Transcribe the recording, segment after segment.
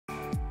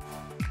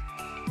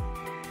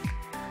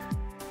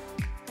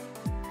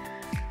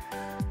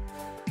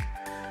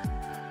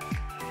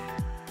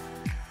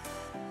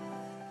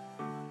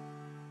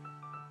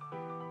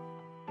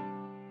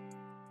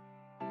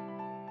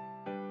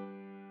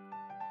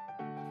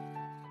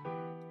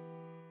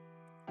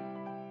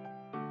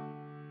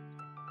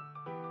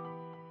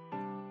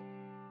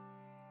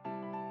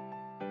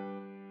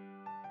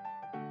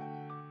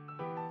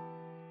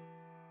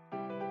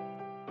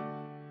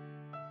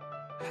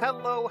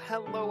Hello,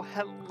 hello,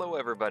 hello,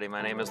 everybody.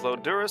 My name is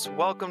Lodurus.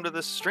 Welcome to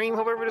the stream.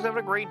 Hope everybody's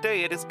having a great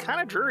day. It is kind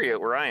of dreary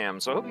out where I am,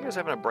 so I hope you guys are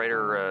having a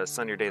brighter,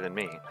 sunnier day than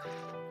me.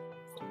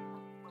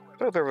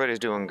 I hope everybody's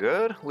doing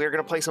good. We are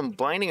going to play some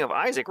Binding of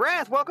Isaac.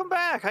 Wrath, welcome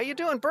back. How you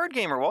doing, Bird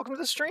Gamer? Welcome to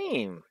the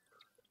stream.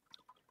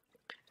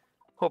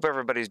 Hope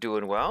everybody's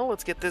doing well.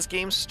 Let's get this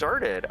game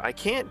started. I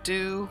shouldn't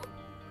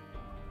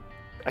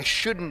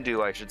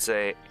do, I should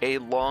say, a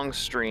long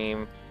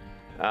stream.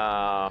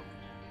 I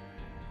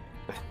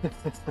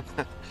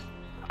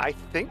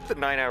think the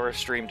 9-hour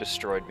stream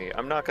destroyed me.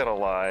 I'm not gonna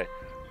lie.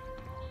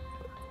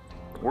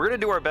 We're gonna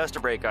do our best to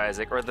break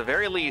Isaac, or at the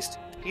very least,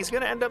 he's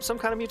gonna end up some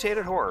kind of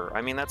mutated horror.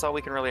 I mean, that's all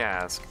we can really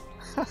ask.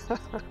 We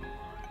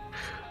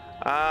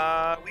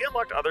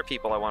unlocked other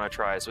people I want to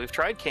try. So we've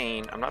tried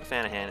Cain. I'm not a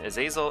fan of him.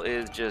 Azazel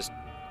is just,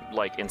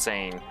 like,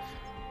 insane.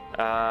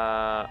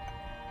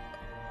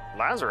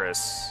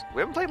 Lazarus. We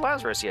haven't played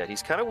Lazarus yet.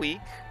 He's kind of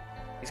weak.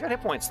 He's got hit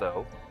points,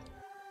 though.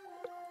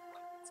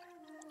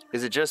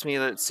 Is it just me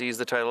that sees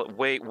the title?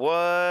 Wait,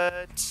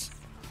 what?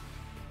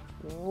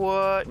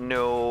 What?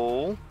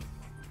 No.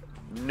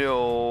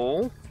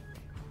 No.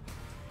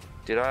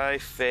 Did I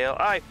fail?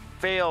 I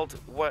failed.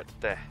 What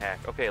the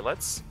heck? Okay,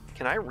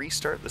 can I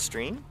restart the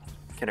stream?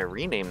 Can I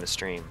rename the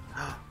stream?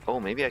 Oh,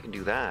 maybe I can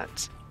do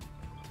that.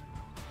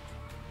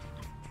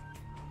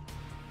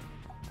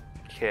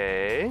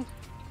 Okay.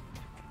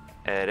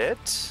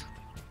 Edit.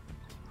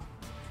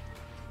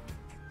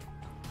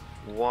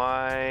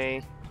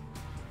 Why?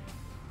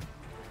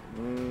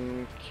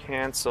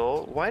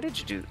 Cancel. Why did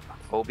you do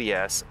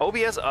OBS?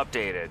 OBS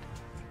updated.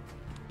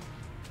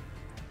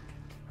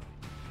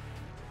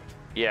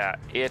 Yeah,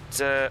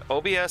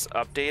 OBS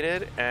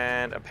updated,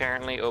 and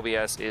apparently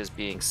OBS is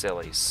being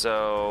silly.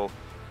 So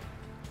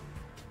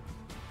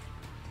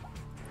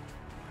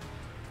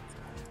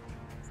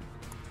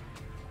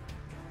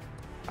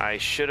I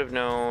should have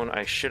known.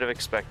 I should have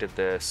expected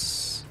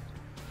this.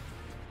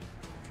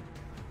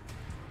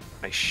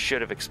 I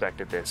should have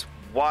expected this.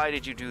 Why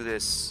did you do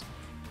this?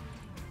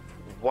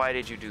 Why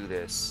did you do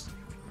this?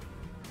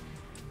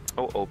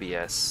 Oh,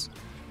 OBS.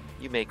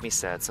 You make me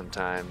sad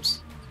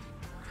sometimes.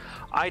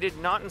 I did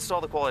not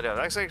install the quality of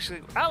it.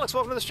 Actually, Alex,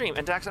 welcome to the stream.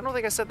 And Dax, I don't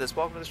think I said this.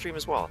 Welcome to the stream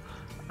as well.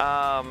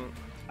 I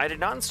did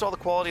not install the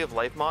quality of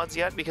life mods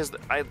yet because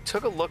I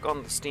took a look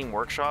on the Steam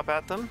Workshop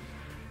at them,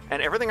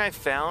 and everything I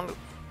found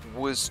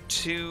was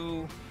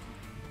too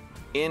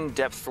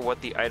in-depth for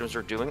what the items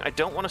are doing. I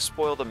don't want to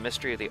spoil the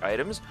mystery of the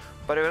items,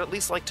 but I would at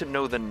least like to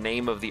know the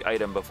name of the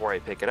item before I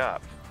pick it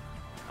up.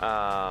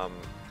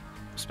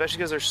 Especially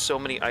because there's so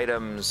many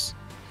items,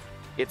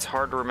 it's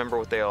hard to remember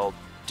what they all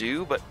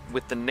do, but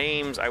with the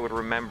names, I would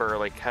remember,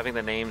 like, having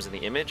the names in the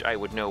image, I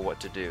would know what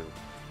to do.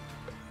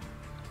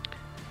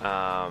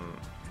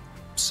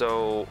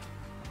 So,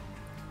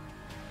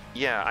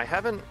 yeah, I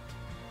haven't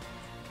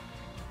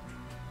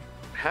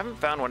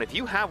found one. If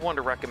you have one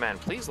to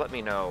recommend, please let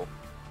me know.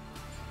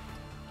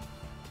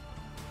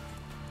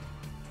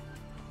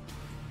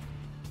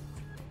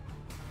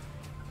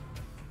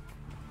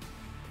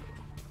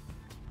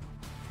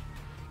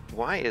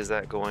 Why is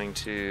that going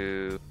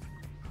to...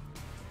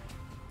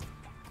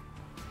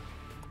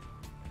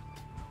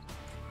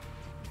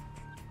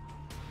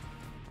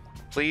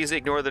 Please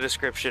ignore the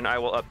description. I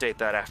will update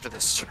that after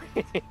the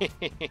stream.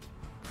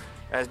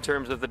 As in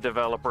terms of the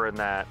developer and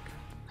that.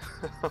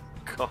 Oh,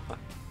 God.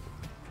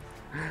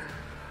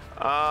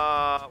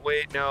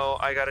 Wait, no.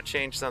 I gotta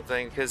change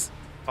something because...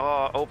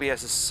 Oh,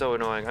 OBS is so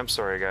annoying. I'm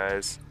sorry,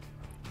 guys.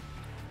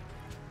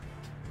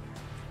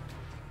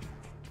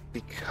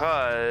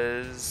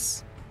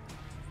 Because...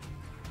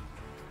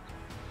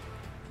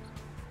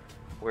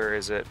 Where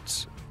is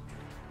it?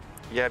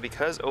 Yeah,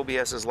 because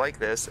OBS is like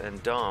this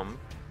and dumb,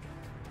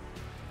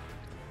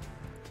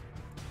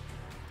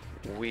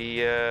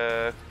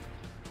 the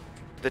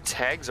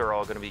tags are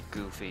all going to be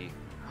goofy.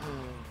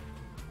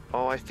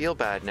 Oh, I feel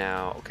bad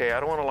now. Okay, I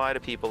don't want to lie to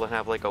people and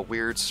have like a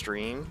weird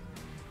stream.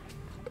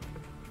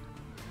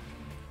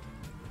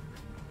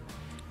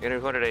 In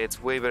today, it's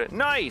way better.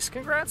 Nice!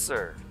 Congrats,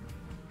 sir!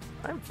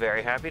 I'm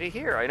very happy to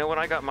hear. I know when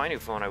I got my new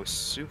phone, I was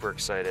super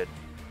excited.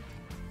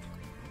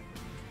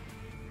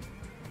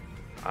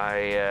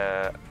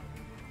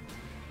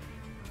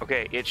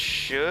 Okay, it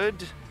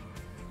should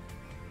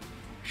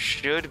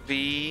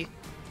be,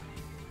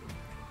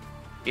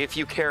 if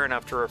you care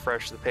enough to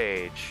refresh the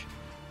page,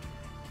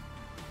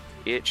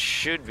 it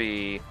should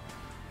be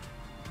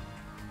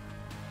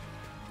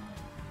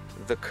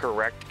the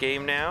correct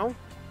game now,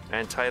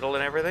 and title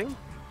and everything,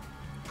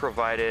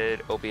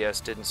 provided OBS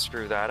didn't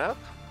screw that up.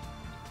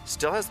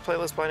 Still has the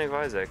playlist Binding of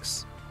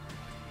Isaacs.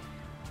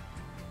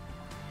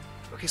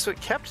 Okay, so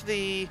it kept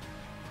the...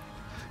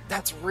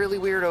 That's really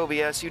weird,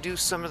 OBS. You do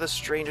some of the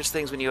strangest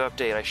things when you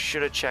update. I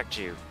should have checked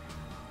you.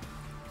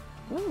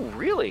 Ooh,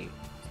 really?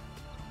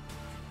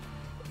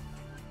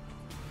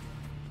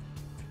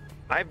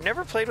 I've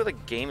never played with a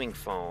gaming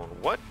phone.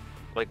 What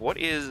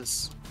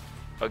is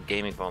a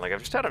gaming phone? Like, I've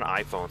just had an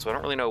iPhone, so I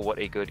don't really know what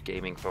a good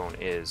gaming phone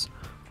is.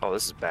 Oh,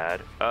 this is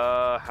bad.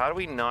 How do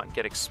we not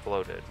get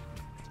exploded?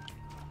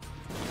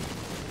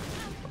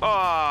 Oh,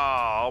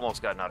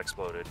 almost got not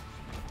exploded.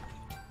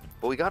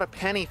 But we got a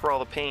penny for all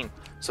the pain.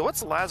 So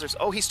what's Lazarus?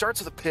 Oh, he starts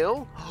with a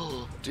pill?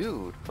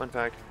 Dude, fun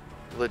fact.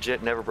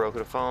 Legit, never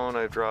broken a phone.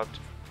 I've dropped.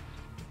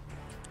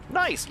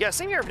 Nice. Yeah,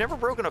 same here. I've never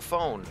broken a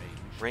phone.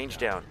 Range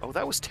down. Oh,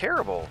 that was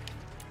terrible.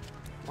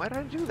 Why did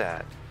I do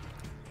that?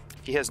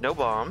 He has no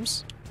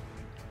bombs.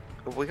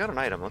 Oh, we got an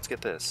item. Let's get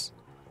this.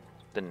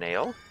 The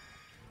nail.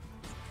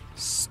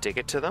 Stick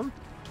it to them.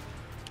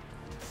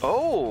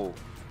 Oh.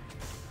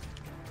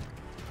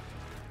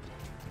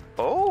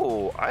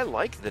 Oh, I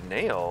like the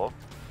nail.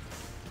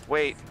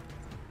 Wait.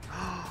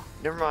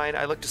 Never mind.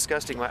 I look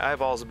disgusting. My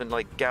eyeballs have been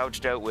like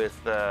gouged out with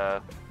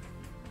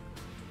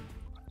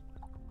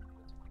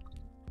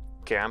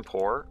Okay, I'm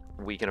poor.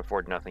 We can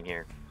afford nothing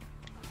here.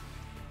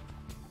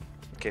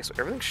 Okay, so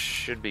everything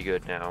should be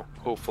good now.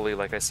 Hopefully,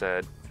 like I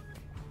said.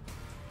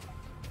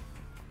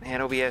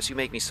 Man, OBS, you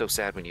make me so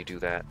sad when you do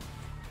that.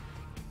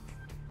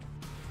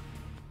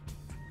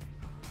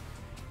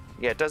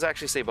 Yeah, it does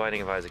actually say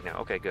Binding of Isaac now.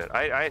 Okay, good.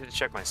 I had to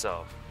check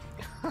myself.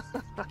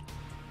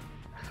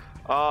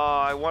 Oh,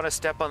 I want to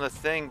step on the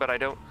thing, but I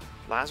don't...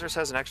 Lazarus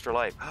has an extra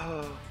life.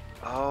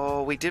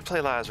 Oh, we did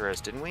play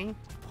Lazarus, didn't we?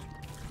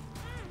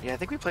 Yeah, I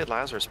think we played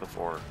Lazarus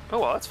before. Oh,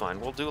 well, that's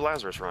fine. We'll do a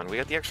Lazarus run. We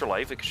got the extra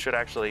life. It should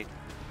actually...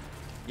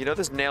 You know,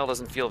 this nail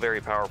doesn't feel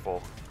very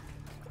powerful.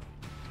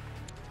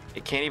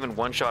 It can't even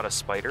one-shot a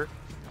spider.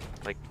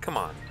 Like, come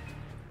on.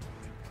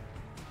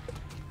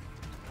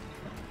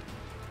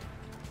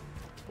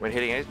 When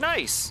hitting it...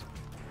 Nice!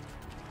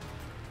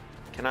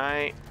 Can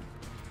I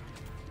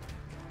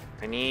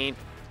need...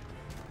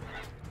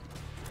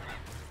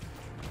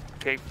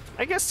 Okay,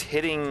 I guess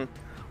hitting...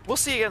 We'll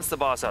see against the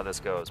boss how this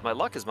goes. My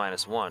luck is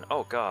 -1.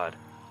 Oh, God.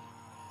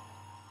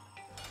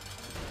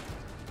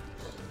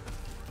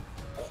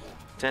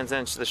 10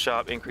 cents to the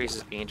shop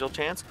increases angel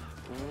chance?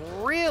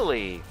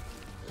 Really?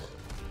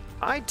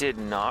 I did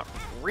not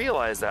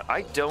realize that.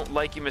 I don't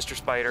like you, Mr.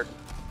 Spider.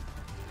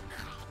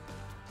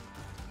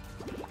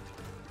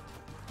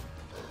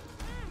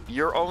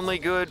 You're only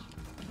good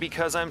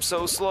because I'm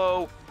so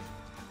slow.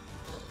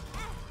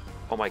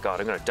 Oh my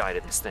God, I'm gonna die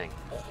to this thing.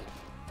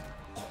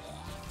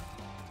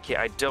 Okay,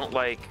 I don't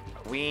like...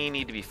 We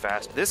need to be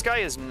fast. This guy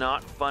is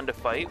not fun to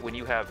fight when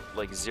you have,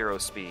 like, 0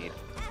 speed.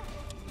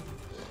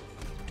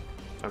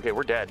 Okay,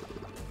 we're dead.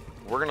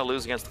 We're gonna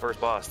lose against the first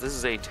boss. This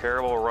is a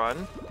terrible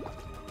run.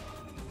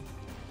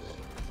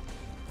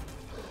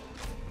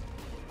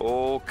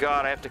 Oh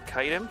God, I have to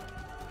kite him?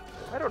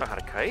 I don't know how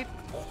to kite.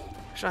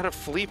 I should know how to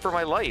flee for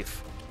my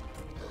life.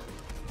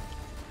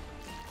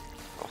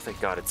 Oh, thank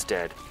God it's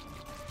dead.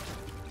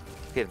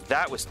 Okay,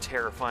 that was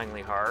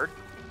terrifyingly hard.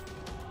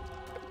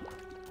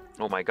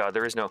 Oh my God,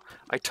 there is no...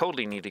 I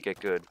totally need to get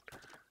good.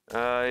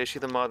 Issue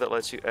the mod that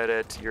lets you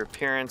edit your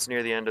appearance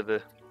near the end of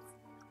the...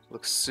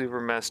 Looks super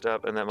messed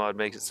up, and that mod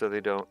makes it so they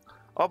don't...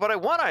 Oh, but I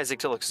want Isaac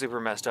to look super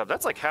messed up.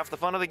 That's like half the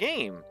fun of the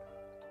game.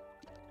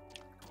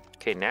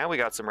 Okay, now we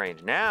got some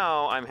range.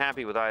 Now I'm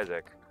happy with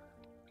Isaac.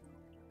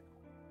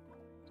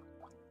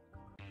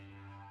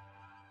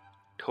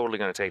 Totally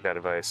gonna take that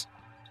advice.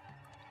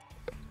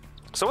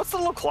 So what's the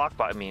little clock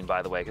button mean,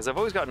 by the way? Because I've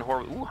always gotten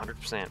horrible... Ooh,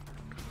 100%.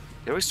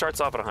 It always starts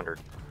off at 100.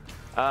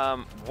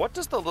 What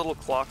does the little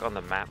clock on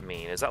the map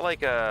mean? Is that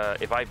like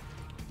if I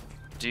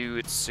do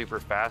it super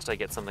fast, I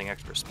get something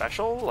extra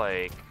special?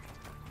 Like,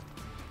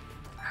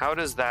 how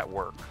does that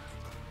work?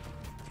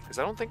 Because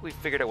I don't think we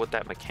figured out what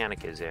that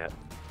mechanic is yet.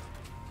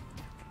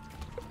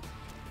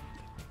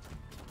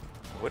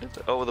 What is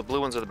it? Oh, the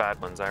blue ones are the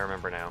bad ones. I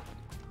remember now.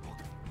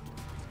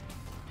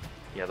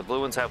 Yeah, the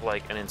blue ones have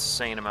like an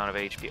insane amount of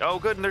HP. Oh,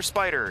 good, and there's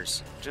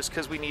spiders. Just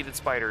because we needed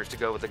spiders to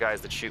go with the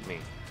guys that shoot me.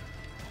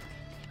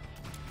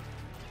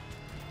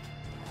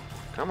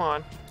 Come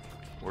on.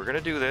 We're gonna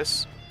do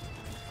this.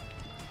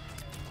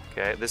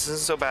 Okay, this isn't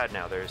so bad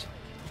now. There's...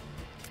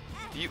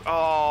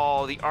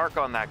 Oh, the arc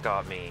on that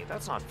got me.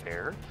 That's not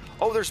fair.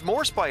 Oh, there's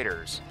more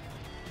spiders.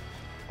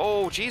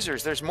 Oh,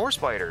 geezers, there's more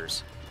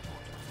spiders.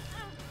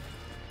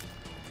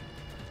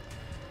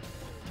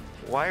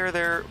 Why are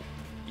there...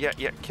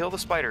 Yeah, kill the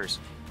spiders.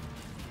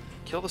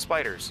 Kill the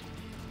spiders.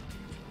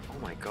 Oh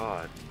my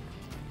God.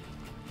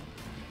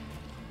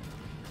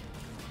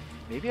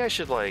 Maybe I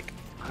should, like...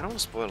 I don't want to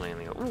spoil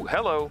anything. Ooh,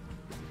 hello!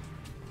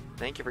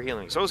 Thank you for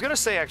healing me. So I was gonna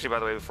say, actually, by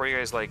the way, before you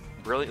guys, like,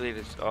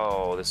 brilliantly...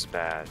 Oh, this is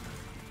bad.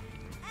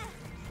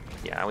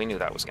 Yeah, we knew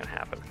that was gonna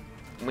happen.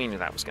 We knew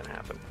that was gonna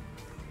happen.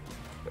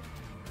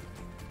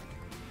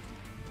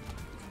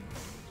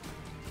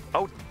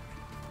 Oh,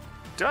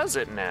 does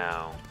it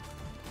now?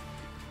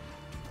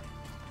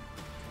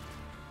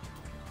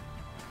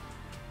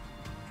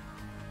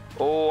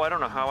 Oh, I don't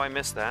know how I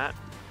missed that.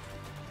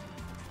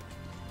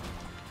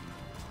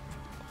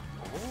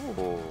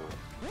 Oh.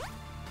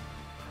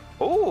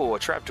 Oh, a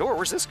trapdoor.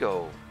 Where's this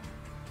go?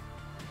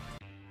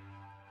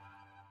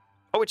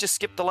 Oh, it just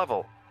skipped the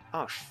level.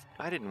 Oh,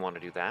 I didn't want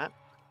to do that.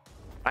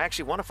 I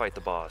actually want to fight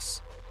the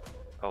boss.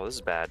 Oh, this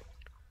is bad.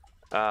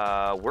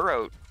 We're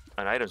out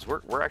on items.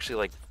 We're actually,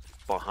 like,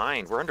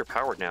 behind. We're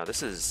underpowered now.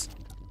 This is...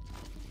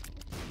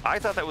 I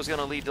thought that was going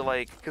to lead to,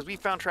 like... Because we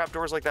found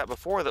trapdoors like that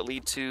before that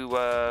lead to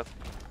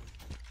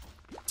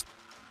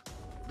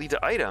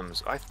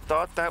items. I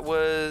thought that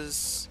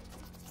was...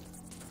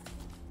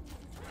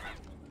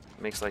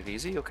 Makes life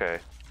easy? Okay.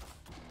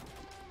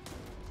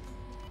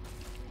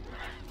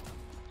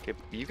 Okay,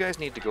 you guys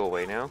need to go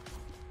away now.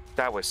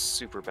 That was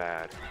super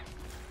bad.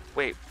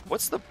 Wait,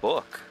 what's the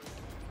book?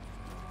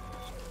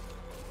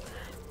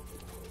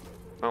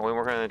 Oh, wait,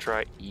 we're gonna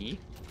try E.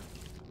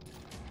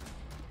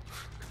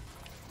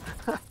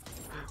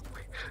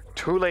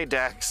 Too late,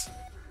 Dax.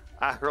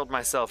 I hurled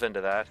myself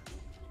into that.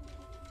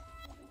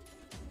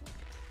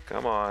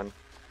 Come on.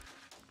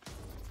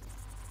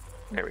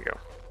 There we go.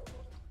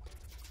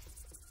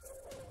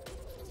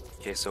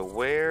 Okay, so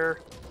where...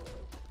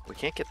 We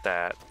can't get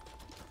that.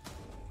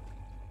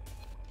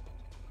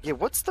 Yeah,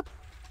 what's the...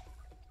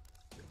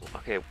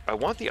 Okay, I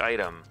want the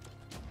item.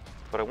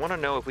 But I want to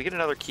know if we get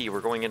another key, we're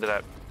going into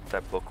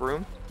that book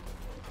room.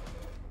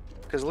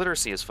 Because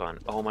literacy is fun.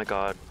 Oh my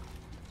god.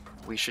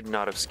 We should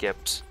not have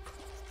skipped.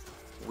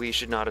 We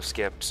should not have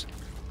skipped.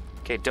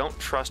 Okay, don't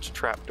trust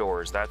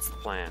trapdoors. That's the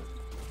plan.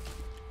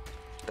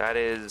 That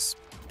is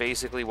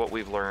basically what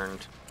we've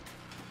learned.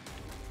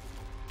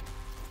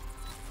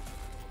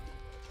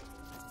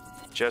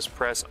 Just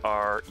press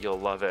R, you'll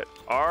love it.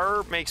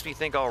 R makes me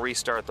think I'll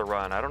restart the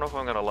run. I don't know if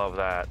I'm gonna love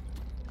that.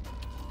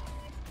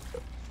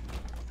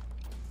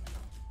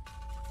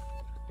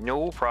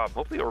 No problem.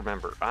 Hopefully you'll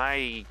remember.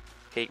 I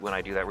hate when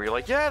I do that where you're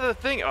like, yeah, the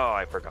thing. Oh,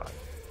 I forgot.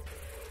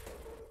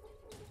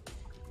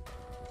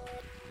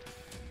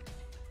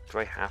 Do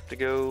I have to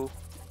go?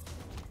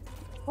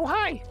 Oh,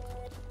 hi.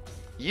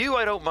 You,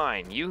 I don't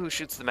mind. You who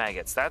shoots the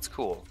maggots. That's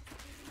cool.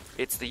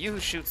 It's the you who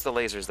shoots the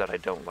lasers that I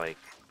don't like.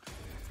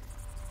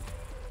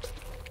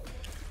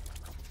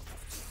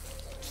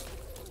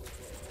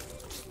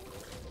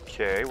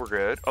 Okay, we're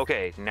good.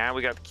 Okay, now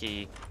we got the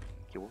key.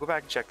 Okay, we'll go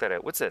back and check that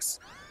out. What's this?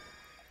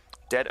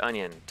 Dead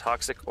onion.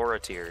 Toxic aura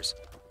tears.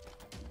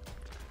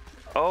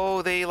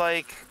 Oh, they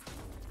like...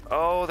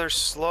 Oh, they're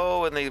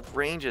slow and they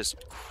range is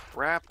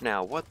crap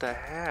now. What the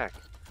heck?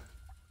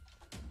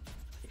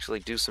 Actually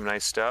do some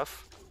nice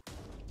stuff.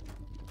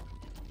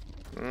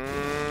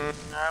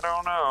 I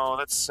don't know.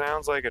 That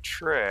sounds like a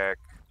trick.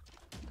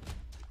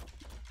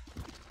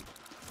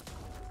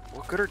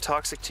 What good are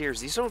toxic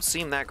tears? These don't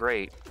seem that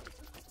great.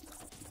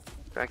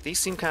 In fact, these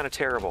seem kind of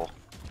terrible.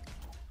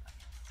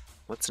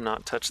 Let's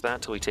not touch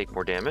that till we take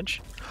more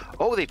damage.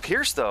 Oh, they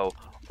pierce though.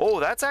 Oh,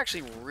 that's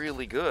actually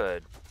really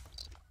good.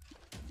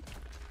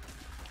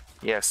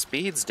 Yeah,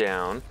 speed's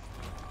down.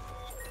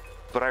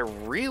 But I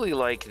really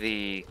like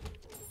the...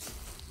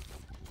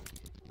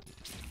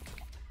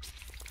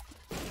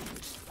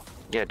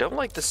 Yeah, don't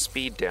like the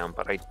speed down,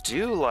 but I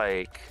do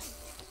like...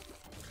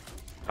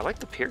 I like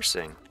the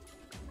piercing.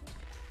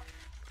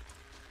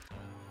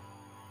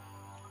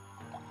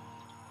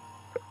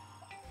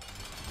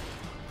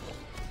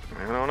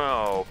 I don't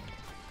know.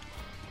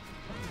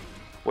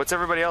 What's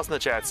everybody else in the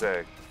chat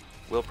say?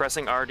 Will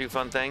pressing R do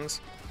fun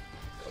things?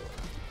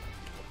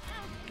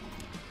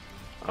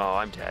 Oh,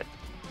 I'm dead.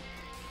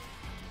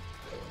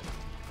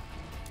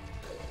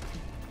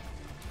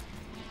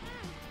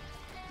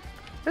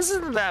 This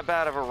isn't that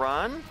bad of a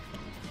run.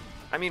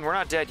 I mean, we're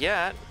not dead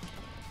yet.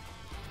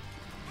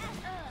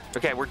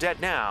 Okay, we're dead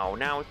now.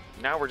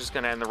 Now we're just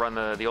gonna end the run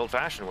the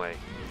old-fashioned way.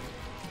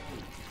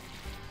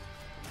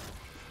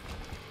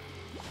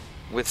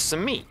 With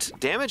some meat.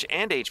 Damage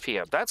and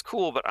HP up. That's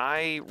cool, but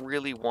I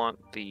really want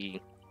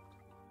the...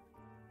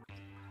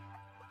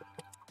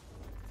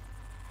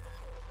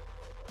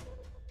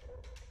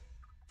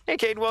 Hey,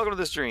 Caden, welcome to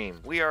the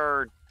stream. We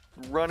are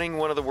running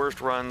one of the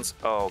worst runs.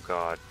 Oh,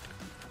 God.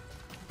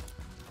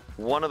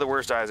 One of the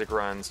worst Isaac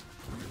runs.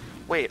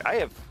 Wait, I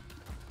have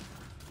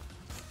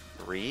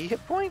 3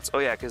 hit points? Oh,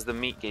 yeah, because the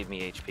meat gave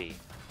me HP.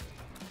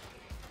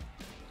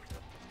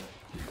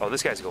 Oh,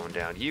 this guy's going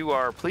down. You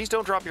are... Please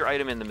don't drop your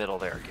item in the middle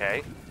there,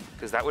 okay?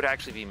 Because that would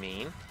actually be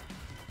mean.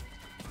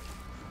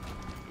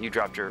 You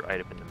dropped your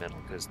item in the middle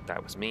because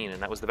that was mean,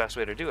 and that was the best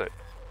way to do it.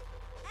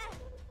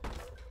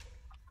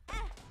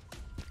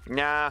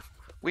 Nah,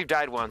 we've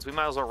died once. We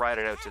might as well ride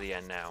it out to the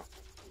end now.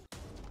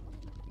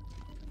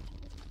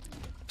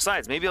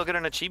 Besides, maybe I'll get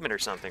an achievement or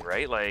something,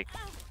 right? Like,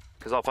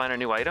 because I'll find a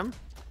new item.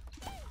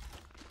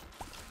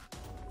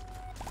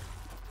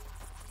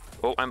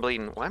 Oh, I'm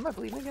bleeding. Why am I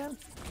bleeding again?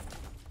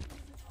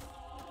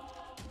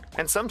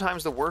 And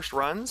sometimes the worst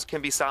runs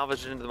can be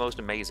salvaged into the most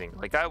amazing.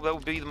 Like, that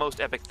would be the most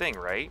epic thing,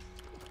 right?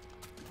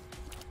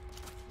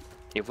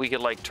 If we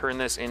could, like, turn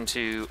this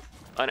into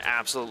an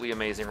absolutely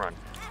amazing run.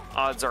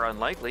 Odds are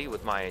unlikely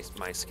with my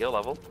skill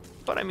level.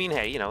 But, I mean,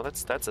 hey, you know,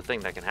 that's a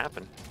thing that can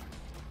happen.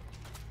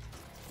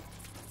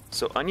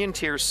 So, onion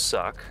tears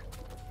suck.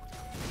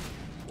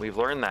 We've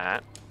learned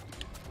that.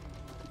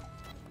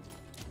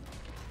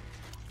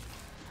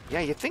 Yeah,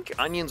 you'd think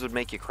onions would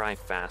make you cry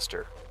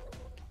faster.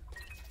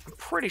 I'm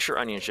pretty sure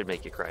onions should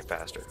make you cry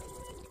faster.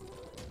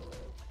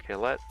 Okay,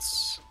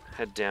 let's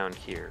head down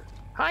here.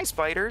 Hi,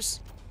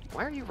 spiders!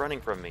 Why are you running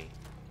from me?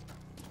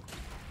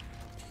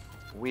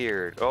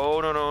 Weird. Oh,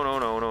 no, no, no,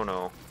 no, no,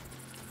 no.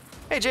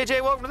 Hey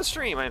JJ, welcome to the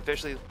stream. I'm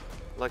officially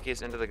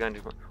luckiest into the gun.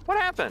 What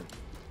happened?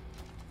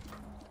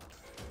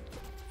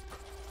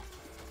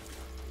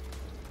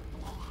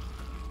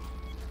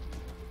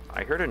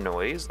 I heard a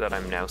noise that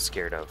I'm now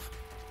scared of.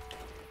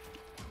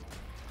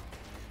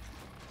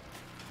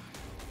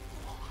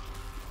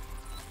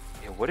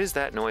 Yeah, what is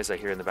that noise I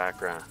hear in the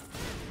background?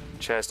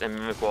 Chest and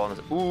mimic wall.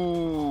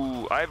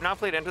 Ooh, I have not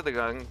played Enter the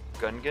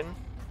Gungeon.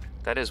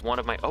 That is one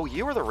of my. Oh,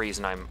 you are the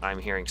reason I'm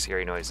hearing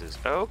scary noises.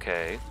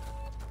 Okay.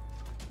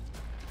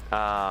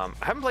 I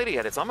haven't played it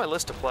yet. It's on my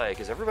list to play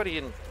because everybody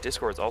in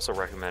Discord's also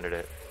recommended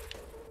it.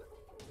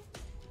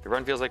 The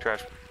run feels like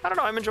trash. I don't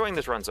know. I'm enjoying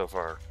this run so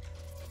far.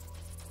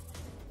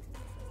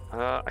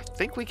 I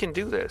think we can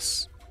do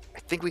this. I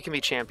think we can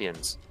be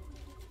champions.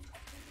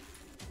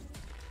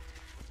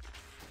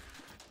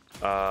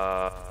 And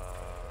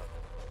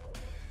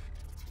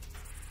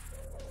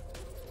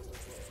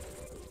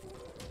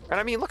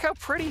I mean, look how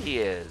pretty he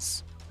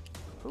is.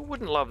 Who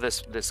wouldn't love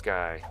this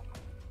guy?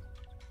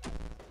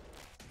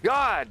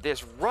 God,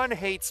 this run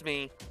hates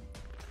me.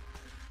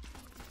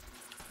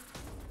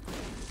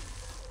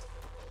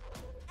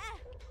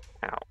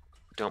 Ow.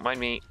 Don't mind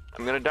me.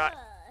 I'm gonna die.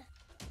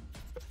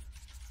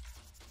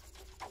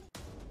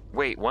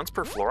 Wait, once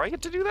per floor I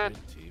get to do that?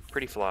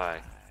 Pretty fly.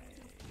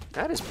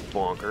 That is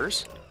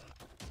bonkers.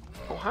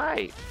 Oh,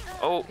 hi.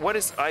 Oh, what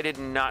is... I did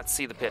not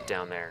see the pit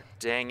down there.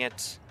 Dang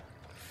it.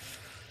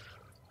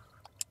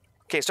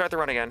 Okay, start the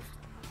run again.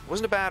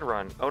 Wasn't a bad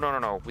run. Oh, no, no,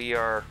 no. We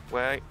are...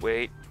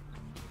 Wait.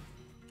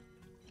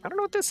 I don't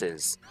know what this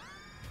is.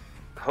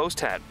 Host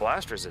hat,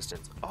 blast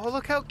resistance. Oh,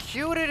 look how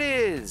cute it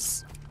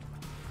is!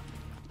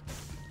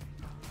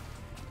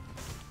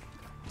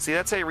 See,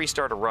 that's how you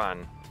restart a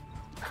run.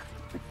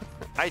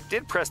 I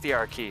did press the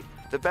R key.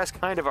 The best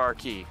kind of R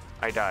key.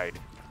 I died.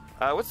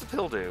 What's the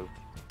pill do?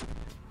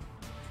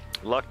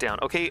 Luck down.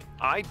 Okay,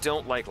 I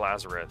don't like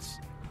Lazarus.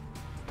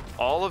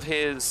 All of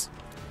his...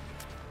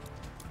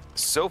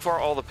 So far,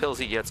 all the pills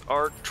he gets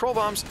are troll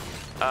bombs.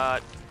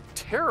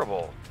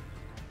 Terrible.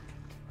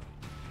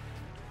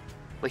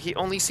 Like, he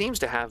only seems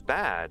to have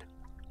bad.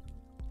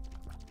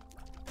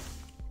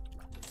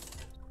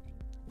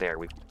 There,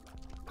 we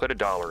put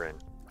 $1 in.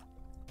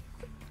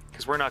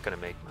 Because we're not going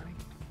to make money.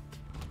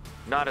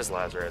 Not as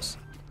Lazarus.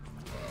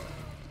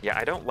 Yeah,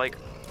 I don't like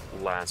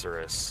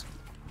Lazarus.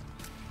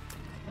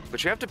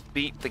 But you have to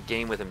beat the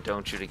game with him,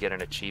 don't you, to get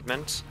an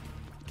achievement?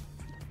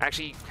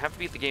 Actually, you have to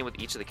beat the game with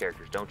each of the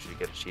characters, don't you, to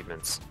get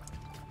achievements?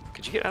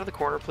 Could you get out of the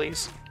corner,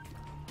 please?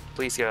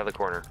 Please get out of the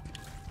corner.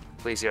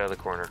 Please get out of the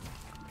corner.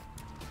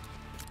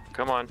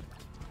 Come on.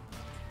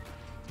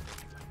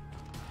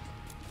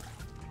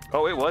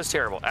 Oh, it was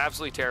terrible.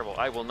 Absolutely terrible.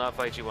 I will not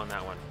fight you on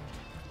that one.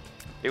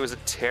 It was a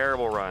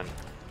terrible run.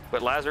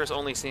 But Lazarus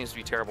only seems to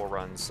be terrible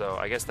runs, so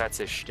I guess that's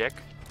his shtick.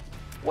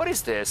 What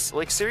is this?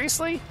 Like,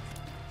 seriously?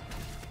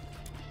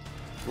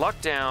 Luck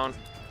down,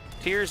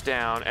 tears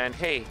down, and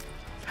hey,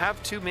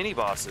 have 2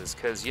 mini-bosses,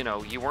 because, you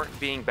know, you weren't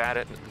being bad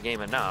at the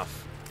game enough.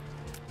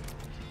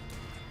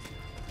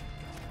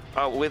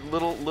 With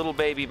little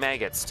baby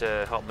maggots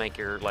to help make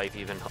your life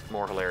even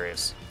more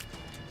hilarious.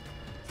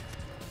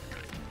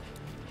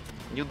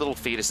 You little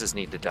fetuses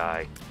need to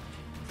die.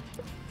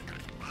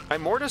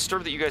 I'm more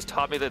disturbed that you guys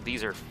taught me that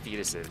these are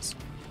fetuses.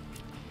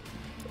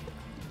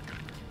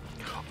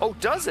 Oh,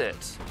 does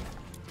it?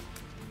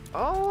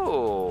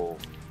 Oh.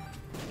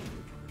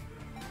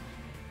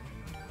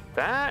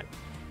 That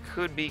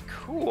could be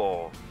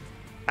cool.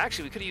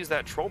 Actually, we could use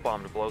that troll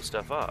bomb to blow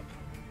stuff up.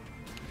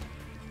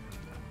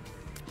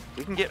 If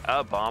we can get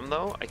a bomb,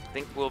 though, I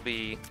think we'll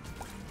be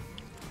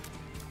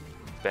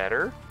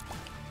better.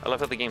 I love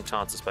how the game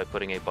taunts us by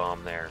putting a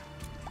bomb there.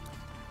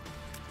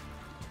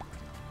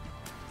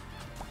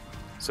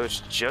 So it's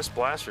just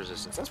blast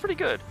resistance. That's pretty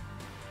good.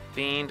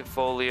 Fiend,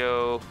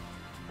 folio,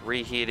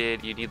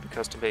 reheated. You need the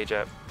custom page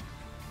app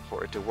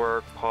for it to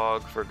work.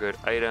 Pog for good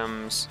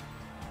items.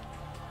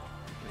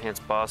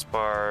 Enhanced boss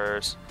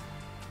bars.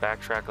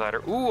 Backtrack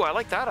ladder. Ooh, I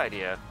like that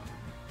idea.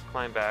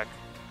 Climb back.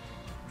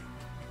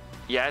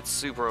 Yeah, it's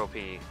super OP.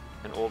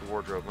 An old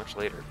wardrobe much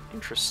later.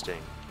 Interesting.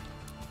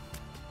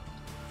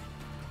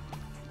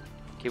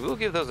 Okay, we'll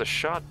give those a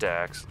shot,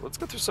 Dax. Let's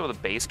go through some of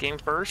the base game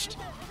first.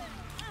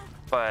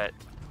 But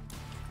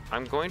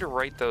I'm going to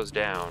write those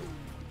down.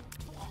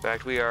 In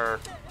fact, we are...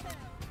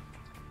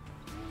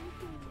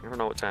 I don't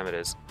know what time it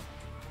is.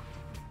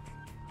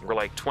 We're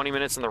like 20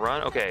 minutes in the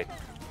run? Okay.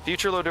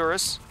 Future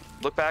Lodurus,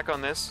 look back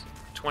on this.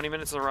 20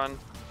 minutes in the run.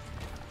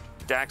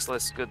 Dax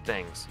lists good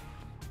things.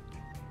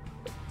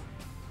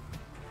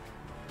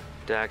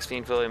 Dax,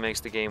 Fiend Philly makes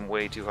the game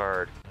way too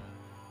hard.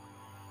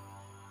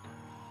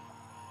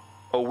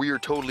 Oh, we are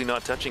totally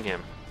not touching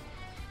him.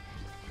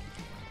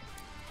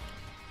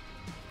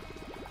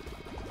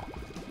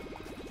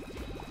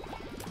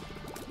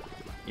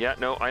 Yeah,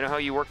 no, I know how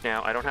you work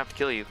now. I don't have to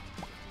kill you.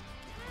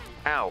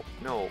 Ow.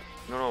 No.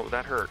 No, no,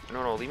 that hurt.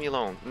 No, no, leave me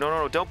alone. No, no,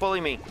 no, don't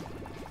bully me.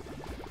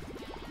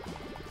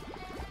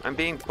 I'm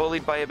being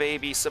bullied by a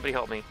baby. Somebody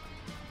help me.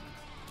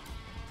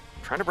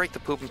 I'm trying to break the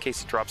poop in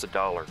case he drops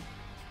 $1.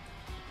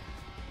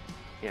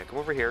 Yeah, come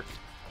over here.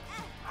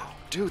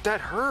 Dude,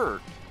 that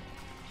hurt.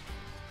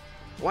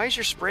 Why is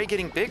your spray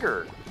getting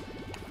bigger?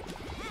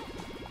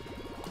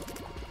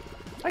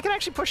 I can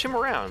actually push him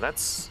around.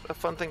 That's a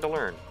fun thing to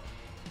learn.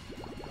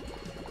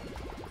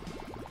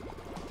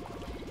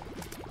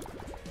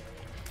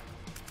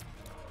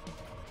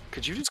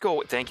 Could you just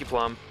go... Thank you,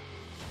 Plum.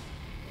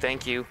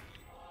 Thank you.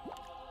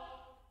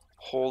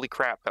 Holy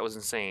crap, that was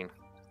insane.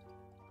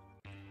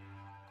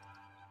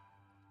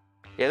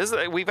 Yeah, this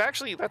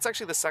is... That's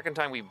actually the second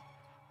time we've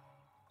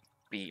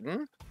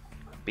beaten.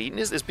 Beaten?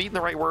 Is beaten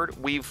the right word?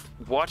 We've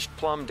watched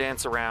Plum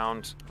dance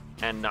around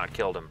and not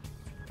killed him.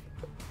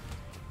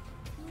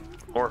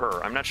 Or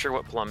her. I'm not sure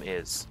what Plum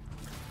is.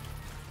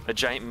 A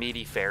giant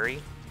meaty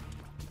fairy?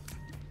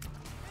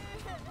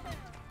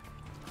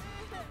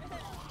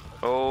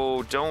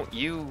 Oh, don't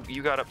you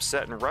got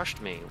upset and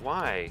rushed me.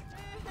 Why?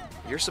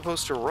 You're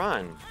supposed to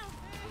run.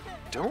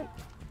 Don't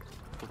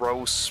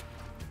throw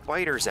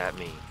spiders at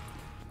me.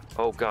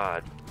 Oh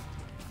god.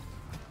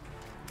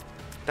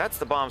 That's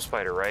the bomb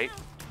spider, right?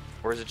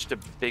 Or is it just a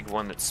big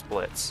one that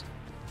splits?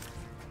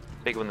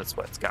 Big one that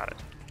splits, got it.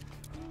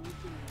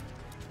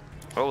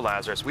 Oh,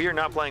 Lazarus. We are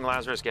not playing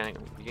Lazarus again.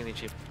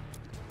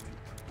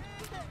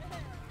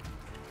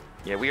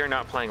 Yeah, we are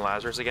not playing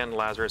Lazarus again.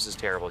 Lazarus is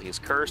terrible. He's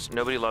cursed.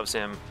 Nobody loves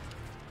him.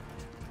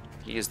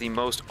 He is the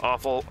most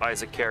awful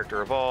Isaac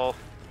character of all.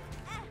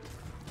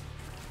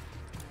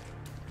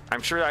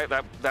 I'm sure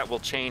that will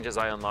change as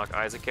I unlock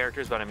Isaac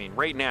characters, but I mean,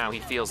 right now he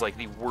feels like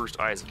the worst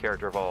Isaac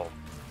character of all.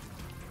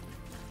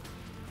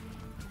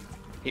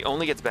 He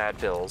only gets bad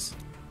pills.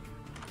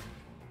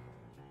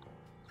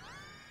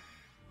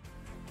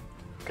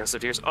 Gust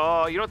of Tears.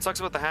 Oh, you know what sucks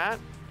about the hat?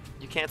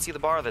 You can't see the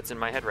bar that's in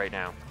my head right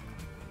now.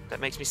 That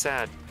makes me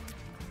sad.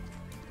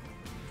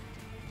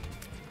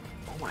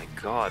 Oh my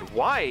god,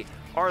 why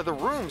are the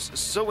rooms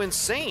so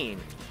insane?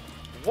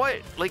 What,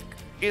 like,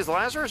 is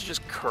Lazarus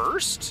just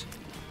cursed?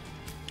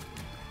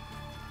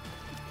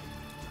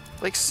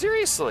 Like,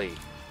 seriously,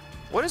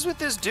 what is with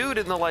this dude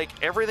and the, like,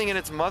 everything in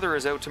its mother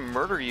is out to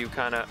murder you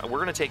kind of... We're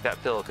gonna take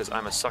that pill because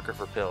I'm a sucker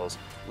for pills.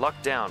 Luck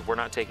down, we're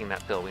not taking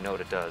that pill, we know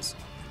what it does.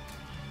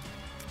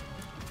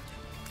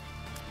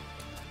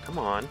 Come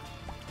on.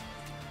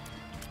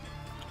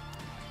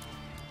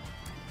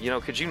 You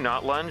know, could you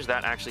not lunge?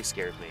 That actually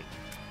scares me.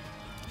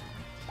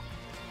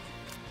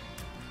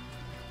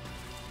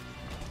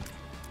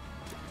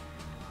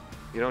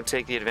 You don't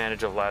take the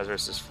advantage of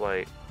Lazarus's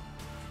flight.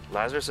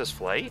 Lazarus's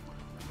flight?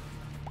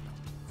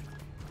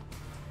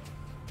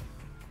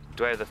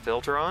 Do I have the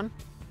filter on?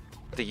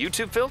 The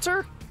YouTube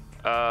filter?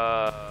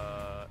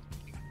 By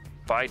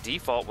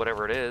default,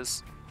 whatever it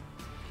is.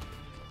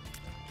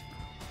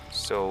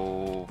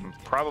 So,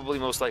 probably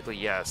most likely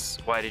yes.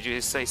 Why, did you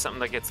say something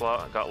that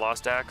got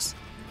lost, Axe?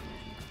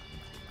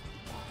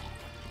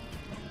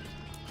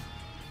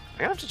 I'm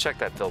gonna have to check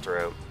that filter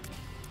out.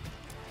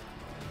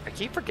 I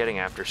keep forgetting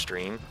after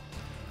stream.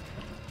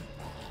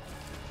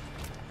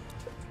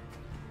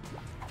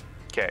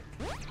 Okay.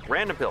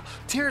 Random pill.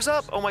 Tears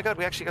up! Oh my god,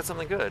 we actually got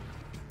something good.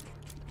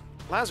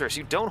 Lazarus,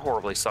 you don't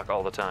horribly suck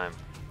all the time.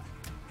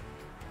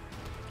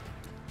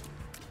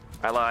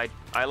 I lied.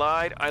 I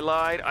lied. I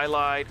lied. I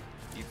lied.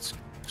 You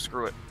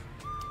screw it.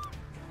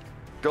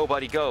 Go,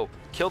 buddy, go.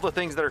 Kill the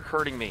things that are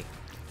hurting me.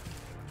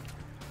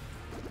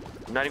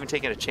 I'm not even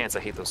taking a chance.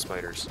 I hate those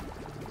spiders.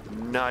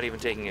 Not even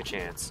taking a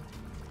chance.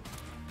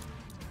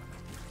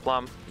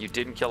 Plum, you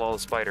didn't kill all the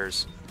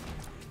spiders.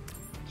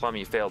 Plum,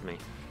 you failed me.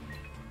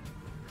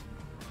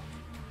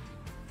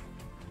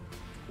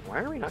 Why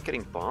are we not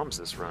getting bombs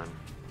this run?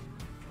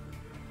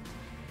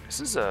 This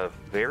is a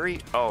very...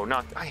 Oh,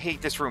 not... I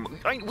hate this room.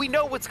 We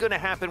know what's going to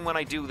happen when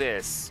I do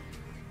this.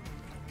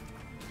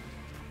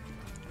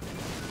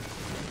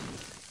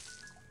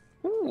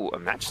 Ooh, a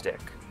matchstick.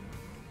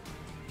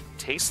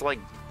 Tastes like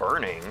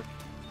burning.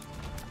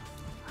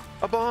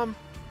 A bomb.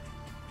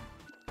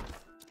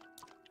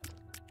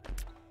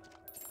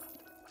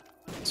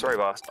 Sorry,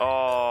 boss.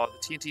 Oh,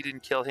 the TNT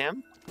didn't kill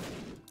him?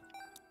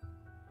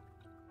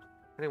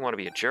 I didn't want to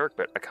be a jerk,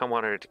 but I kind of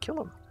wanted it to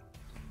kill him.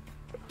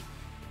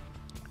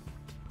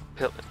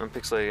 I'm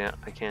pixelating it.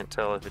 I can't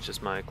tell if it's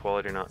just my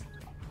quality or not.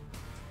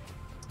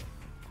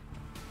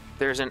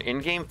 There's an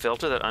in-game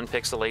filter that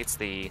unpixelates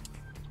the...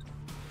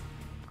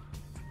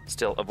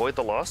 Still, avoid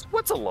the lost?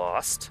 What's a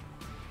lost?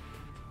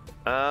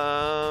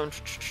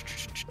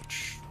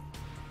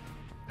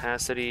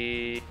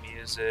 Opacity,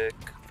 music,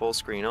 full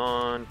screen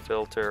on,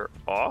 filter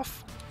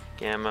off.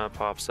 Gamma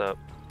pops up.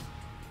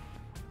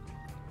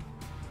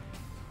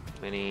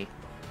 Mini.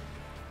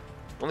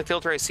 Only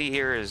filter I see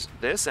here is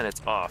this, and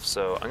it's off,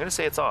 so I'm gonna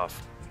say it's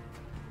off.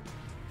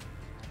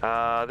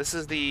 This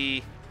is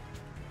the...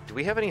 Do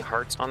we have any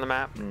hearts on the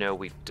map? No,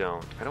 we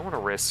don't. I don't want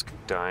to risk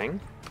dying.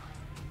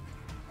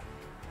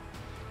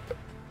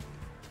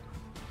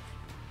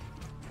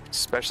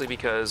 Especially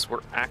because we're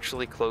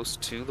actually close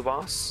to the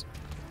boss.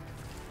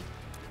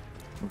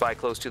 By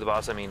close to the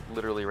boss, I mean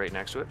literally right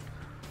next to it.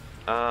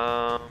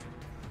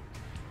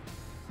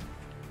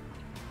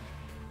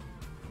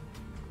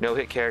 No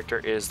hit character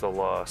is the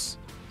loss.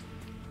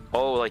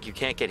 Oh, like you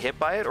can't get hit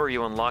by it, or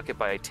you unlock it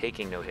by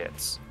taking no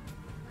hits?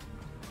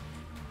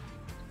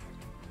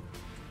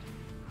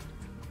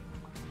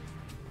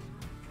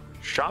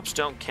 Shops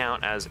don't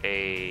count as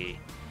a...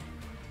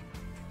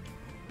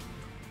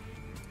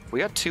 We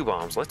got 2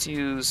 bombs. Let's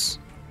use...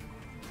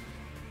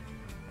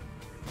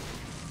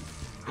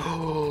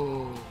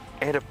 Oh,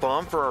 and a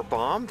bomb for our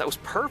bomb? That was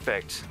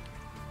perfect.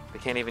 I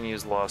can't even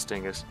use Lost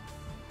Dingus.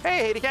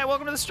 Hey, Haty Cat,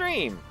 welcome to the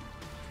stream.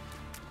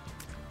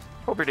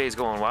 Hope your day's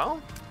going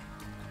well.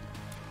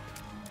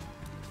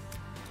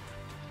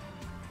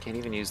 Can't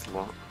even use the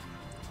Lost.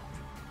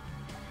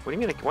 What do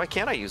you mean? Why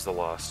can't I use the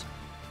Lost?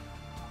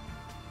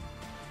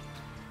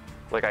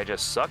 Like I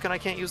just suck and I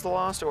can't use the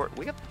Lost? Or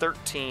we got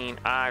 13.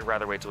 I'd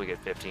rather wait till we get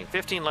 15.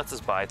 15 lets us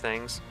buy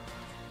things.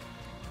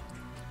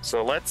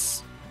 So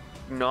let's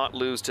not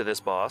lose to this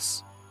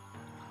boss.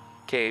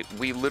 Okay,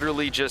 we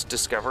literally just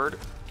discovered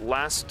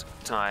last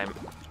time,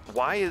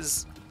 why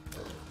is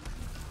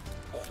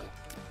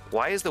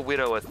the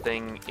Widow a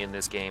thing in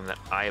this game that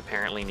I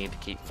apparently need to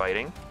keep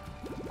fighting?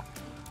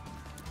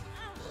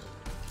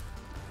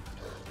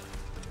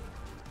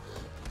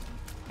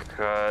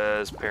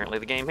 Because apparently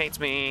the game hates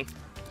me.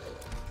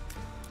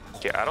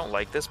 Okay, I don't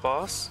like this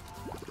boss.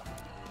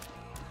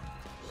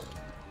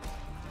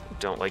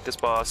 Don't like this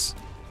boss.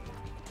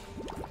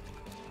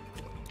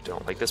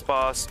 Don't like this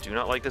boss. Do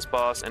not like this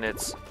boss, and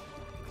it's...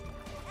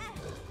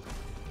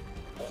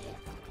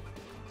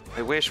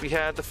 I wish we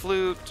had the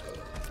flute.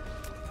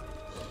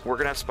 We're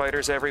gonna have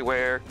spiders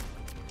everywhere.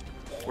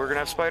 We're gonna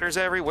have spiders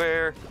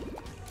everywhere.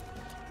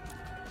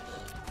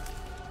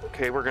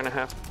 Okay, we're gonna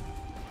have...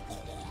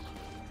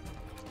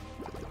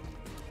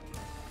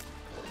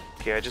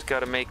 Okay, I just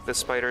gotta make the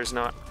spiders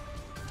not...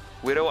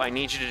 Widow, I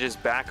need you to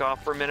just back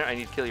off for a minute. I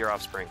need to kill your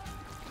offspring.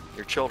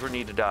 Your children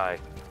need to die.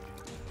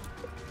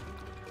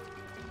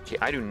 Okay,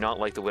 I do not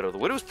like the Widow. The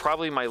Widow is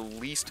probably my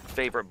least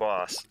favorite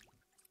boss.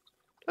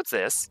 What's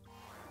this?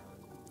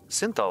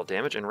 Synthol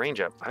damage and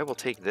range up. I will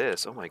take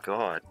this. Oh my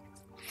god.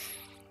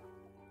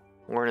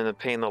 Warning the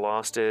pain the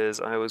lost is.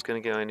 I was gonna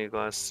get my new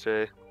glasses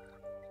today.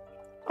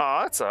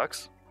 Aw, that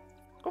sucks.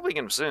 Hopefully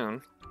get them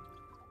soon.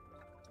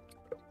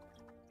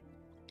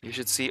 You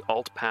should see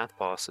alt path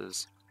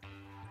bosses.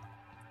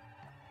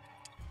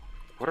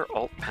 What are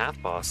alt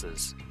path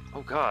bosses?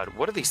 Oh god,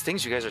 what are these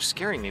things you guys are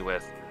scaring me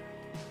with?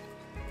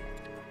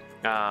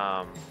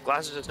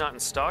 Glasses is not in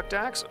stock,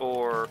 Dax,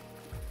 or...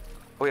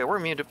 Oh yeah, we're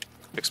immune to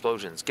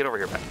explosions. Get over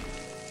here, Pat.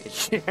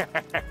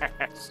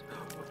 Yes!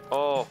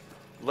 Oh,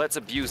 let's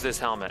abuse this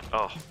helmet.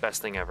 Oh,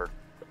 best thing ever.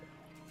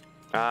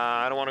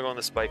 I don't want to go in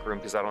the spike room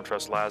because I don't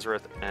trust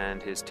Lazarus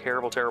and his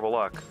terrible, terrible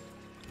luck.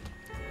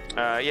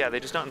 Yeah, they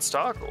just not in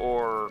stock,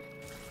 or...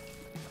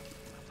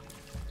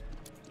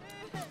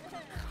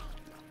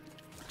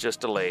 just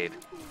delayed.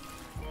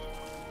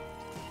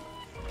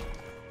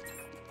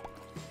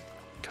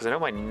 Because I know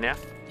my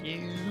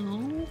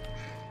nephew...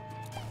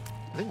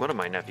 I think one of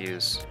my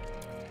nephews...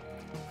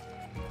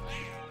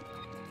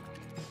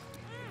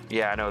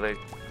 Yeah, I know they...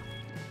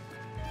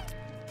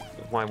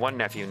 My one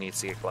nephew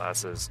needs to get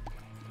glasses.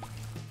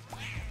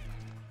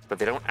 But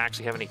they don't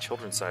actually have any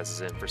children's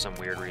sizes in for some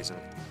weird reason.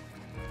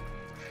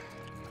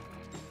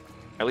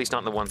 At least not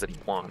in the ones that he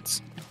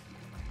wants.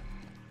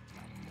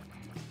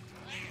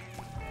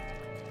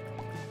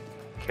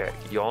 Okay,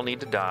 you all need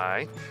to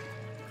die.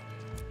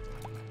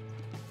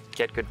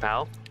 Get good,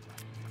 pal.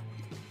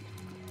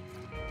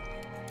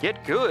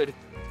 Get good?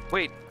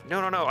 Wait,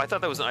 no, I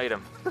thought that was an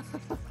item.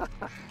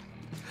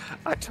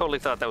 I totally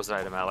thought that was an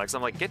item, Alex.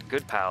 I'm like, get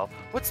good, pal.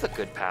 What's the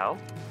good, pal?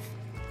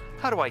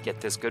 How do I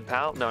get this good,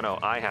 pal? No,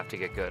 I have to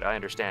get good. I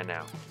understand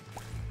now.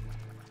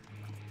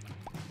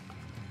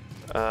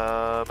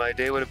 My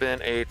day would have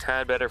been a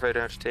tad better if I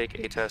didn't have to take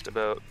a test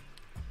about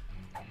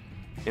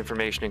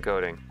information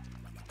encoding.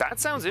 That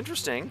sounds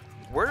interesting.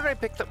 Where did I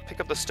pick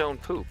up the stone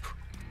poop?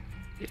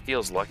 It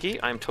feels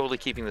lucky. I'm totally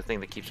keeping the thing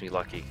that keeps me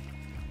lucky.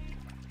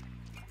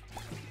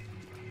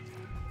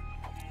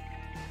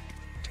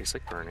 Tastes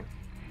like burning.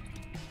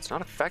 It's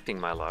not affecting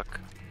my luck.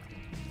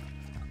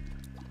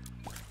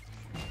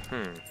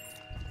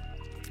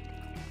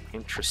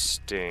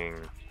 Interesting.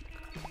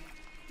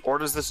 Or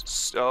does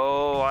this...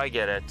 Oh, I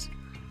get it.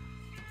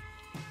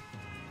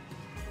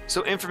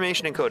 So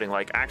information encoding,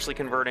 like actually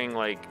converting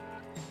like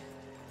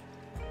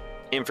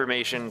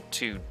information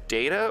to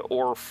data,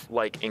 or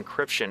like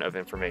encryption of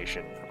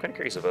information. I'm kind of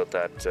curious about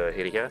that,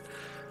 Haty Cat.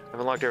 I've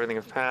unlocked everything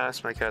I've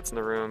passed. My cat's in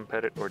the room.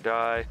 Pet it or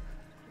die.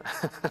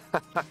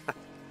 I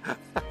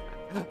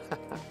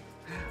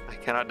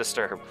cannot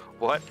disturb.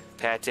 What?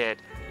 Pet it.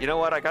 You know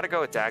what? I gotta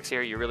go with Dax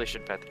here. You really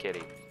should pet the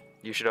kitty.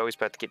 You should always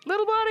pet the kitty.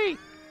 Little buddy!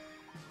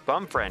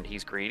 Bum friend.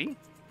 He's greedy.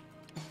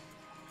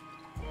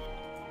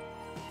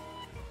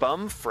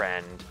 Bum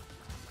friend.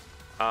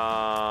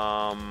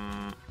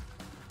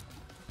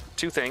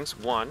 Two things.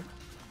 One,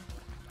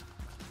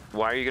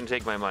 why are you gonna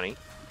take my money?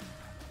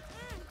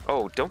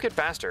 Oh, don't get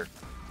faster.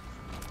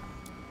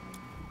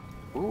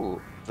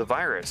 Ooh, the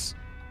virus.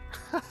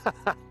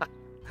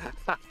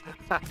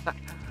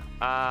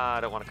 I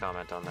don't want to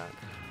comment on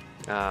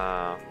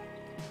that.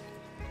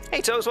 Hey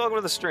Toast, welcome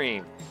to the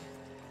stream.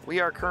 We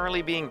are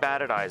currently being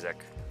bad at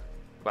Isaac.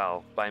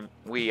 Well, by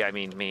we, I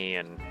mean me,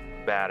 and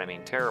bad, I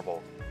mean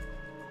terrible.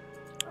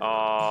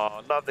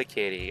 Oh, love the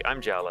kitty. I'm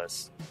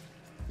jealous.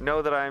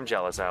 Know that I am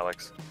jealous,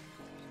 Alex.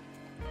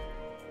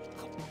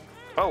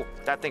 Oh,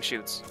 that thing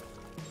shoots.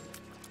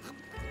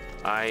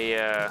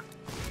 Oh,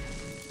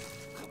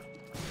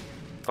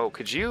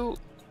 could you...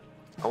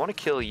 I want to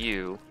kill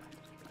you.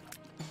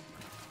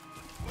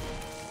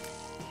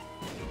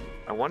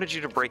 I wanted you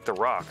to break the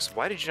rocks.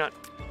 Why did you not...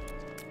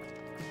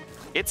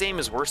 Its aim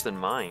is worse than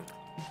mine.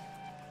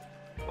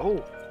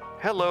 Oh,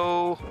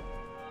 hello.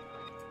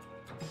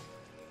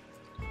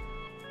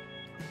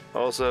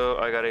 Also,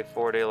 I got a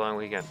 4-day long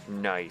weekend.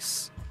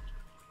 Nice.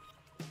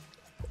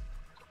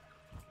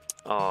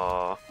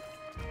 Aww.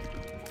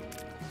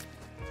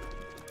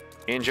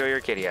 Enjoy your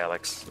kitty,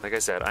 Alex. Like I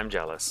said, I'm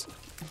jealous.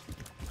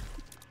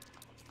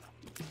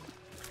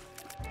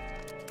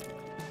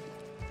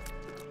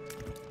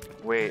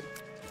 Wait.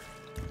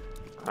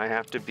 I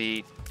have to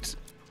beat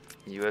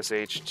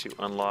USH to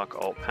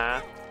unlock alt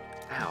path?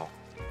 Ow.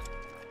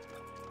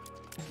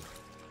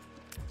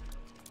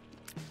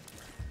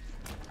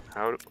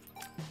 How...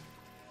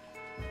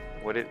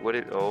 What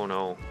it, oh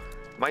no.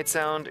 Might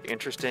sound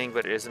interesting,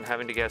 but it isn't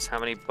having to guess how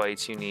many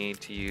bytes you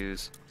need to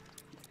use.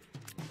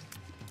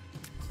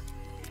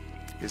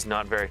 Is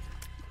not very...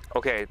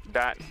 Okay,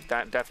 that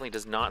definitely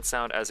does not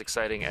sound as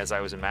exciting as I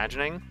was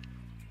imagining.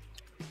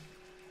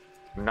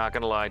 I'm not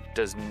gonna lie,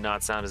 does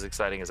not sound as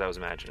exciting as I was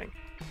imagining.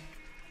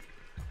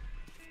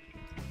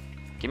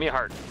 Give me a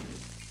heart.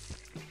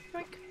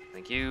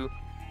 Thank you.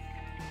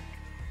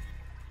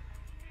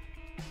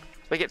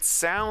 Like, it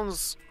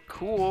sounds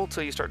cool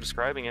till you start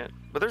describing it,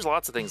 but there's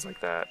lots of things like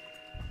that.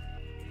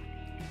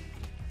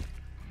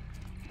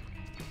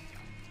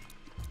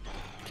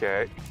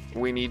 Okay,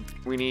 we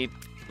need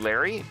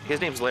Larry? His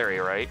name's Larry,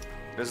 right?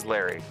 This is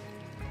Larry.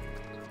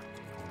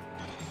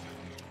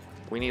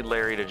 We need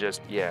Larry to just,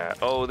 yeah.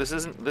 Oh, this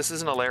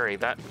isn't a Larry.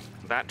 That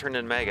turned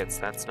into maggots.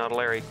 That's not a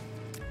Larry.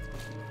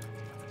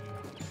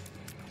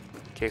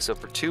 Okay, so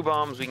for 2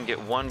 bombs, we can get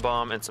 1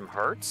 bomb and some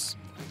hearts.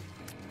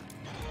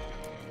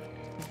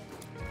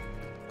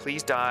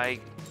 Please die,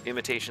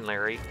 imitation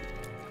Larry.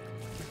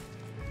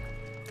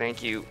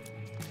 Thank you.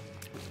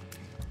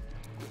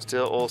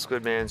 Still, old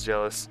Squid Man's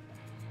jealous.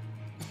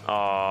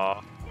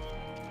 Aww.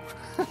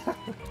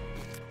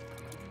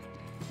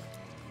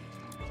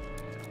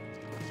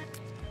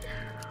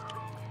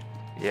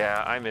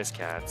 Yeah, I miss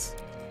cats.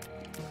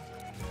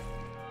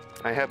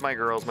 I have my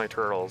girls, my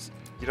turtles.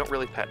 You don't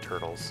really pet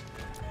turtles.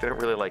 They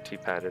don't really like to be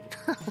petted.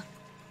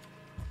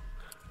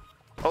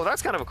 Oh,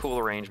 that's kind of a cool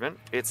arrangement.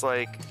 It's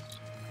like...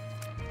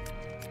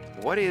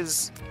 What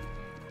is...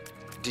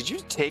 Did you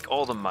take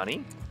all the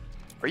money?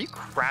 Are you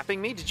crapping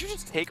me? Did you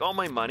just take all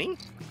my money?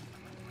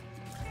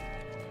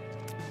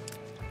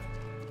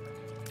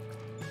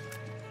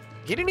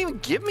 He didn't even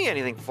give me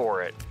anything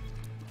for it.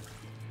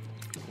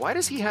 Why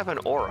does he have an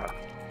aura?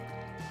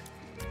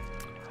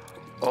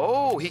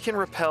 Oh, he can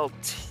repel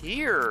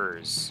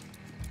tears.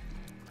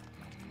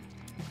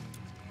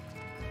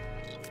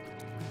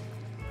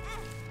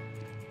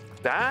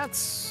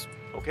 That's...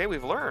 Okay,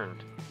 we've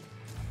learned.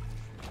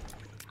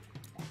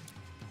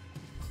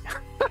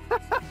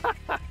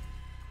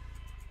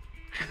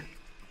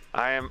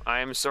 I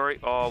am sorry.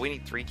 Oh, we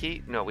need 3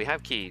 keys? No, we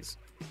have keys.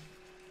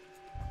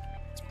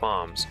 It's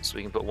bombs, so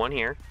we can put 1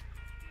 here.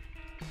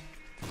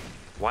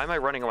 Why am I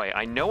running away?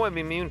 I know I'm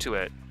immune to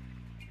it.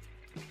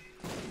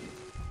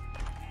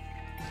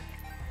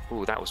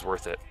 Ooh, that was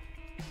worth it.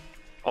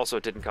 Also,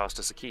 it didn't cost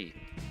us a key.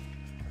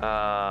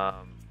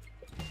 I'm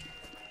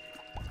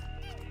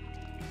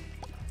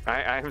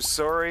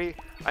sorry.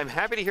 I'm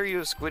happy to hear you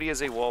have Squiddy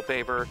as a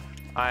wallpaper.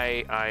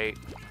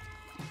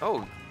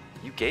 Oh,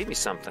 you gave me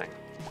something.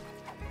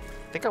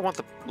 I think I want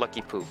the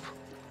lucky poop.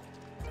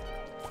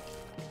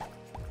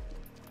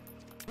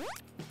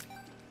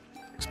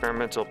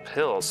 Experimental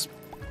pills.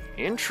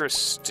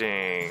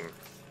 Interesting.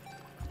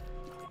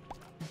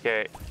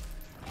 Okay.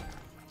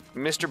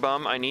 Mr.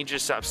 Bum, I need you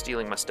to stop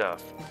stealing my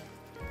stuff.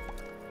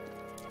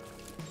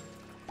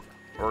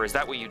 Or is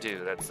that what you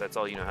do? That's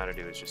all you know how to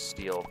do, is just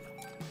steal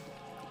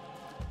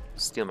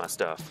my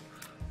stuff.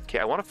 Okay,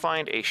 I want to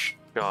find a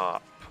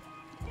shop.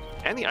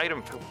 And the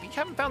item. We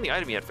haven't found the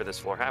item yet for this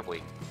floor, have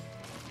we?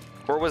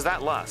 Or was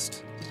that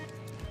lust?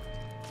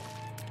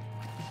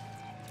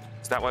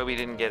 Is that why we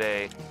didn't get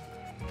a...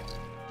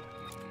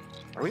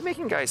 Are we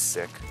making guys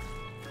sick?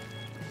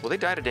 Will they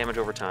die to damage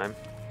over time?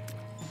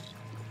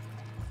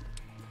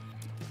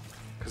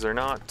 Because they're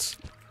not...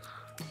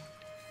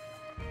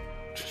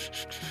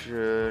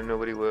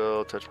 Nobody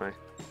will touch my...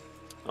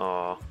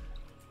 Aw.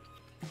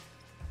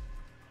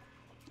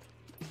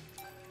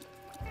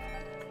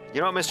 You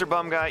know what, Mr.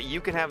 Bum Guy?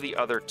 You can have the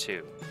other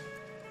 2.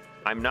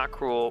 I'm not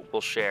cruel.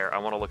 We'll share. I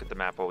want to look at the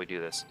map while we do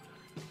this.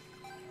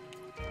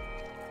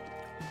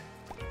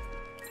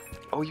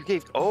 Oh, you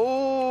gave...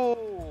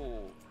 Oh!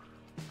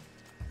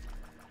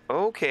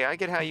 Okay, I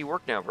get how you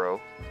work now,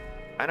 bro.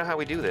 I know how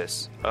we do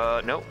this.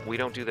 No, we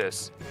don't do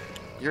this.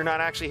 You're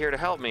not actually here to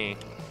help me.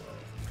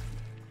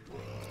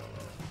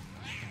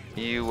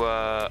 You,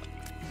 I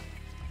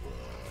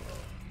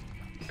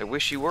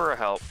wish you were a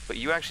help, but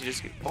you actually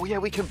just... Oh yeah,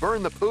 we can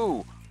burn the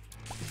poo!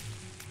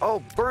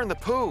 Oh, burn the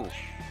poo!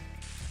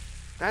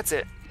 That's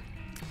it.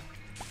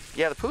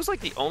 Yeah, the poo's like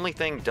the only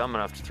thing dumb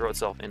enough to throw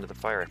itself into the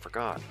fire. I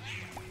forgot.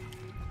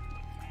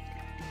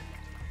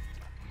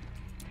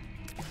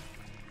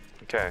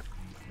 Okay.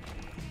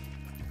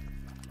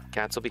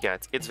 Cats will be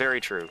cats. It's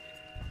very true.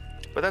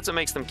 But that's what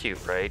makes them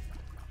cute, right?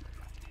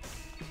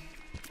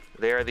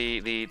 They are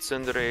the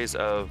tsunderes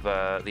of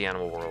the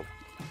animal world.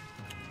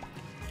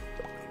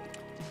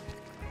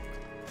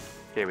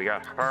 Okay, we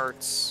got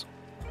hearts.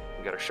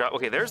 We got a shop.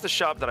 Okay, there's the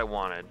shop that I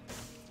wanted.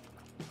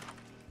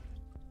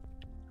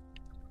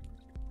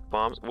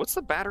 Bombs. What's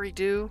the battery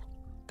do?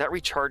 That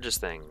recharges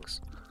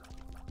things.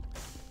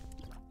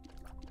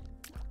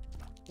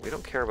 We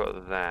don't care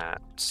about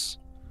that.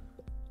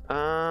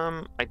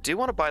 I do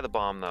want to buy the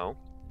bomb, though.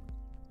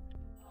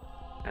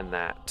 And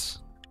that.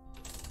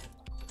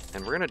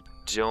 And we're going to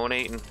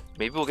donate, and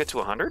maybe we'll get to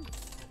 100?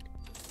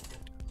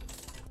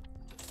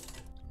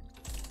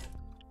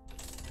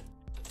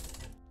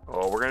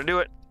 Oh, we're going to do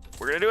it.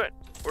 We're going to do it.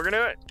 We're going to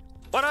do it.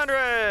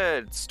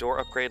 100! Store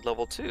upgrade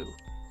level 2.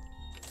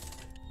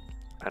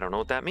 I don't know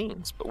what that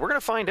means, but we're going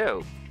to find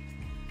out.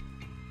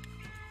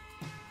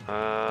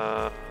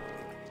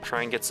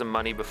 Try and get some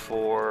money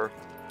before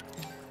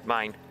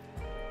mine.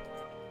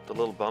 The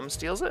little bum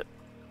steals it.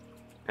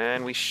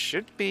 And we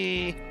should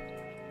be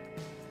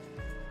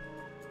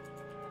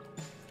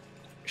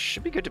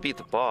good to beat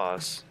the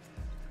boss.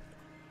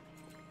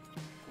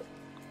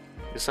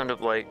 This sounded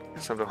like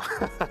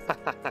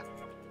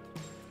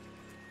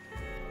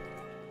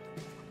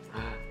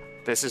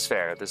This is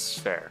fair. This is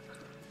fair.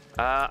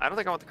 I don't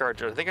think I want the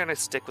card. I think I'm gonna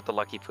stick with the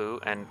Lucky Poo.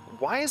 And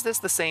why is this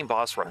the same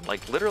boss run?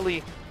 Like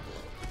literally,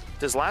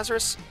 does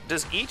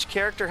each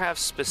character have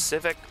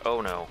specific?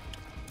 Oh no.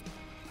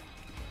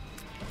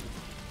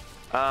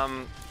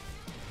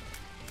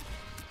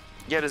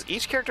 Yeah, does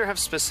each character have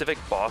specific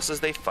bosses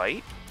they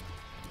fight?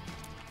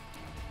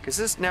 Because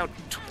this is now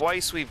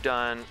twice we've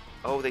done...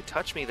 Oh, they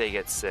touch me, they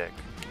get sick.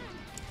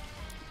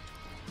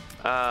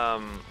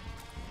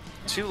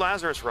 2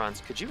 Lazarus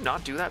runs. Could you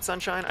not do that,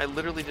 Sunshine? I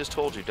literally just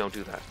told you, don't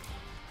do that.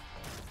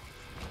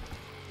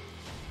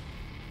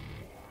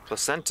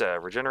 Placenta,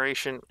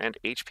 regeneration, and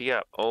HP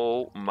up.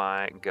 Oh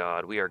my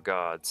god, we are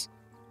gods.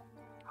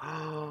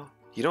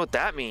 You know what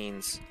that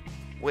means?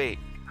 Wait,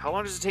 how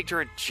long does it take to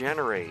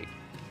regenerate?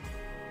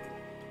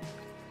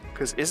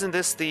 Because isn't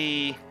this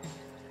the...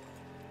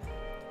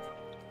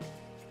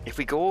 If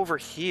we go over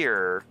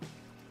here...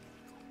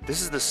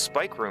 This is the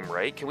spike room,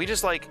 right? Can we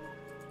just, like,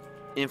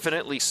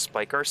 infinitely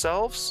spike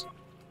ourselves?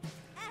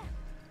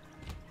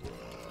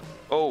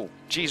 Oh,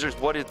 Jesus,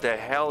 what the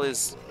hell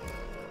is...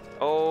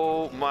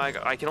 Oh my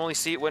god, I can only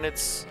see it when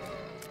it's...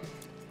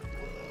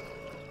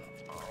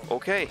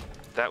 Okay,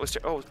 that was...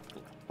 Oh,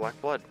 black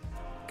blood.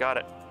 Got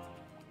it.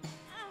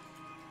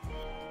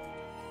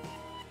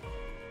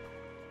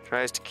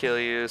 Tries to kill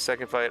you.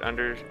 Second fight,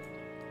 understand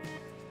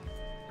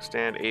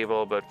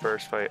able, but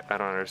first fight, I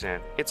don't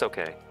understand. It's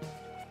okay.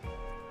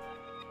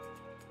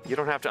 You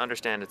don't have to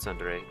understand it,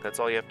 Tsundere. That's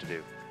all you have to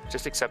do.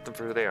 Just accept them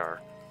for who they are.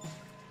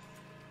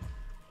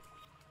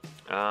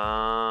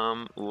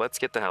 Let's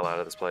get the hell out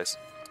of this place.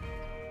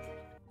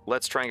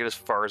 Let's try and get as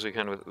far as we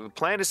can with... The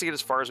plan is to get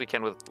as far as we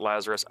can with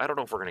Lazarus. I don't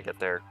know if we're going to get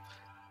there.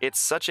 It's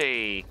such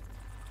an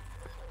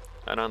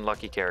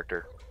unlucky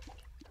character.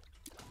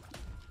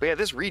 But yeah,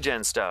 this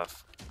regen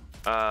stuff.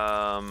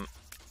 Well,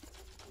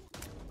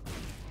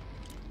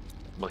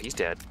 he's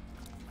dead.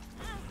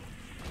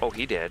 Oh,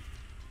 he dead.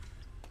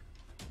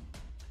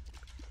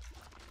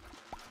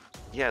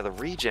 Yeah, the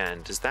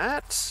regen. Does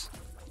that...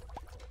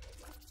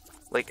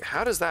 Like,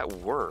 how does that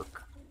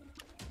work?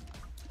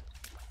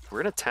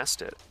 We're gonna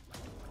test it.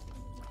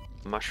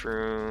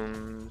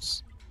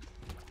 Mushrooms.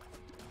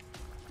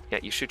 Yeah,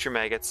 you shoot your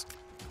maggots.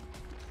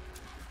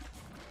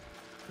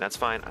 That's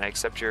fine. I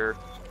accept your...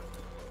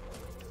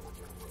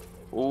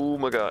 Oh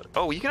my god.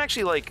 Oh, you can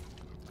actually, like...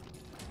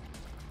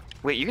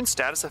 Wait, you can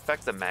status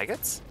affect the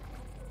maggots?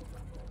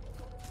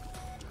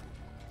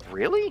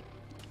 Really?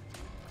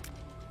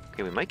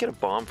 Okay, we might get a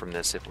bomb from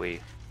this if we...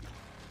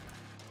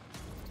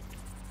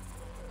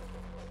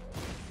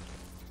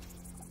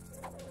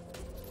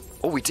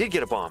 Oh, we did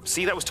get a bomb.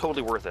 See, that was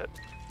totally worth it.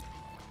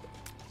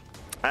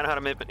 I know how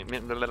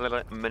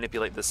to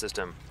manipulate the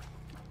system.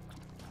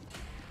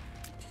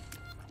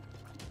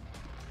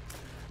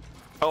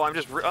 Oh, I'm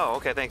just... Oh,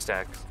 okay, thanks,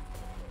 Dax.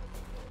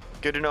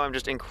 Good to know I'm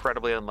just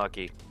incredibly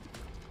unlucky.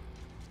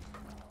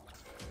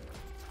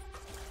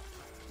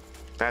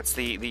 That's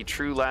the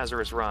true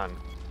Lazarus run.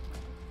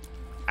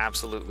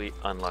 Absolutely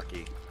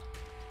unlucky.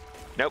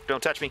 Nope,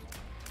 don't touch me.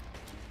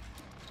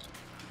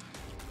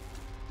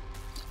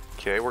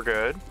 Okay, we're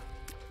good.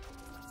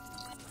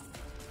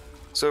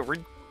 So,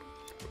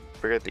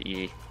 forget the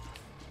E.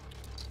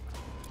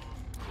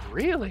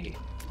 Really?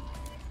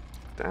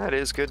 That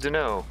is good to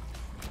know.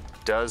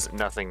 Does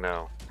nothing,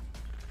 though.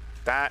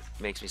 That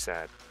makes me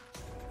sad.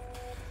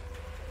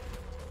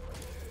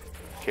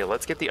 Okay,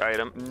 let's get the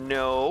item.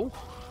 No.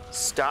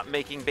 Stop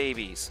making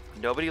babies.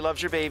 Nobody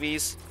loves your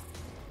babies.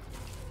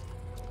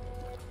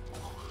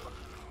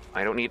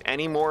 I don't need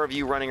any more of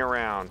you running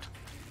around.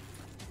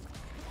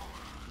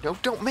 No,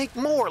 don't make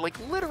more. Like,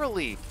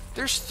 literally.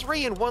 There's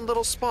 3 in one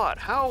little spot.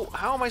 How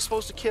am I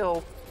supposed to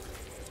kill?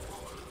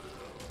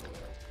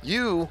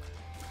 You...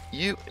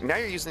 Now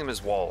you're using them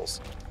as walls.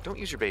 Don't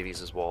use your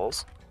babies as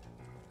walls.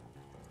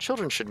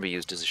 Children shouldn't be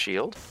used as a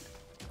shield.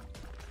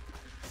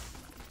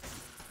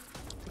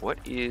 What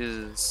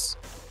is...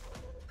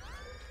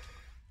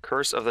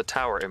 Curse of the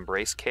Tower,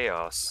 Embrace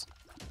Chaos.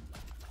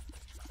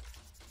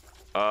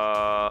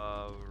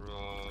 Kind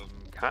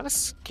of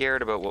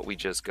scared about what we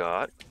just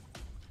got.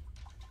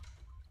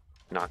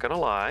 Not gonna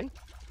lie.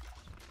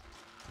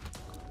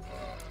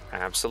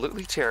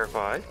 Absolutely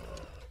terrified.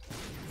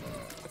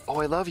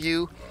 Oh, I love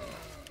you.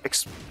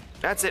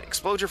 That's it.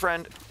 Explode your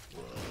friend.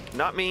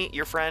 Not me,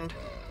 your friend.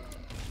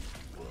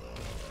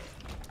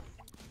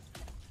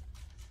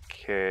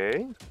 Okay.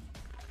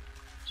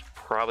 There's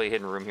probably a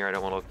hidden room here I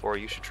don't want to look for.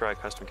 You should try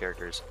custom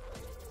characters.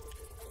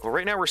 Well,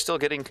 right now we're still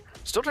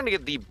trying to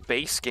get the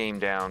base game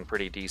down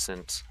pretty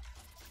decent.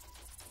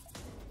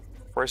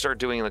 Before I start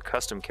doing the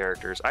custom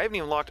characters. I haven't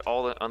even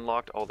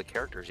unlocked all the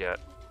characters yet.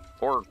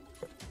 Or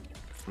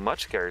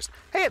much characters.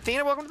 Hey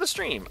Athena, welcome to the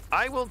stream.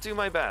 I will do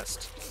my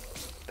best.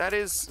 That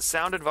is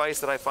sound advice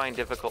that I find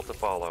difficult to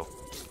follow.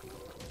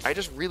 I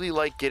just really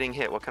like getting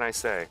hit, what can I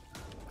say?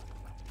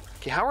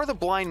 Okay, how are the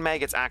blind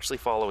maggots actually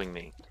following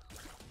me?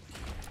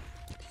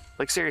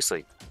 Like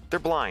seriously, they're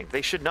blind.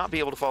 They should not be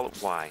able to follow.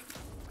 Why?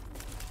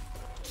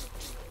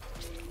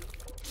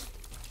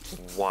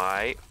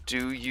 Why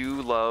do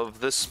you love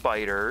the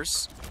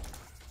spiders?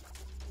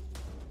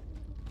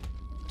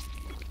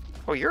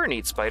 Oh, you're a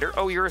neat spider.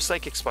 Oh, you're a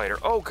psychic spider.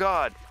 Oh,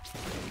 God.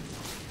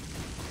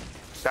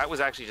 That was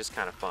actually just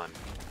kind of fun.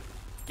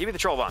 Give me the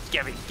troll bombs.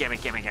 Gimme.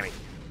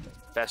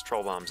 Best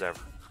troll bombs ever.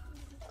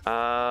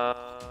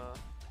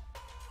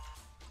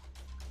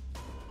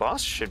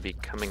 Boss should be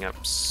coming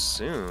up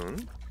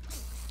soon.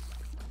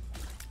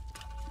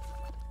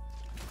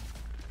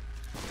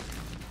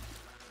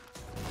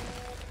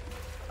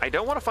 I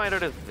don't want to find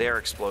out if their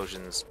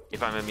explosions,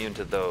 if I'm immune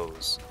to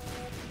those.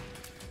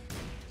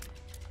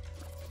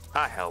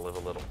 Ah, hell, live a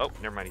little. Oh,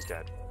 never mind, he's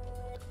dead.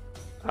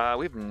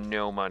 We have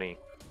no money.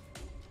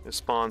 It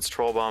spawns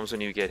troll bombs when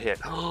you get hit.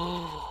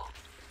 Oh,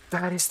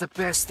 that is the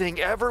best thing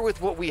ever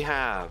with what we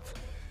have.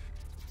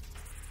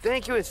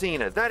 Thank you,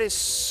 Athena. That is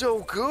so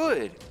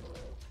good.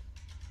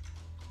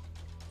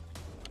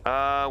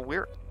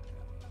 We're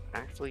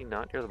actually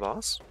not near the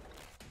boss.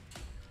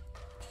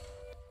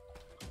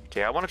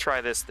 Okay, I want to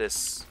try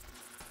this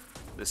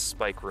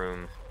spike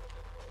room.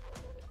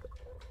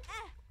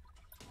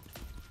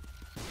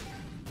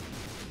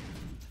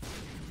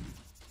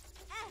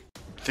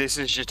 This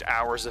is just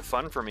hours of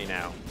fun for me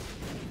now.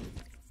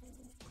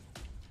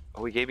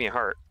 Oh, he gave me a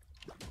heart.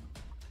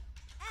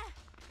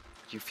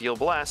 You feel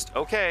blessed.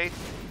 Okay.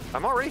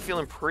 I'm already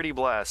feeling pretty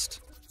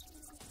blessed.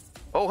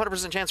 Oh,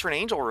 100% chance for an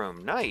angel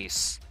room.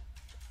 Nice.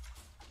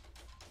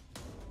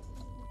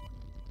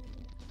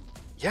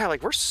 Yeah,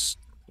 like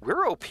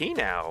we're OP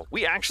now.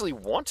 We actually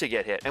want to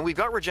get hit, and we've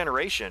got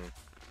regeneration,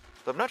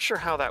 but I'm not sure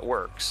how that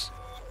works.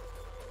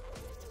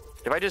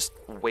 If I just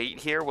wait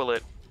here, will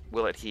it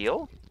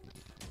heal?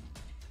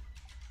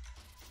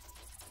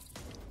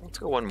 Let's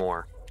go one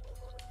more.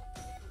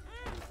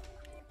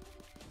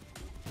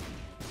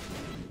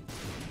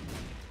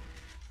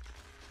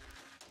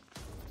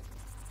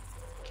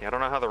 Okay, I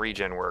don't know how the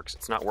regen works.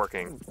 It's not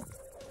working.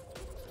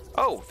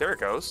 Oh, there it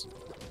goes.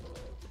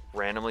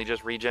 Randomly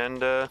just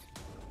regen.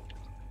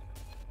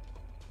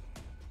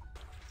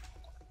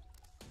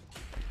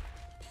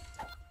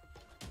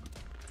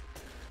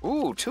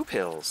 Ooh, 2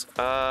 pills.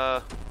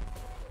 God,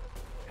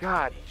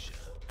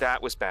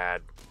 that was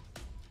bad.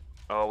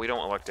 Oh, we don't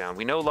want luck down.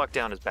 We know luck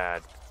down is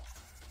bad.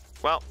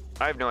 Well,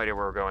 I have no idea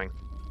where we're going.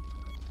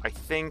 I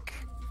think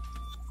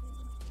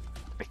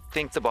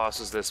the boss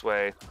is this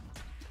way.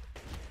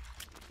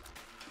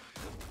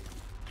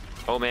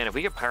 Oh man, if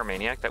we get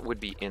Pyromaniac, that would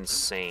be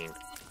insane.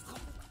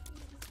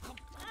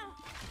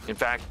 In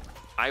fact,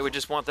 I would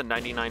just want the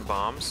 99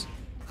 bombs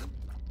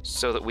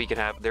so that we could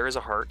have... There is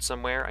a heart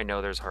somewhere. I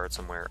know there's a heart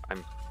somewhere.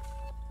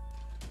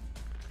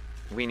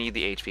 We need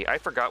the HP. I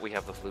forgot we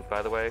have the flute,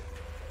 by the way.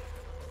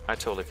 I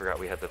totally forgot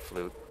we had the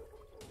flute.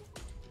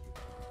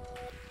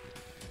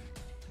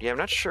 Yeah, I'm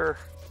not sure.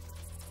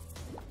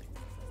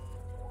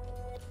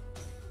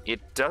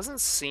 It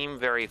doesn't seem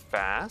very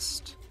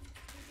fast.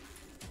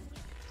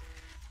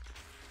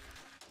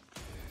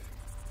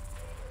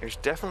 There's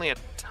definitely a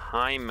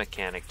time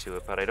mechanic to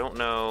it, but I don't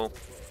know.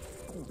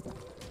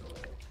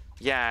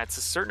 Yeah, it's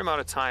a certain amount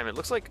of time. It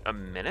looks like a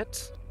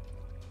minute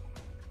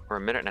or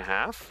a minute and a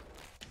half.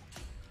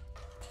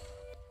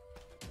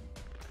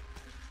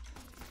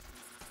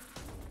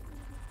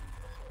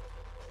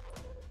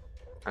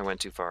 I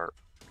went too far.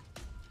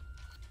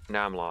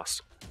 Now I'm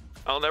lost.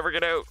 I'll never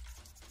get out.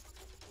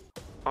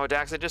 Oh,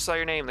 Dax, I just saw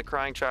your name, the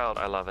crying child.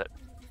 I love it.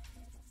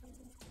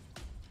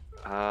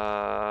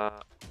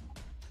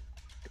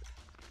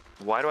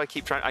 Why do I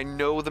keep trying? I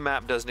know the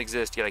map doesn't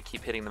exist, yet I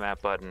keep hitting the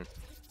map button.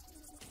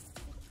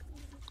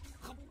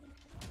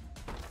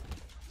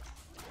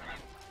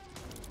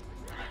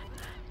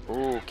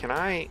 Ooh, can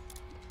I...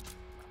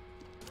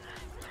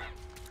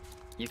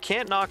 You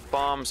can't knock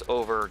bombs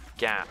over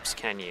gaps,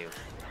 can you?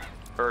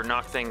 Or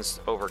knock things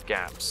over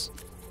gaps.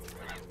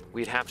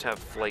 We'd have to have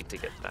flight to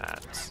get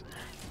that.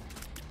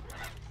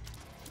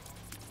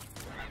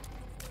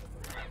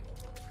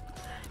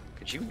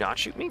 Could you not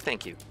shoot me?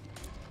 Thank you.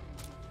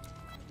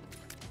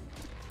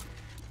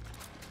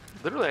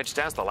 Literally, I just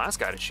asked the last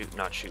guy to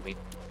not shoot me.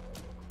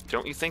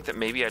 Don't you think that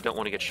maybe I don't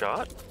want to get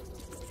shot?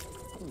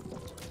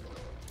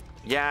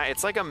 Yeah,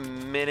 it's like a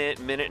minute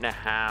and a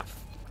half.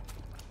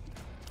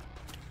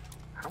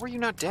 How are you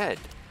not dead?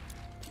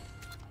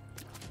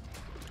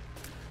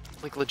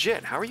 Like,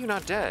 legit, how are you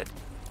not dead?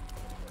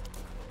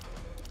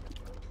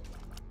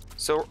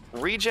 So,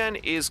 regen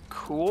is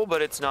cool,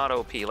 but it's not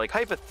OP. Like,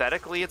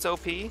 hypothetically, it's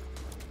OP.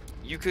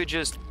 You could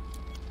just...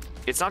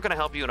 It's not going to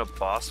help you in a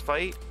boss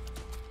fight.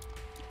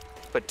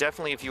 But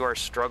definitely if you are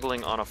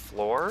struggling on a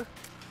floor,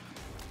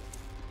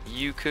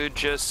 you could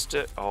just...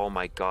 oh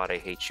my god, I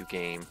hate you,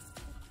 game.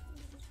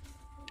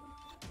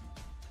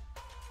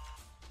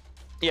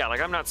 Yeah,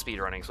 like, I'm not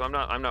speedrunning, so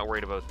I'm not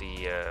worried about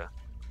the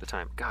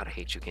time. God, I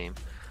hate you, game.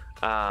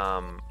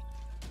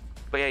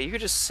 But yeah, you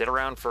could just sit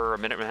around for a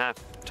minute and a half,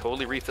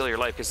 totally refill your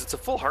life, because it's a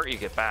full heart you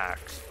get back.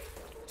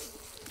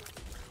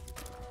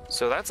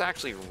 So that's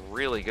actually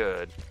really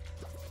good.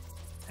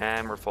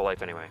 And we're full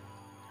life anyway.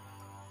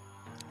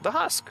 The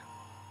Husk.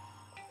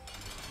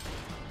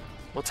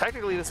 Well,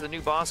 technically this is a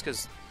new boss,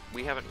 because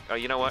we haven't... Oh,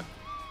 you know what?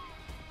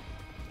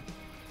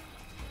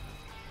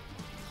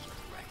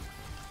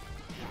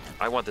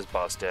 I want this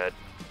boss dead.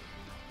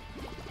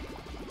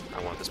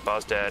 I want this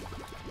boss dead.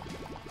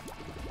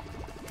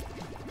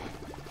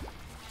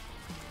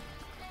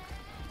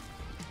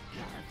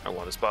 I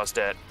want this boss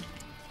dead.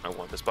 I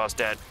want this boss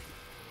dead.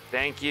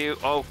 Thank you.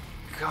 Oh,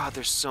 God,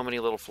 there's so many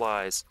little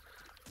flies.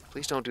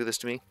 Please don't do this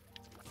to me.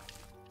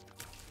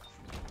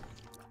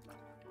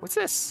 What's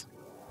this?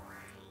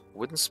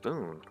 Wooden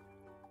spoon.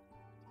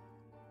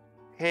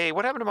 Hey,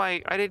 what happened to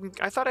my...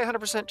 I thought I had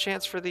 100%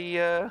 chance for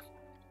the,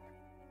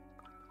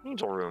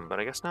 Angel room, but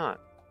I guess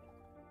not.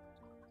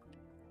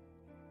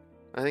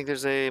 I think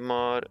there's a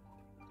mod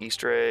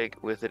Easter egg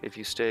with it if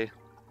you stay.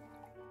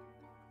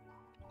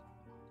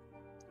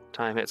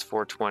 Time hits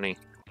 4:20.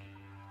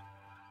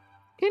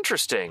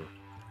 Interesting.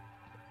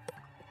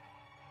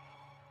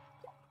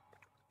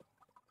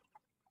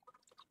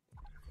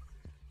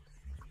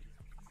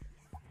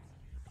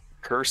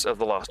 Curse of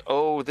the Lost.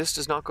 Oh, this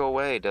does not go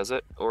away, does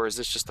it? Or is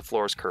this just the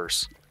floor's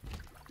curse?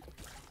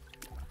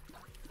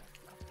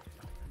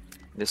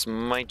 This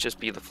might just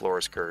be the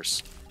floor's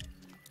curse.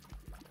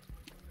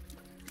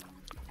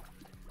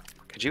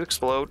 Could you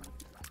explode?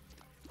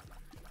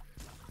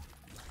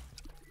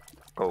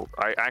 Oh,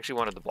 I actually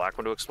wanted the black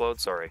one to explode,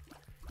 sorry.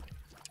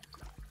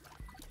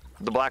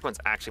 The black one's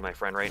actually my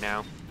friend right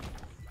now.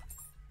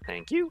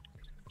 Thank you.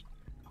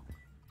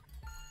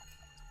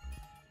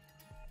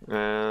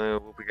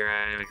 We'll be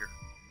right.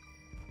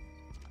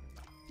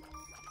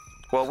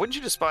 Well, wouldn't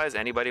you despise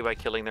anybody by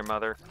killing their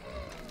mother?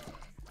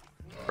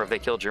 Or if they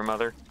killed your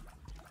mother?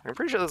 I'm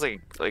pretty sure that's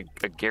like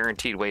a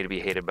guaranteed way to be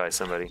hated by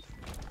somebody.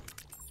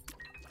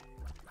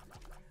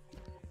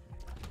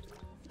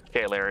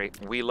 Okay, Larry,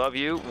 we love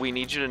you. We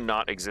need you to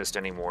not exist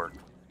anymore.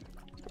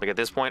 Like, at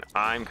this point,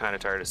 I'm kind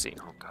of tired of seeing...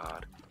 Oh,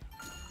 God.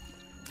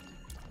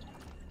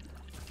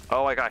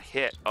 Oh, I got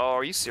hit. Oh,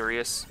 are you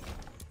serious?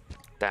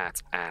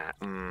 That's...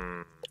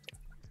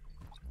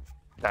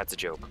 That's a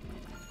joke.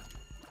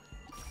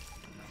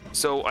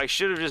 So, I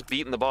should have just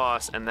beaten the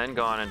boss and then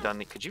gone and done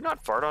the... Could you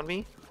not fart on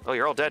me? Oh,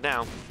 you're all dead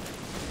now.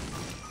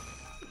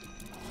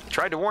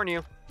 Tried to warn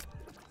you.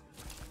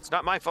 It's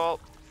not my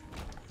fault.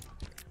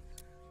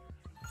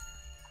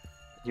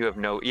 You have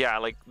no... Yeah,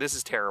 like, this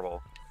is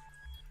terrible.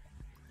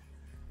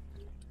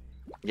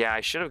 Yeah,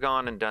 I should have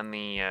gone and done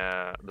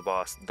the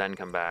boss, then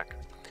come back.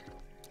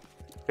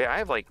 Yeah, I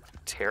have, like,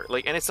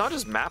 and it's not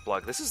just map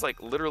luck. This is,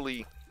 like,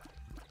 literally...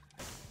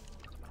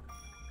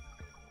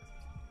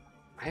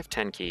 I have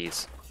 10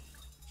 keys.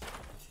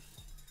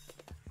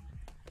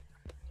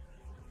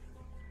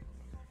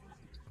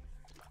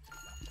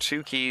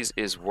 Two keys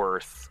is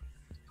worth...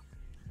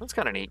 That's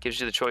kind of neat.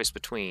 Gives you the choice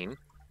between...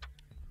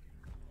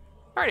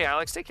 Alrighty,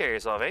 Alex, take care of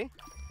yourself, eh?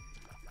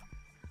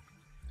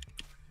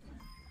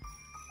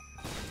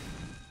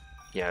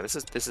 Yeah, this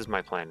is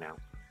my plan now.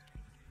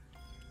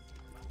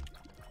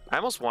 I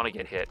almost want to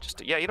get hit. Just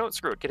to, yeah, you know what?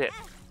 Screw it. Get hit.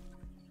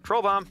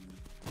 Troll bomb.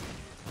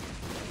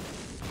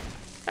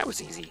 That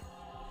was easy.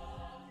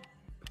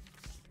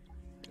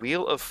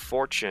 Wheel of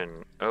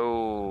Fortune.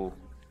 Oh.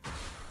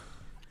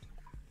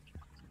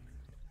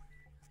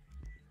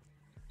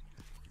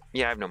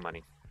 Yeah, I have no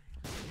money.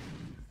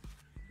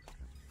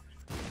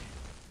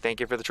 Thank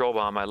you for the troll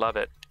bomb. I love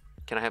it.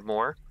 Can I have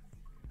more?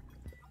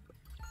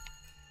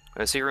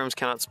 Secret rooms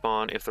cannot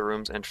spawn if the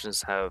room's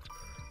entrances have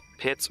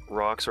pits,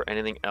 rocks, or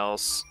anything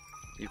else.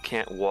 You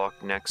can't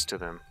walk next to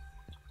them.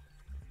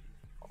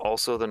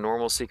 Also, the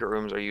normal secret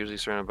rooms are usually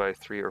surrounded by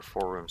 3 or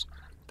 4 rooms.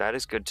 That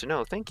is good to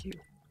know. Thank you.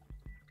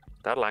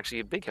 That'll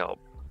actually be a big help.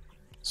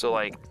 So,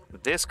 like,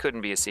 this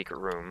couldn't be a secret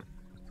room.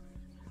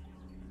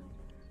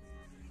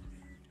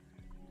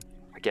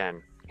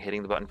 Again,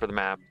 hitting the button for the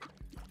map.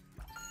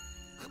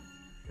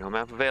 No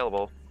map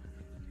available.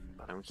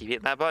 But I'm gonna keep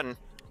hitting that button.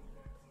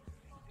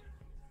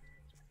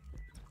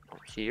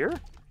 Over here?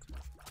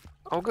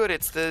 Oh good,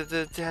 it's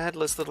the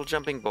headless little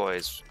jumping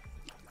boys.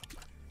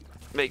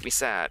 Make me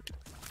sad.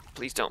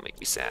 Please don't make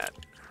me sad.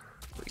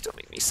 Please don't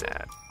make me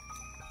sad.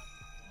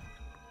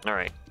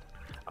 Alright.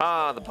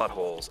 Ah, the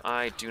buttholes.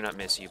 I do not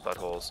miss you,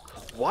 buttholes.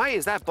 Why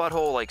is that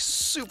butthole, like,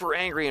 super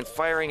angry and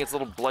firing its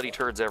little bloody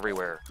turds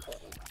everywhere?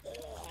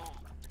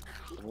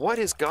 What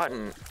has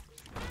gotten...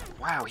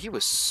 Wow, he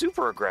was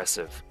super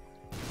aggressive.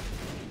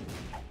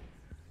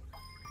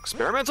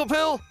 Experimental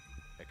pill?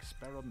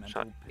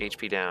 Shot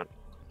HP down.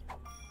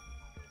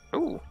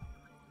 Ooh.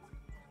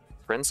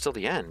 Friends till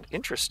the end.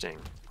 Interesting.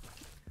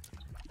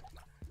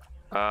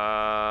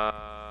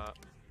 I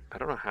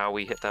don't know how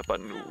we hit that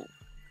button. Ooh.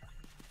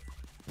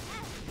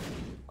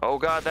 Oh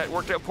god, that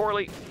worked out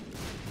poorly.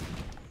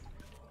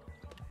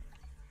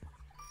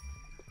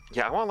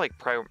 Yeah, I want like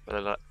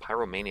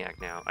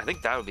Pyromaniac now. I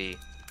think that would be...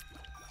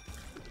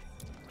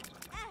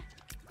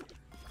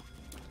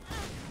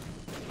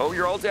 Oh,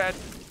 you're all dead.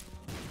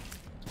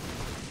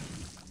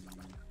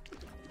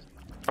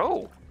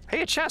 Oh,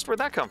 hey, a chest. Where'd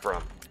that come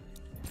from?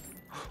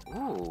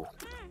 Ooh.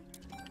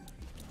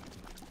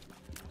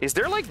 Is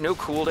there like no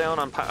cooldown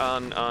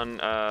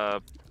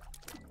on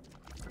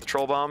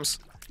troll bombs?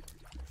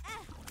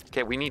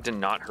 Okay, we need to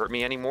not hurt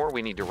me anymore.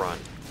 We need to run.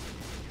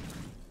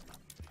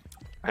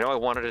 I know I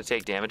wanted to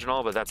take damage and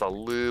all, but that's a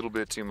little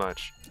bit too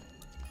much.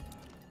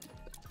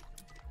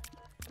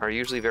 Are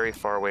usually very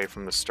far away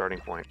from the starting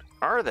point.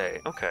 Are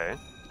they? Okay.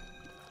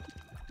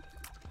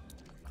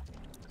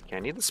 Okay, I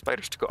need the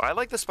spiders to go. I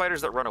like the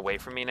spiders that run away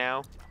from me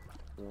now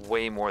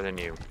way more than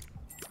you.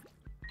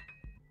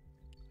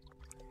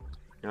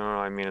 No,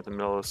 I mean at the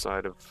middle of the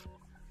side of...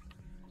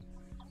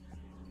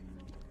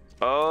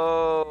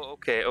 Oh,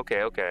 okay,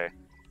 okay, okay.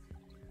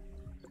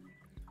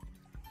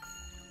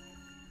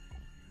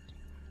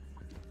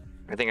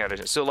 I think I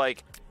understand. So,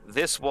 like,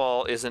 this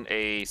wall isn't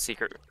a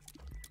secret...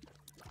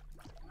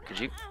 Could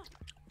you...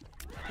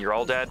 You're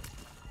all dead?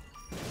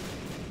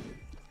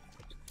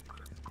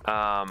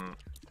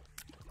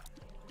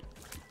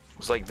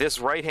 It's like this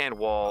right-hand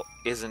wall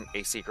isn't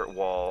a secret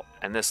wall,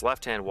 and this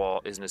left-hand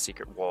wall isn't a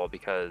secret wall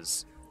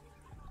because...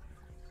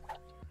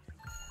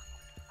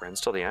 Friends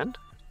till the end?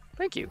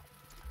 Thank you.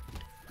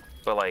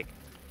 But, like,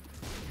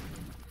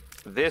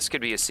 this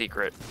could be a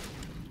secret.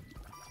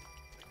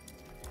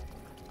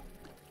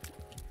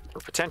 Or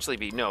potentially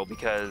be, no,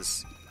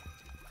 because...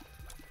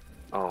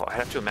 Oh, I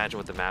have to imagine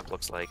what the map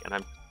looks like, and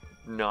I'm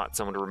not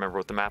someone to remember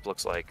what the map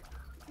looks like.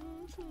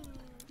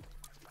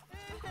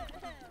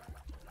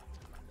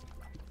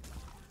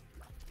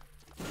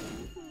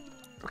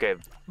 Okay,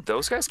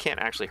 those guys can't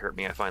actually hurt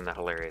me. I find that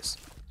hilarious.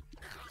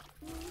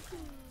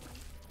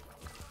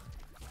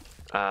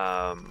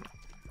 God,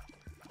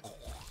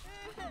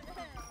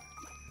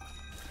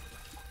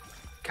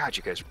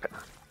 you guys are...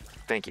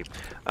 Thank you.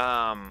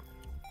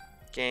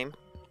 Game.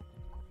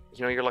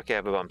 You know, you're lucky I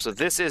have a bum. So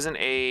this isn't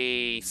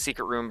a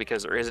secret room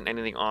because there isn't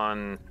anything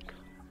on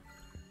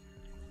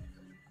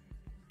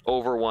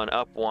over 1,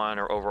 up 1,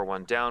 or over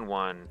 1, down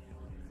 1.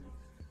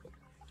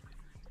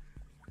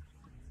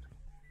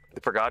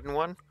 The Forgotten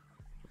one?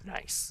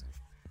 Nice.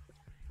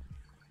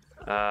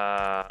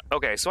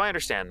 Okay, so I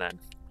understand then.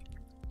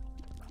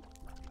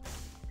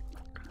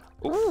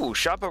 Ooh,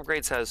 shop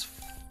upgrades has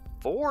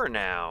 4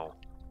 now.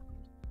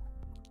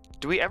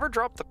 Do we ever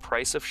drop the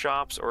price of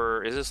shops,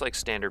 or is this like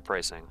standard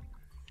pricing?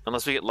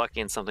 Unless we get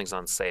lucky and something's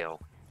on sale.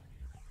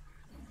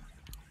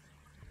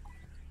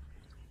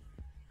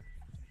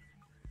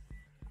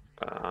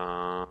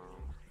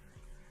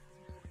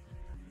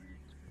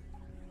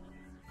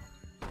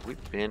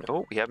 We've been...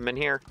 Oh, we haven't been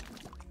here.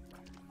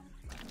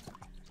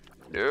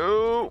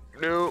 No,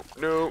 no,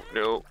 no,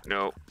 no,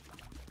 no.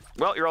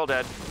 Well, you're all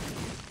dead.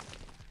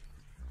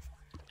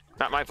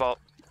 Not my fault.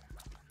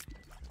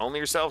 Only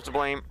yourself to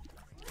blame.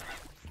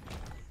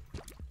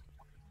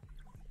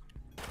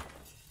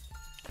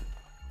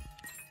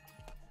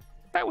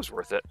 That was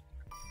worth it.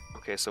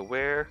 Okay, so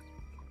where?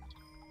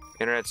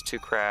 Internet's too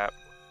crap.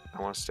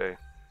 I want to stay.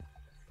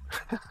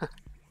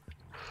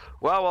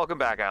 Well, welcome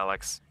back,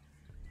 Alex.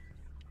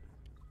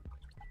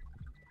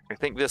 I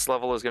think this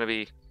level is going to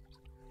be...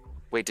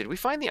 Wait, did we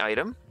find the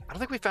item? I don't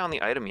think we found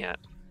the item yet.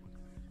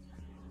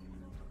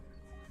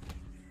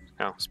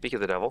 Oh, speak of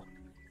the devil.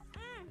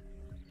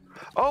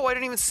 Oh, I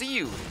didn't even see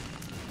you.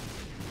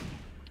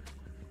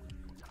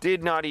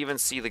 Did not even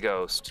see the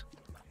ghost.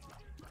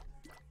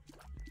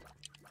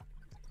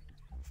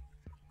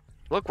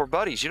 Look, we're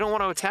buddies. You don't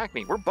want to attack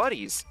me. We're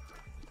buddies.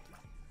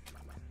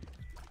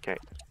 Okay.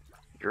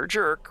 You're a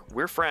jerk.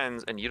 We're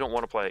friends, and you don't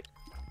want to play.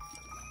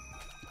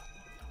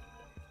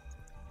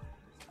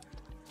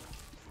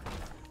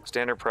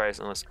 Standard price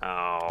unless...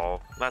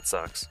 Oh, that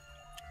sucks.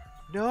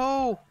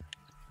 No!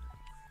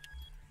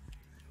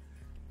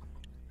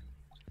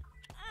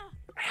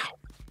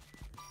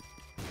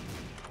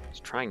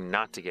 trying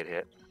not to get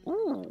hit.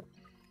 Ooh.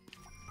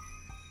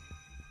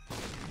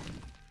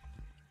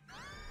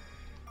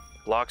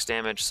 Blocks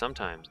damage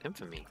sometimes.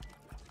 Infamy.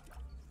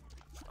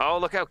 Oh,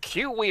 look how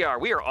cute we are.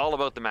 We are all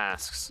about the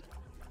masks.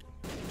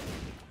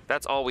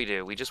 That's all we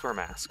do. We just wear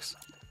masks.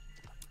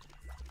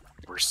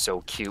 We're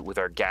so cute with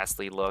our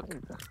ghastly look.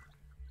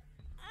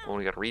 Oh,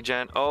 we got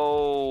regen.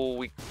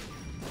 Oh,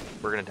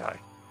 we're gonna die.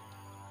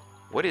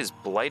 What is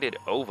blighted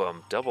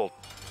ovum? Double.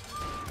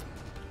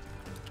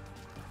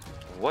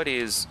 What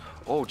is...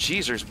 Oh,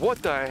 jeezers. What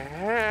the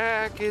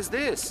heck is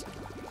this?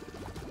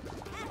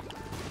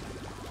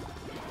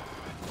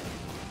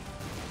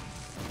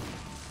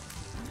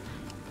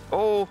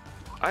 Oh,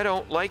 I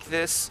don't like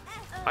this.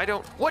 I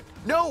don't... What?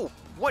 No!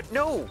 What?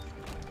 No!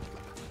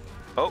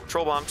 Oh,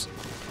 troll bombs.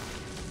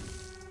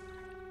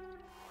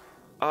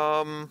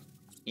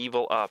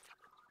 Evil up.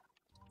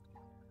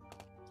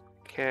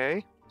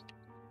 Okay.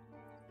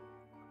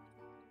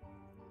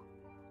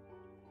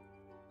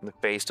 In the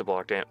face to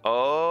block damage.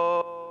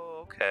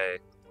 Oh, okay.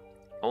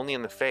 Only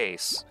in the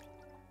face.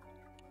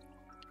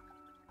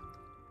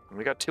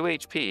 We got 2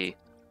 HP.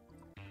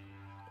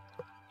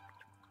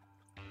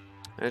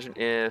 Imagine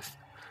if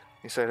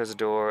this side has a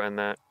door and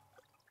that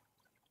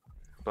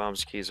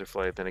bombs, keys, or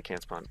flight, then it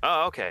can't spawn.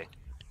 Oh, okay.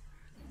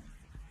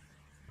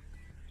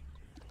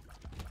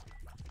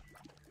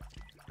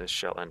 This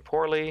shall end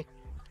poorly.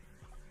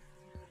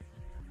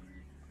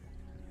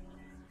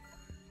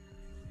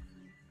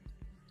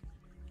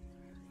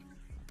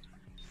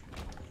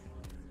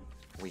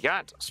 We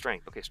got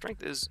strength. Okay,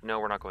 strength is... No,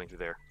 we're not going through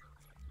there.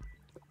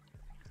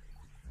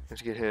 Have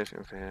to get hit.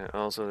 Okay.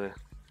 Also, the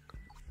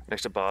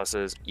next to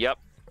bosses. Yep.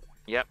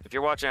 Yep. If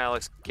you're watching,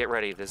 Alex, get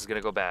ready. This is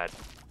going to go bad.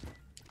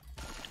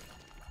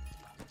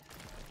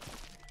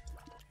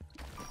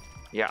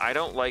 Yeah, I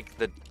don't like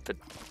the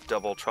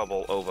double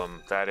trouble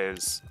ovum. That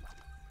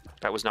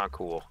was not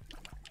cool.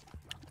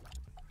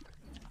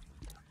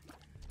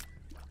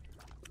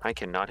 I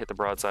cannot hit the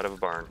broadside of a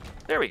barn.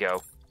 There we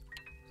go.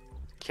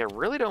 Okay, I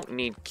really don't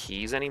need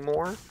keys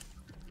anymore.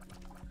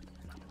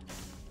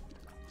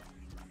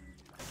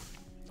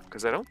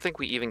 Because I don't think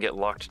we even get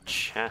locked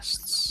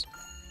chests.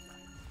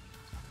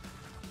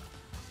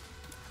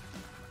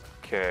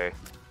 Okay.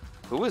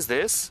 Who is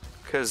this?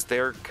 Because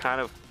they're kind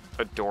of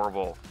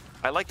adorable.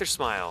 I like their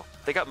smile.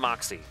 They got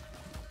moxie.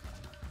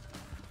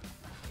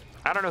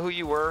 I don't know who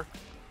you were.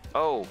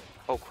 Oh,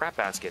 crap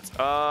baskets.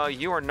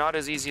 You are not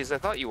as easy as I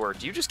thought you were.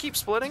 Do you just keep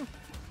splitting?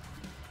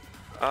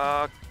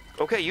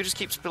 Okay, you just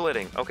keep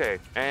splitting. Okay,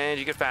 and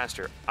you get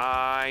faster.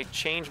 I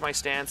change my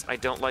stance. I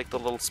don't like the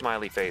little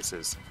smiley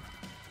faces.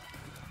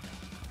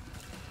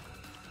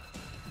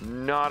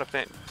 Not a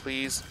fan.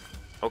 Please.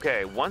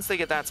 Okay, once they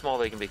get that small,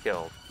 they can be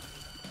killed.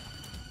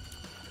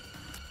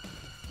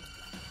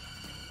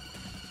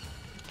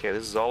 Okay,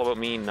 this is all about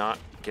me not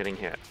getting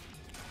hit.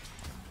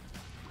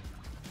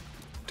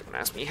 Don't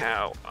ask me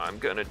how. I'm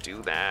gonna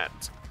do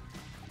that.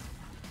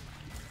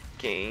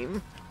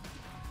 Game.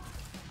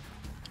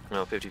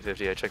 No,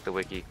 50-50. I checked the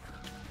wiki.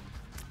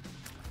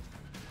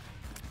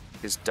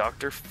 Is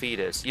Dr.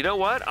 Fetus. You know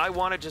what? I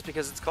want it just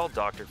because it's called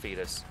Dr.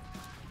 Fetus.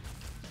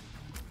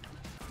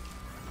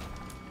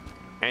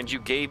 And you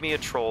gave me a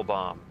troll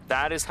bomb.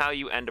 That is how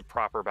you end a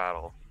proper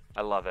battle.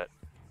 I love it.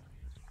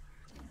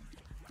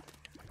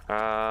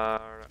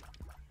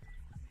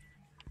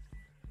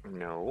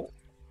 No.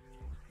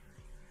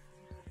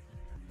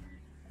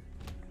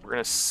 We're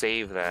gonna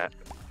save that.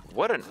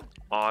 What an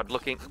odd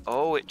looking...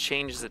 Oh, it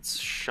changes its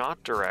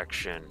shot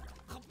direction.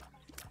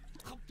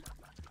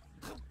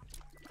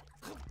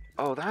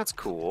 Oh, that's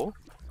cool.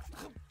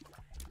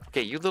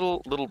 Okay, you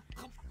little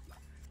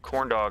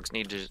corn dogs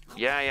need to...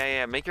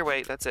 Yeah. Make your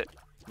way. That's it.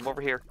 Come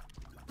over here.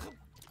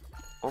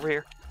 Over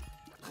here.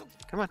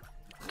 Come on.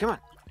 Come on.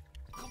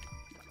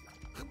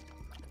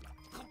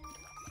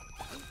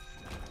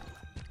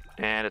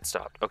 And it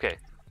stopped. Okay.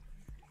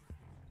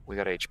 We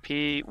got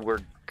HP. We're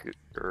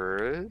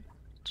good.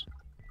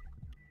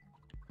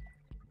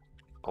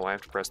 Oh, I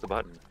have to press the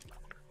button.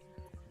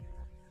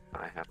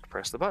 I have to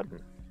press the button.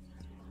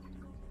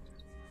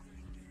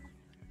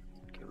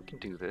 Okay, we can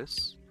do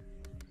this.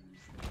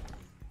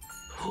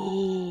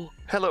 Oh,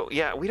 hello.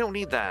 Yeah, we don't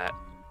need that.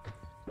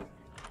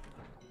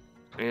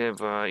 If,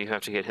 you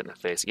have to get hit in the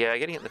face. Yeah,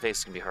 getting hit in the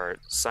face can be hard.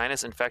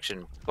 Sinus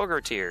infection.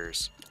 Booger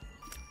tears.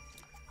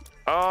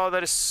 Oh,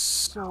 that is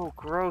so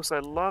gross. I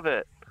love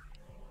it.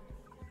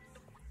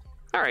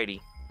 Alrighty.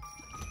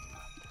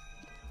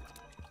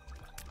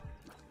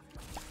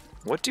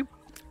 What do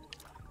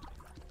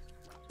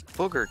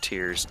booger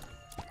tears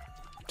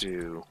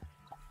do?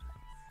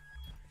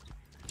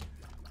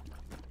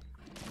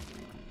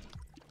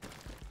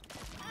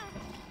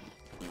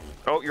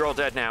 Oh, you're all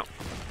dead now.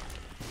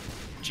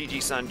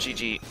 GG, son.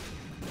 GG.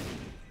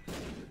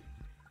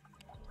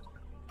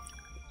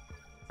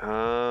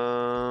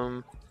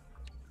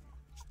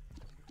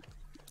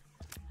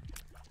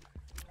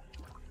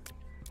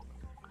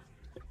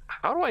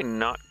 How do I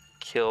not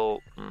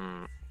kill...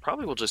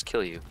 probably will just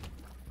kill you.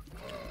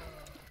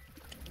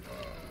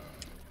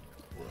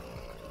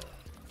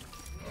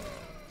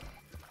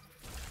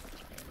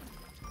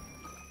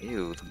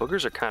 Ew, the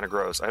boogers are kind of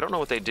gross. I don't know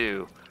what they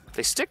do.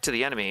 They stick to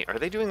the enemy. Are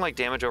they doing, like,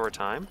 damage over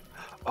time?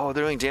 Oh,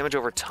 they're doing damage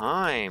over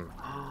time.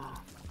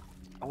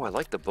 Oh, I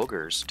like the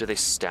boogers. Do they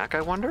stack,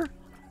 I wonder?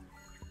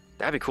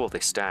 That'd be cool if they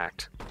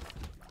stacked.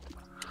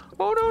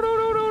 Oh, no, no,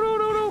 no, no, no,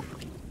 no, no.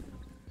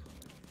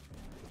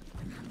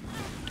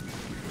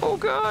 Oh,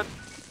 God.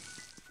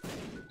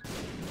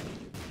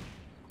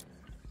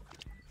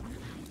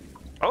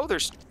 Oh,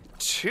 there's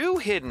 2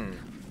 hidden.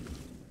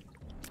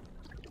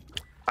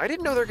 I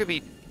didn't know there could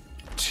be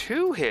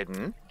 2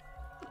 hidden.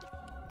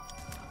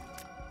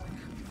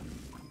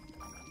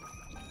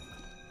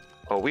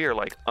 Oh, we are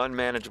like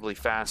unmanageably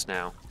fast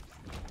now.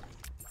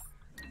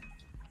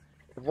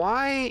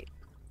 Why?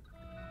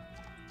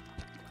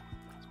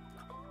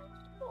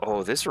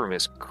 Oh, this room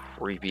is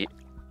creepy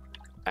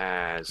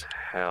as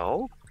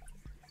hell.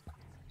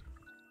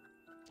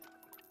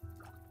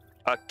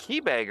 A key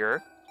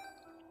beggar?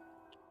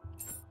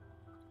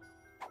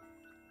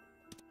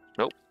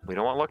 Nope, we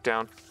don't want luck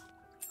down.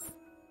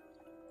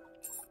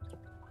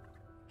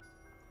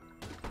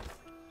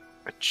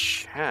 A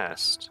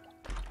chest.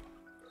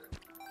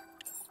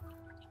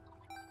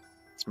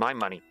 It's my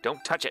money.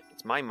 Don't touch it.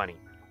 It's my money.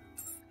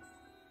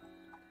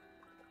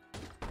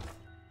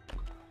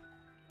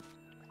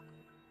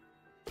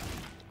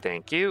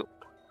 Thank you.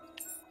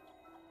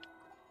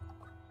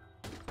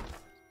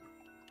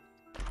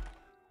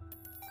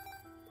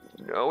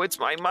 No, it's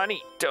my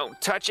money. Don't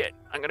touch it.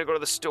 I'm gonna go to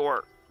the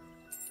store.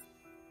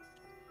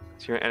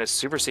 And a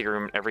super secret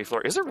room in every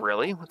floor. Is it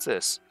really? What's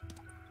this?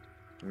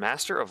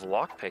 Master of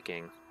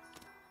lockpicking.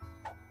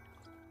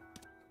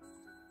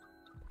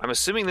 I'm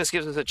assuming this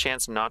gives us a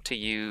chance not to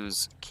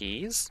use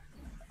keys.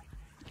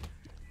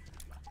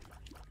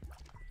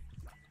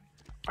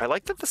 I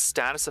like that the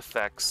status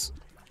effects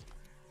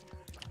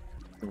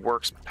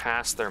works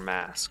past their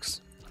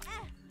masks.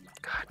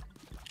 God.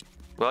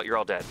 Well, you're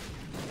all dead.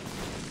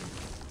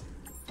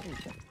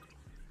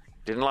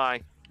 Didn't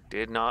lie.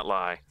 Did not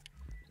lie.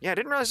 Yeah, I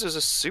didn't realize there was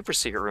a super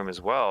secret room as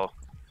well.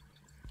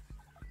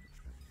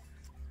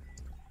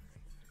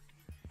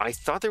 I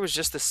thought there was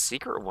just the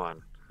secret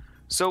one.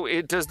 So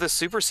does the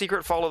super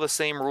secret follow the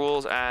same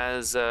rules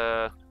as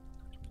a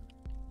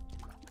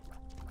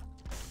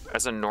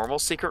normal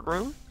secret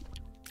room?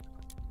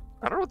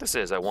 I don't know what this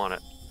is. I want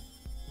it.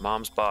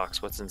 Mom's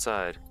box. What's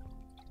inside?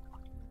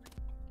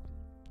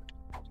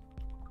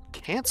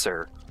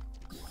 Cancer.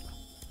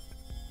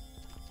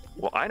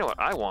 Well, I know what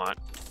I want.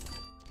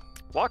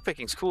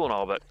 Lockpicking's cool and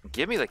all, but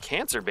give me the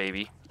cancer,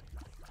 baby.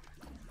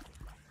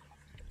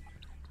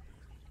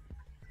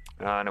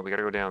 No, we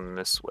gotta go down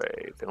this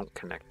way. They don't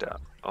connect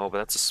up. Oh, but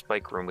that's a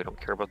spike room. We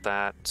don't care about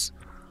that.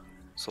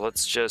 So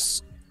let's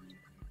just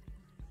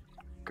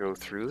go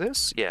through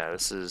this. Yeah,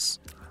 this is...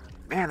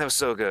 Man, that was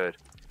so good.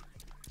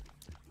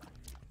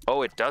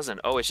 Oh, it doesn't.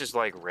 Oh, it's just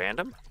like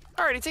random?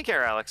 Alrighty, take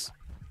care, Alex.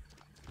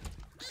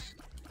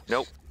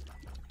 Nope.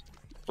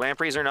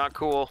 Lampreys are not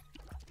cool.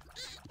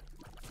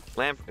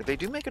 They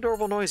do make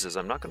adorable noises.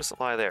 I'm not going to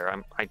lie there.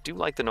 I do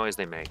like the noise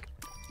they make.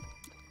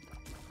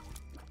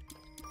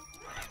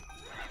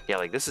 Yeah,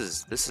 like this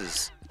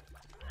is.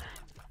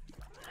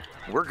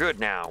 We're good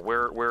now.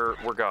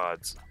 We're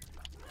gods.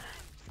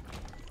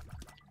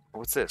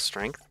 What's this?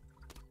 Strength?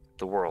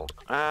 The world.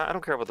 I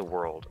don't care about the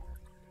world.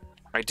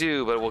 I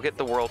do, but we'll get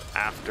the world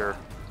after.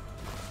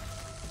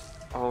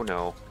 Oh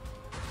no.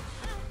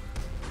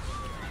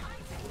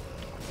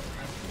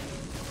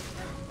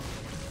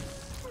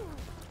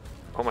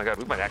 Oh my god,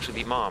 we might actually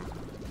beat Mom.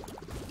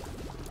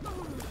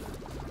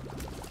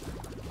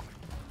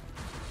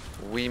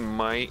 We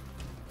might.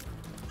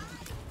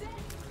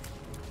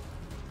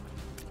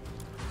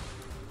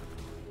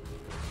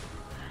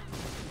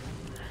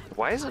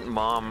 Why isn't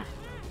Mom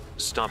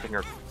stomping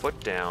her foot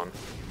down?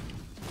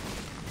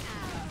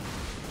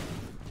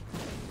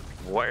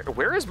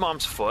 Where is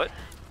Mom's foot?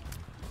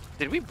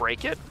 Did we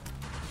break it?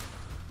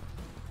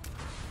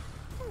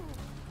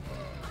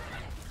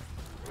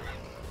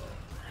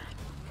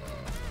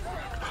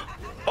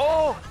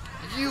 Oh,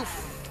 you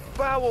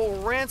foul,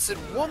 rancid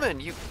woman!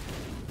 You.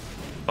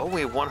 Oh,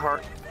 we have 1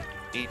 heart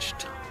each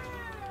time.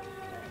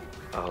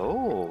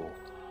 Oh.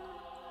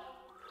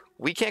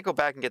 We can't go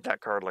back and get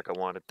that card like I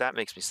wanted. That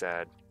makes me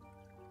sad.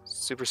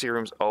 Super secret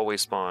rooms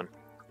always spawn.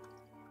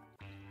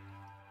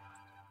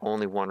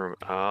 Only 1 room.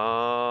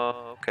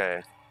 Oh,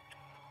 okay.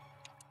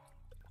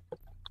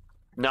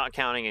 Not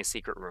counting a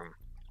secret room.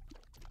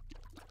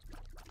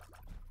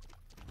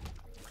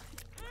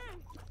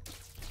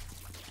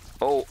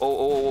 Oh, oh,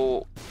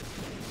 oh,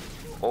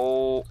 oh,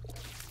 oh.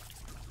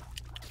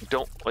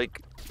 Don't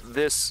like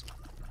this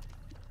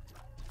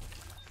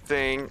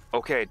thing.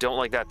 Okay, don't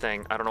like that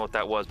thing. I don't know what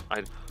that was.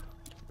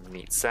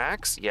 Meat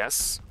sacks,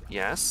 yes,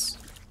 yes.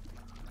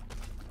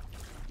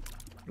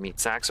 Meat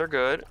sacks are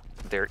good.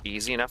 They're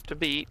easy enough to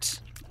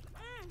beat.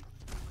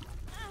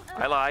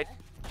 I lied.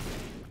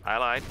 I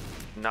lied.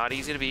 Not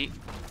easy to beat.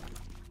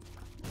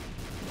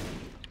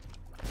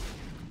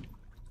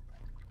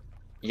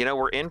 You know,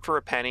 we're in for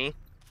a penny.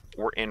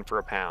 We're in for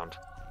a pound.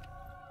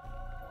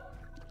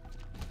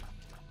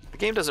 The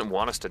game doesn't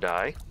want us to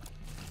die.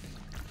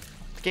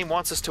 The game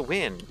wants us to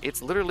win.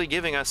 It's literally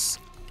giving us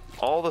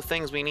all the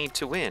things we need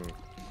to win.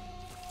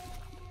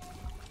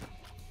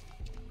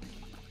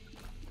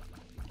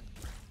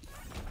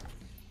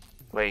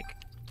 Like,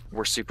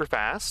 we're super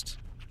fast.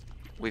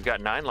 We've got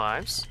 9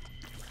 lives.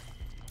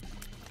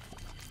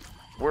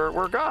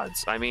 We're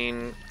gods. I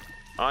mean,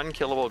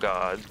 unkillable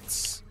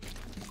gods.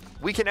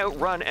 We can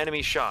outrun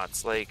enemy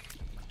shots. Like,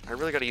 I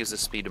really got to use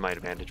this speed to my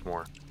advantage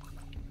more.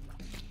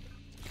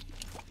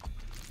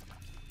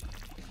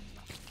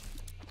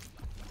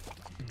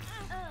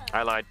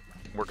 I lied.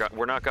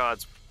 We're not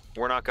gods.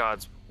 We're not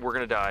gods. We're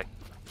gonna die.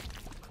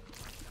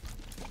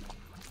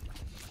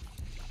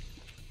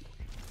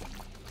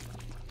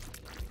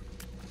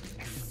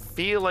 I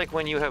feel like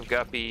when you have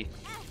Guppy...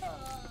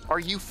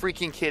 Are you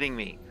freaking kidding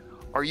me?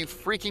 Are you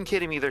freaking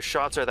kidding me? Their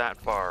shots are that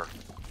far.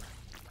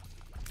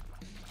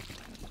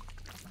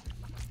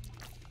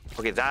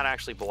 Okay, that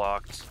actually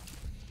blocked.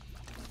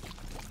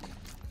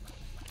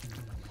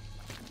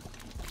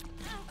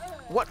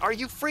 What? Are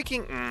you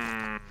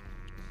freaking...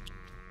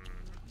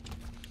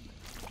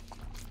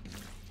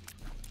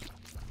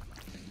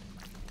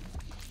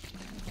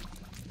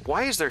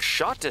 Why is their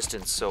shot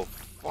distance so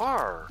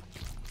far?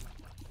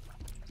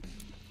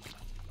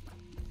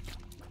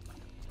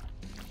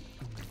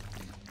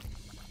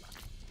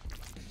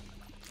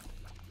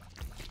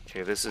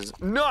 Okay, this is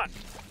not...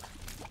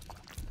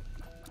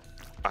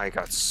 I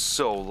got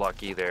so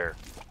lucky there.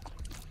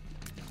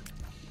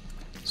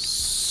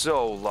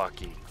 So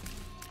lucky.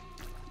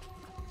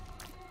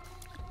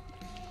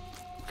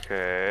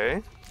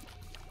 Okay.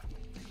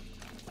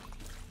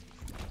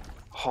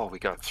 Oh, we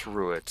got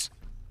through it.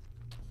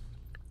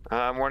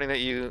 I'm warning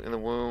that you in the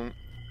womb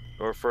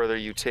or further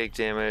you take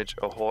damage.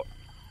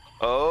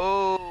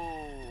 Oh.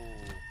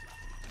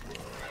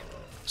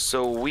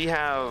 So we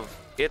have...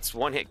 It's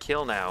one-hit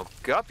kill now.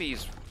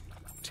 Guppy's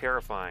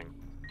terrifying.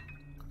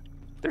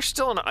 There's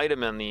still an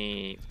item in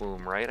the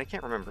womb, right? I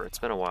can't remember. It's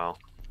been a while.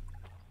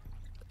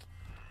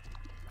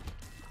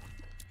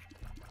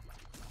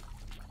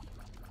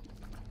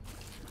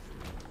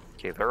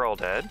 Okay, they're all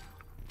dead.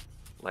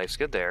 Life's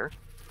good there.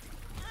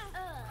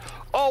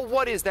 Oh,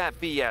 what is that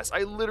BS?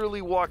 I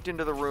literally walked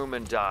into the room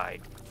and died.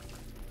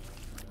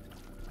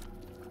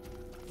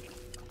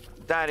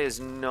 That is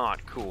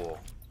not cool.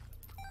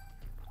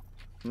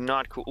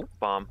 Not cool. Ooh,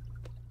 bomb.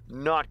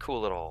 Not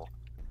cool at all.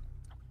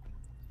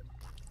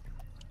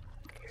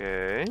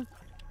 Okay.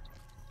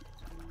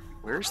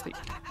 Where's the...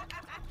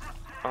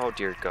 Oh,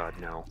 dear God,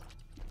 no.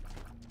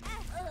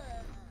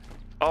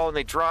 Oh, and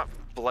they drop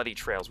bloody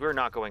trails. We're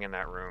not going in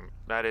that room.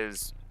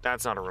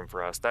 That's not a room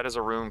for us. That is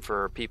a room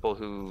for people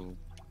who...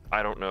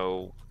 I don't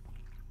know,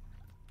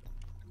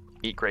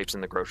 eat grapes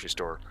in the grocery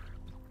store.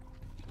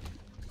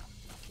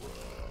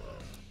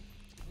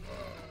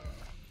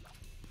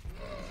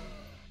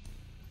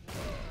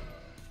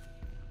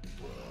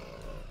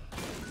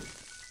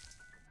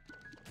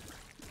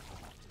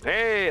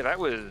 Hey, that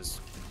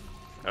was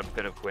a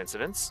bit of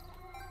coincidence.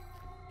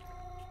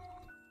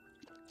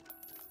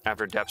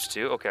 After depths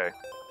 2, okay.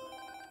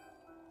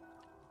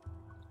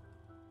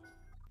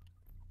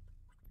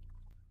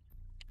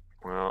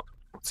 Well,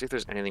 let's see if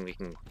there's anything we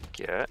can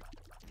get.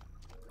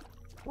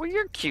 Well,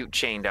 you're cute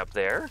chained up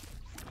there.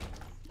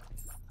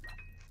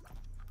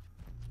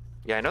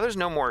 Yeah, I know there's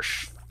no more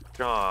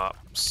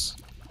shops.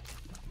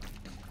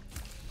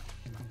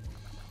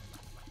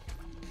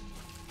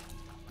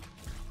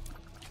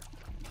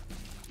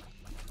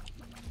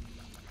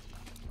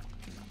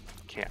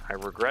 Okay, I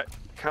regret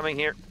coming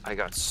here. I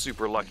got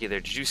super lucky there.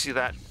 Did you see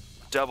that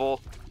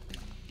double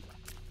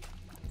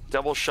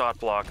shot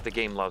block? The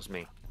game loves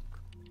me.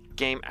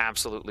 Game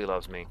absolutely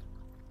loves me.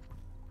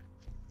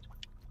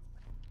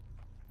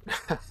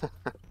 Well,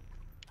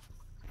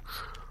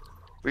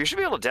 you should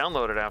be able to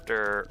download it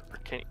after.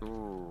 Can you,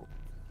 ooh.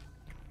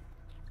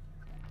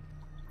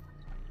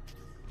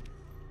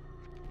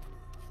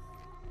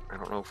 I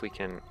don't know if we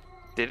can.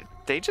 Did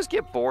they just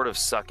get bored of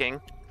sucking?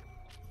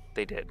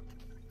 They did.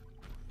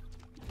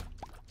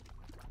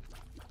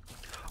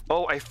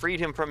 Oh, I freed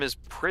him from his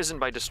prison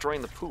by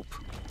destroying the poop.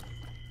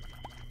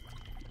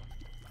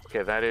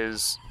 Okay, that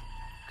is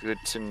good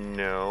to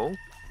know.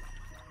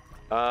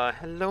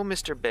 Hello,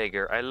 Mr.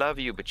 Beggar. I love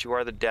you, but you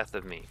are the death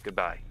of me.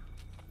 Goodbye.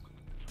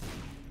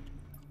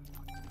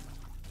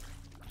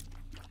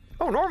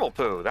 Oh, normal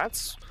poo.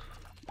 That's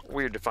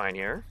weird to find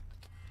here.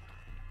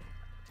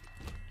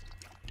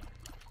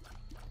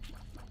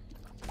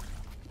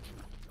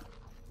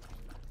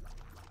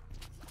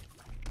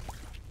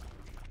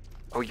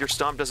 Oh, your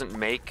stomp doesn't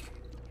make...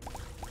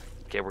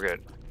 Okay, we're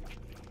good.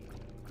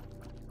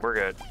 We're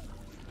good.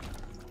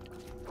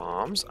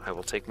 Bombs. I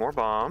will take more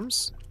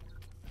bombs.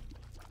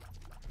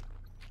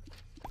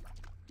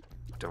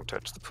 Don't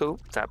touch the poop.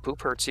 That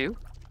poop hurts you.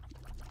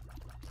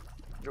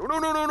 No, no,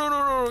 no, no, no,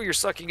 no, no. Your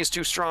sucking is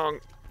too strong.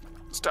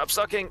 Stop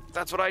sucking.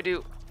 That's what I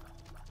do.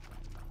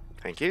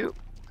 Thank you.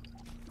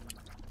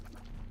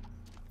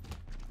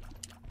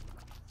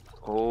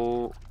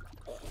 Oh.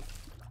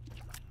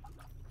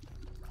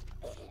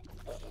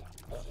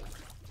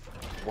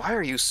 Why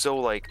are you so,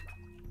 like...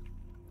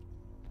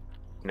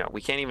 No,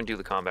 we can't even do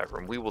the combat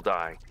room. We will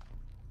die.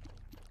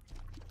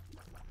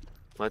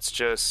 Let's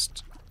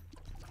just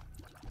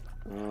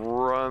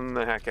run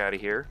the heck out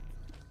of here.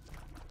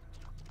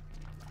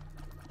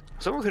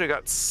 Someone could have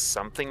got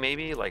something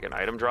maybe, like an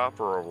item drop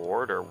or a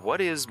reward, or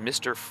what is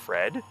Mr.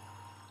 Fred?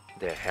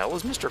 The hell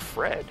is Mr.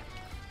 Fred?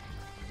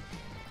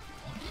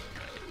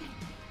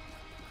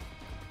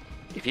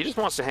 If he just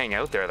wants to hang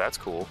out there, that's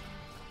cool.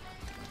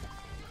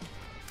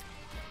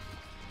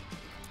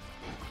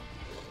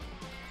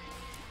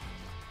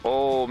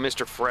 Oh,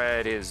 Mr.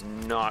 Fred is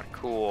not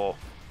cool.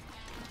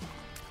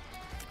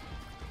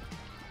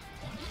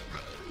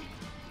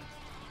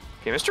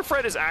 Okay, Mr.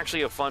 Fred is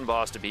actually a fun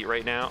boss to beat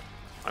right now.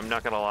 I'm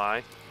not gonna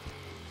lie.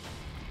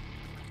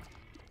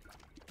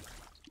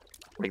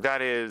 Like,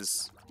 that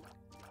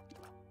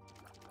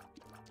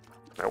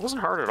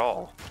wasn't hard at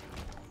all.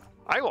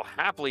 I will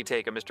happily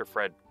take a Mr.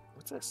 Fred.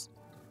 What's this?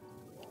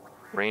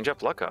 Range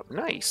up, luck up.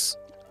 Nice.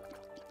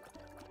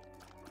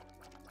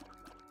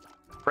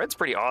 Fred's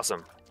pretty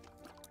awesome.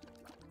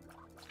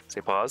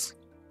 Say pause.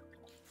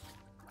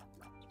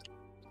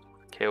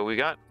 Okay, what we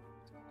got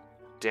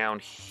down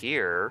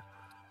here.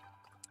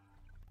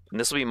 And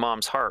this will be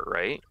Mom's heart,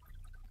 right?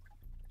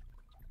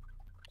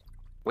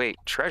 Wait,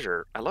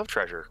 treasure. I love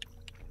treasure.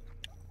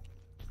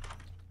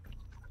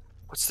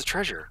 What's the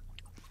treasure?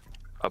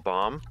 A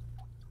bomb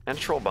and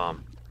a troll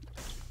bomb.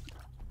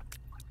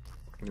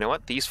 You know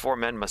what? These 4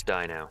 men must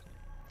die now.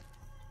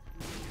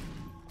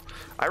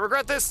 I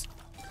regret this!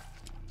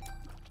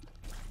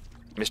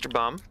 Mr.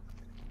 Bum,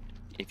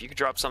 if you could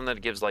drop something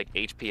that gives, like,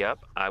 HP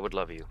up, I would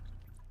love you.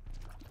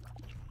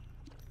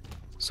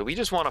 So we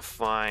just want to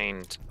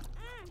find...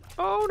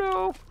 Oh,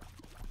 no!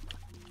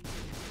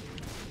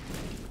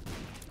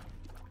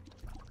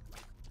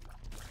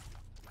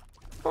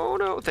 Oh,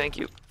 no, thank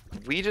you.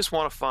 We just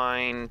want to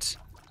find...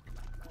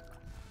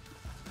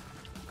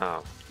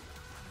 Oh.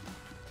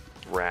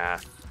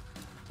 Wrath.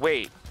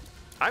 Wait,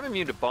 I'm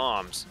immune to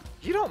bombs.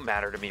 You don't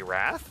matter to me,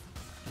 Wrath.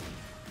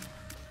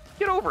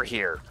 Get over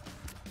here.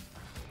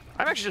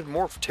 I'm actually just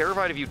more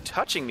terrified of you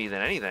touching me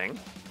than anything.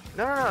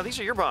 No, these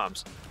are your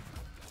bombs.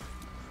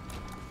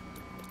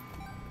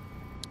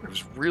 I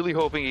was really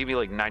hoping he'd be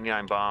like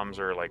 99 bombs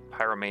or like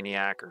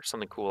Pyromaniac or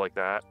something cool like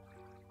that.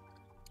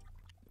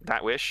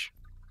 That wish?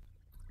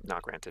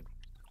 Not granted.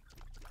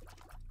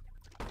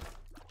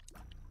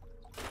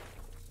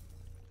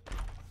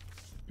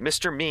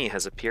 Mr. Me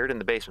has appeared in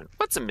the basement.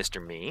 What's a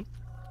Mr. Me?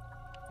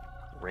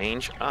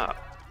 Range up.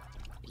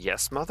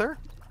 Yes, mother?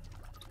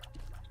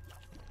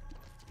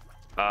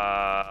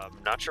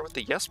 Not sure what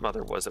the yes,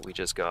 mother was that we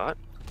just got.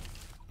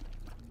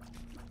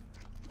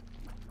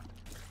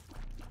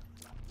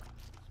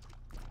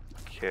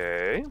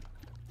 Okay.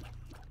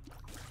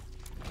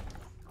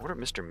 I wonder what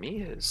Mr.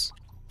 Me is.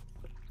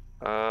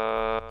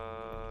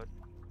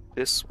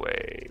 This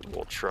way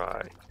we'll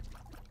try.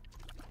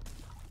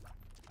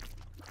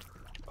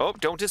 Oh,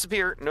 don't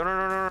disappear.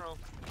 No.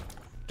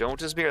 Don't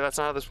disappear. That's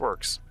not how this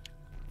works.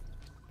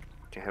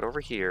 Okay, head over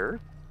here.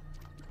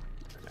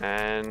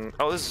 And...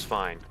 oh, this is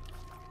fine.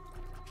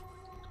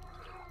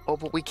 Oh,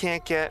 but we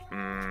can't get...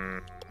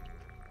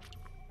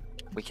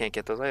 we can't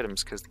get those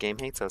items because the game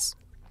hates us.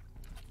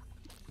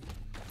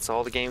 It's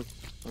all the game.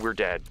 We're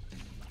dead.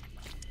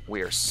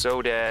 We are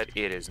so dead.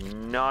 It is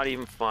not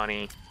even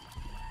funny.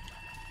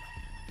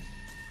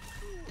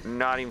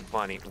 Not even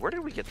funny. Where did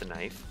we get the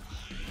knife?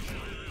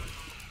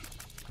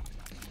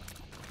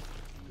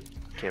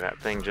 Okay, that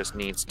thing just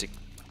needs to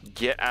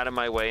get out of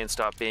my way and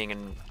stop being a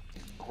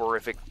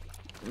horrific,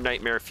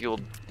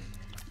 nightmare-fueled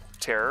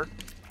terror.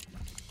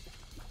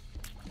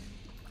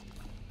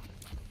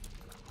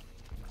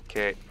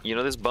 Okay, you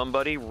know this bum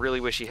buddy? Really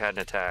wish he had an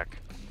attack.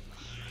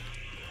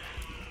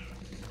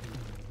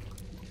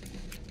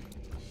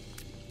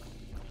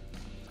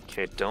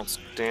 Okay, don't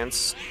stand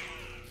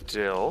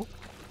still.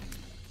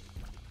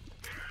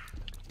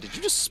 Did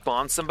you just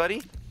spawn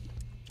somebody?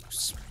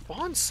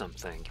 Spawn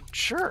something, you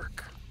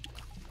jerk.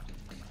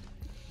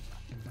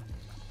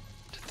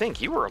 To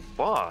think you were a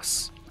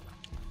boss.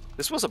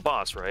 This was a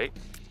boss, right?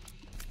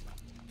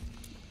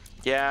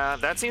 Yeah,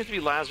 that seems to be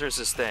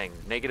Lazarus's thing.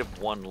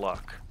 -1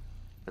 luck.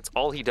 That's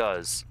all he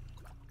does.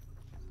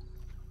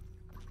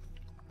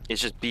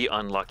 Is just be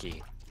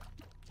unlucky.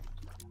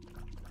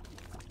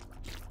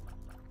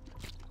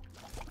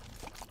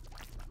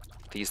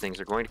 These things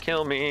are going to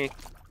kill me.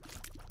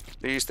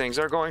 These things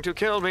are going to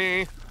kill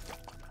me.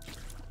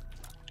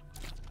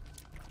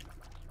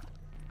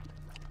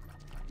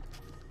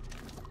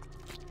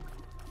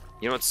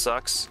 You know what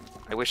sucks?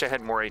 I wish I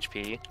had more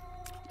HP.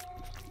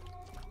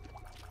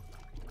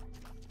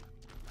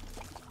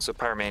 So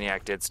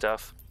Pyromaniac did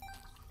stuff.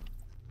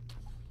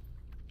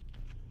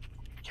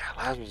 Yeah,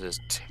 Lazarus is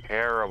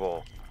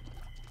terrible.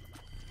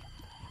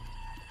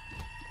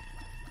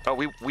 Oh,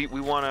 we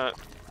want to...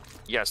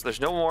 Yes, there's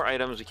no more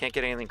items. We can't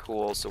get anything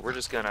cool, so we're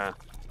just gonna...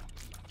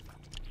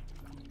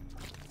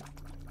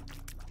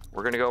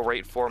 We're gonna go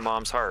right for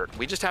Mom's heart.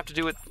 We just have to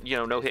do it, you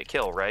know, no hit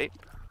kill, right?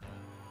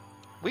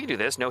 We can do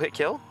this, no hit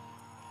kill.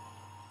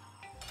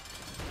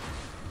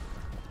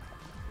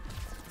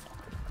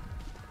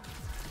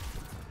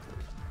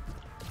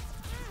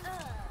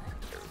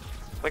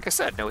 Like I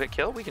said, no hit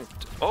kill. We can...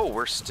 Oh,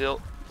 we're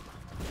still...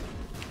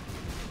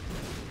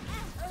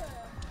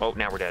 Oh,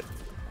 now we're dead.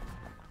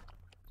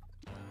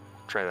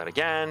 Try that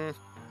again.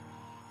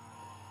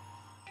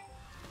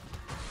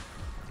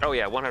 Oh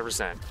yeah,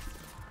 100%.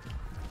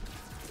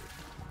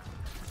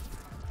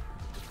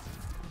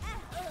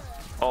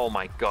 Oh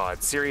my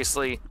god,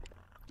 seriously?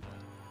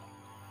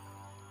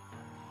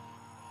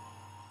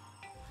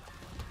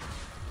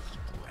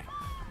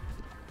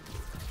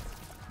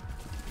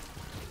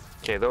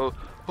 Okay,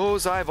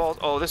 those eyeballs.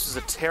 Oh, this is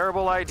a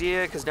terrible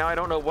idea because now I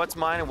don't know what's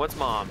mine and what's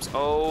mom's.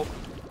 Oh,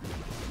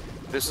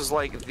 this is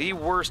like the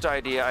worst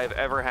idea I've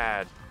ever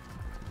had.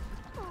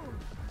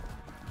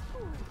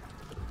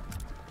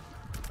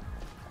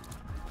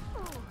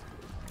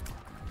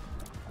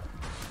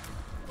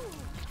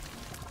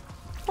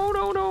 Oh,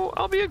 no, no,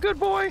 I'll be a good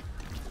boy.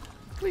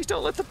 Please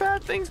don't let the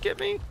bad things get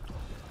me.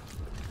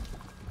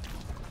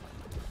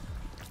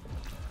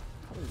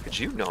 Could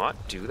you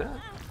not do that?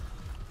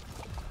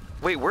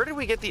 Wait, where did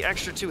we get the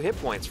extra 2 hit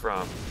points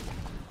from?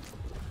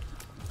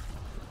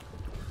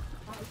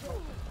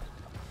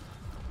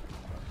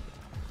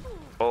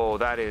 Oh,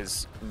 that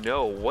is...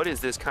 No, what is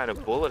this kind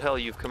of bullet hell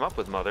you've come up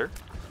with, Mother?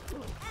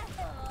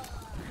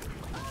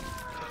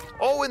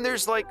 Oh, and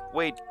there's like...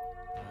 Wait.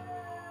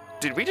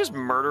 Did we just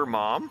murder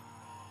Mom?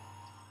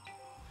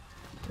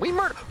 We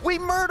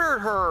murdered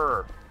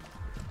her!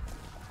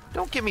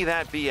 Don't give me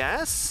that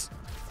BS.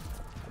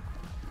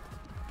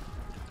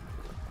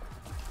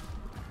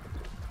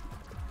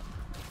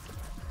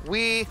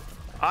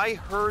 I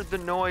heard the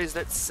noise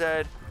that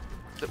said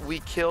that we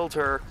killed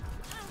her.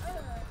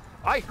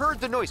 I heard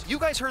the noise. You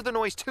guys heard the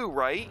noise too,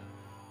 right?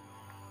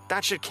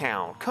 That should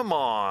count. Come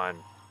on.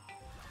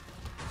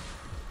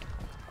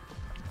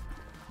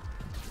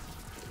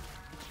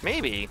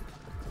 Maybe.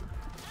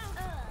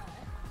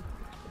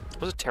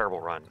 It was a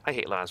terrible run. I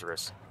hate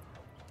Lazarus.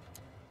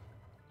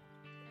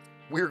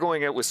 We're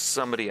going out with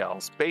somebody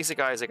else. Basic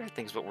Isaac, I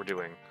think, is what we're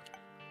doing.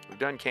 We've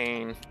done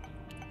Cain.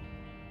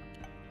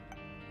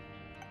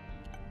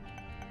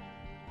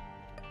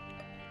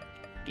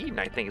 Eden,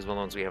 I think, is one of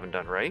the ones we haven't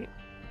done, right?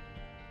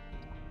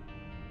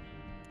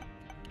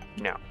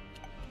 No.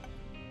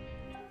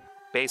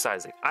 Base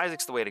Isaac.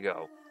 Isaac's the way to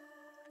go.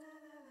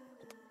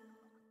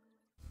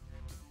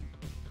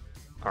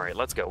 All right,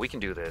 let's go. We can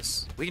do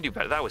this. We can do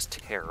better. That was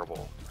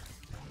terrible.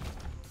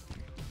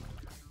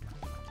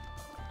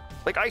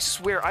 Like, I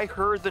swear, I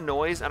heard the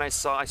noise and I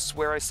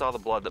swear I saw the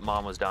blood that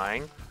Mom was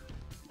dying.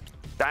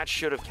 That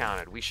should have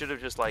counted. We should have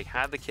just, like,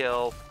 had the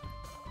kill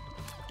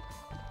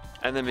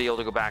and then be able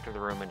to go back to the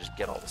room and just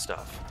get all the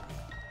stuff.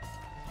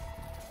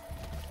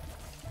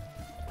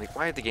 Like,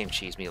 why did the game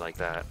cheese me like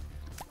that?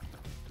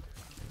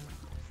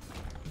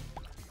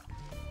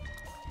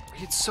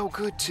 It's so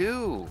good,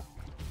 too.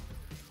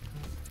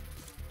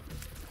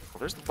 Well,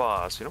 there's the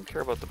boss. We don't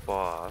care about the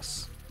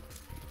boss.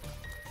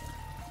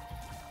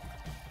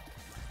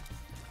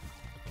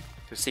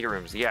 The secret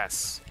rooms,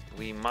 yes.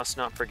 We must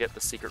not forget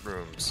the secret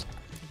rooms.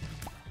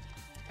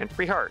 And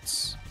free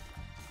hearts.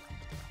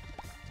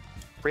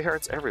 Free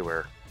hearts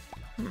everywhere.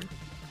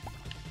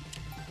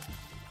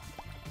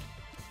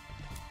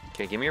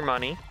 Okay, give me your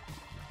money.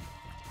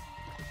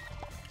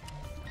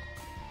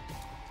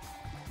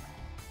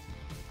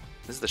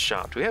 This is the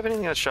shop. Do we have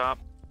anything in the shop?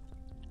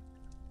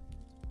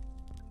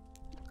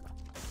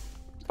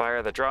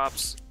 Fire that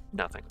drops.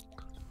 Nothing.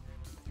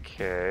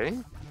 Okay.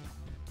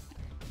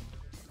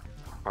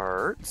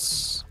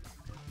 Hearts.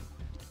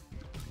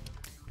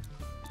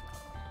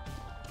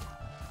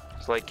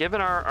 So, like, given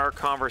our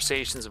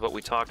conversations of what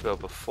we talked about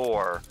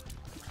before,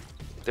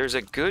 there's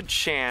a good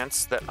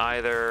chance that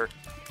either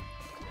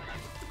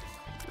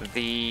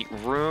the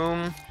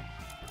room...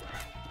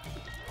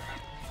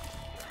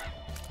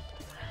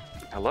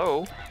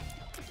 Hello?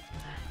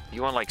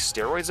 You want, like,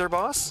 steroids there,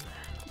 boss?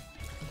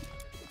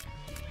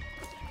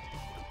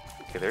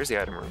 Okay, there's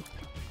the item room.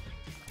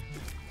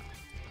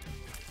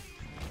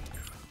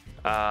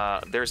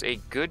 There's a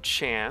good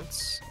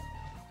chance...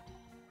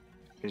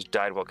 He's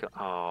died while...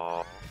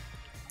 Oh...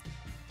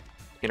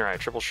 Inner eye,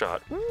 triple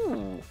shot.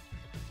 Ooh.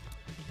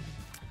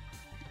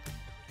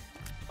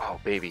 Oh,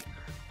 baby.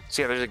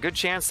 So yeah, there's a good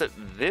chance that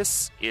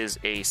this is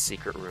a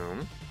secret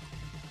room.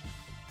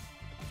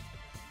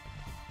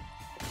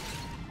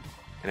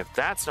 And if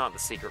that's not the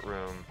secret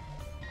room,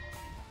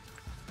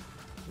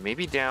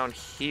 maybe down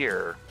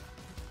here.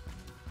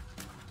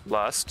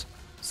 Lust,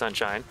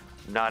 sunshine,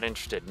 not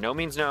interested. No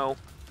means no.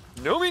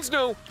 No means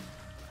no.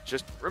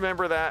 Just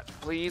remember that,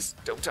 please.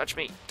 Don't touch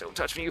me. Don't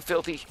touch me, you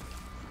filthy,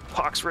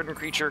 pox-ridden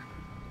creature.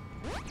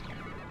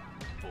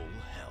 Full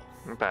health.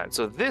 Not bad.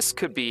 So this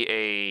could be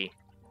a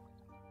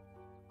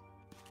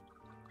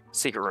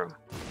secret room.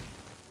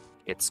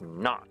 It's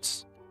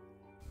not.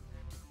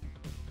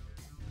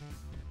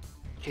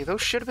 Okay,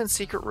 those should have been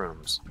secret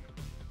rooms.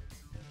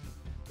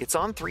 It's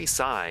on 3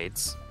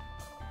 sides.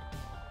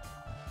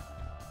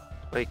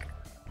 Like,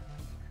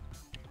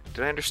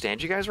 did I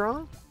understand you guys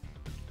wrong?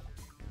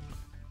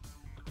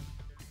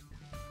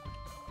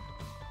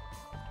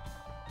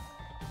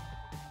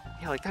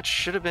 Yeah, like that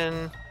should have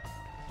been...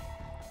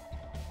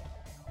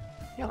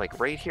 Yeah, like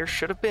right here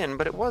should have been,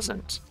 but it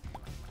wasn't.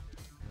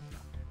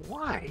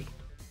 Why?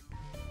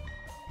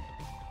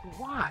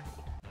 Why?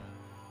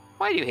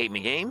 Why do you hate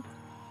me, game?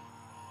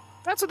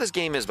 That's what this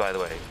game is, by the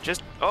way.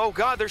 Just, oh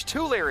god, there's 2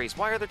 Larrys.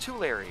 Why are there 2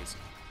 Larrys?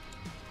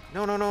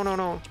 No, no, no, no,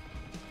 no.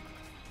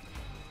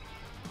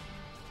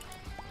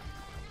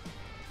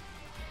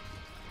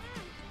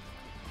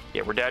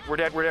 Yeah, we're dead, we're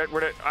dead, we're dead, we're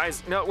dead.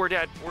 Eyes, no, we're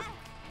dead.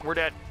 We're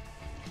dead.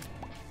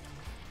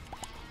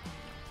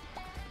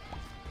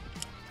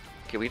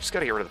 Okay, we just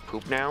gotta get rid of the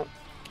poop now.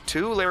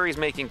 2 Larrys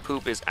making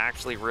poop is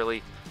actually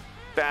really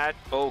bad.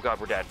 Oh god,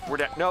 we're dead. We're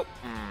dead. Nope.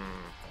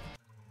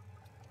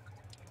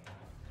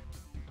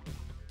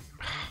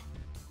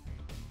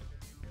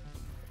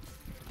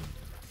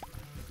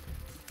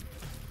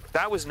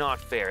 That was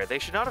not fair. They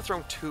should not have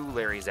thrown 2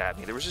 Larrys at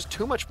me. There was just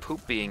too much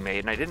poop being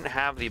made, and I didn't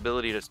have the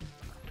ability to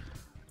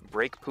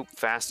break poop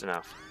fast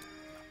enough.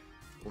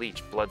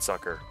 Leech,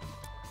 bloodsucker.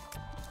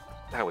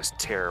 That was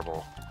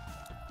terrible.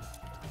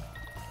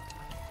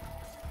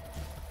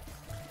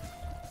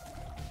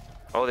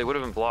 Oh, they would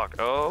have been blocked.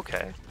 Oh,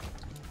 okay.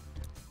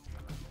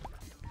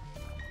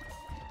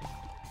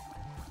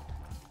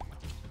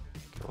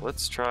 Well,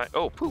 let's try...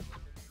 Oh, poop.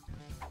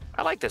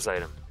 I like this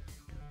item.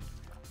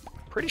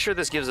 Pretty sure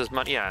this gives us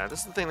money. Yeah, this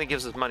is the thing that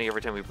gives us money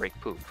every time we break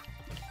poop.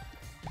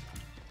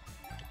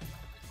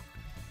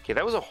 Okay,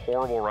 that was a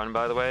horrible run,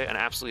 by the way. An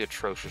absolutely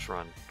atrocious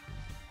run.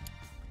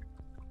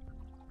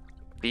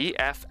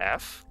 BFF?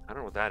 I don't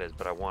know what that is,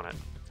 but I want it.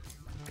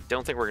 I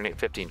don't think we're going to get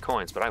 15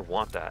 coins, but I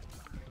want that.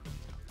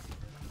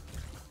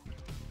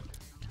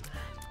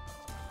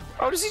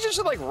 Oh, does he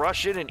just, like,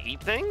 rush in and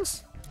eat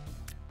things?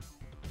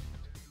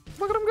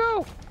 Look at him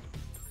go.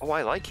 Oh,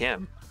 I like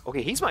him.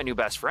 Okay, he's my new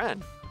best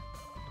friend.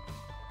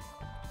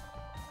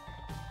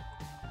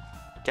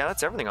 Yeah,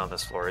 that's everything on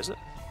this floor, is it?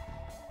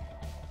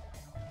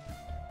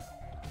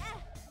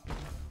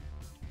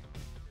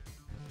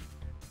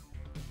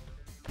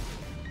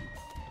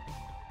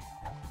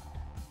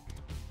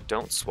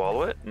 Don't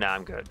swallow it? Nah,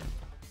 I'm good.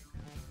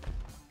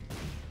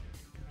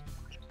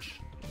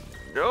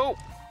 No!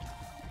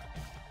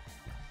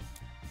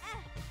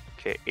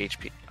 Okay,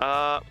 HP.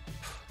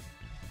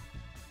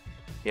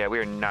 Yeah, we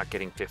are not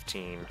getting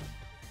 15.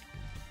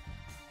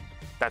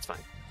 That's fine.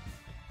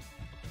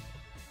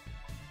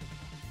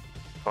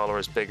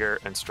 Followers bigger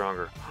and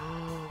stronger.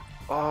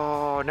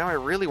 Oh, now I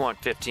really want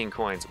 15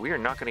 coins. We are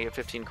not going to get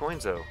 15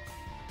 coins, though.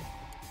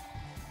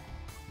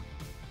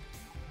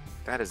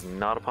 That is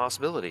not a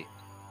possibility.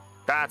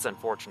 That's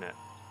unfortunate.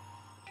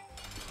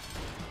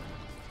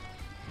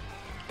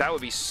 That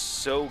would be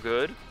so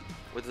good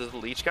with the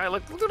leech guy.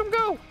 Look at him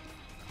go!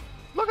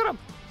 Look at him!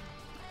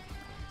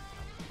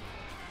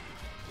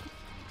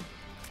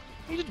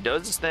 He just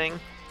does his thing.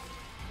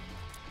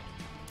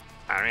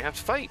 I don't even have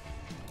to fight.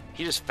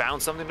 He just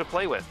found something to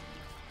play with.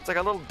 It's like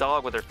a little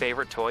dog with their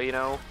favorite toy, you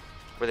know,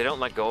 where they don't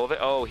let go of it.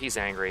 Oh, he's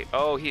angry.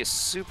 Oh, he is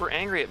super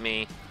angry at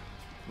me.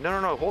 No, no,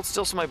 no. Hold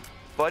still so my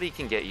buddy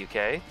can get you,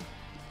 okay?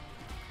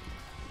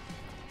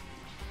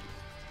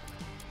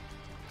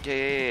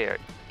 Yeah.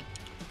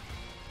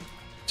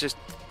 Just...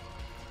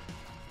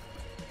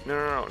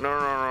 No.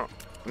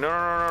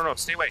 No.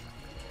 Stay away.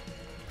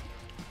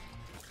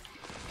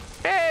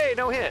 Hey,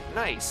 no hit.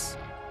 Nice.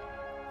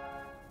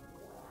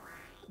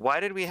 Why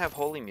did we have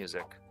holy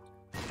music?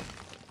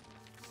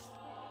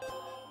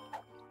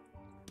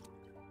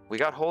 We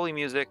got holy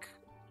music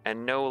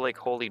and no, like,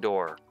 holy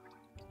door.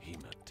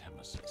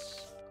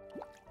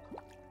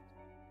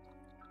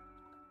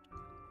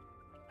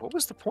 What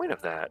was the point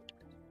of that?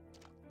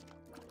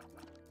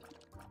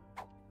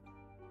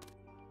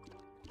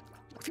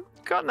 We've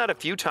gotten that a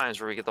few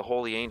times where we get the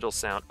holy angel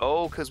sound.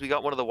 Oh, because we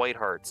got one of the white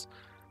hearts.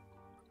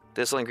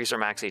 This will increase our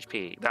max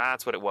HP.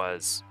 That's what it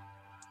was.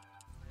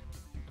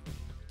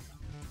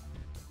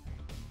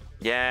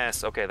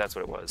 Yes, okay, that's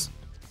what it was.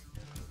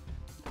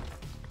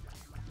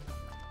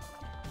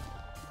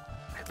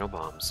 I have no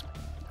bombs.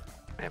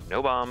 I have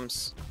no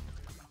bombs.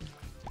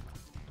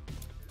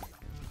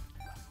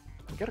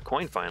 We got a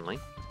coin finally.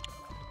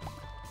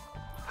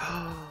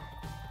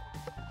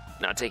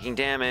 Not taking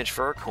damage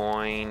for a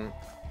coin.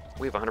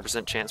 We have a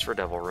 100% chance for a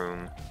devil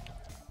room.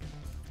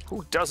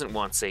 Who doesn't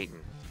want Satan?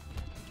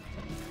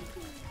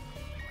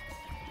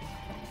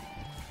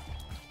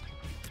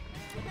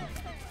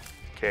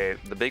 Okay,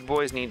 the big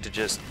boys need to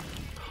just...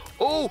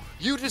 Oh,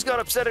 you just got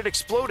upset it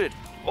exploded.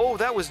 Oh,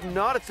 that was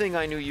not a thing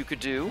I knew you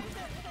could do.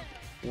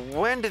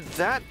 When did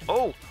that...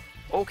 Oh,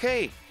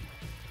 okay.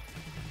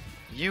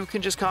 You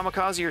can just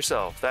kamikaze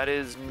yourself. That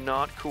is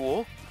not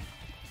cool.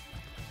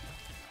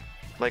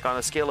 Like, on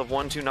a scale of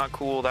 1 to not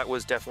cool, that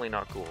was definitely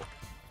not cool.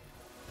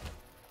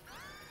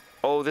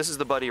 Oh, this is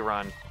the buddy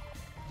run.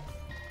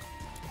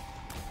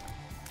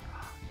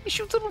 He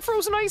shoots little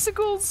frozen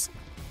icicles.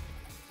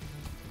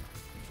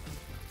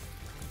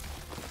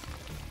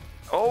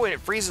 Oh, and it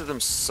freezes them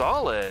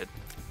solid.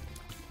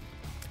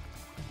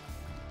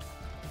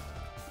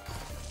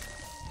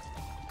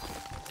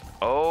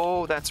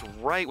 Oh, that's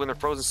right. When they're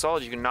frozen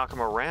solid, you can knock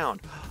them around.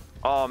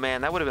 Oh,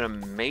 man, that would have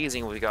been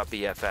amazing when we got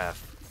BFF.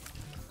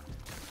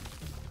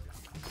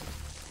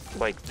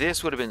 Like,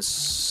 this would have been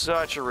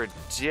such a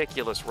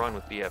ridiculous run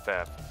with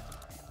BFF.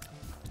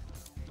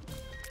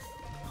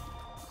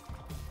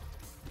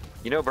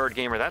 You know, Bird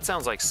Gamer, that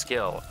sounds like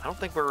skill. I don't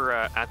think we're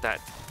at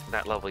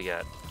that level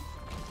yet.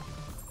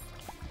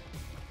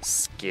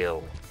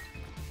 Skill.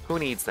 Who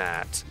needs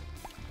that?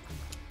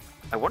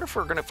 I wonder if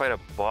we're gonna fight a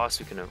boss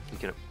we can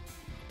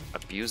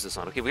abuse this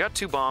on. Okay, we got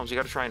 2 bombs. We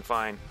got to try and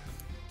find.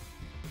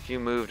 If you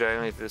move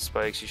diagonally through the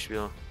spikes, you should be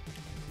able.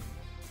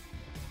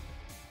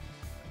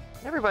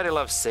 Everybody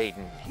loves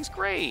Satan. He's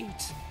great.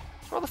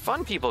 That's where all the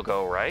fun people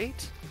go,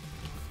 right?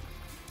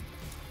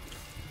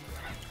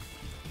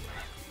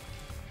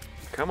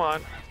 Come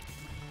on.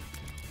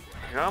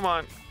 Come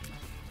on.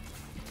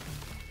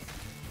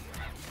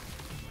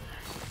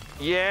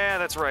 Yeah,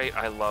 that's right.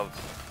 I love.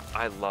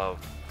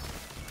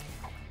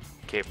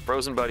 Okay,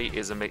 Frozen Buddy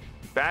is a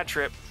bad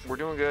trip. We're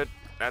doing good.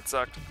 That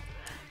sucked.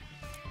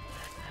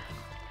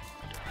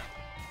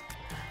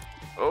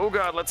 Oh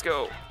God, let's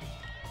go.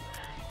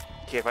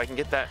 Okay, if I can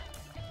get that.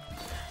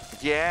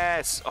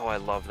 Yes. Oh, I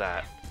love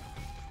that.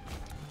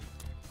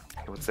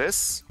 What's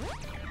this?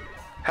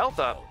 Health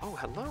up. Oh,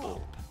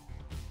 hello.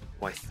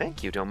 Why,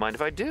 thank you. Don't mind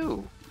if I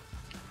do.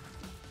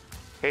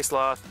 Hey,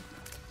 Sloth.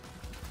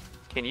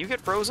 Can you get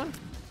frozen?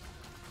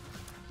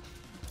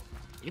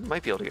 You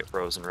might be able to get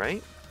frozen,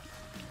 right?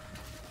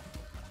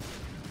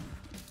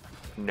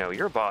 No,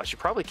 you're a boss. You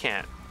probably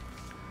can't.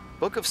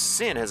 Book of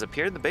Sin has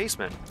appeared in the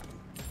basement.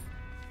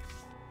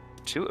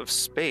 2 of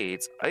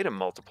Spades. Item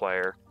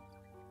multiplier.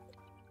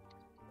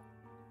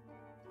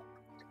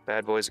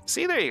 Bad boys.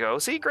 See, there you go.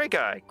 See, great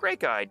guy. Great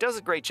guy. Does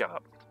a great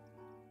job.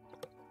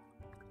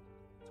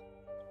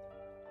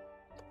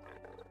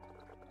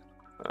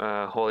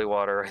 Holy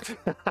water.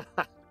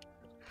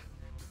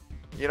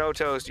 You know,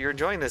 Toast, you're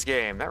enjoying this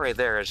game. That right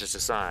there is just a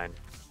sign.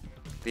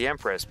 The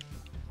Empress.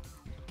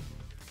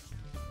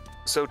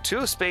 So 2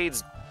 of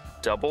Spades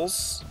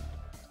doubles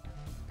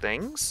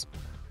things?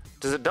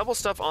 Does it double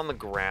stuff on the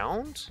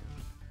ground?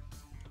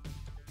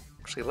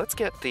 Actually, let's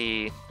get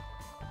the...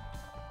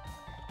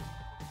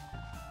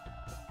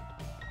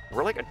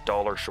 We're like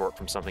 $1 short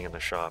from something in the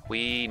shop.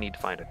 We need to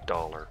find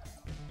 $1.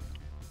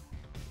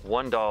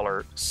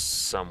 $1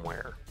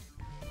 somewhere.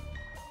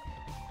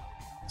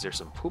 Is there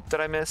some poop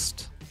that I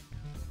missed?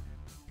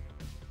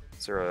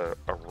 Is there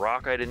a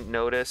rock I didn't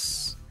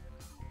notice?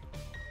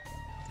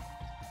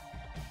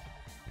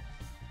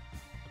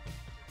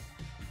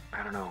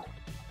 I don't know.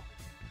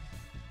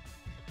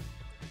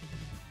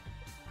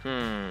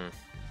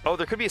 Oh,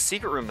 there could be a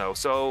secret room, though.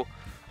 So,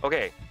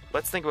 okay,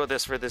 let's think about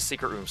this for this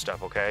secret room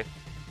stuff, okay?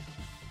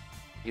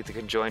 You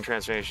can join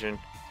transformation.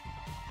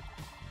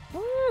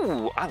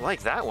 Ooh, I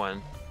like that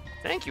one.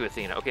 Thank you,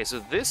 Athena. Okay, so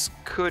this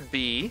could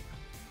be...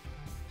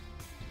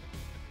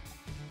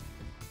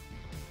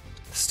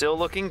 Still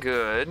looking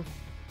good.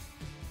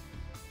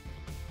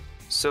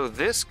 So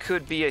this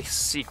could be a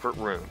secret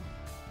room.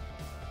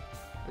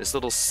 This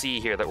little C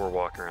here that we're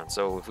walking around.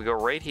 So if we go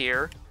right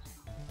here,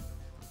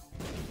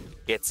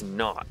 it's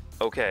not.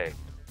 Okay.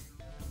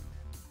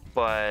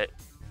 But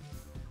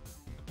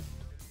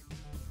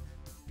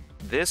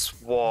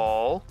this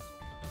wall...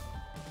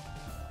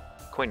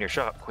 Coin your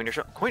shop, coin your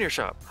shop, coin your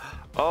shop.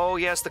 Oh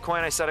yes, the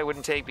coin I said I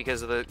wouldn't take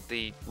because of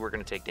the we're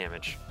gonna take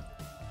damage.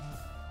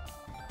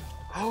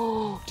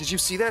 Oh, did you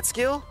see that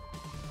skill?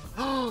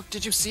 Oh,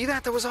 did you see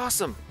that? That was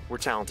awesome. We're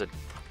talented.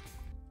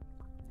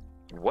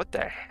 What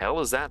the hell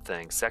is that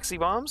thing? Sexy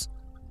bombs?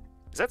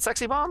 Is that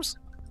sexy bombs?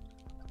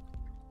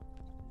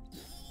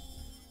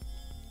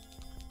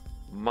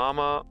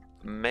 Mama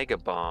Mega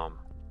Bomb.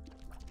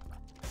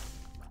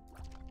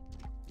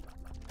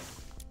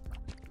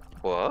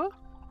 What?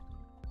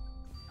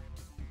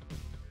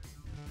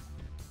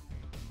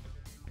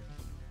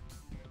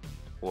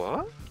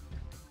 What?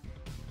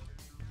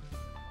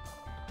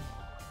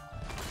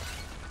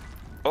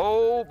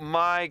 Oh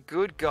my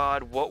good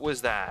God, what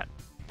was that?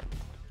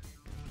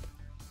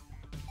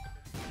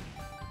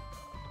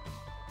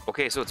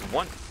 Okay, so it's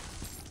one...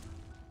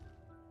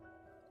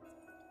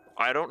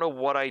 I don't know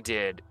what I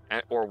did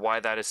or why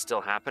that is still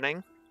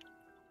happening.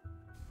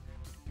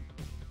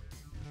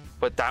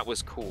 But that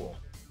was cool.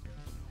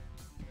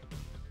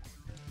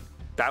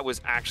 That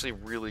was actually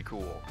really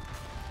cool.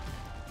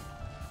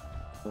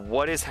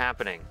 What is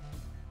happening?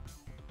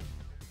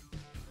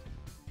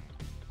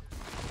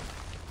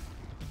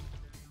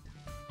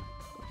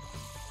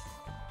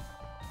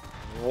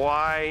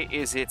 Why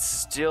is it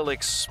still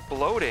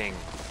exploding?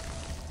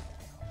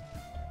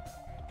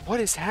 What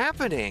is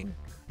happening?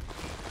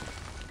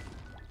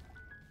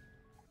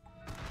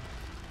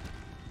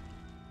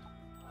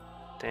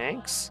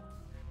 Thanks.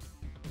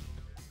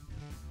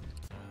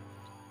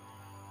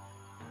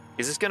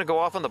 Is this gonna go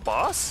off on the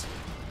boss?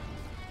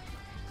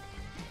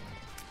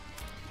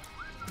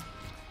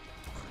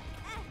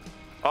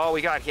 Oh,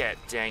 we got hit.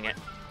 Dang it.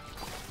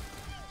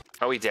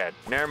 Oh, we dead.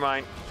 Never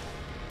mind.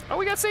 Oh,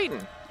 we got Satan.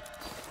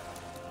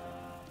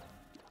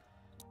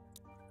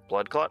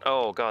 Blood clot?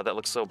 Oh, God, that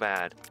looks so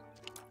bad.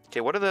 Okay,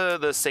 what are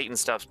the Satan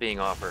stuffs being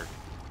offered?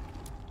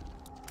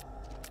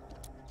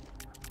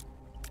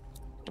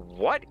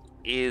 What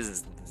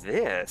is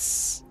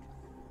this?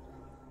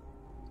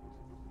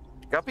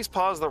 Guppy's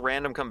Paw is the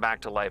random come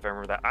back to life. I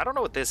remember that. I don't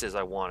know what this is.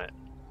 I want it.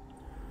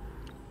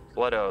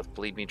 Blood Oath.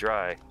 Bleed me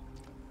dry.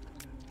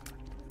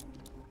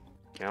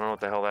 I don't know what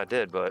the hell that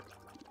did, but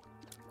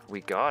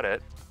we got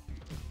it.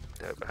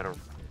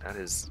 That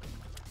is...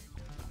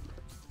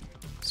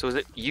 So is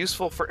it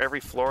useful for every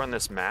floor on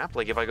this map?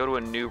 Like if I go to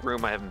a new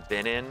room I haven't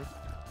been in?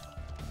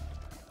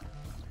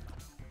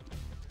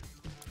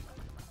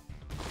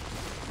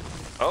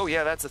 Oh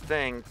yeah, that's a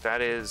thing.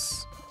 That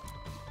is...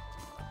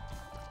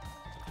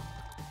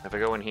 If I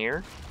go in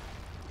here?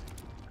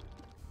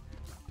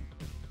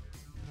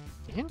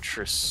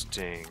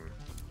 Interesting.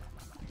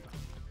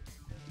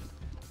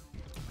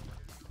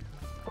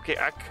 Okay,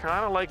 I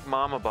kind of like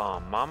Mama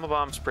Bomb. Mama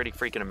Bomb's pretty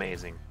freaking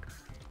amazing.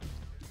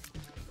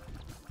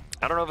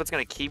 I don't know if it's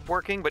going to keep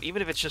working, but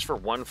even if it's just for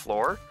one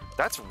floor,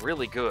 that's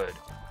really good.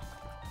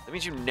 That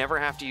means you never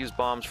have to use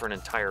bombs for an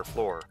entire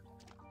floor.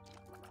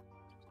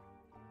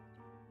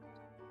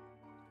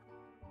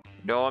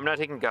 No, I'm not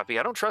taking Guppy.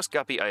 I don't trust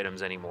Guppy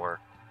items anymore.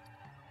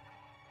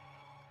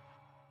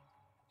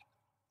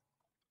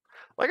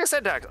 Like I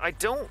said, Dax, I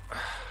don't...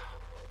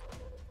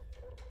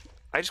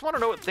 I just want to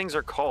know what things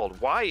are called.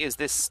 Why is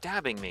this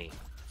stabbing me?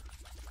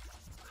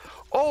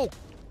 Oh,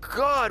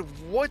 God,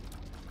 what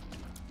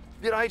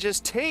did I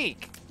just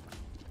take?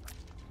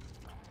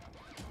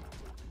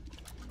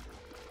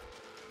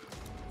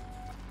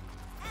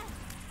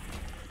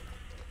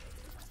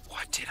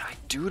 What did I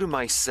do to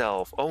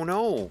myself? Oh,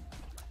 no.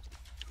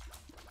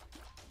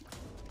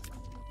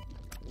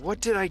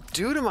 What did I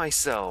do to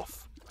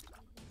myself?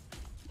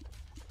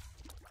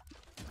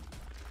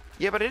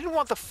 Yeah, but I didn't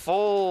want the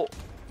full...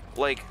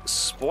 like,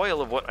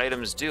 spoil of what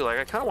items do. Like,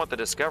 I kind of want the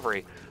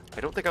discovery.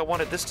 I don't think I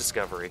wanted this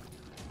discovery.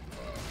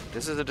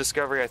 This is a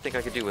discovery I think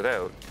I could do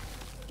without.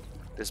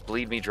 This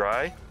bleed me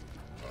dry.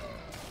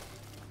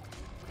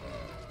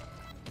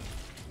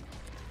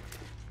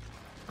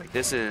 Like,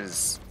 this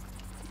is...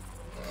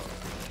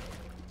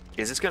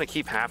 Is this going to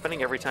keep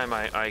happening every time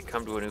I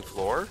come to a new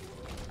floor?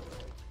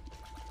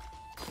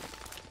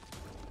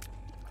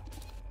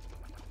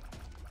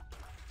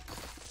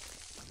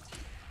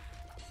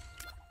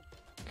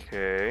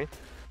 Okay.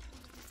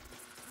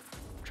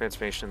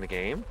 Transformation in the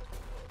game.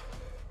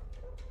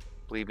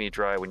 Bleed me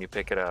dry when you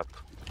pick it up.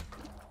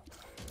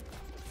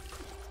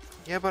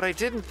 Yeah, but I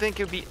didn't think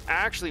it'd be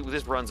actually...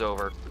 This run's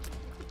over.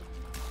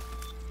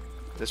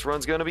 This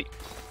run's gonna be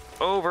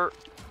over.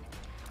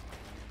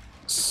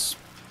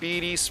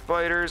 Speedy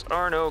spiders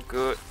are no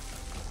good.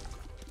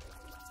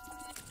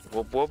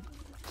 Whoop whoop.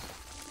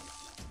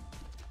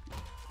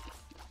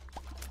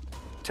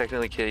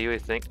 Technically kill you, I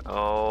think.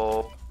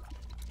 Oh...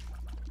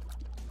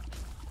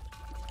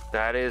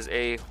 That is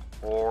a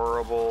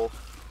horrible,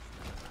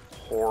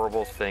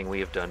 horrible thing we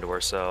have done to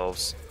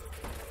ourselves.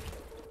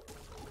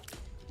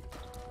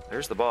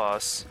 There's the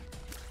boss.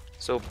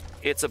 So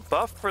it's a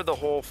buff for the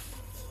whole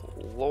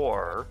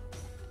floor.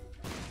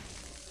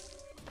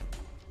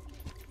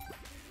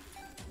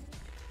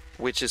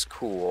 Which is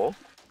cool.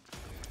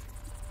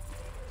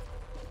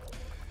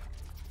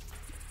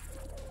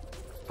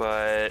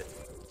 But...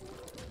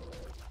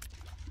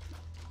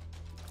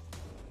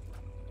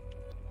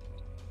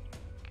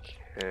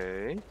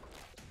 Okay.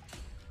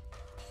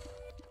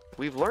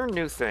 We've learned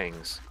new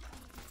things.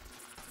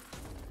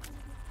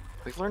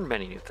 We've learned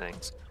many new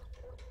things.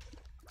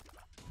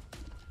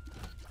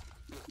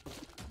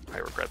 I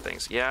regret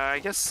things. Yeah, I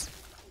guess...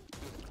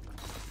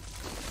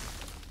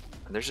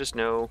 There's just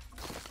no...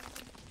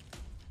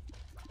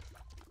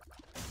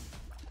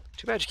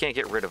 Too bad you can't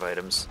get rid of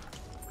items.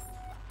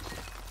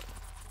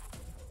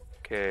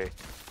 Okay.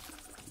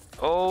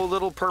 Oh,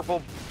 little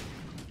purple...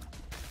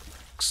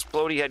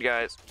 explodey head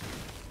guys.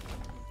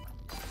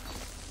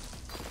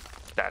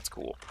 That's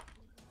cool.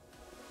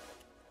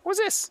 What's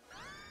this?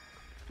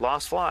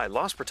 Lost Fly,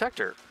 Lost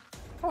Protector.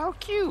 Oh, how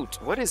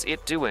cute. What is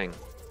it doing?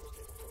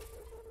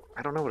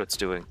 I don't know what it's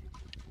doing.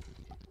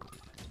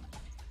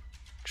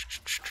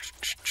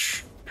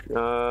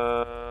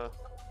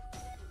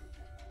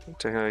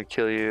 Technically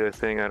kill you, I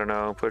think. I don't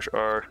know. Push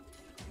R.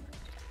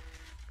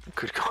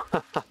 Good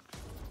call.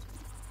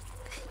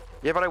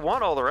 Yeah, but I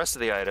want all the rest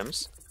of the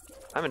items.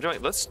 I'm enjoying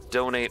it. Let's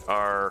donate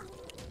our...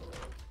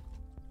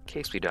 In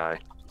case we die.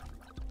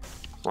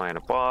 Fly in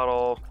a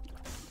bottle.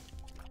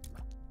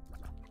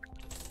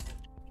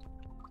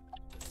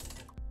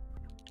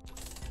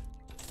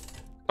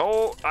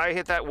 Oh, I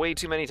hit that way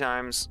too many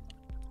times.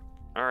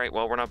 All right,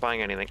 well, we're not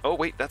buying anything. Oh,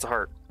 wait, that's a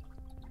heart.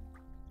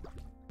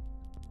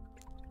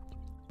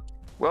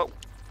 Well,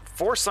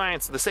 for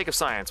science, the sake of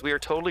science, we are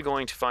totally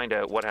going to find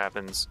out what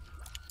happens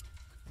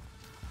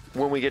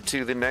when we get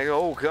to the next...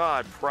 Oh,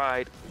 God,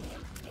 Pride.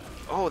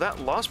 Oh, that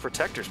Lost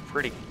Protector's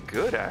pretty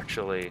good,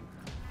 actually.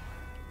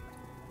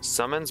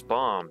 Summons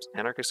bombs.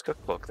 Anarchist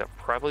cookbook. That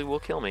probably will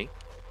kill me.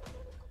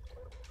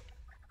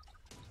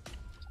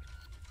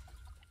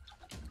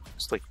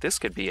 It's like this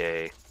could be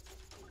a...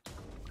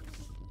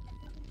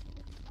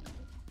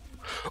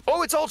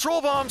 Oh, it's all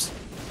troll bombs!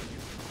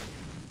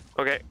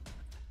 Okay.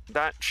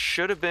 That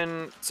should have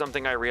been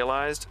something I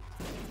realized.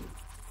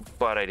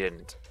 but I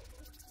didn't.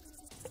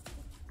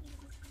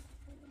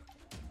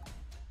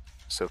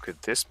 So could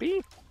this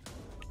be?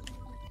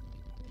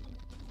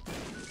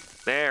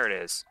 There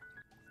it is.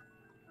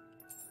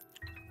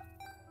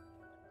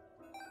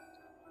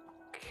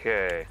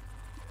 Okay.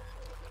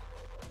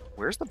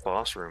 Where's the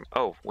boss room?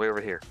 Oh, way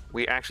over here.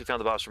 We actually found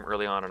the boss room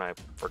early on and I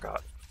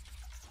forgot.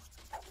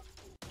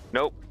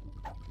 Nope.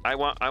 I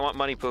want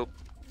money poop.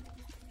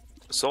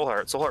 Soul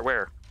heart. Soul heart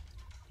where?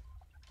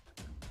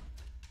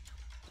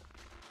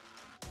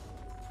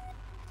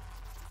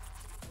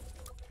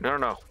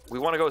 No. We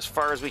want to go as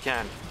far as we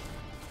can.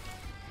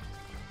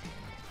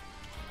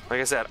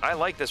 Like I said, I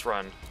like this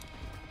run.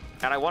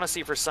 And I want to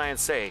see for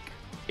science sake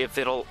if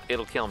it'll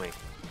kill me.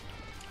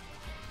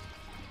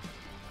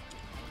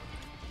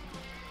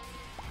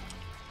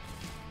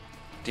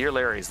 Dear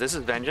Larry's, this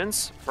is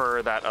vengeance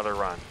for that other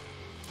run.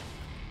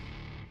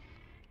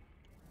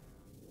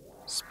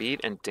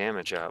 Speed and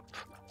damage up.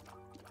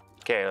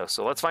 Okay,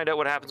 so let's find out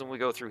what happens when we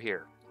go through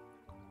here.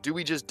 Do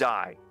we just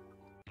die?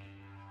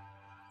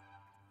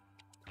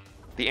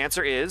 The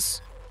answer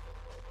is...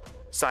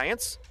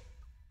 science?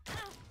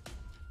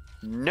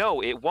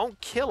 No, it won't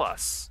kill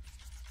us.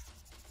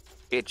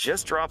 It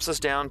just drops us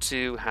down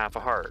to half a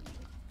heart.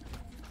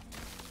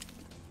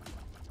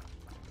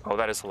 Oh,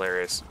 that is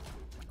hilarious.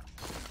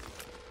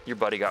 Your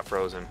buddy got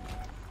frozen.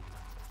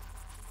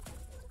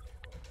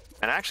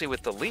 And actually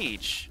with the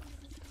leech,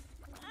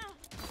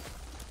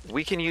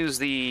 we can use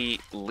the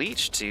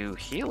leech to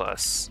heal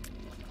us.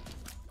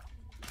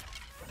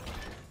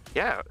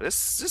 Yeah,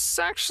 this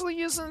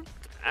actually isn't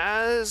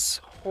as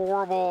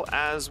horrible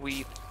as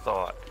we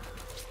thought.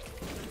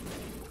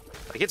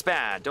 Like, it's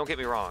bad, don't get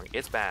me wrong,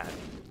 it's bad.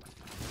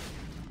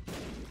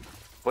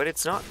 But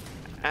it's not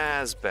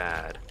as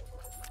bad.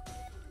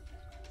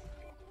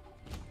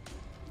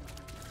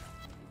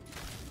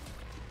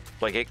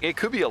 Like, it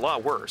could be a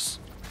lot worse.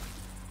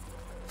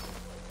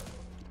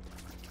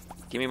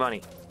 Give me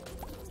money.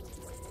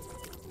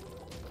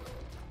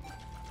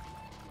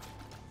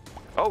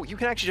 Oh, you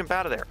can actually jump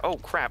out of there. Oh,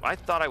 crap. I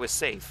thought I was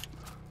safe.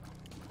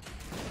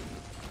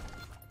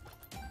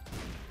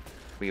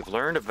 We've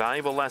learned a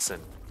valuable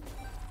lesson.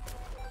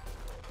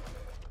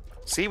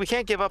 See, we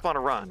can't give up on a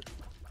run.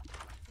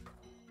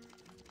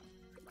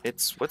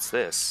 What's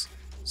this?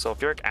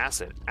 Sulfuric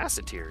acid.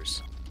 Acid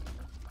tears.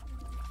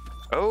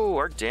 Oh,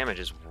 our damage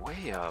is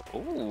way up.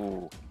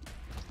 Ooh.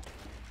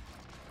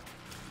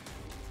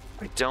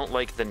 I don't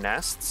like the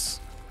nests.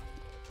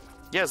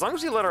 Yeah, as long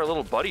as we let our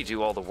little buddy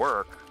do all the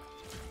work.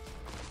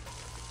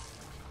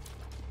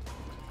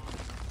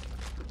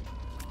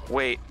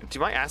 Wait, do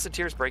my acid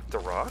tears break the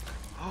rock?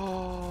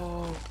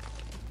 Oh.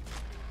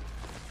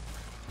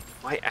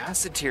 My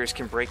acid tears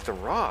can break the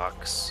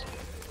rocks.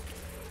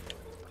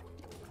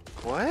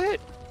 What?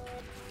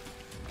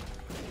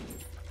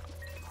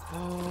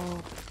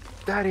 Oh,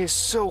 that is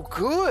so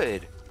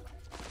good.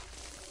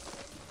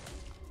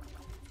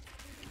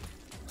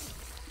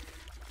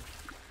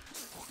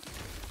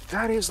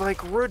 That is like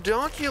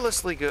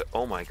redonkulously good.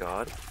 Oh my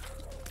god.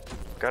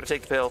 Gotta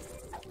take the pill.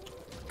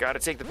 Gotta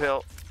take the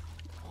pill.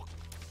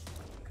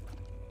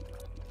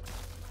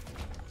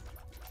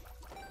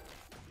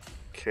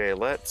 Okay,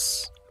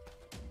 let's...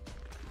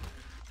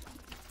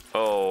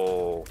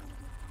 Oh,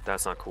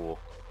 that's not cool.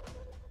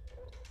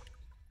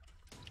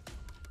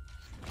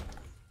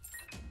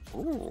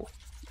 Ooh.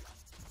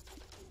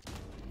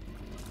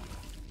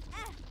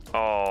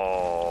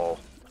 Oh.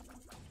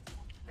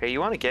 Hey,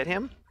 you want to get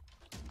him?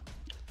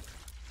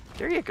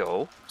 There you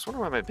go. I was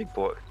wondering why my big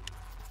boy...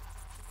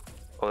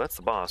 Oh, that's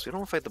the boss. We don't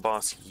want to fight the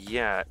boss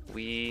yet.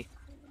 We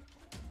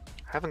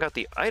haven't got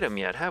the item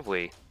yet, have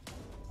we?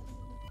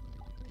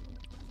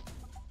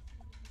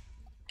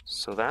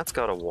 So that's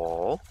got a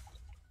wall.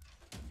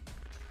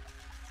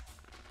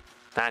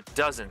 That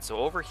doesn't. So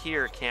over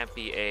here can't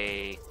be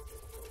a...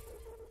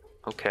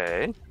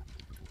 Okay.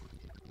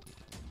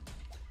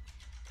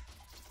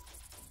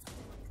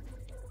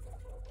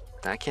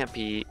 That can't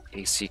be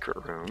a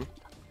secret room.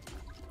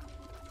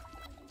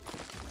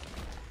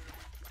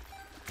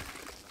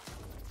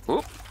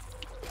 Oop.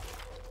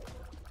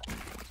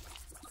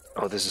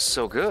 Oh, this is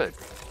so good.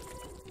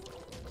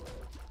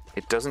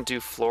 It doesn't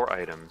do floor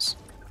items.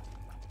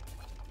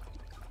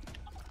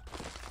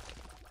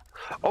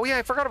 Oh yeah,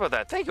 I forgot about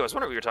that. Thank you. I was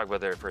wondering what you were talking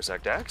about there for a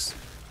sec, Dax.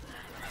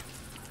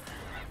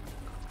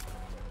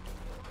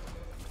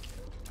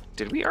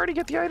 Did we already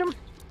get the item?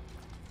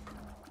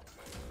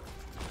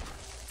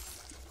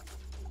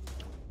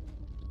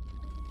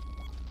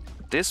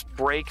 This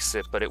breaks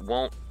it, but it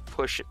won't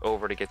push it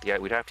over to get the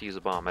item. We'd have to use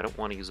a bomb. I don't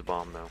want to use a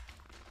bomb, though.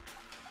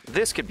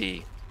 This could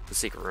be the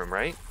secret room,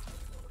 right?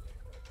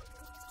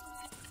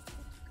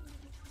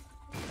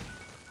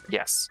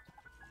 Yes.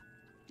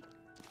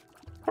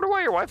 I wonder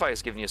why your Wi-Fi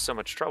is giving you so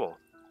much trouble.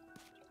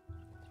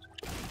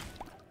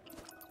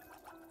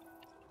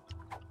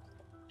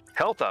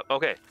 Health up.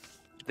 Okay.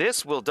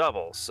 This will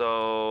double,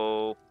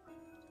 so...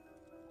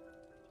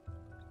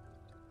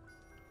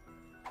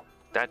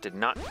 That did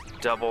not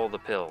double the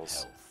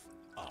pills.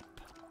 Health up.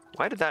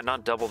 Why did that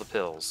not double the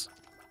pills?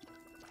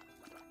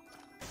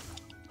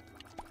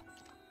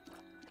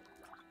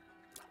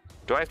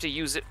 Do I have to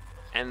use it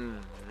and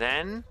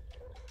then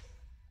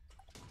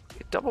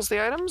it doubles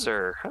the items,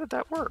 or how did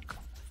that work?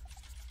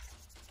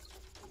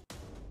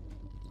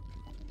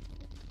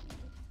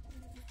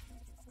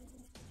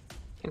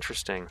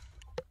 Interesting.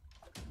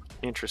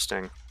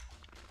 Interesting.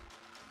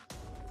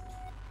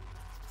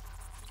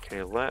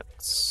 Okay,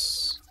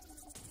 let's...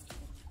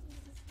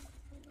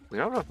 We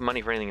don't have enough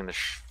money for anything in the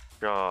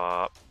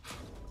shop.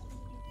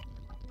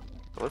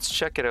 Let's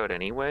check it out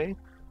anyway.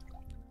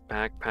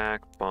 Backpack,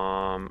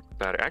 bomb,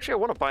 battery. Actually, I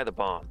want to buy the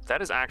bomb.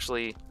 That is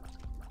actually...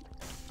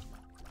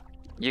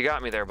 You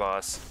got me there,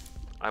 boss.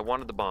 I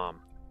wanted the bomb.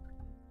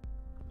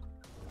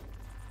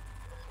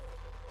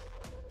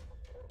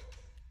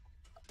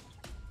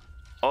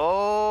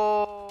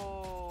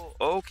 Oh,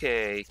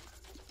 okay.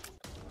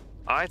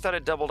 I thought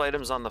it doubled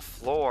items on the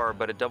floor,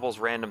 but it doubles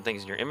random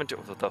things in your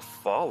inventory with the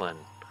Fallen.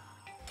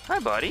 Hi,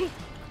 buddy.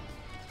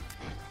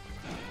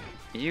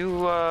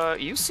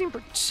 You seem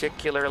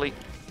particularly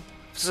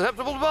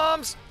susceptible to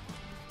bombs.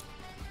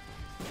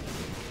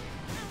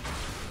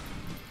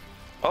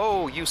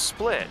 Oh, you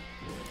split.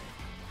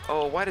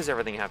 Oh, why does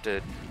everything have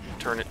to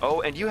turn it?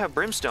 Oh, and you have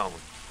brimstone.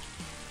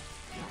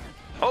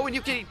 Oh, and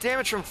you get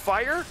damage from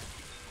fire?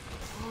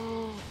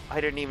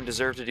 I didn't even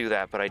deserve to do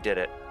that, but I did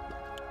it.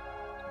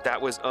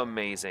 That was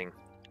amazing.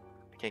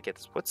 I can't get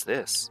this. What's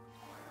this?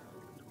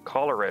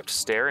 Collar rift.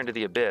 Stare into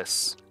the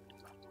abyss.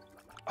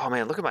 Oh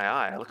man, look at my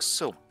eye. It looks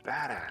so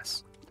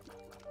badass.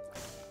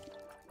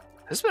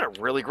 This has been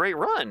a really great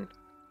run.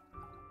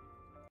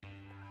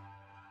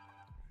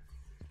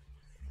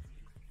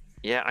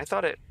 Yeah, I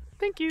thought it...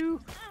 Thank you.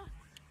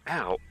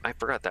 Ow, I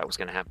forgot that was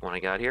going to happen when I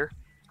got here.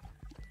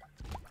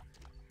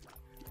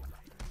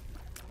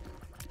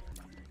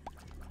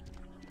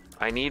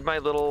 I need my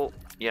little...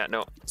 Yeah,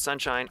 no,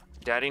 Sunshine.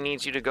 Daddy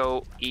needs you to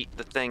go eat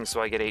the thing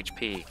so I get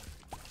HP.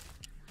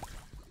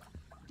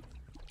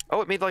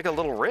 Oh, it made like a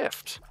little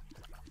rift.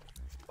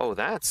 Oh,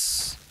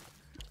 that's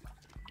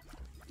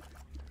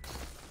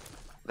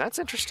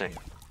interesting.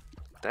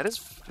 That is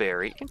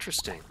very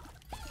interesting.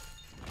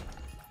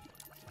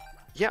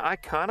 Yeah, I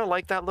kind of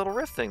like that little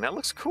rift thing. That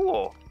looks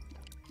cool.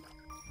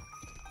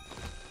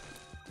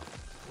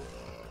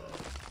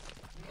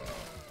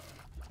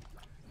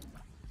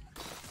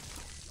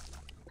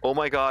 Oh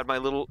my god, my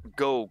little...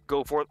 Go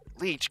for it.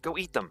 Leech, go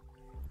eat them.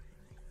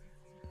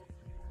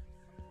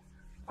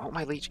 Oh,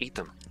 my leech, eat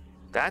them.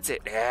 That's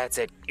it, that's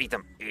it. Eat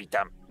them, eat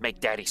them. Make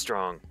daddy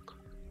strong.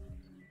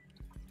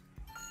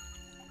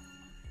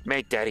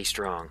 Make daddy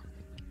strong.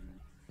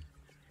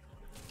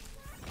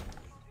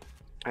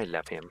 I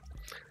love him.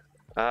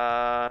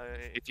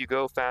 If you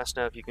go fast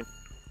enough, you can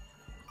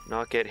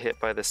not get hit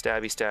by the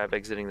stabby stab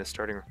exiting the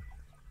starting room.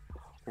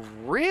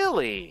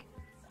 Really?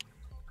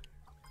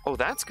 Oh,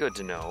 that's good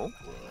to know.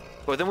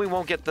 But then we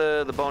won't get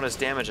the bonus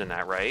damage in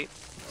that, right?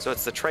 So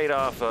it's the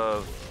trade-off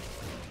of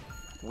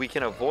we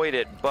can avoid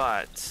it,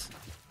 but...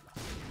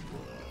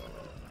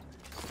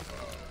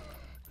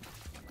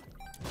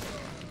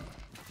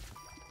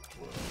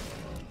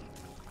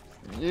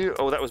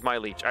 Oh, that was my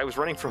leech. I was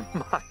running from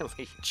my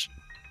leech.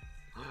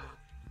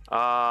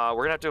 We're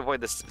gonna have to avoid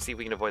this. See if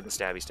we can avoid the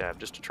stabby stab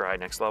just to try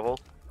next level.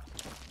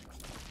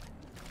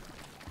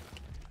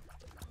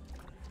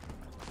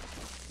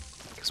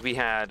 Because we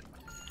had...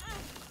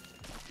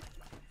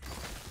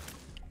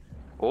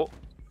 Oh.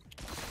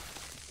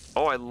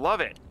 Oh, I love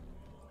it.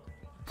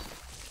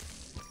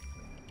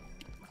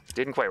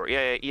 Didn't quite work.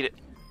 Yeah, eat it.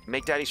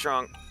 Make daddy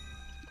strong.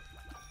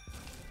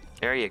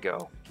 There you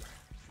go.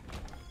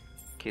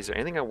 Okay, is there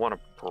anything I want to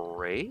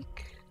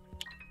break?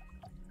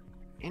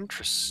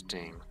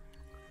 Interesting.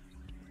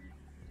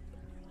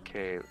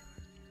 Okay,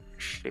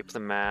 shape the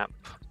map.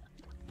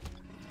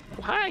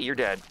 Oh, hi, you're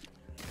dead.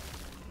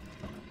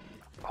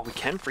 Oh, we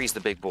can freeze the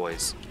big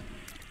boys.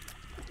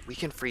 We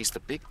can freeze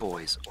the big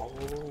boys. Oh,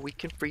 we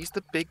can freeze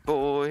the big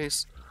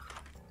boys.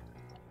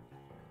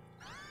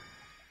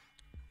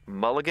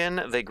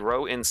 Mulligan, they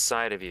grow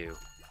inside of you.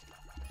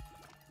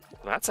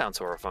 Well, that sounds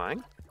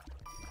horrifying.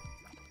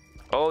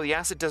 Oh, the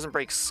acid doesn't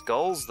break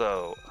skulls,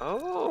 though.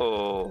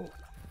 Oh.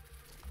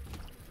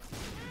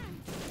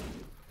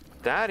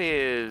 That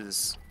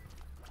is...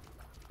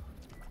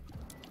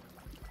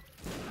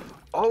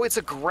 Oh, it's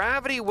a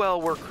gravity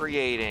well we're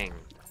creating.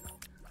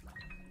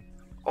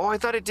 Oh, I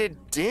thought it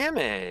did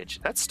damage.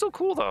 That's still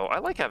cool, though. I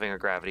like having a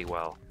gravity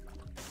well.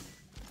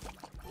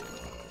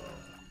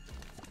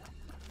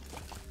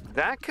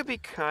 That could be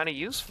kind of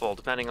useful,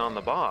 depending on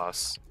the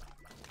boss.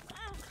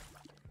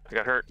 I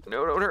got hurt.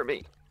 No, don't hurt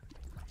me.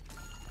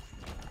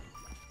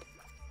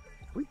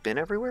 Have we been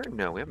everywhere?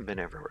 No, we haven't been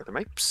everywhere. There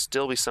might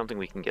still be something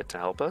we can get to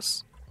help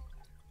us.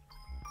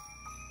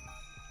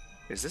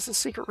 Is this a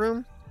secret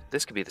room?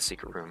 This could be the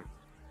secret room,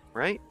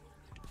 right?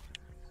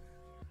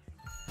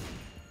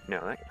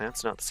 No,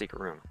 that's not the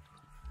secret room.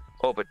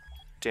 Oh, but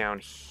down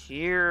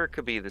here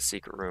could be the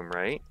secret room,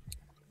 right?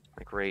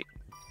 Like right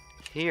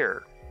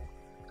here.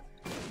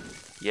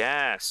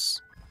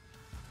 Yes.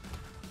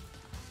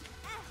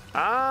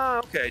 Ah,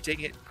 okay.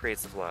 Taking it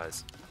creates the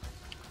flies.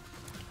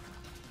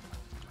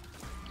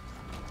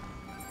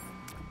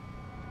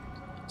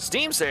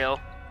 Steam sale?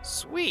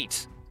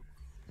 Sweet.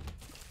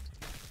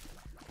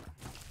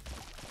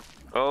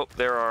 Oh,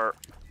 there are...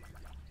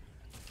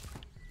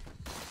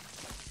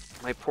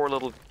 My poor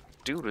little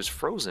dude was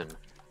frozen.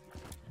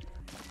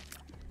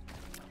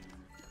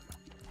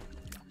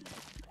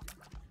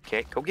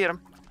 Okay, go get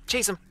him.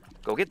 Chase him.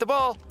 Go get the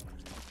ball.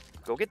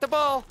 Go get the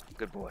ball.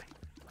 Good boy.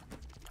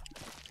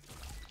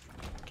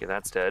 Okay,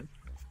 that's dead.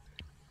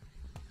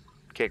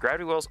 Okay,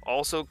 gravity wells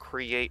also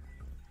create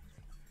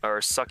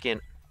or suck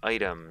in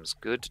items.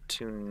 Good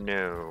to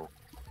know.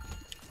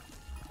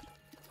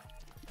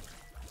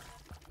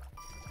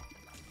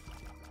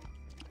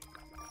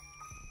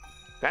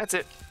 That's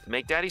it.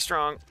 Make daddy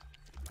strong.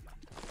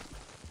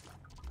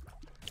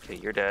 Okay,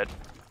 you're dead.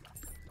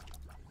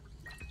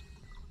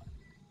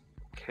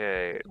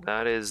 Okay,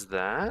 that is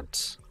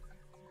that.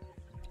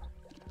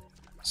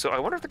 So I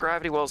wonder if the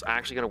gravity well is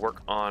actually going to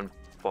work on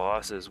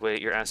bosses. Wait,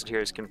 your acid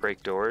tears can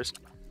break doors.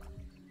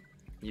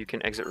 You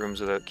can exit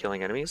rooms without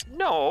killing enemies.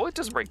 No, it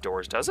doesn't break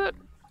doors, does it?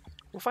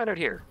 We'll find out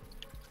here.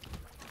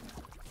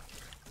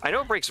 I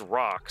know it breaks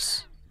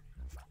rocks.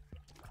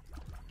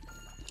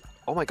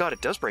 Oh my god,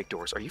 it does break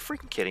doors. Are you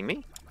freaking kidding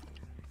me?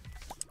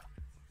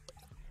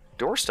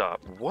 Doorstop.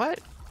 What?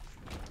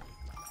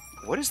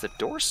 What is the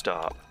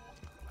doorstop?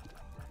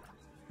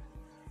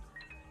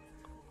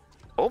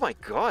 Oh my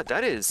god,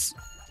 that is...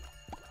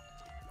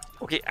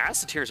 Okay,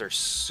 acid tears are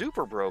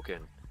super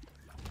broken.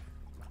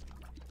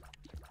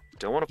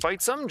 Don't want to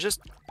fight some,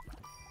 just...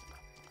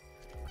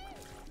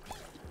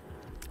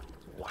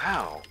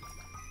 Wow.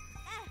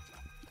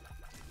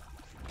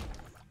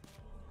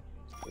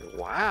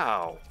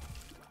 Wow.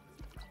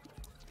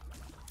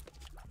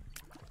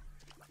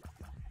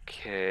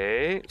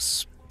 Okay,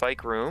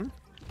 spike room.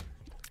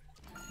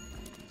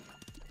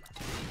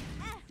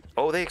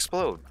 Oh, they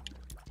explode.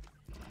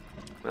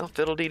 Well,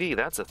 fiddle-dee-dee,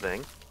 that's a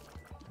thing.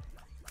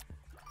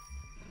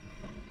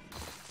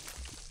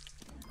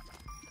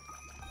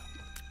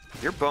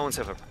 Your bones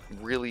have a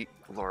really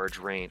large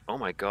range. Oh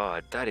my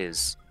god, that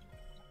is...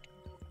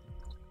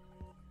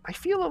 I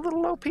feel a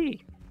little OP.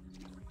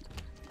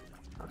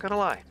 Not gonna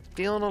lie,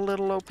 feeling a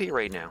little OP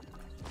right now.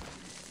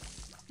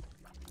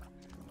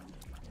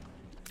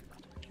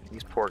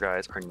 These poor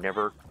guys are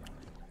never...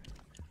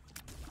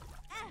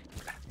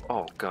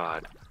 Oh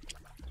god.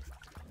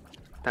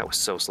 That was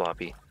so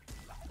sloppy.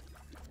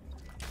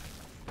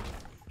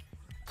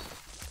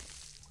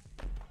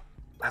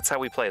 That's how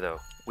we play, though.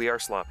 We are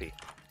sloppy.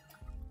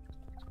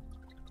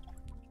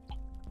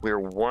 We're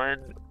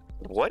one...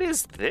 What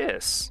is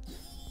this?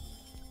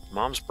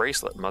 Mom's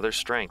bracelet, mother's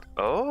strength.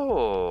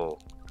 Oh!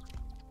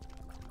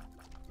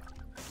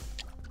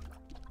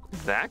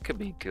 That could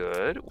be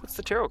good. What's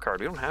the tarot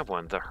card? We don't have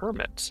one. The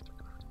Hermit.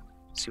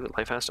 See what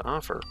life has to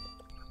offer.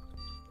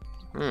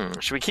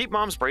 Should we keep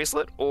Mom's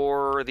bracelet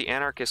or the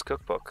Anarchist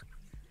cookbook?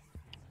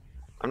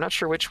 I'm not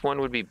sure which one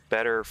would be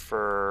better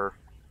for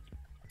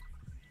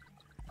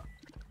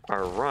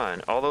our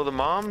run. Although the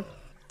Mom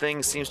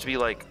thing seems to be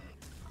like...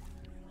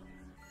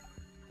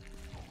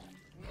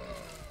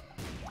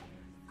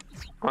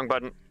 Wrong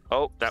button.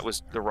 Oh, that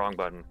was the wrong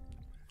button.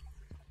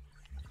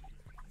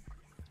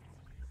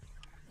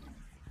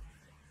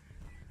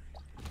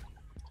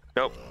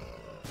 Nope.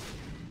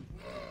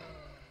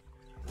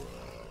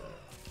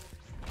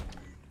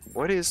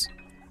 What is...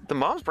 The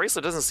Mom's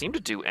bracelet doesn't seem to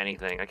do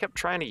anything. I kept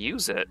trying to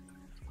use it.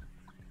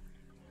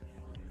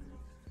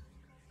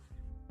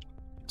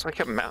 So I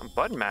kept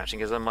button mashing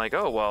because I'm like,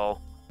 oh,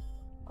 well,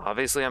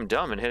 obviously I'm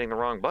dumb and hitting the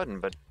wrong button,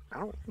 but I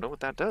don't know what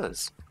that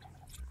does.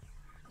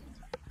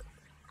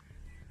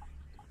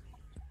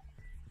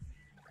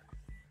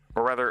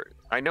 Or rather,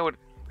 I don't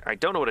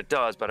know what it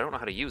does, but I don't know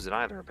how to use it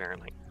either,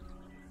 apparently.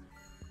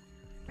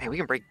 Man, we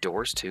can break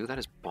doors too? That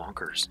is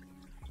bonkers.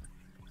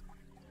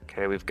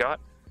 Okay, we've got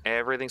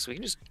everything, so we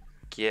can just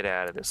get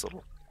out of this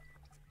little...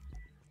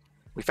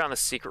 We found the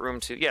secret room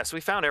too. Yeah, so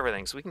we found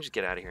everything, so we can just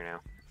get out of here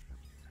now.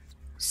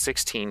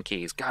 16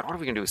 keys. God, what are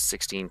we gonna do with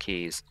 16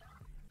 keys?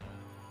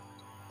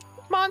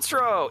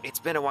 Monstro! It's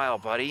been a while,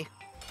 buddy.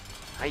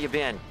 How you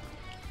been?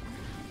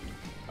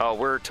 Oh,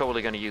 we're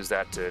totally gonna use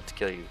that to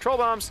kill you. Troll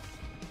bombs!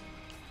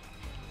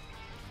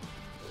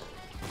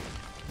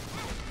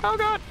 Oh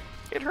god!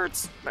 It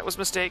hurts. That was a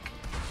mistake.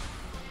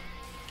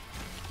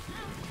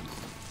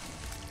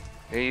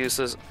 He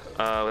uses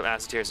with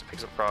acid tears,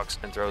 picks up rocks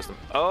and throws them.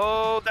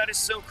 Oh, that is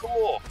so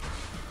cool!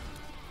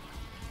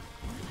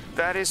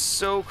 That is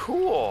so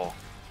cool!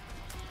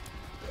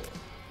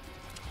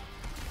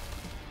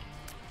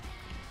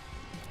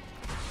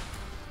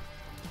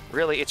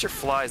 Really, it's your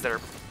flies that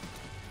are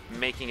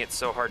making it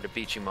so hard to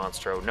beat you,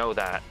 Monstro. Know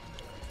that.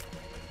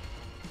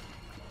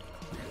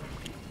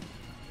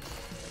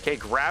 Okay,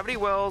 gravity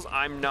wells,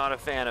 I'm not a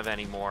fan of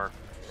anymore.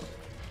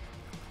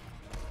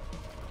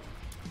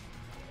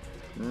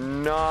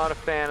 Not a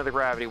fan of the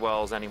gravity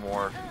wells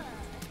anymore.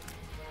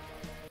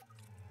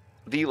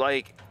 The,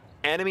 like,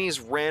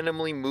 enemies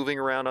randomly moving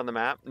around on the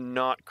map,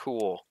 not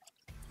cool.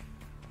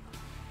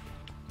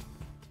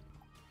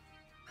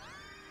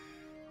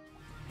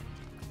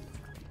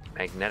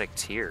 Magnetic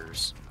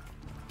tears.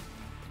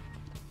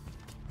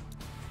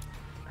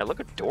 I look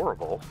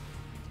adorable.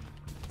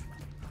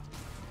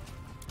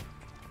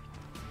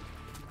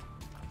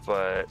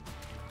 But,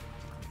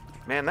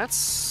 man,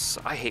 that's...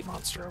 I hate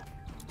Monstro.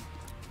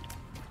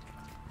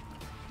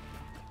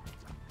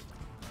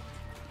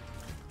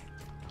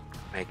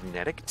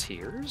 Magnetic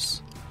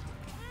Tears?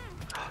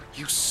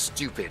 You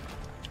stupid.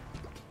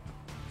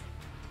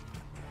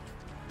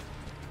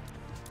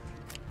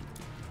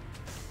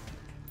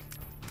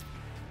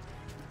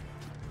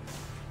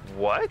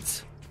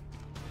 What?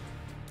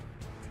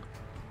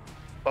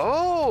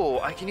 Oh,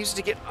 I can use it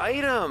to get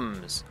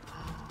items.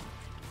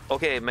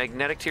 Okay,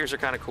 magnetic tears are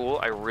kind of cool.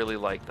 I really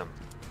like them.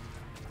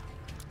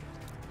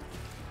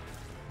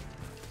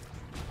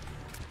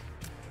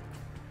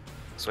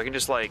 So I can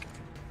just like...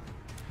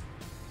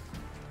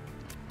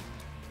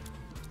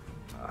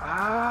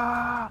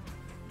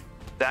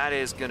 that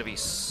is going to be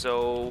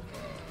so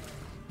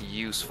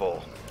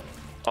useful.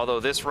 Although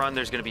this run,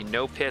 there's going to be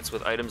no pits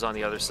with items on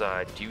the other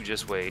side. You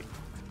just wait.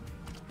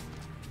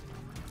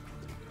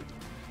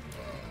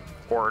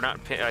 Or not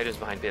items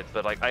behind pits,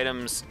 but like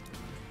items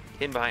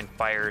hidden behind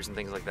fires and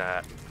things like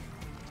that.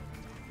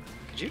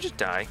 Could you just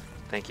die?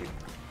 Thank you.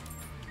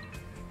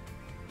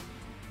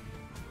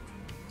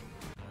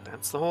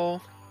 That's the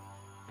whole...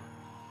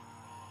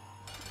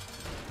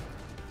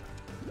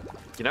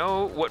 You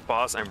know what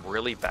boss I'm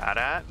really bad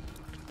at?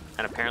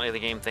 And apparently the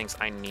game thinks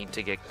I need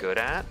to get good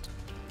at?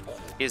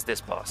 Is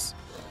this boss.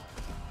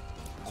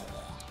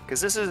 Because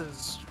this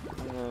is...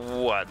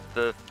 what?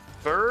 The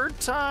third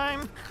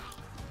time?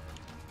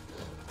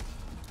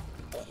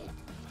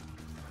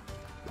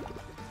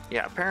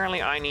 Yeah,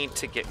 apparently I need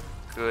to get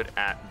good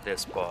at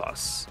this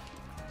boss.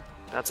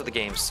 That's what the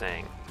game's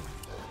saying.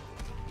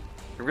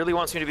 It really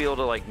wants me to be able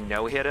to, like,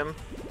 no-hit him.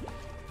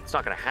 It's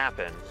not gonna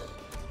happen.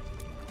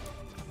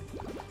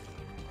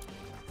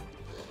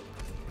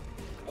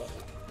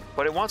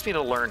 But it wants me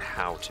to learn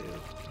how to.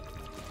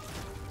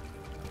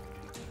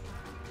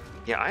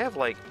 Yeah, I have,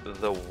 like,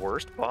 the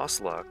worst boss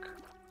luck.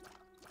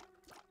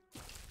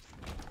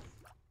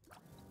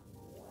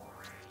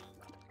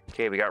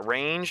 Okay, we got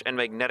range and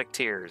magnetic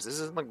tears. This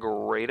isn't the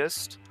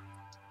greatest.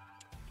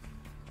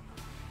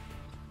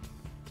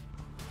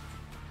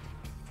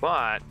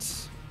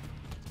 But...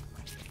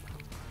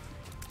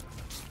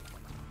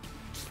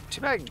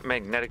 too bad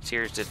magnetic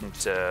tears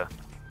didn't,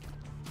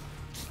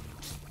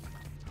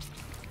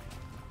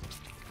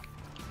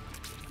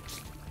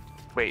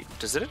 Wait,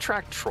 does it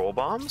attract troll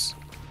bombs?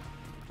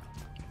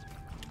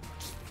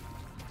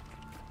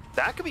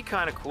 That could be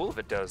kind of cool if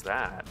it does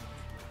that.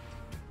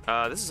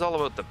 This is all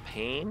about the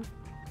pain.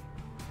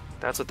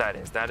 That's what that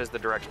is. That is the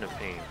direction of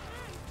pain.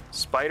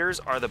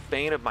 Spiders are the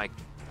bane of my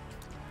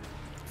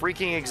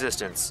freaking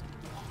existence.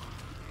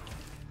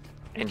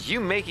 And you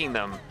making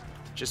them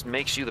just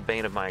makes you the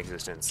bane of my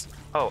existence.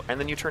 Oh, and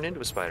then you turn into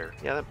a spider.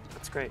 Yeah,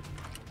 that's great.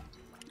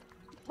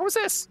 What was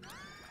this?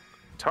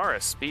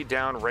 Taurus, speed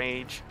down,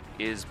 rage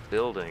is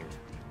building.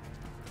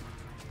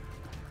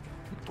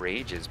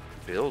 Rage is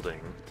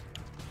building.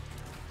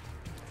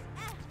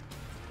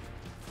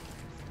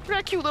 Look at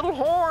that cute little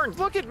horns!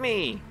 Look at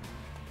me!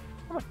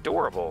 I'm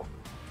adorable.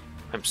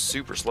 I'm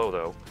super slow,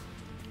 though.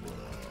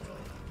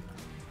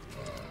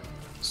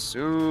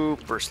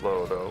 Super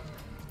slow, though.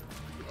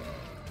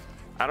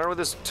 I don't know what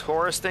this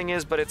Taurus thing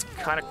is, but it's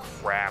kind of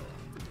crap.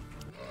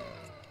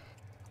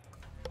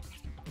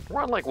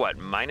 We're on, like, what,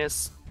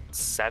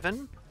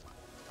 -7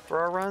 for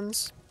our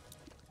runs?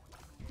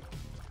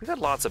 We've had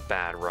lots of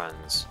bad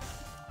runs.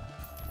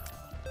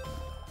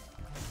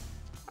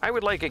 I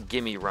would like a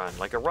gimme run,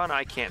 like a run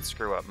I can't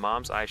screw up.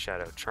 Mom's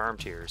eyeshadow, charm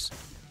tears.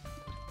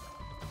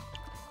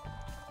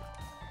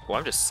 Oh,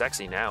 I'm just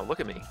sexy now. Look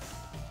at me.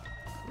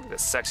 I'm the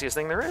sexiest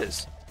thing there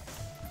is.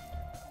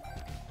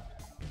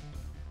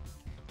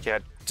 Okay,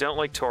 I don't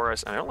like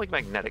Taurus, and I don't like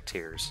magnetic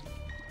tears.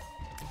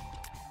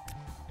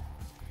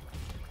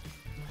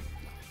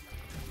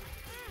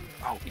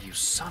 Oh, you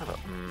son of a...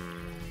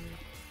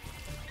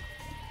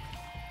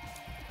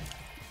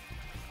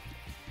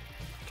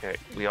 Okay,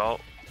 we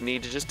all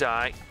need to just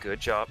die. Good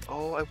job.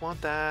 Oh, I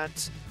want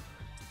that.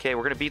 Okay,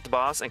 we're gonna beat the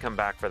boss and come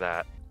back for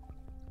that.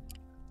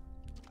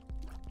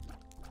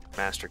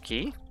 Master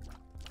key.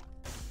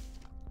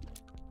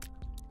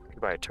 We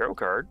buy a tarot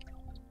card.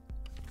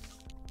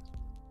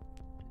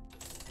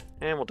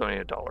 And we'll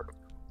donate $1.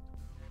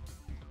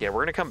 Yeah,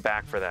 we're gonna come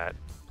back for that.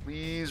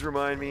 Please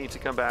remind me to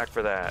come back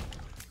for that.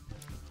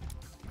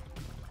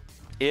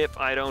 If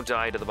I don't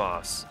die to the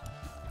boss.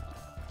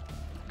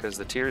 Because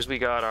the tears we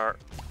got are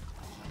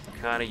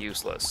kind of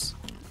useless.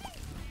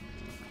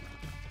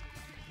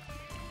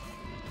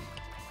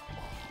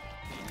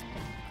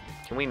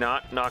 Can we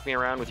not knock me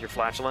around with your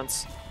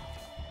flatulence?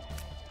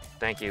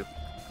 Thank you.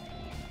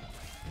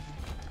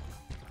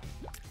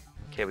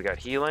 Okay, we got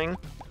healing.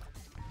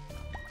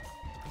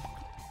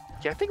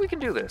 Yeah, I think we can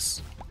do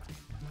this.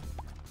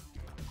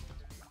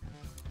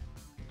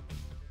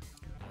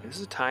 This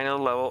is a tiny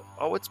little level.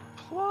 Oh, it's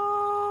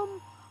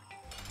Plum.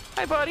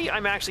 Hi, buddy.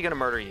 I'm actually going to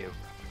murder you.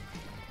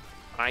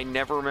 I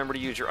never remember to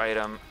use your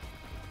item.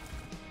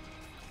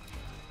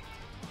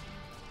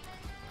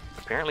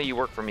 Apparently you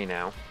work for me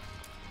now.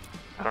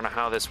 I don't know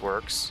how this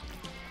works.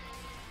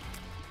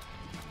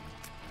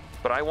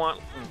 But I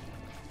want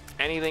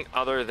anything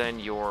other than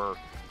your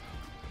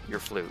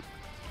flute.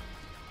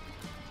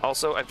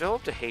 Also, I've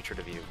developed a hatred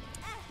of you.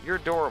 You're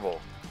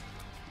adorable.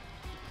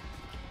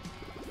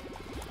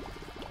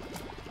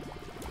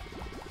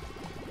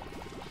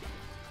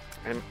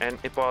 And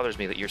it bothers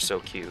me that you're so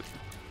cute.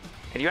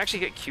 And you actually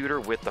get cuter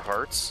with the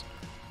hearts.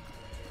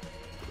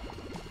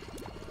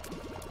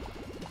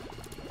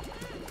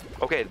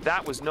 Okay,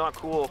 that was not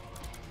cool.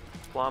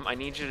 Plum, I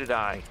need you to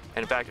die.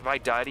 And in fact, if I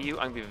die to you,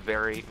 I'm going to be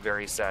very,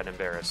 very sad and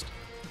embarrassed.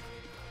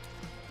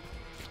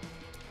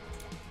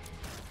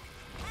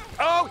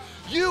 Oh,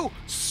 you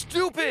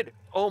stupid!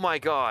 Oh my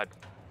god.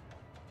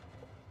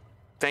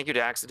 Thank you,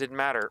 Dax. It didn't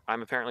matter.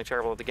 I'm apparently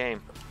terrible at the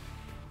game.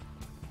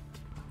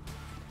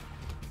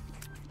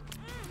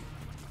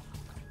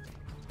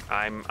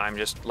 I'm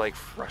just, like,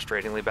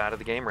 frustratingly bad at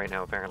the game right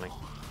now, apparently.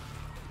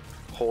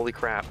 Holy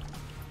crap.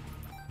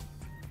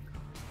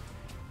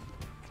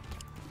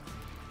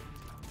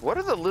 What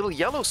are the little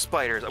yellow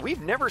spiders? We've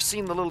never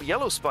seen the little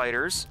yellow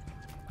spiders.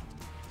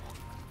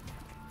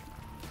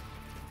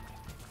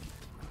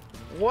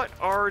 What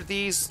are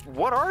these?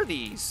 What are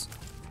these?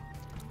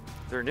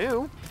 They're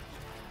new.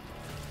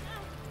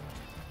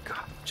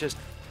 God, just...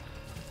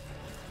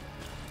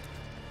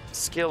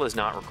 Skill is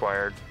not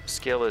required.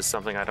 Skill is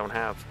something I don't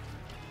have.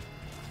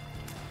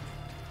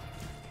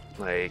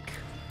 Like...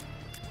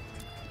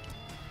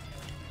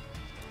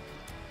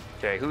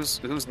 Okay,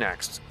 who's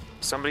next?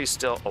 Somebody's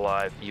still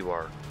alive. You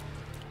are.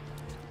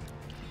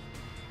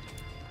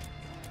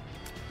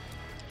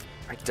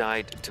 I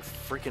died to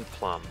freaking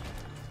Plum.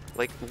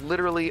 Like,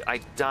 literally, I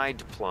died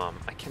to Plum.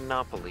 I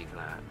cannot believe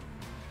that.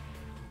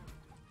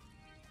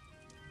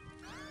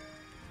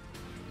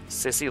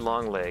 Sissy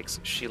long legs.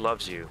 She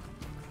loves you.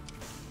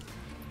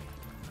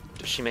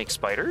 Does she make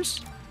spiders?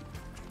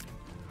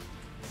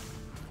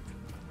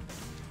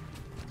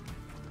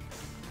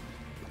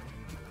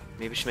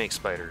 Maybe she makes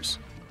spiders.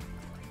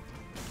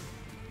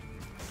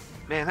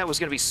 Man, that was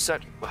going to be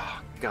such...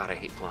 Oh, God, I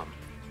hate Plum.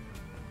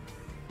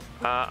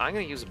 I'm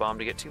going to use a bomb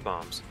to get 2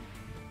 bombs.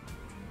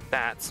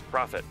 That's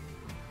profit.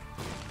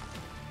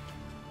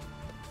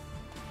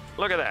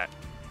 Look at that.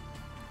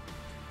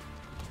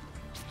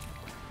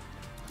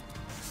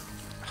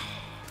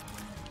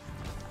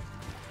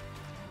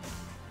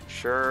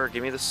 Sure,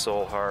 give me the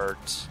soul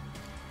heart.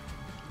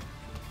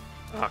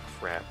 Oh,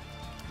 crap.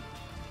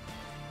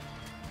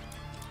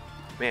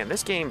 Man,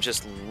 this game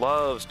just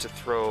loves to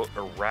throw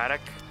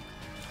erratic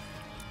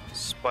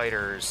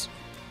spiders.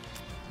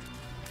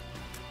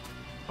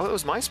 Oh, it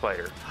was my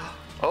spider.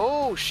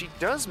 Oh, she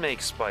does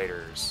make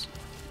spiders.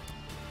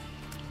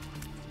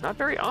 Not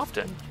very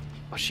often,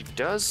 but she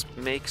does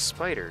make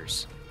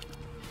spiders.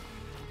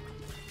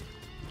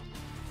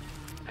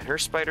 And her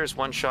spiders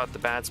one-shot the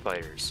bad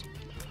spiders.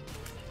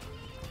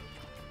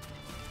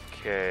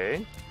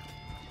 Okay.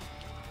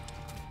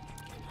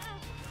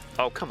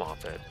 Oh, come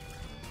off it.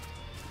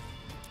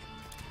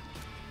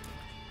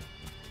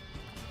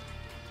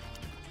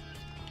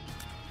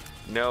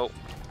 No.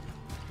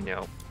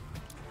 No.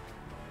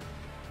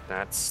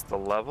 That's the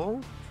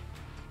level.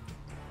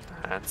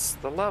 That's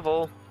the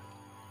level.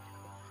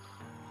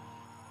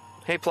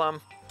 Hey, Plum.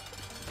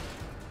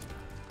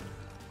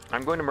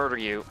 I'm going to murder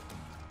you.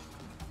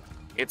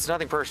 It's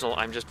nothing personal.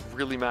 I'm just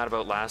really mad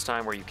about last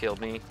time where you killed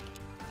me.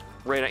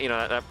 Right, you know,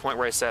 at that point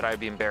where I said I'd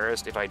be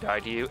embarrassed if I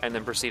died to you, and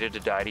then proceeded to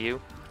die to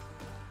you.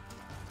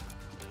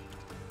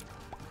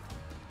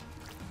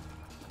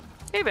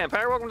 Hey,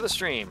 Vampire, welcome to the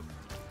stream.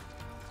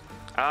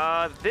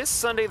 This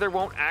Sunday there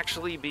won't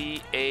actually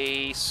be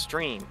a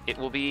stream. It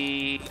will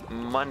be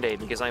Monday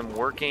because I'm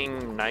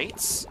working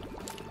nights.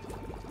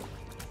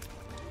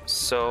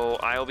 So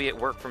I'll be at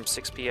work from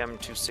 6 p.m.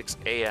 to 6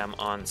 a.m.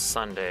 on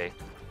Sunday.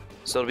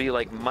 So it'll be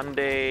like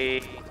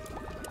Monday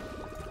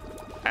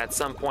at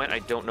some point. I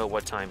don't know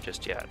what time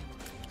just yet.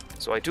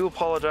 So I do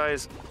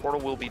apologize. Portal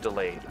will be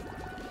delayed.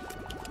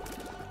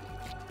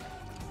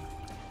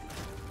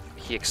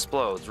 He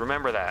explodes.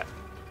 Remember that.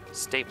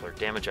 Stapler,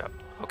 damage up.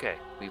 Okay,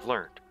 we've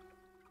learned.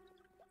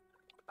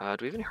 Do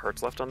we have any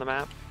hearts left on the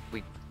map?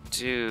 We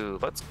do.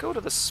 Let's go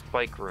to the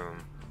spike room.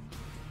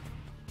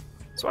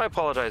 So I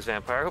apologize,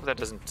 Vampire. I hope that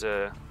doesn't...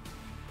 I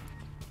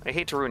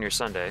hate to ruin your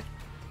Sunday.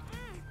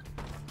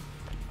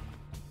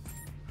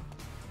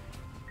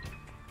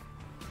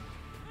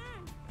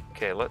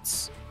 Okay,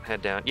 let's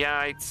head down.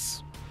 Yeah,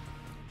 it's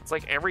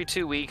like every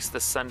 2 weeks, the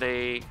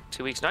Sunday...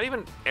 2 weeks. Not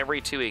even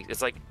every 2 weeks.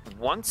 It's like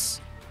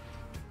once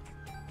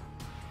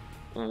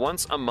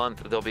a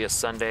month there'll be a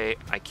Sunday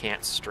I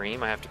can't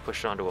stream. I have to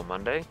push it onto a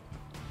Monday.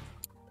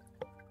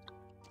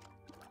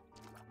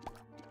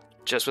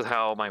 Just with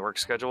how my work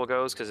schedule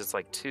goes, because it's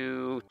like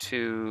 2,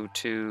 2,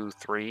 2,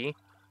 3.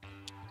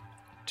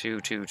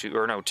 2, 2, 2,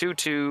 or no, 2,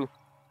 2,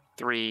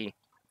 3,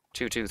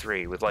 2, 2,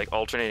 3, with like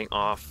alternating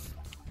off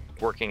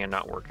working and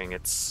not working.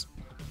 It's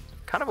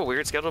kind of a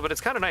weird schedule, but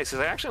it's kind of nice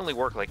because I actually only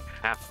work like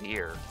half the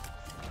year.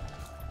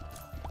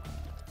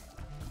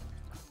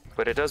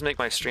 But it does make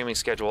my streaming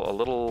schedule a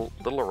little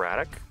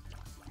erratic.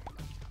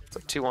 It's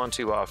like 2 on,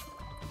 2 off.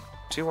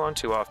 2 on,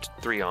 2 off,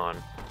 3 on.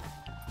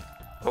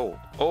 Oh.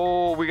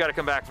 Oh, we gotta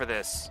come back for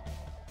this.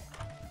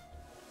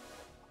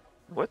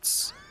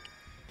 What's...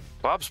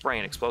 Bob's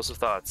brain, explosive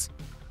thoughts.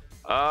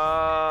 I'm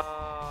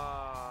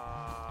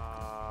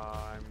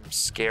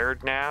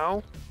scared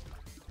now.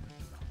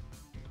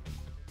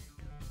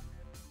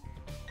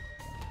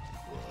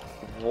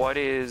 What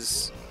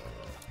is...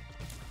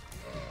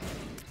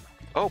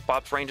 Oh,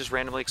 Bob's brain just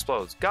randomly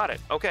explodes. Got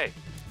it. Okay.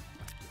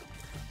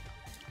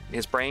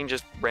 His brain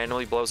just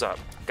randomly blows up.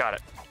 Got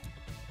it.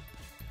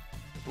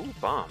 Ooh,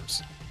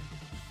 bombs.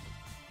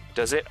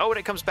 Does it? Oh, and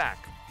it comes back.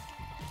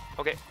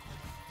 Okay.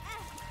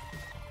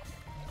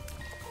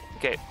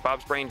 Okay,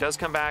 Bob's brain does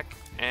come back,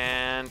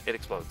 and it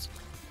explodes.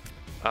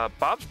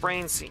 Bob's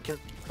brain... Can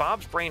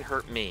Bob's brain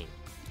hurt me?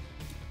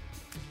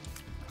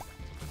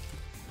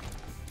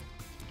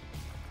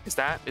 Is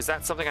that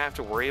something I have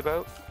to worry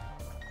about?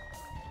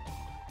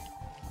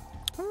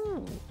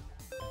 Ooh.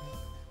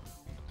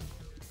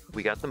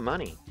 We got the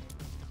money.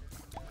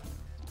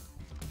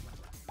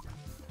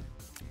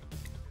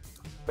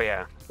 But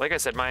yeah, like I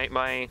said,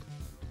 my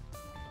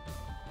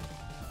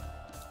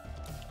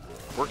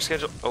work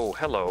schedule... Oh,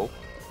 hello.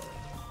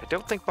 I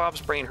don't think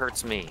Bob's brain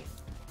hurts me.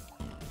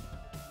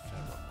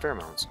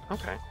 Pheromones.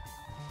 Okay.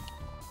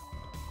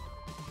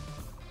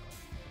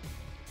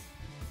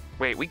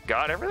 Wait, we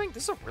got everything?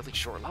 This is a really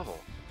short level.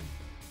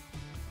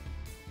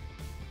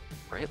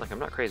 Right? Like, I'm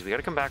not crazy. We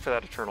gotta come back for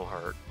that Eternal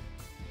Heart.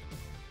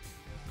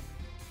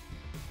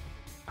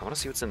 I want to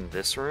see what's in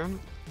this room.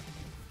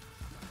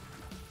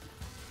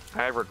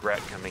 I regret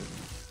coming.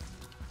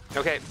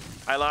 Okay,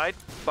 I lied.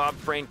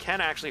 Bob's brain can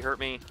actually hurt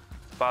me.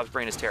 Bob's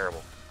brain is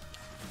terrible.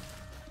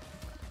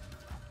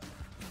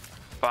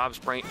 Bob's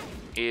brain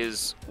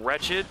is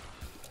wretched.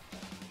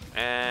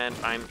 And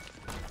I'm...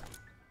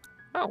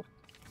 Oh.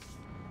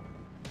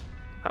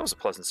 That was a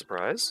pleasant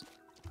surprise.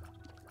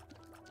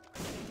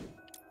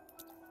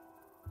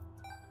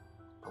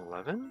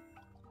 11?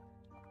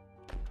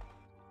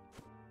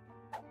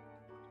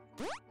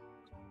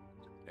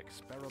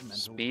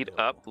 Speed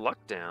up, luck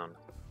down.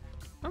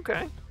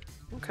 Okay.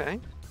 Okay.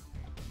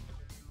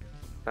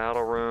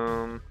 Battle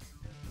room.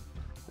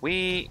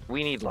 We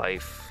need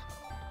life.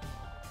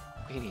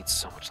 We need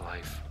so much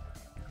life.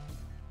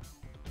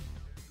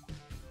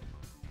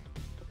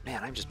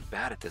 Man, I'm just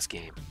bad at this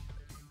game.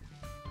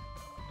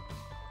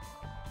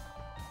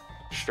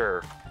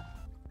 Sure.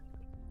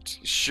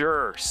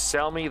 Sure,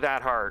 sell me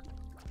that heart.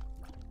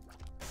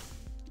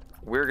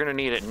 We're gonna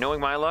need it. Knowing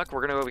my luck,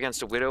 we're gonna go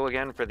against a Widow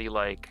again for the,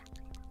 like...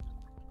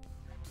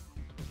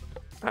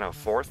 I don't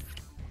know, 4th?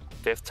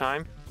 5th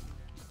time?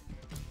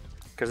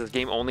 Because this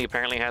game only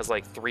apparently has,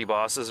 like, 3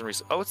 bosses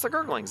and... Oh, it's the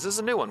Gurglings. This is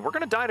a new one. We're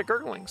gonna die to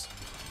Gurglings.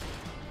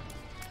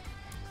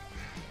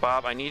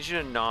 Bob, I need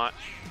you to not...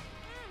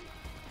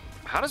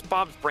 How does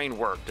Bob's brain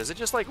work? Does it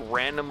just, like,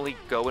 randomly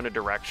go in a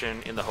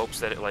direction in the hopes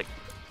that it, like...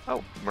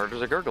 Oh,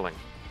 murders a Gurgling.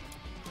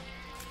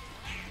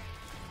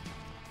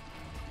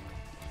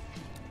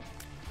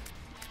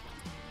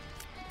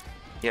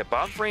 Yeah,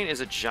 Bob's brain is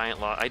a giant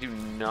lot. I do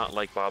not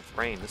like Bob's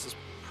brain. This is...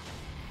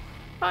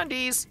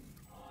 Undies!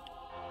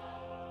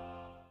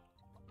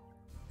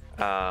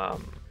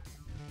 Bob's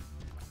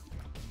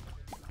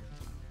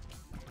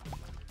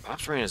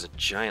brain is a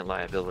giant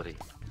liability.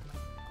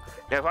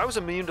 Yeah, if I was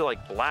immune to,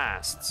 like,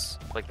 blasts,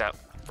 like that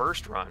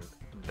first run,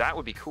 that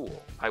would be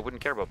cool. I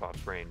wouldn't care about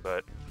Bob's brain,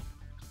 but...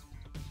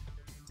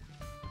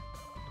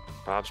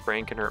 Bob's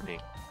brain can hurt me.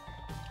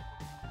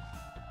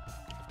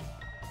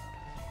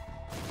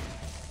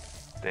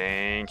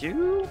 Thank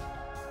you.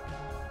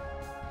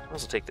 I'll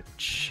also take the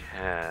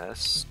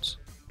chest.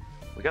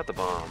 We got the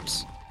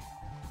bombs.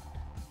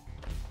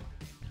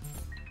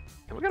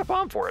 And we got a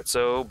bomb for it.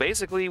 So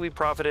basically we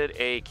profited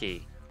a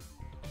key.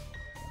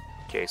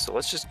 Okay, so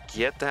let's just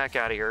get the heck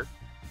out of here.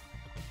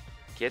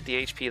 Get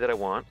the HP that I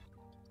want.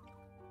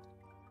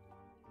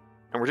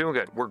 And we're doing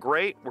good. We're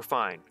great. We're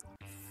fine.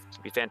 It's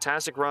gonna be a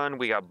fantastic run.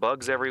 We got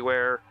bugs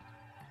everywhere.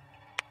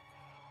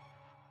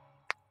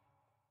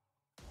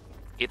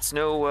 It's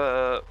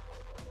no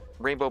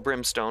Rainbow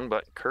Brimstone,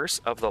 but Curse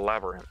of the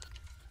Labyrinth.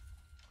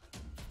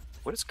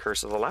 What is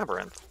Curse of the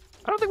Labyrinth?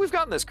 I don't think we've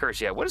gotten this curse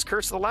yet. What is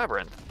Curse of the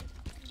Labyrinth?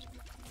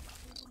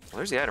 Well,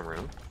 there's the item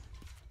room.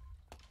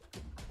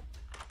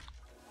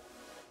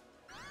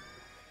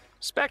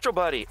 Spectral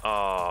Buddy.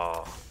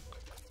 Oh,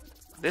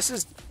 this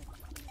is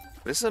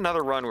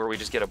another run where we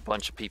just get a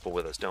bunch of people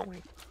with us, don't we?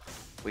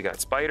 We got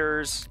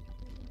spiders.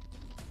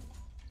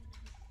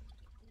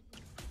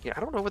 Yeah, I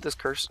don't know what this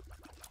curse...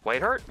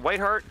 Whiteheart?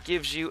 Whiteheart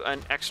gives you an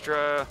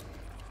extra...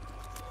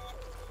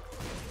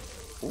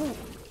 Ooh.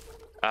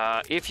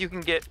 If you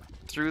can get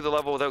through the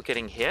level without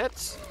getting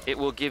hit, it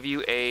will give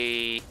you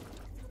a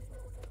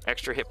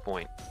extra hit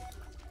point.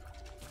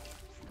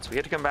 So we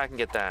have to come back and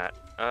get that.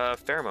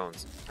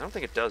 Pheromones. I don't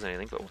think it does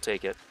anything, but we'll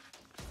take it.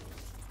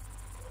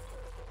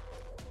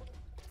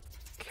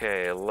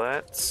 Okay,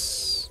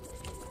 let's...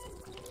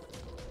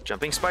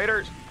 Jumping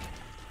spiders.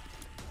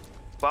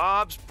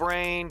 Bob's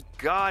brain.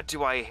 God,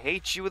 do I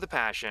hate you with a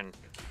passion.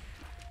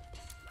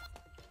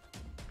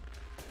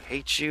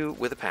 hate you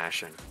with a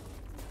passion.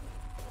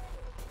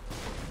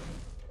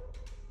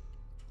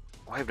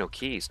 Oh, I have no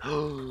keys. At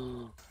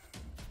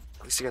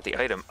least I got the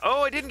item.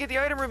 Oh, I didn't get the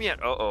item room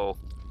yet. Uh-oh.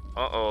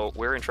 Uh-oh,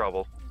 we're in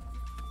trouble.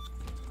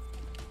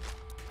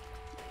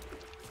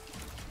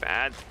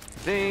 Bad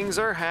things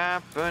are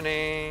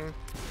happening.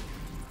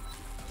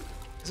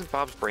 Hasn't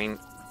Bob's brain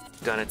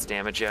done its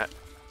damage yet?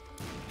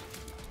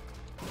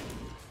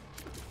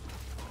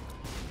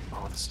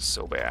 Oh, this is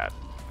so bad.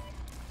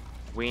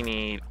 We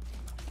need...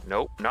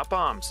 Nope, not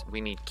bombs.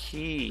 We need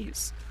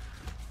keys.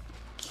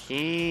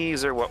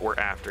 Keys are what we're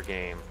after,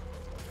 game.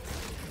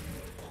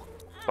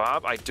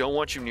 Bob, I don't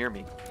want you near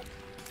me.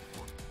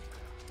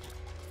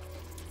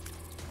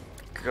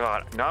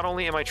 God, not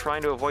only am I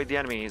trying to avoid the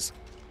enemies,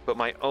 but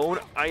my own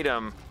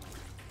item...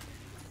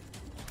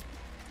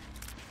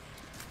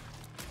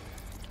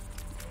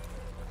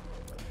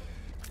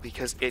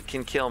 because it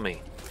can kill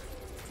me.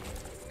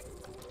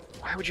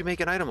 Why would you make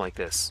an item like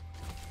this?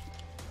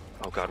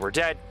 Oh god, we're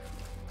dead.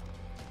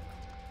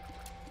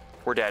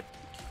 We're dead.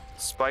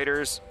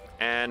 Spiders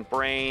and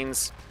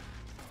brains.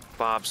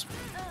 Bob's...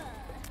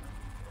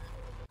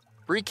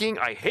 Freaking,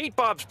 I hate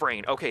Bob's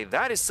brain. Okay,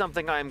 that is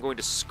something I am going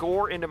to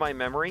score into my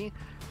memory,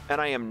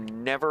 and I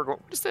am never going...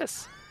 What is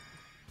this?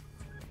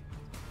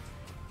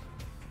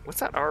 What's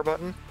that R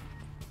button?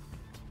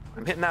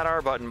 I'm hitting that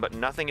R button, but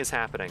nothing is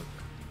happening.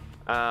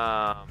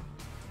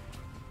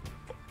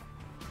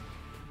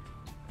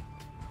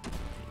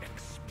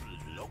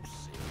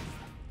 Explosive.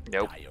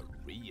 Nope.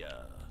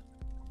 Diarrhea.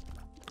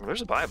 Oh,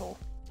 there's a Bible.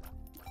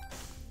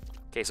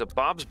 Okay, so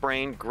Bob's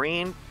brain,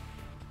 green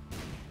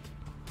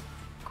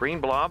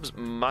blobs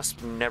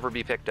must never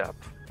be picked up.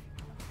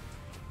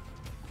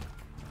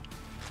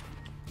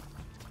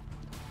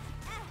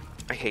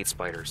 I hate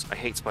spiders. I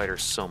hate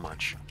spiders so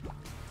much.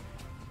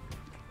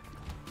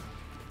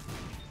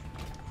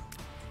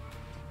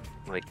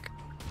 Like...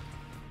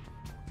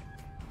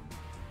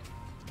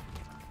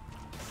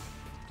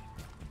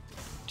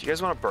 Do you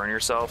guys want to burn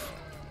yourself?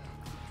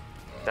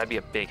 That'd be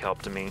a big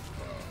help to me.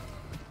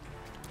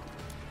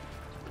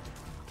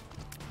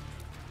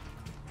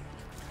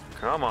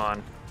 Come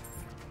on.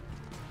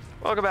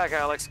 Welcome back,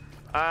 Alex.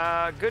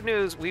 Good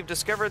news, we've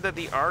discovered that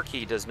the R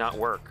key does not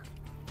work.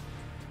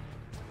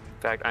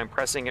 In fact, I'm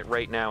pressing it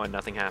right now and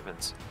nothing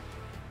happens.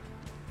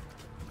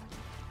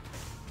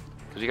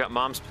 Because we got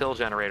Mom's pill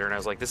generator and I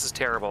was like, this is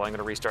terrible, I'm going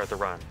to restart the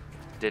run.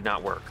 Did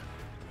not work.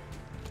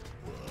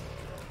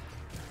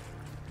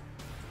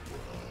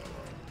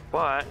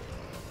 But...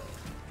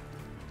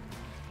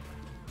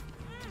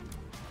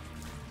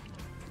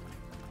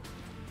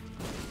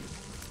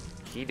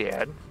 he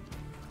did.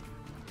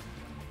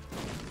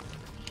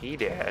 He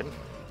did.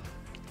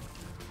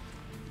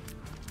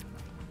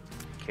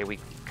 Okay, we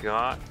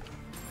got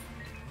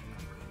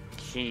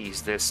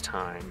keys this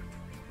time.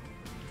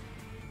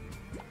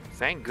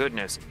 Thank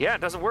goodness. Yeah,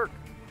 it doesn't work.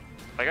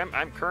 Like,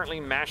 I'm currently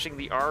mashing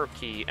the R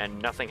key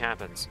and nothing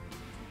happens.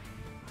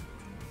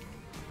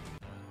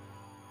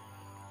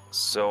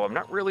 So I'm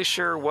not really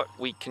sure what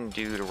we can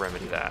do to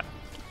remedy that.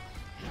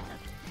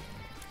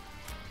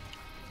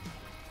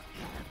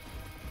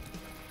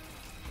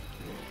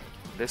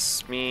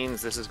 This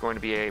means this is going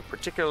to be a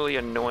particularly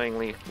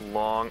annoyingly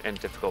long and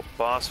difficult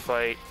boss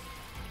fight,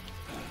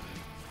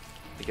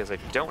 because I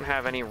don't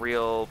have any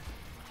real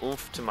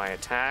oomph to my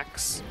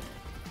attacks.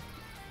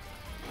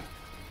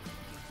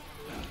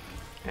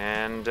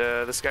 And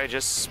this guy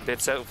just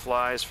spits out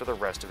flies for the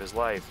rest of his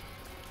life.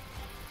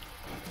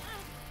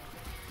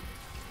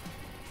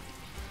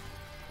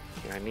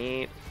 Okay, I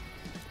need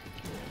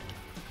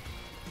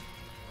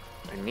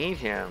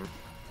him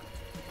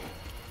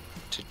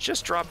to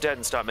just drop dead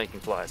and stop making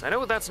flies. I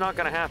know that's not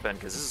going to happen,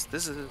 because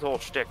this is his whole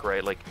shtick,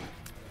 right? Like,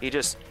 he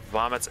just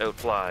vomits out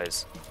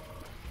flies.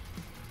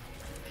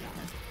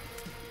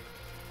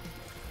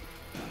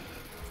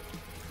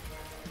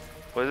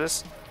 What is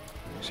this?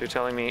 So you're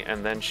telling me,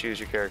 and then choose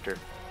your character.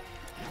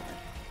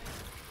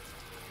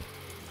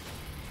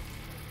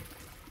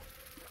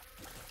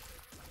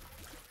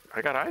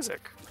 I got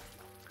Isaac.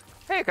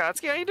 Hey,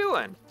 Akatsuki, how you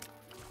doing?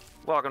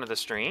 Welcome to the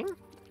stream.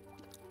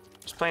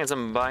 Just playing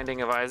some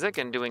Binding of Isaac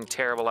and doing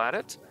terrible at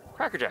it.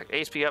 Crackerjack,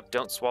 HP up,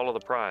 don't swallow the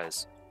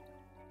prize.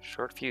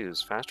 Short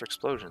fuse, faster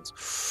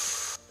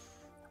explosions.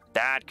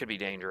 That could be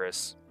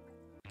dangerous.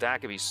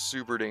 That could be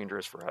super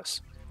dangerous for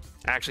us.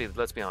 Actually,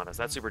 let's be honest,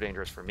 that's super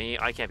dangerous for me.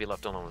 I can't be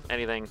left alone with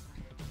anything.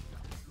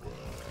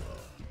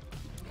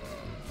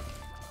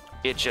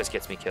 It just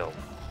gets me killed.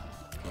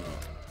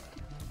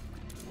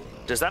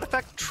 Does that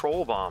affect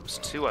troll bombs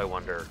too, I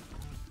wonder?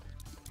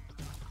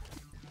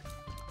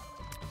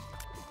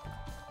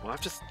 We'll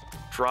have to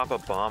drop a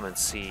bomb and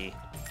see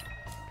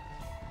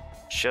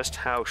just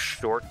how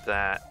short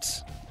that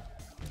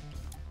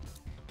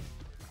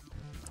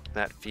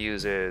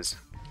fuse is.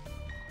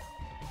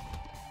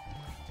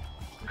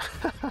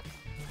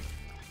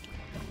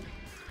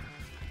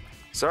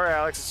 Sorry,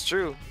 Alex, it's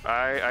true.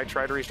 I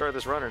tried to restart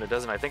this run and it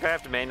doesn't. I think I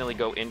have to manually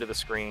go into the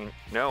screen.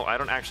 No, I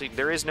don't actually.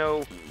 There is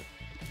no...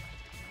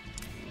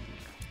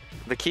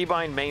 The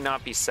keybind may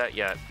not be set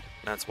yet.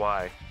 That's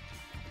why.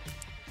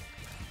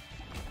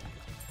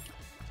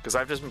 Because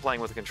I've just been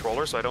playing with a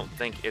controller, so I don't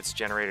think it's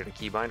generated a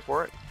keybind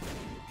for it.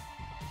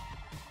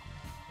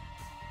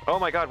 Oh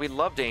my god, we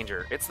love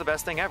danger. It's the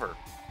best thing ever.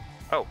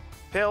 Oh,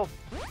 pill.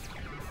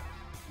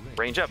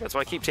 Range up. That's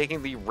why I keep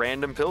taking the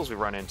random pills we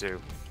run into.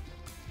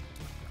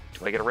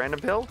 Do I get a random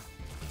pill?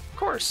 Of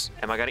course.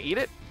 Am I going to eat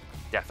it?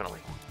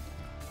 Definitely.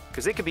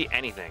 Because it could be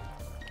anything.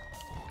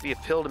 It could be a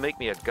pill to make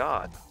me a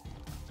god.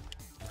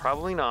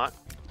 Probably not.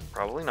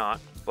 Probably not.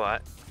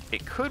 But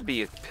it could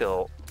be a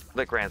pill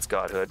that grants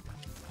godhood.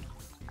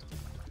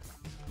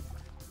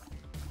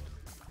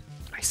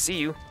 I see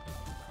you.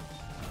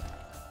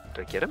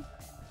 Did I get him?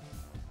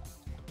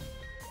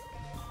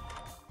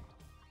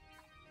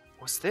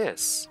 What's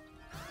this?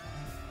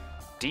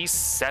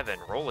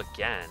 D7. Roll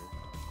again.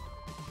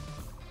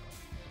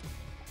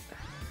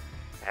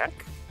 Heck?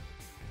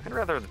 I'd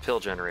rather have the pill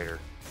generator.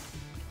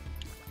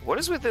 What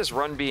is with this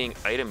run being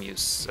item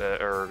use,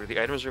 or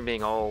the items room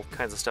being all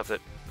kinds of stuff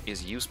that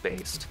is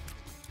use-based?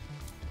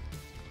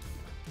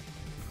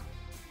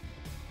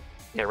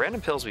 Yeah, random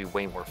pills would be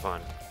way more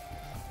fun.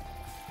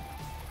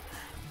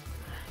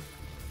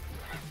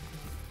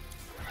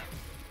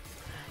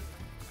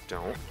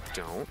 Don't.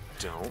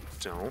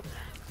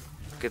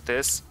 Look at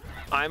this.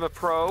 I'm a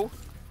pro.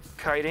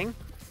 Kiting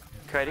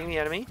the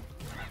enemy.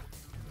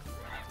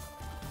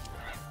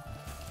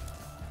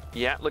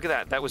 Yeah, look at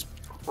that. That was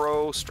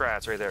pro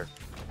strats right there.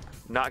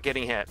 Not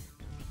getting hit.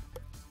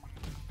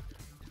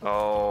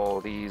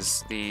 Oh,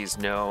 these,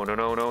 no.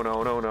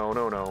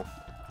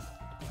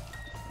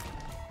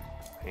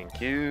 Thank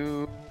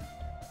you.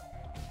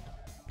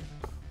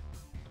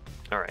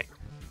 All right.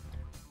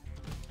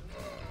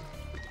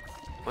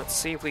 Let's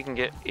see if we can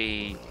get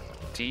a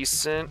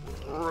decent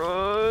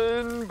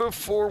run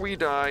before we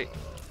die.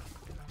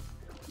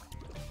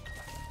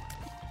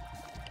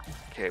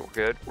 Okay,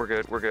 we're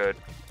good.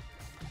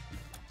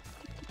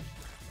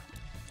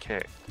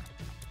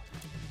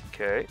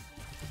 Okay.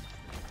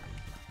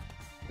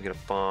 We get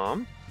a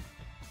bomb.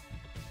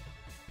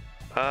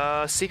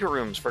 Secret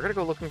rooms. If we're gonna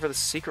go looking for the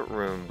secret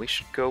room, we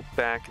should go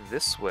back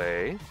this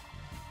way.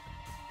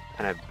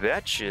 And I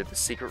bet you the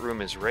secret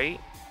room is right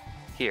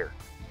here.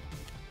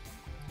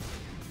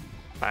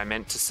 I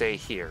meant to say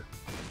here.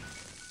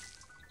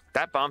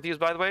 That bomb fuse,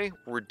 by the way,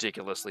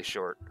 ridiculously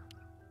short.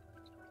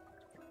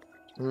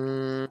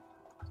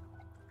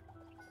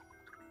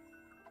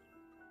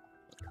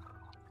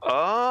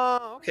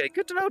 Oh, okay.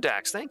 Good to know,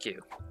 Dax. Thank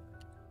you.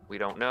 We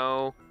don't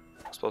know.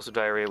 Explosive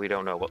diarrhea, we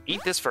don't know. Well,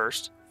 eat this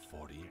first.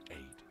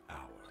 48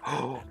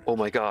 hours. Oh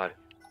my god.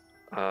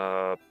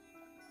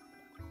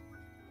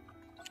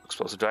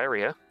 Explosive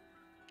diarrhea.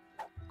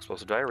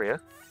 Explosive diarrhea.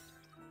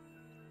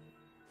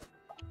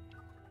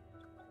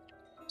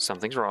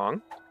 Something's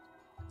wrong.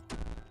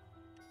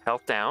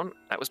 Health down.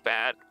 That was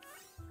bad.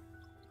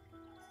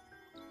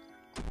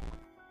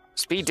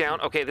 Speed down.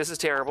 Okay, this is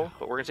terrible,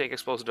 but we're going to take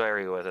explosive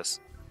diarrhea with us.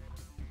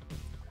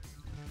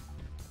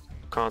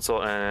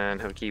 Console and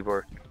have a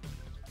keyboard.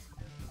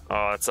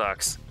 Oh, it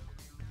sucks.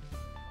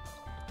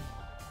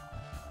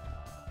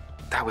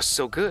 That was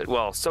so good.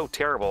 Well, so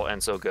terrible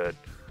and so good.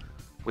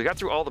 We got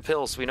through all the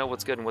pills, so we know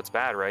what's good and what's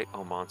bad, right?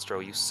 Oh,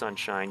 Monstro, you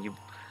sunshine, you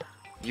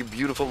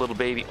beautiful little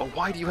baby. Oh,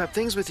 why do you have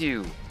things with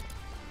you?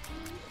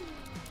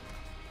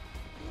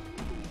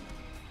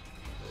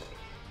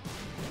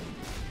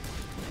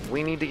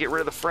 We need to get rid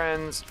of the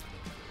friends.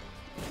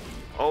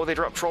 Oh, they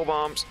dropped troll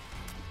bombs.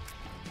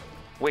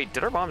 Wait,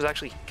 did our bombs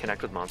actually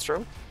connect with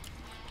Monstro?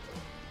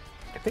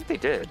 I think they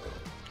did.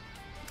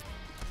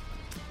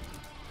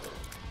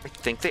 I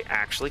think they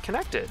actually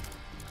connected.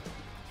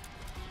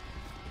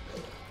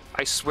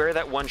 I swear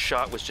that one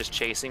shot was just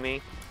chasing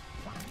me.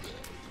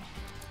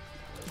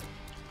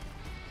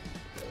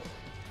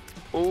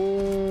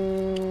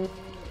 Oh,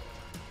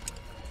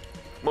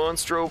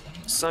 Monstro,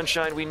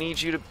 Sunshine, we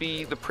need you to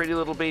be the pretty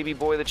little baby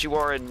boy that you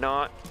are and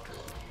not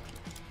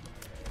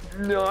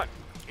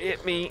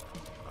hit me.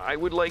 I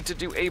would like to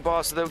do a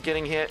boss without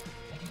getting hit.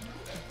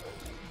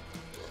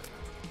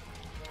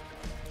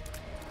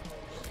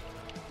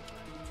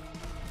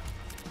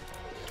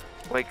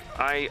 Like,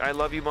 I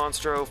love you,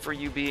 Monstro, for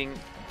you being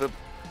the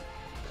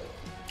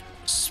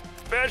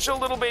special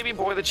little baby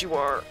boy that you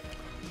are.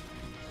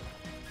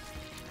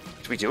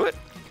 Did we do it?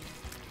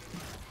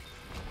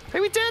 Hey,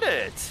 we did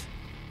it!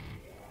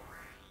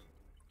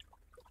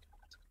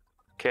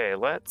 Okay,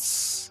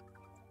 let's...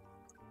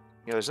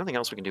 Yeah, there's nothing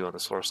else we can do on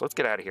this floor, so let's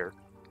get out of here.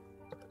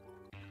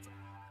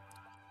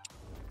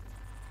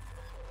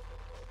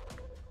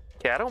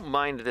 Okay, I don't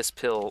mind this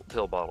pill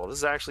bottle. This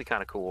is actually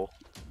kind of cool.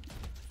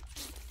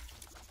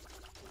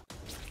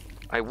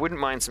 I wouldn't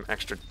mind some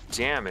extra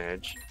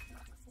damage.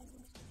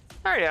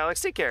 All right,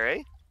 Alex, take care,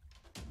 eh?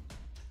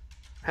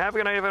 Have a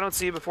good night if I don't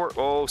see you before.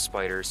 Oh,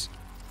 spiders.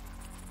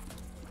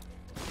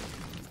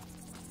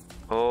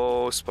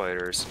 Oh,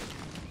 spiders.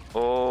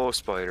 Oh,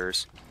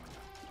 spiders.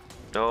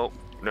 No,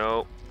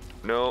 no,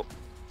 no.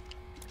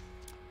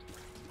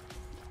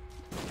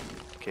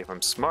 Okay, if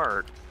I'm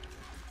smart,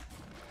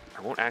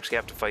 I won't actually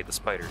have to fight the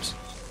spiders.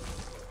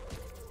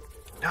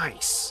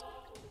 Nice.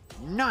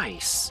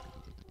 Nice.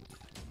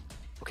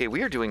 Okay,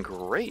 we are doing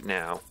great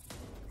now.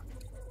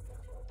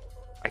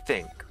 I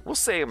think. We'll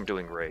say I'm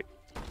doing great.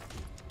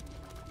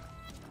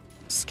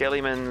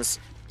 Skellimans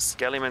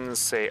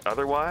say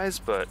otherwise,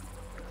 but...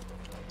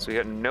 So we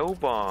got no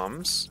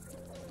bombs.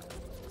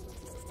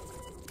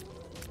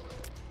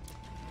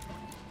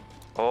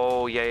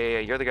 Oh, yeah.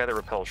 You're the guy that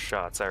repels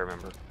shots, I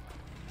remember.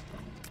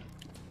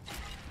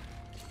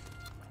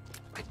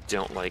 I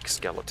don't like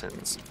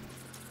skeletons.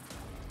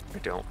 I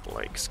don't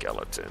like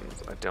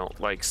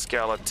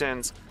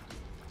skeletons.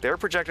 Their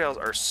projectiles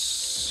are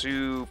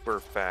super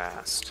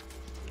fast.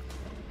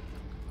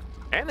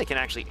 And they can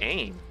actually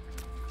aim.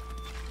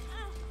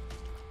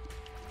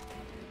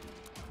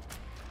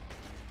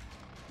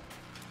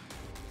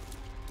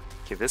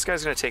 Okay, this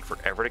guy's gonna take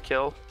forever to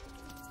kill.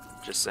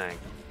 Just saying.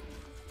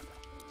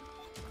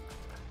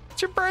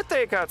 It's your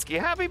birthday, Akatsuki.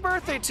 Happy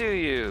birthday to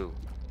you.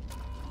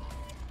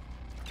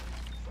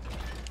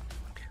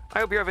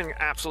 I hope you're having an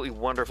absolutely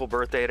wonderful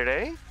birthday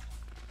today.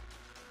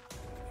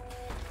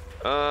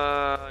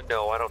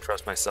 No, I don't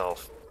trust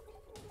myself.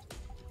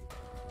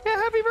 Yeah,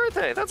 happy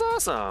birthday. That's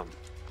awesome.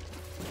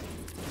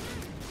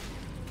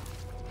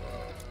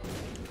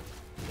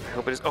 I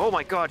hope it is. Oh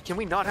my god, can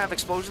we not have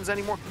explosions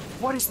anymore?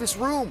 What is this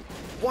room?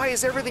 Why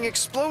is everything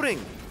exploding?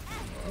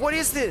 What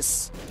is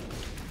this?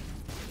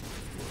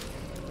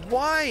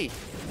 Why?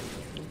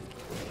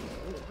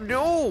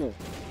 No.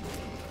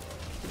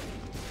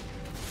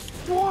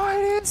 What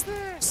is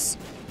this?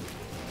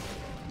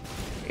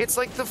 It's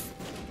like the...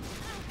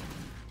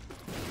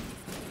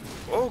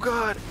 Oh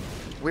god.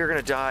 We're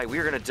gonna die.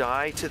 We're gonna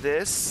die to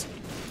this.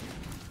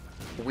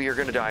 We are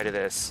gonna die to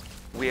this.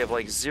 We have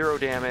like 0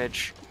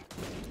 damage.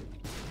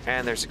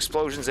 And there's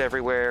explosions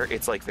everywhere.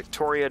 It's like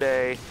Victoria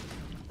Day.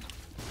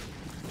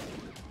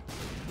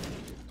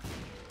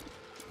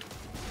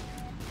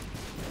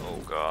 Oh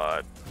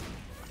god.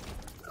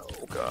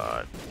 Oh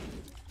god.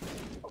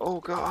 Oh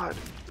god.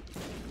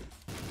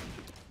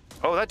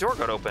 Oh, that door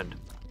got opened.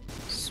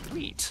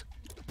 Sweet.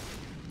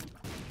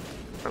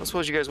 I don't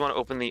suppose you guys want to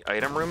open the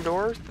item room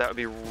door? That would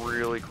be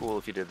really cool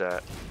if you did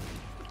that.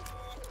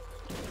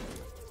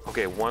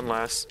 Okay, one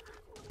last.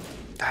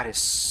 That is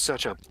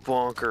such a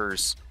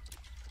bonkers.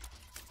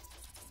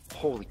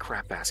 Holy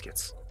crap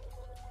baskets.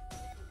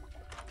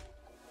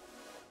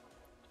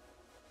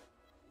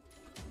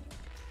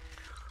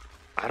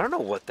 I don't know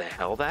what the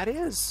hell that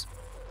is.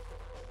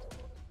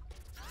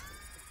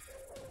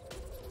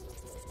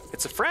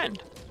 It's a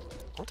friend.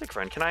 I'll take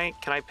friend. Can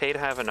I pay to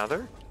have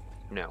another?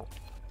 No.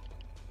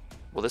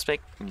 Will this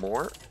make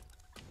more?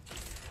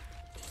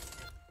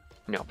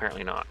 No,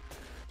 apparently not.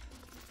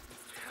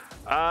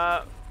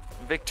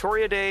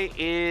 Victoria Day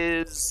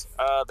is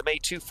the May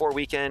 2-4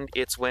 weekend.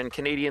 It's when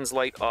Canadians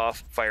light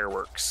off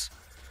fireworks.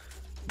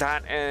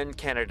 That and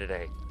Canada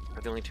Day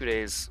are the only 2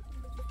 days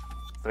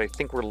that I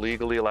think we're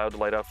legally allowed to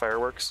light off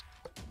fireworks.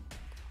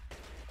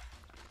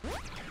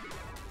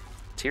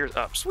 Tears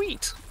up.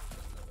 Sweet!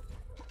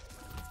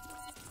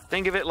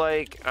 Think of it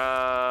like,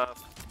 God,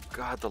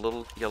 the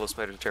little yellow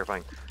spiders are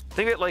terrifying.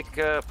 Think of it like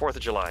 4th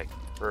of July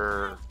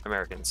for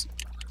Americans.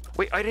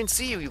 Wait, I didn't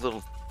see you, you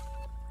little...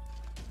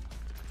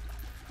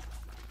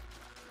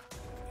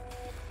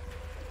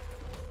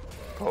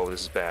 Oh,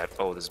 this is bad.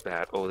 Oh, this is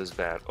bad. Oh, this is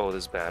bad. Oh,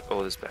 this is bad.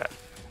 Oh, this is bad.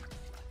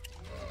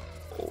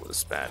 Oh, this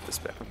is bad. This is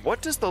bad.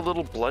 What does the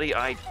little bloody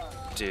eye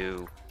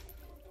do?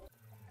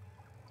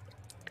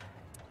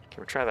 Can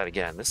we try that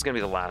again? This is going to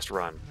be the last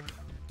run.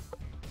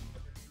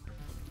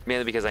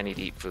 Mainly because I need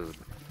to eat food.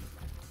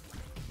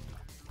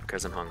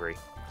 Because I'm hungry.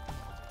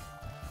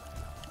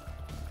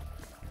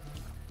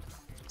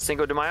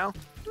 Cinco de Mayo?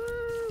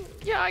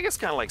 Yeah, I guess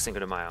kind of like Cinco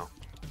de Mayo.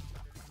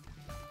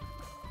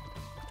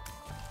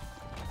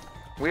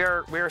 We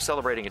are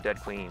celebrating a dead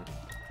queen.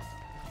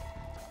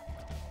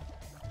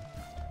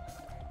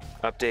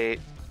 Update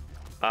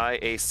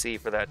IAC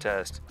for that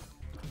test.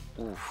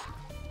 Oof.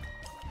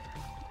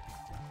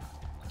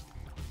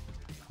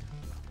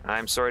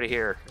 I'm sorry to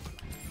hear,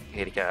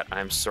 Haty Cat.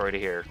 I'm sorry to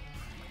hear.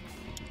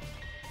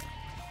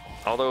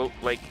 Although,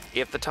 like,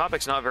 if the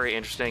topic's not very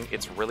interesting,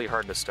 it's really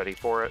hard to study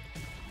for it.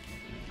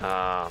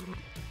 I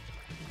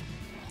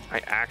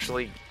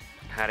actually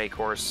had a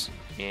course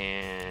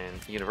in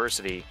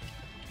university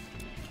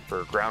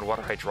for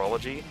groundwater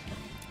hydrology,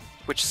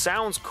 which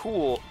sounds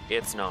cool.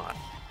 It's not.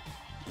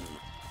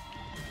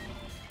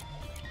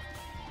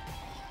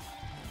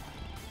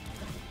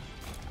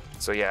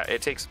 So yeah,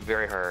 it takes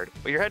very hard.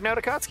 Well, you're heading out,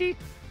 Akatsuki?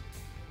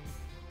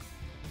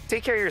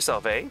 Take care of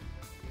yourself, eh?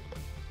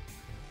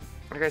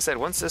 Like I said,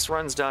 once this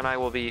run's done, I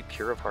will be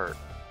pure of heart.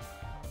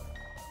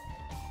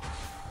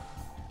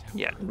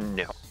 Yeah,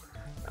 no.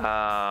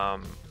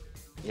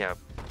 Yeah.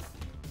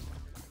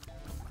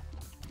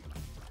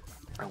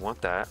 I want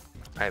that.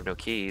 I have no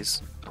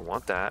keys. I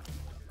want that.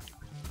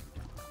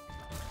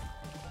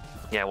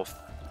 Yeah, well,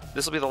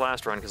 this will be the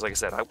last run, because like I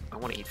said, I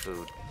want to eat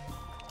food.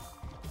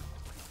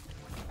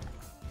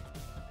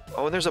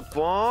 Oh, and there's a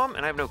bomb,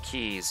 and I have no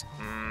keys.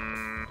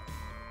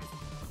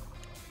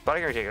 But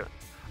I can take it.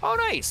 Oh,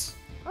 nice!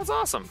 That's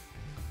awesome.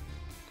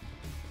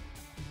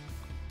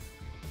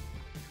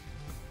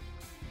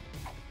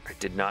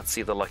 did not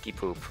see the lucky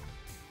poop.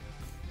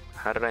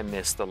 How did I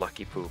miss the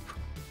lucky poop?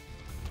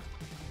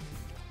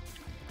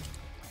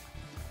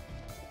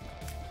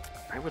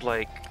 I would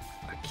like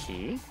a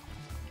key.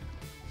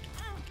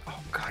 Oh,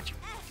 God, you...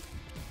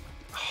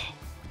 Oh.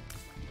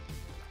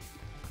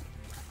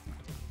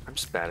 I'm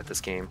just bad at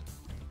this game.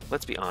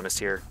 Let's be honest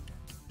here.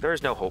 There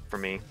is no hope for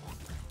me.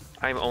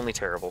 I'm only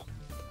terrible.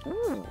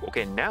 Ooh,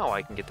 okay, now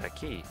I can get that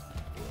key.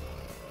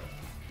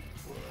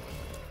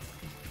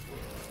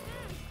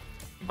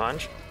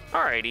 Punch.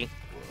 Alrighty.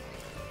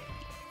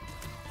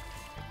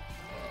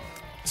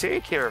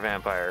 Take care,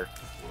 vampire.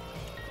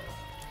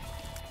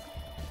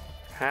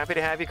 Happy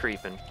to have you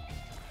creeping.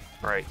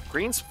 Alright,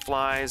 green's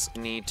flies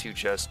need to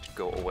just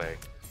go away.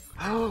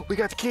 Oh, we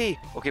got the key!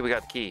 Okay, we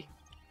got the key.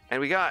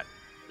 And we got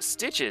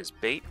stitches,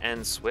 bait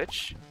and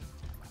switch.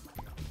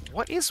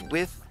 What is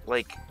with,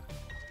 like,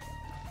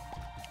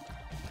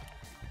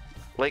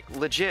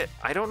 legit,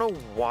 I don't know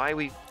why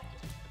we...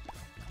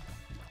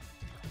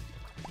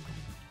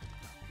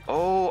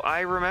 Oh,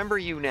 I remember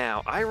you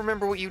now. I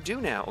remember what you do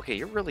now. Okay,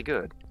 you're really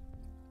good.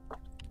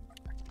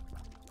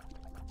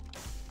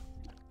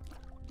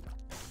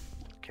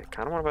 Okay,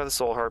 kind of want to buy the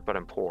soul heart, but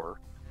I'm poor.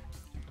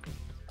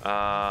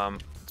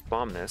 Let's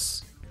bomb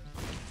this.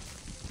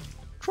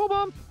 Troll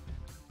bomb!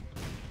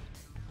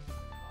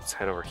 Let's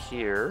head over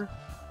here.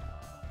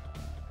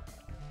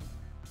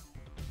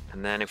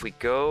 And then if we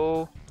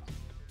go...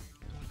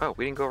 Oh,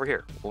 we didn't go over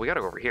here. Well, we gotta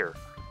go over here.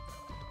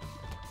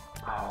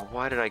 Oh,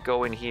 why did I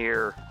go in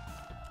here?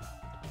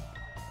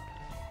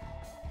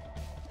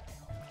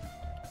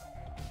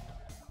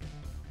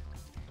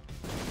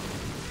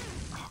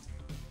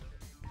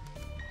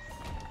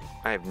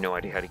 I have no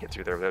idea how to get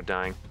through there without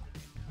dying.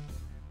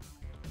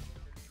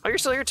 Oh, you're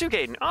still here too,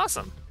 Caden.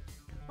 Awesome.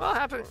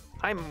 Well,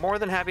 I'm more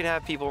than happy to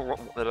have people...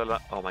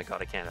 Oh my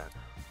god, I can't have.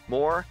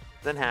 More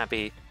than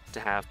happy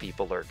to have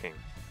people lurking.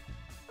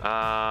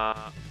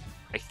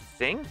 I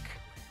think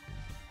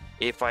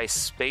if I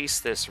space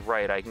this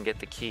right, I can get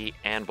the key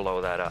and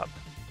blow that up.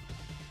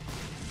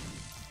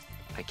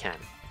 I can.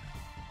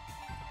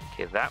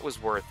 Okay, that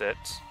was worth it.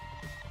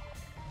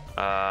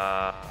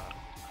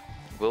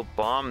 We'll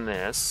bomb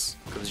this,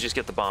 because we just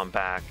get the bomb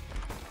back.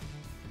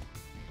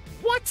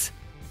 What?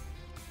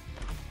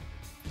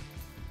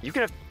 You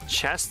can have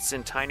chests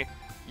in tiny...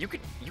 You can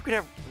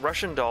have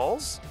Russian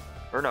dolls?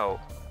 Or no.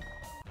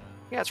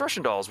 Yeah, it's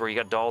Russian dolls, where you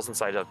got dolls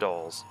inside of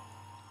dolls.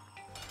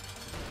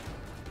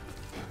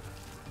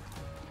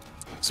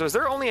 So is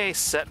there only a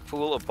set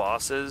pool of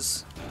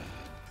bosses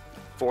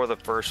for the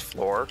first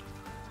floor?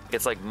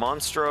 It's like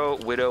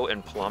Monstro, Widow,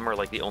 and Plum are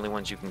like the only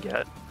ones you can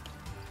get?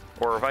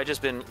 Or have I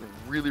just been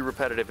really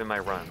repetitive in my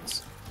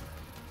runs?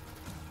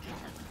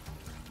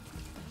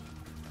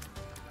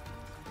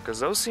 Because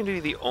those seem to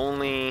be the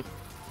only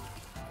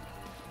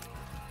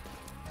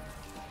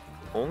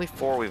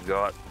 4 we've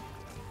got.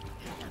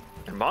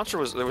 And there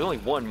was only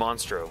one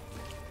Monstro.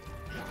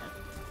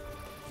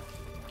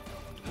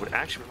 Would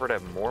actually prefer to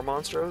have more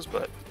Monstros,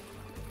 but...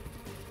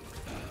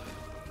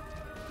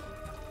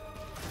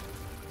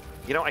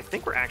 You know, I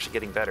think we're actually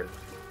getting better.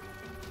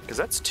 Because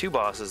that's 2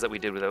 bosses that we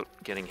did without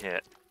getting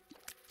hit.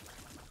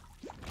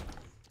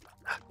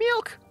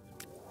 Milk!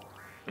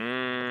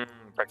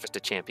 Breakfast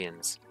of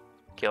champions.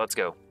 Okay, let's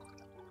go.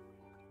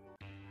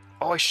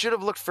 Oh, I should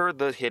have looked for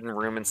the hidden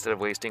room instead of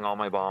wasting all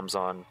my bombs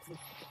on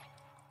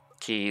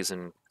keys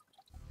and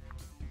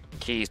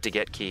keys to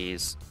get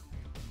keys.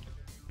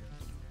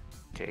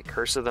 Okay,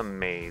 Curse of the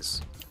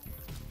Maze.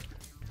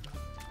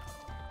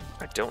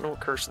 I don't know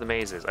what Curse of the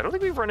Maze is. I don't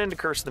think we've run into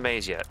Curse of the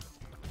Maze yet.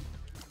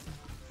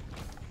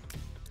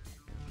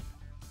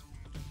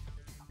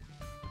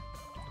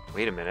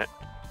 Wait a minute.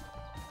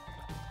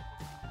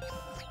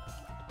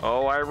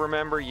 Oh, I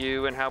remember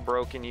you and how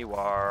broken you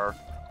are.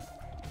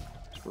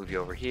 Let's move you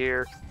over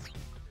here.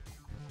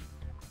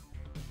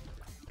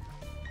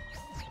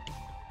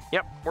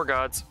 Yep, we're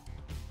gods.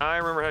 I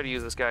remember how to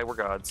use this guy. We're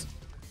gods.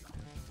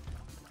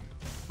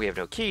 We have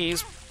no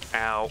keys.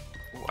 Ow.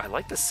 Ooh, I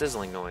like the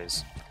sizzling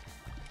noise.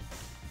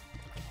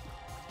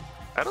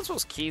 I don't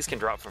suppose keys can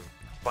drop from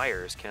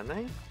fires, can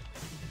they?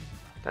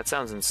 That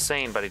sounds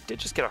insane, but I did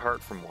just get a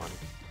heart from 1.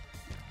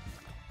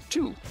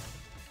 2.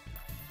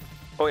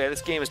 Oh yeah,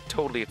 this game is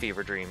totally a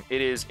fever dream.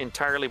 It is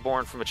entirely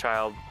born from a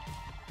child.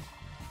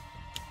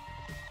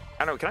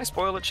 I don't know, can I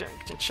spoil it,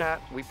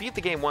 chat? We beat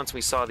the game once,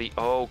 we saw the...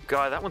 Oh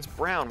god, that one's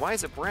brown. Why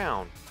is it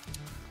brown?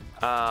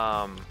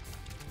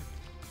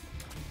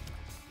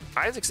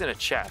 Isaac's in a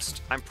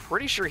chest. I'm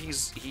pretty sure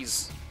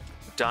he's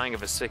dying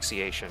of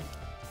asphyxiation.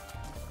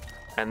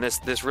 And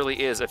this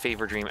really is a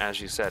fever dream,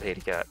 as you said,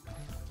 Haty Cat.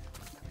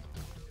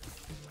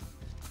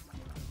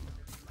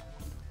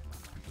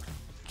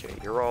 Okay,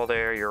 you're all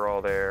there, you're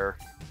all there.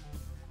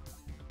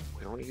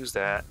 We don't use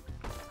that.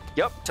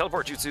 Yup,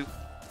 teleport jutsu.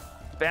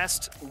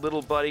 Best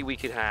little buddy we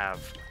could have.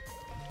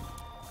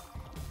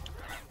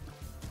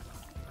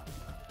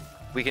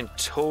 We can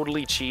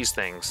totally cheese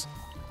things.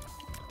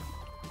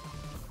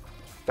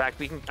 In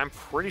fact, I'm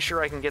pretty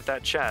sure I can get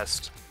that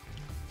chest.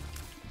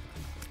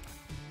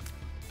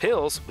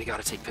 Pills? We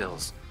gotta take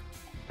pills.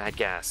 Bad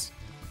gas.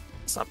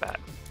 It's not bad.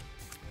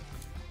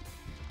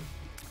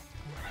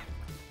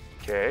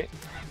 Okay.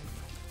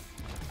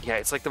 Yeah,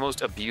 it's like the most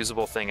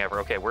abusable thing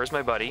ever. Okay, where's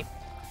my buddy?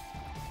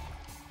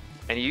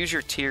 And you use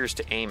your tears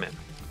to aim it.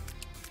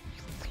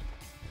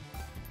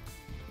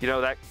 You know,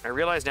 that I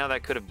realize now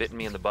that could have bitten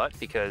me in the butt,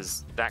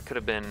 because that could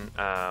have been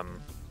a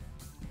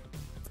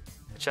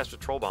chest with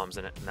troll bombs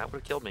in it, and that would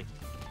have killed me.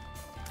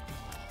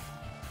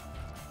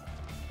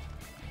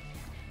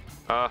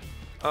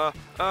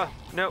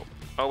 No.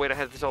 Oh, wait, I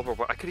had the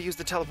teleport. I could have used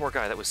the teleport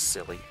guy. That was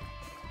silly.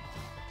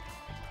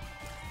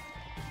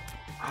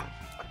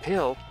 A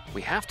pill?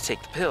 We have to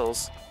take the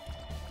pills.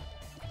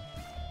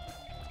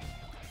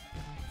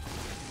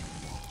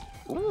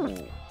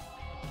 Ooh.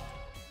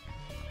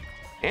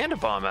 And a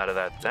bomb out of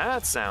that.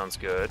 That sounds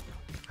good.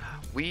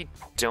 We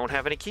don't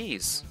have any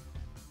keys.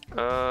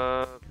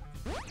 Oh,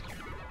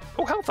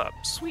 health up.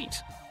 Sweet.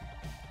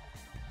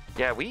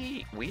 Yeah,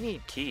 we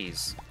need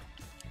keys.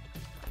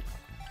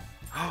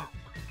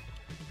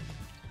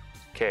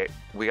 Okay,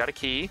 we got a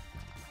key.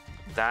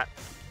 That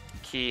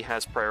key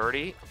has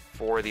priority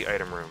for the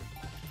item room.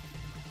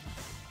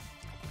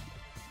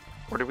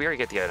 Or did we already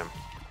get the item?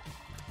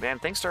 Man,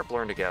 things start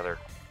blurring together.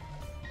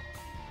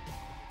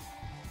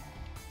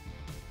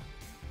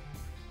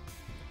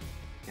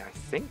 Yeah, I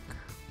think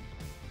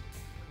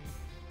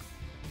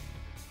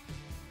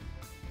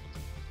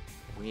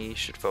we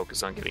should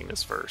focus on getting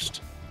this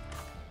first.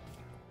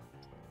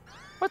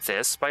 What's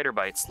this? Spider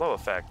bite, slow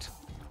effect.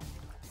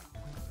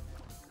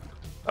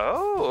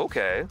 Oh,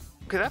 okay.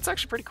 Okay, that's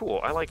actually pretty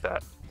cool. I like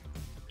that.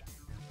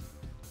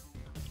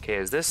 Okay,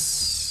 is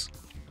this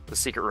the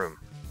secret room?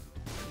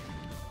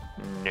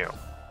 No.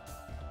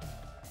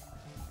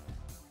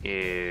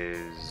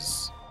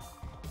 Is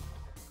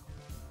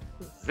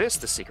this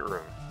the secret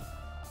room?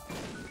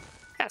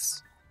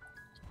 Yes.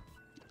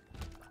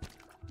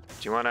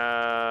 Do you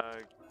wanna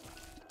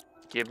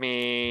give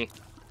me...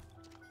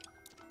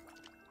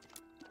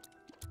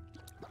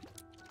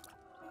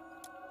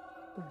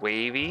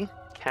 wavy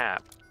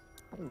cap?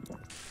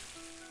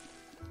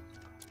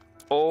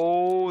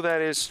 Oh, that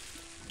is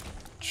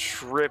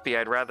trippy.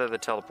 I'd rather the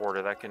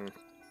teleporter. That can...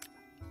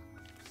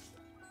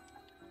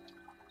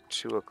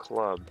 2 of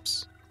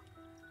clubs.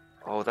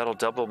 Oh, that'll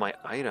double my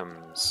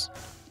items.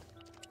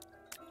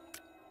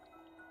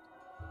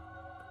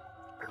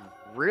 I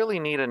really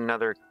need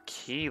another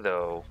key,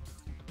 though.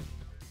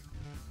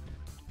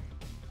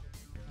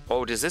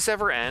 Oh, does this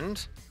ever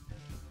end?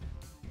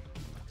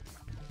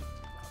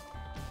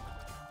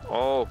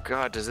 Oh,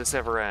 God, does this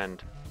ever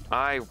end?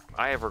 I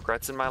have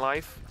regrets in my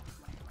life.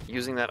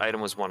 Using that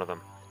item was one of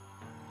them.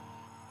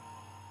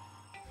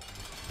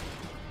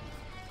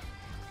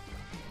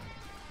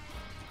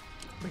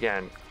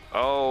 Again.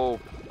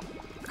 Oh,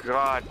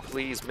 God,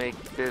 please make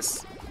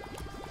this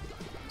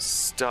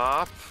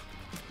stop.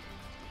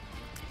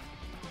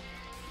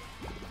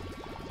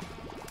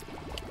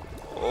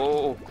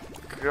 Oh,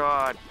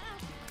 God.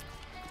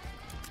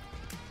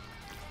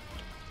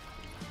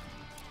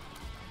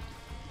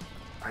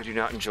 I do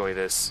not enjoy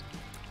this.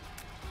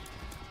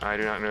 I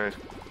do not know.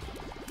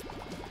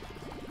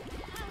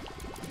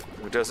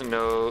 Who doesn't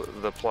know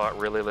the plot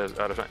really lives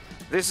out of time.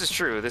 This is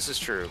true. This is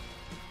true.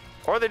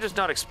 Or they're just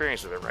not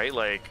experienced with it, right?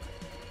 Like,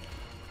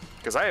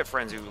 because I have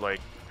friends who,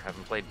 like,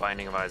 haven't played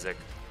Binding of Isaac.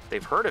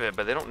 They've heard of it,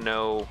 but they don't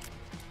know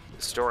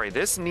the story.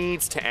 This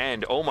needs to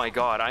end. Oh my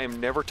God, I am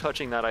never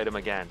touching that item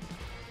again.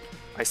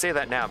 I say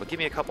that now, but give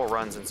me a couple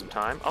runs and some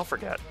time. I'll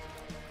forget.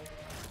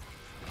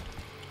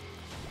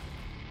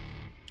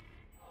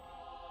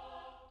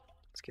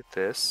 Let's get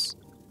this.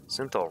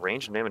 Synthol,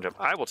 range and damage up.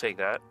 I will take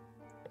that.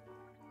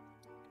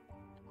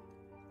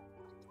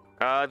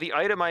 The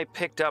item I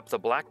picked up, the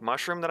black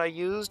mushroom that I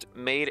used,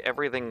 made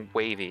everything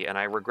wavy, and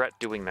I regret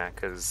doing that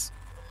because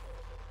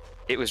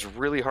it was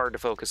really hard to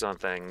focus on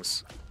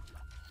things.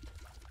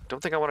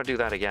 Don't think I want to do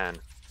that again.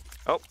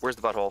 Oh, where's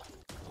the butthole?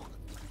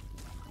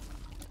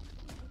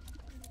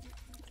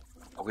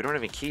 Oh, we don't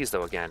have any keys,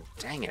 though, again.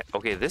 Dang it.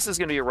 Okay, this is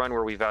going to be a run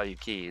where we value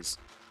keys.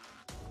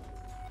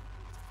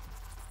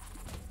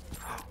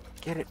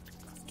 Get it.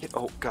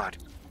 Oh, God.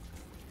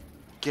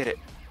 Get it.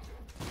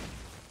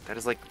 That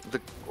is like the...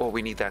 Oh,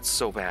 we need that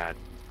so bad.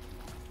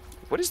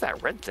 What is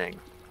that red thing?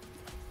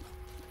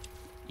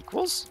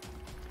 Equals?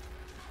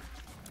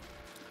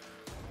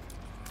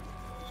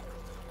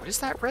 What is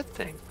that red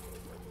thing?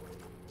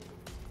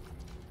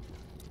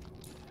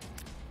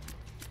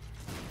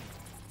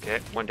 Okay,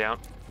 1 down.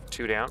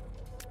 2 down.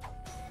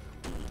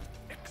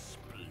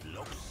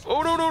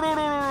 Oh, no, no, no,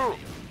 no, no, no!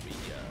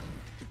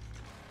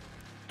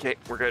 Okay,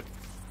 we're good.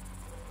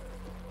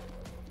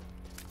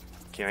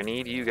 Okay, I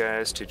need you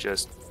guys to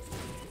just...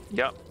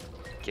 Yep.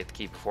 Get the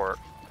key before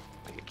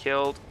I get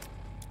killed.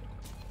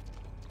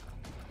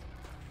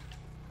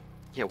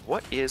 Yeah,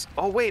 what is...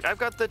 Oh, wait, I've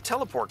got the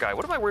teleport guy.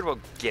 What am I worried about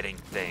getting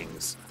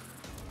things?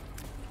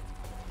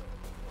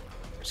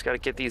 Just gotta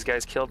get these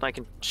guys killed and I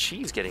can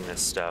cheese getting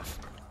this stuff.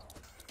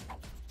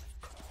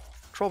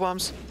 Troll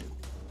bombs.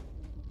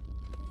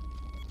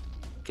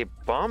 Okay,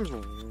 bombs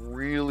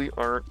really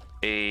aren't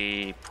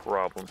a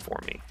problem for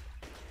me.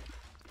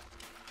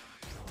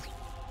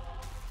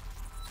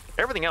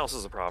 Everything else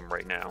is a problem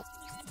right now.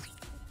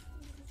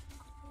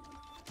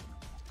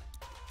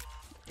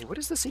 Hey, what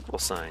is this equal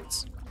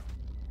signs?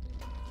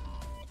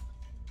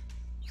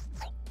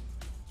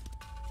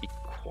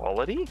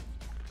 Equality?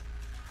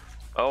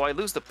 Oh, I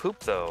lose the poop,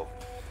 though.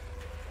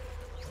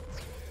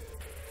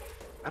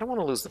 I don't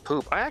want to lose the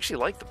poop. I actually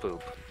like the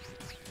poop.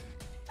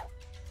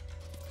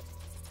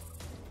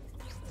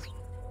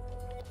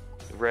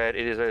 Red,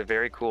 it is a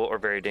very cool or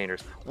very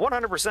dangerous.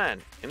 100%.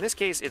 In this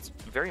case, it's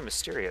very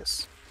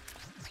mysterious.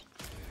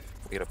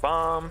 We get a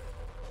bomb.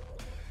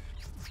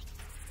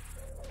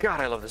 God,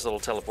 I love this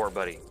little teleport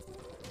buddy.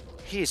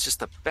 He is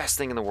just the best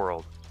thing in the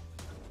world.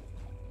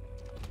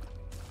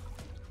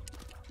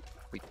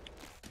 We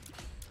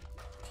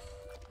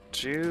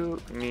do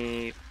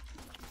need...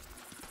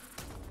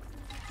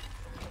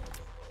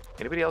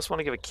 Anybody else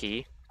want to give a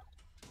key?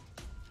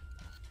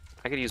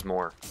 I could use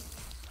more.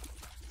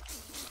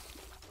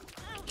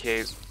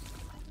 Okay.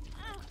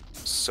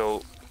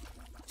 So...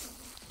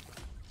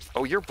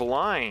 Oh, you're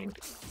blind.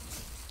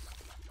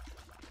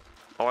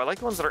 Oh, I like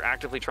the ones that are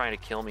actively trying to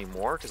kill me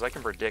more, because I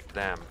can predict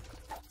them.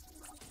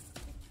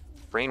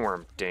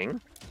 Brainworm, ding.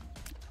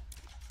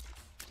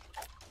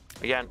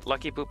 Again,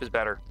 lucky poop is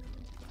better.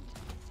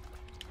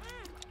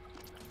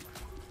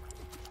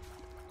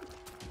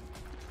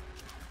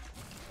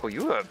 Oh,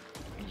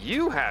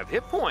 you have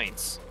hit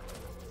points.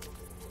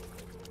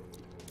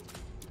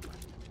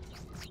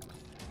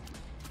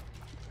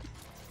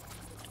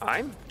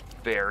 I'm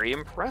very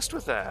impressed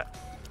with that.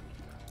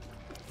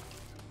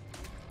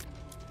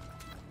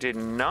 Did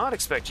not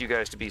expect you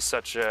guys to be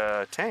such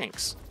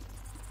tanks.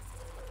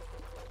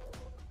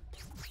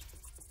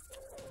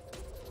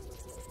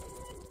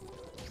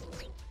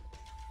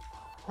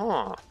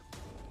 Huh.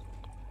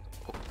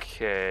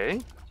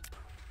 Okay.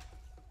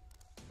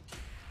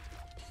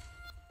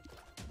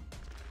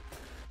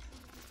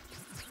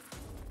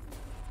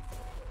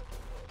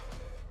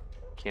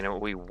 Okay, now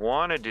what we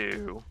want to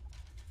do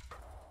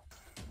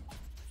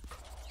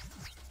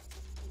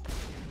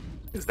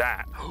is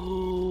that.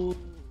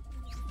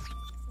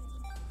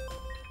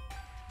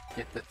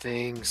 Get the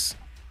things.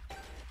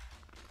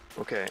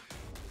 Okay.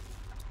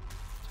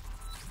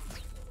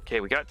 Okay,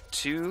 we got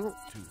two.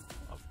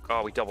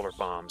 Oh, we doubled our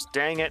bombs.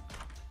 Dang it.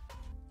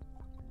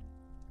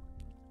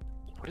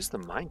 What is the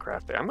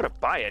Minecraft bit? I'm gonna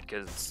buy it,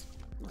 because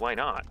why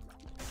not?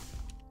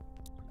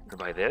 I'm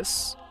gonna buy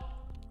this.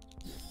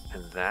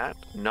 And that.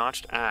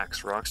 Notched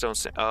axe.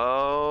 Rockstone.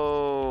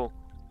 Oh.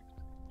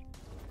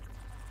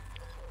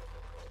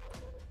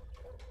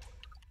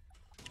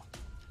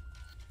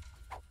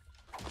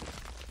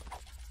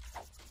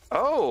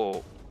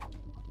 Oh.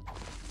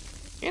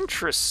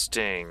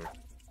 Interesting.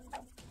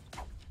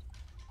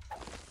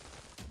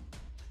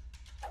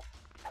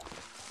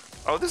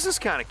 Oh, this is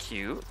kind of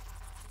cute.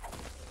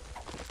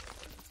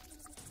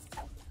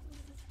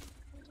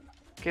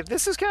 Okay,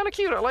 this is kind of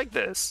cute. I like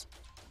this.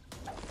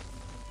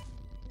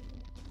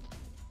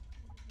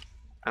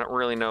 I don't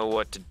really know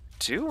what to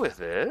do with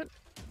it.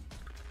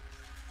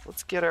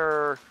 Let's get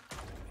our...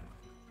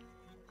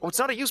 Oh, it's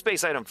not a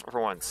use-based item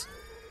for once.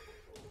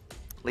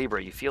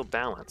 Libra, you feel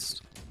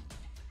balanced.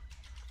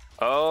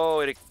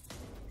 Oh, it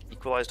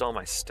equalized all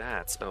my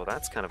stats. Oh,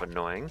 that's kind of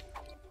annoying.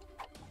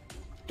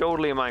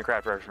 Totally a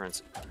Minecraft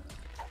reference.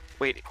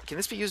 Wait, can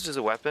this be used as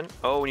a weapon?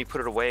 Oh, when you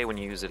put it away when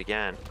you use it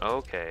again.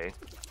 Okay.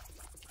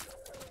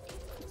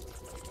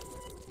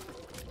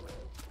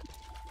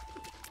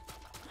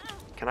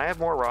 Can I have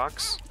more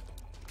rocks?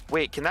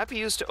 Wait, can that be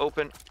used to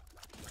open...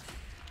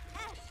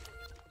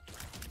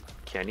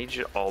 Okay, I need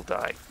you to all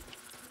die.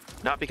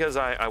 Not because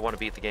I want to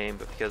beat the game,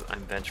 but because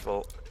I'm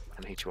vengeful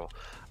and hate you all.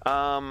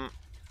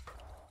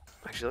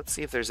 Actually, let's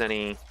see if there's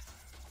any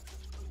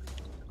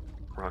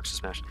rocks to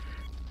smash.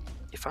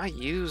 If I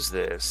use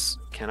this,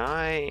 can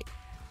I...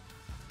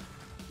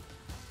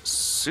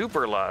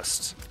 Super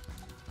lust.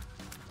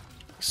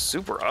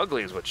 Super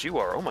ugly is what you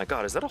are. Oh my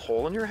god, is that a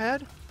hole in your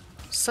head?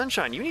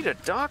 Sunshine, you need a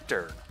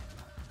doctor.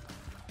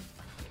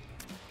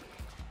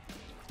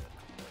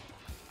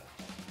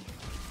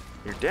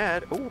 You're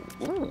dead. Ooh,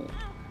 ooh.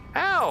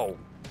 Ow!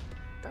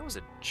 That was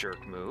a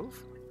jerk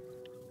move.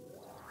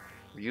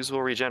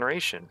 Reusable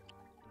regeneration.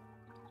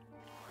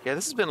 Yeah,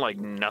 this has been like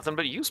nothing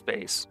but use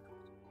base.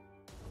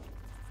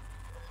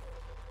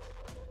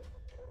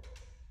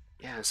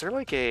 Yeah, is there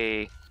like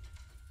a...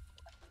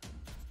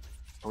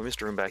 Oh, we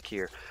missed a room back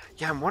here.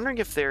 Yeah, I'm wondering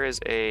if there is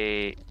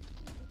a...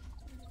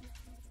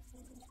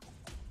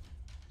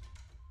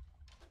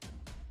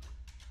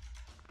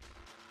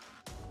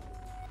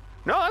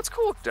 No, that's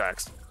cool,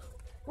 Dax.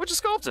 Witch of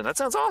Sculpton, that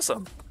sounds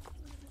awesome.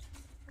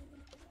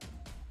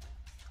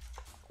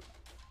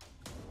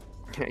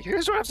 You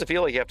guys don't have to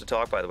feel like you have to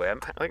talk, by the way.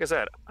 Like I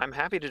said, I'm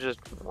happy to just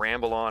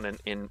ramble on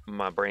in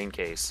my brain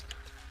case.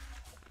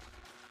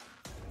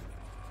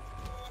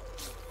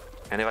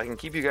 And if I can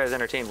keep you guys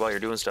entertained while you're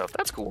doing stuff,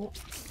 that's cool.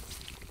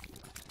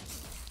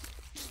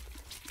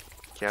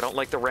 Okay, I don't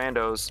like the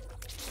randos.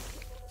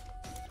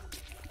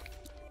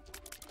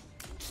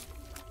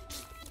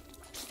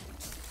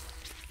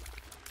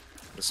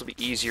 This will be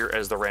easier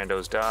as the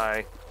randos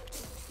die.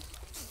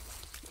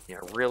 Yeah,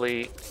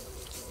 really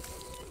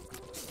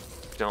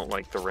don't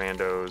like the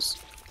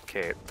randos.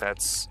 Okay,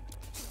 that's...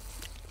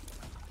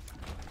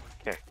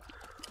 Okay.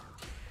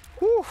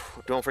 Whew,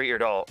 don't forget your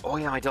doll. Oh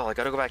yeah, my doll. I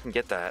gotta go back and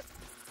get that.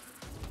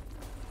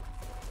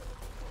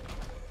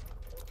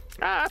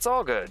 Ah, it's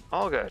all good.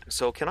 All good.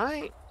 So can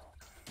I...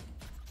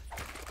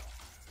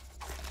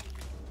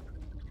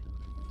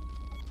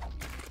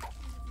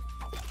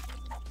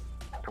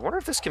 I wonder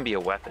if this can be a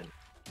weapon.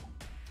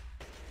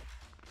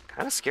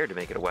 Kind of scared to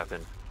make it a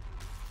weapon.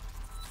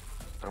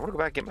 I want to go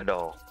back and get my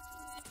doll.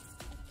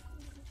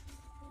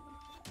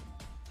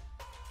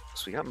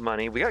 So we got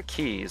money. We got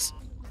keys.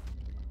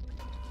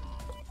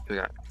 We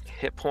got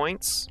hit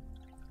points.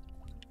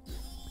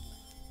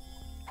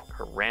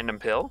 A random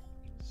pill.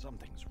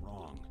 Something's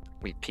wrong.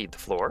 We peed the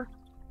floor.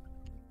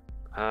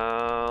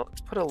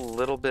 Let's put a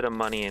little bit of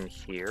money in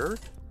here.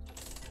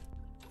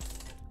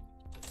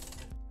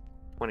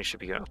 Money should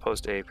be good.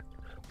 Post ape.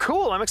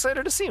 Cool, I'm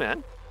excited to see,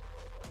 man.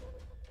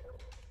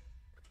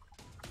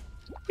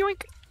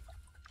 Yoink.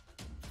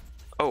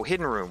 Oh,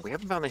 hidden room. We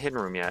haven't found the hidden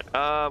room yet.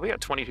 We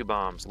got 22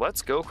 bombs.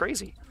 Let's go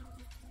crazy.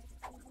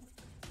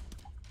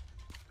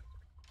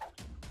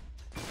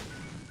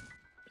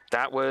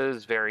 That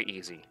was very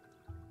easy.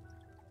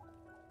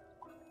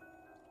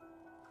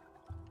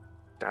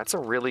 That's a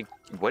really...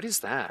 What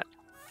is that?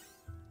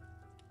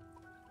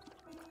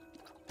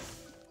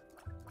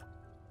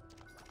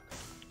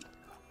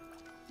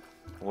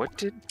 What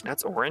did...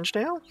 That's orange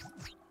now?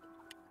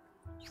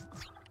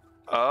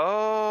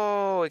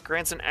 Oh, it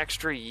grants an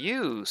extra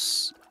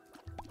use.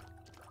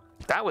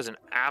 That was an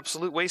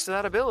absolute waste of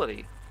that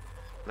ability.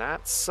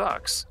 That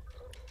sucks.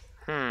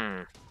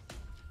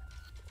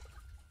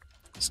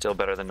 Still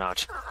better than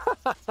Notch.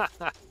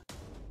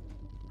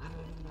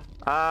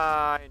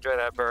 I enjoy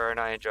that burn.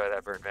 I enjoy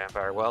that burn,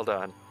 Vampire. Well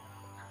done.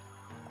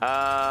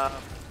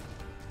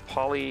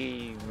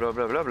 Poly... Blah,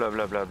 blah, blah, blah,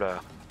 blah, blah, blah.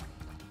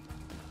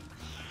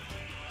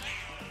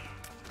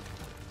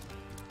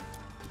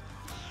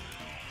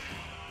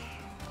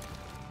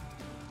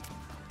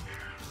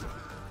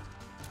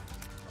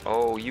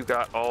 Oh, you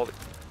got all the...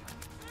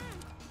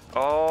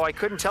 Oh, I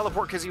couldn't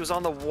teleport because he was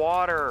on the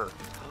water.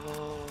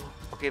 Oh.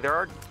 Okay, there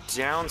are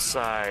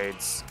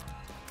downsides.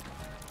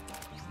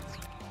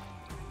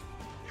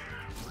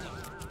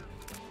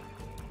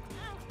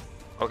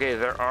 Okay,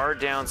 there are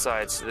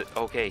downsides.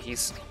 Okay,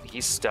 he's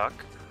stuck.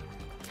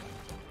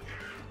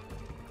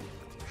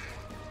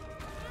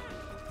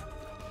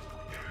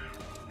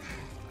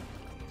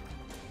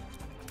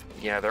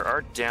 Yeah, there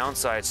are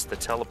downsides to the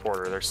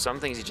teleporter. There's some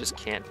things you just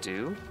can't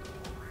do.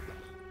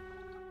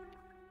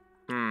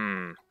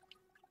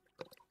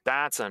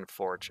 That's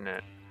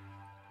unfortunate.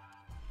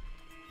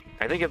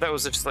 I think if that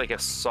was just like a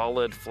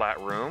solid flat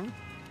room,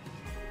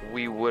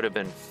 we would have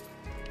been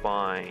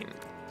fine.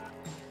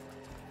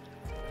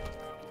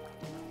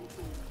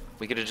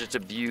 We could have just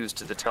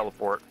abused the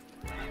teleport.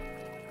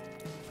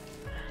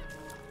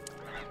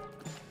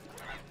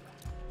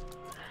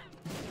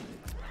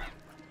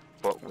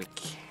 But we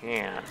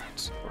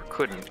can't, or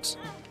couldn't.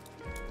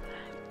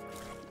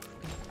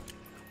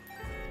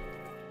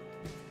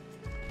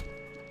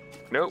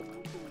 Nope.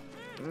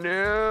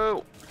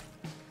 No!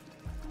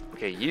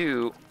 Okay,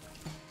 you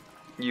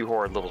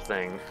horrid little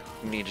thing,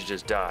 you need to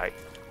just die.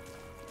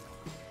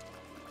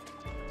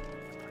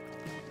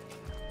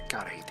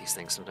 God, I hate these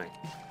things sometimes.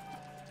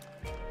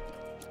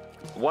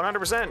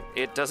 100%!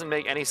 It doesn't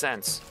make any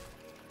sense.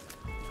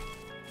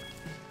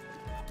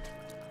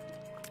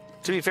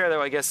 To be fair,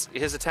 though, I guess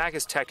his attack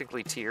is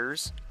technically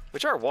tears,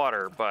 which are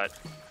water, but...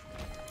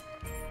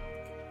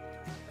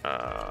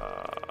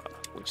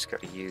 we just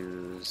gotta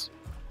use...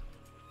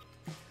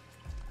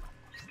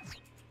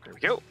 There we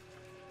go.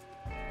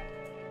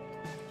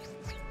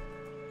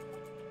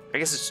 I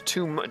guess it's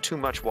too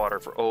much water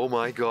for... Oh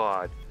my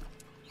god.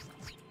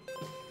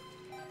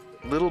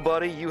 Little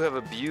buddy, you have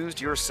abused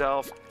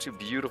yourself to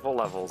beautiful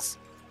levels.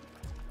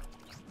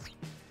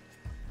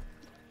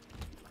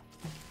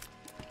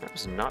 That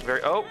was not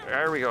very... Oh,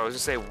 there we go. I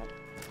was gonna say,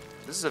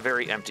 this is a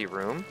very empty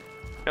room.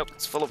 Nope,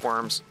 it's full of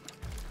worms.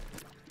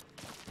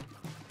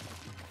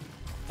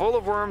 Full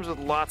of worms with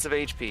lots of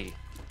HP.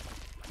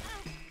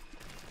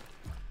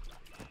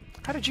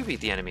 How did you beat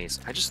the enemies?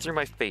 I just threw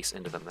my face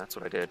into them. That's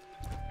what I did.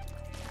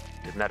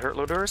 Didn't that hurt,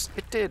 Lodurus?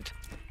 It did.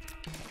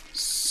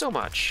 So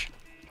much.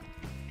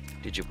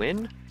 Did you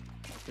win?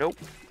 Nope.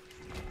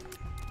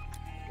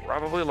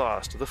 Probably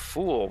lost. The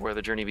Fool, where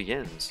the journey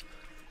begins.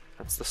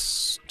 That's the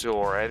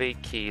store. I have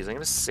 8 keys. I'm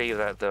going to save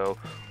that, though.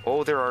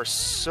 Oh, there are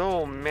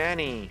so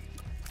many.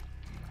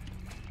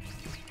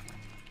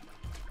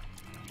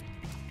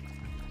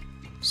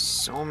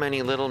 So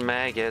many little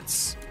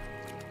maggots.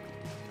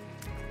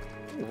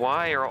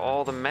 Why are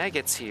all the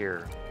maggots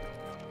here?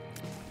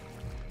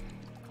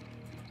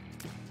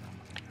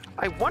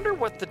 I wonder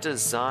what the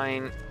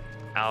design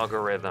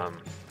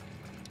algorithm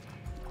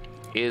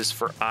is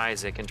for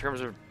Isaac in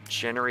terms of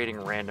generating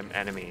random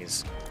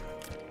enemies.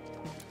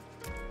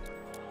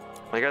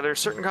 Like, are there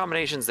certain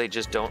combinations they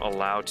just don't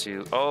allow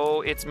to...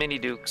 Oh, it's mini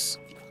dukes.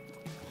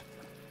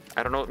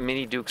 I don't know what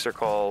mini dukes are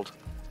called.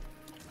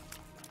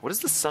 What is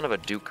the son of a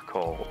duke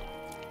called?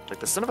 Like,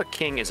 the son of a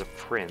king is a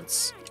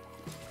prince.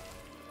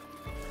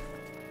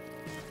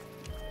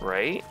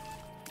 Right?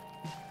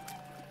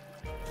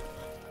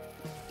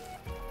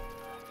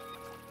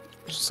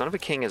 Son of a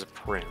king is a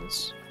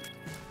prince.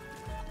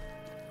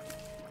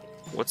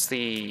 What's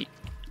the...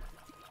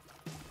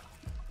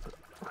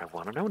 I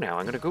want to know now.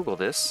 I'm going to Google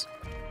this.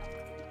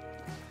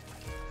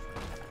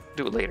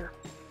 Do it later.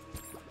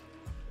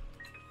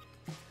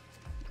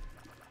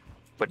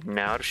 But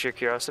now, to sheer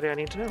curiosity, I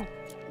need to know.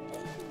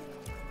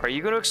 Are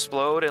you going to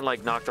explode and,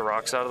 like, knock the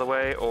rocks out of the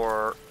way,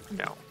 or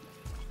no?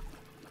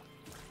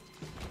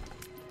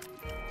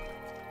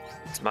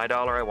 It's my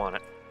dollar, I want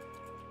it.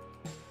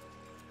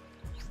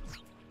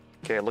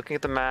 Okay, looking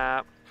at the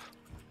map.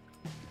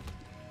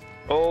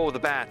 Oh, the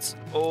bats.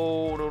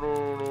 Oh, no,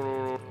 no, no,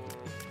 no, no.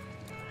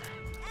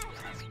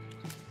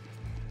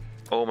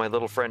 Oh, my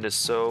little friend is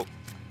so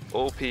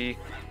OP.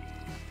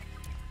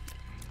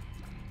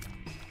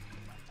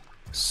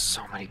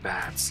 So many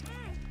bats.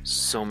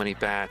 So many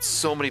bats.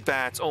 So many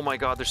bats. Oh my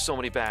god, there's so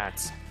many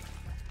bats.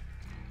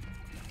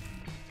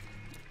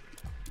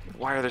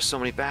 Why are there so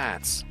many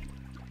bats?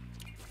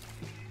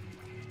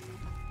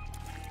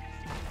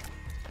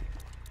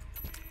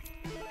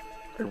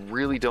 I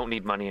really don't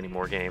need money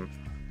anymore, game.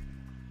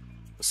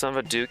 The son of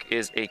a duke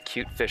is a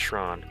cute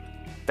fishron.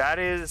 That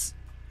is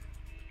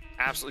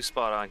absolutely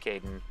spot on,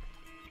 Caden.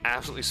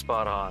 Absolutely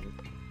spot on.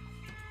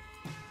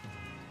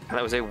 And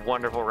that was a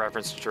wonderful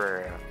reference to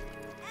Terraria.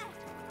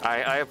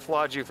 I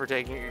applaud you for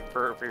taking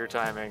for your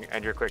timing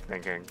and your quick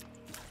thinking.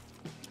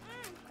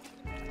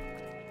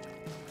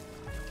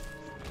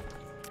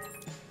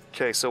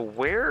 Okay, so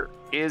where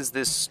is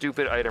this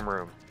stupid item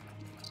room?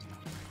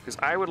 Because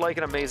I would like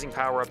an amazing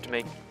power-up to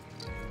make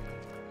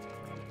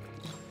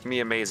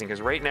me amazing.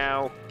 Because right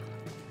now,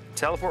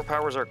 teleport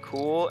powers are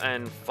cool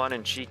and fun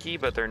and cheeky,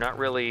 but they're not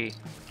really...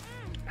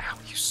 Ow,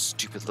 you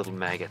stupid little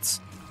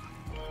maggots.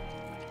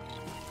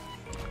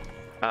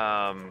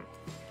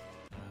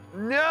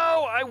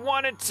 No, I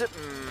wanted to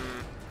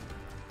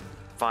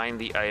find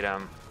the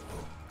item.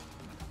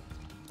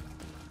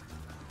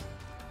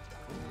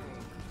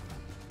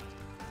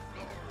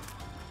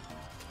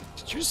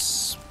 Did you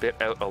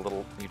spit out a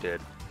little? You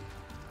did.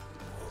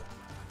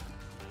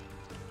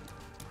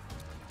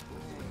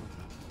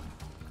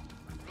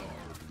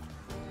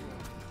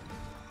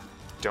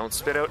 Don't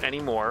spit out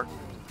anymore.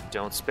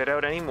 Don't spit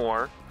out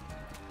anymore.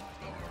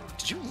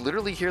 Did you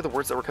literally hear the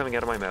words that were coming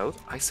out of my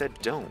mouth? I said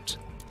don't.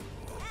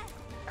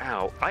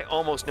 Ow, I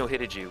almost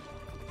no-hitted you.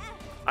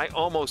 I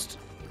almost...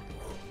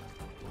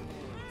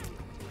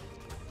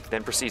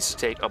 Then proceeds to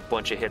take a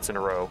bunch of hits in a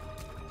row.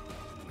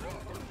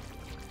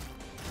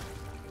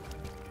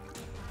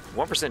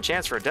 1%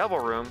 chance for a devil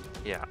room?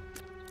 Yeah.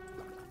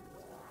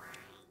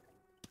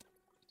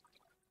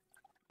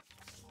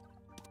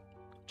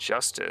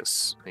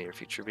 Justice. May your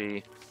future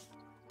be...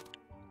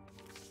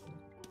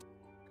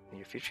 May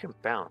your future come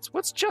balance.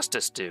 What's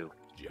justice do?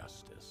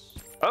 Justice.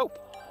 Oh!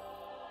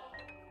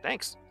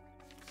 Thanks.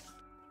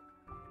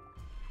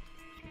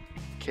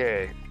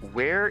 Okay,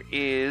 where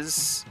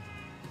is...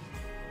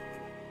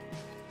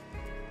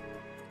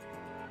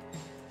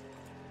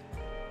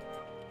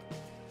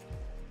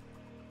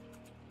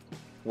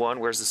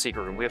 One, where's the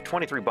secret room? We have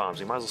 23 bombs.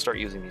 We might as well start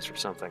using these for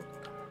something.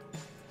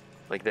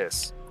 Like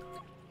this.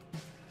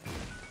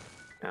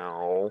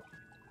 No.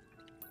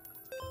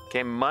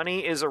 Okay,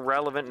 money is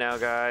irrelevant now,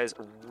 guys.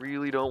 I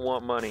really don't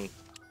want money.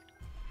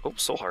 Oh,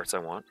 soul hearts I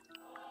want.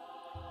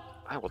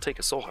 I will take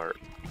a soul heart.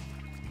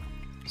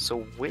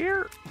 So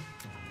where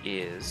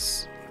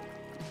is...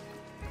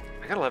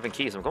 I got 11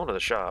 keys. I'm going to the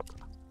shop.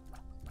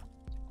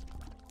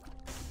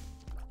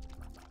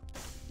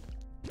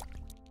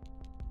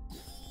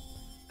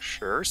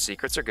 Sure,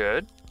 secrets are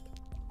good.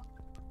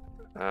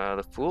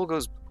 The fool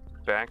goes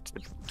back to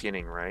the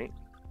beginning, right?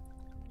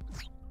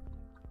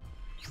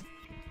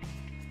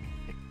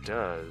 It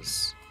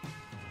does.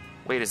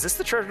 Wait, is this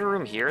the treasure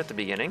room here at the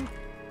beginning?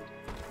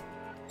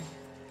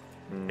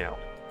 No.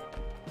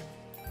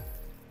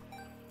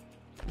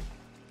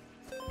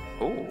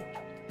 Ooh.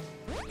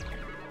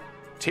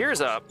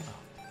 Tears up.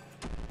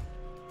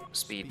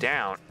 Speed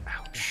down.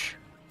 Ouch.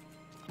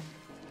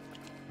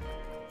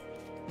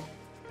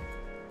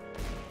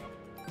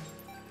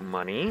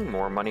 Money.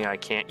 More money I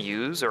can't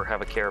use or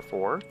have a care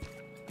for.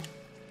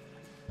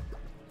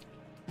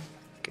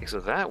 Okay, so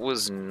that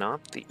was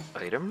not the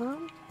item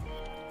room?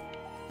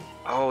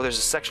 Oh, there's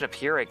a section up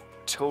here I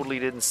totally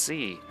didn't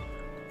see.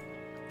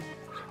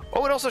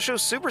 Oh, it also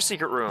shows super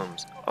secret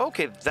rooms.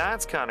 Okay,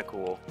 that's kind of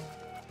cool.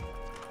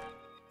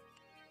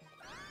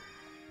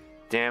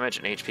 Damage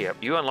and HP up.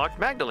 You unlocked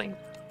Magdalene.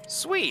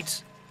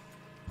 Sweet.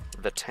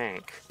 The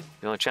tank.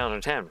 The only challenge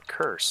in 10.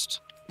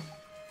 Cursed.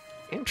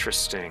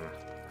 Interesting.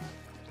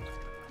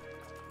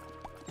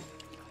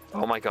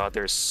 Oh my god,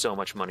 there's so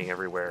much money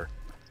everywhere.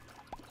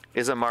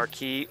 Is a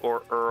Marquis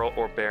or Earl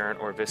or Baron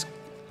or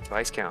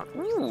Viscount.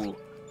 Ooh.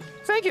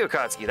 Thank you,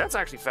 Akatsuki. That's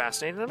actually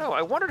fascinating to know.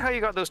 I wondered how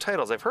you got those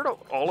titles. I've heard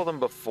of all of them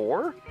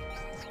before,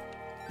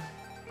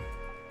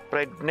 but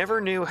I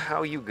never knew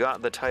how you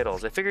got the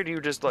titles. I figured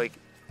you just, like,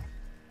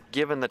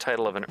 given the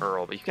title of an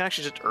Earl, but you can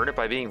actually just earn it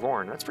by being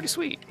born. That's pretty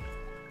sweet.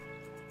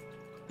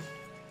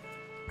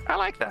 I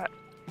like that.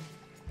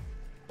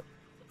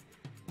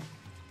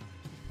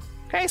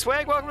 Hey,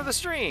 Swag, welcome to the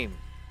stream.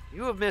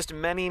 You have missed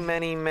many,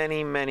 many,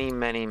 many, many,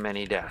 many,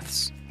 many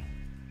deaths.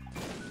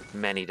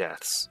 Many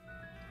deaths.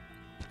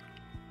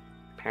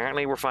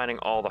 Apparently, we're finding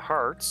all the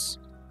hearts.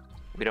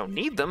 We don't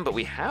need them, but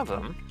we have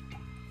them.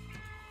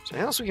 So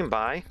anything else we can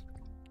buy?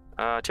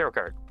 Tarot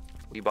card.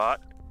 We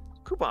bought.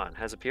 Coupon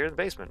has appeared in the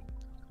basement.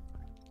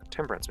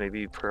 Temperance,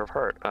 maybe prayer of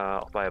heart.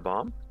 I'll buy a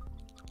bomb.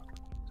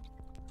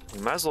 We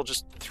might as well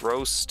just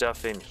throw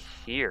stuff in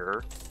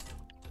here.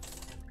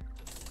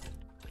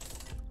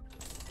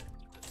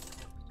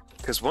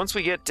 Because once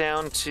we get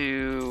down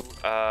to,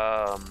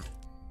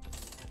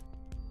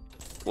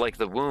 like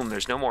the womb,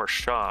 there's no more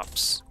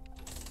shops.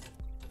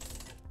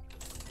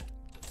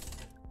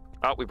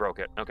 Oh, we broke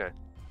it. Okay.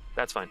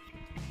 That's fine.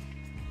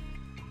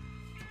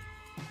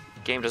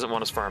 Game doesn't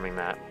want us farming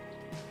that.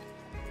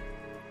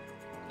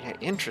 Yeah,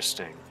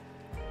 interesting.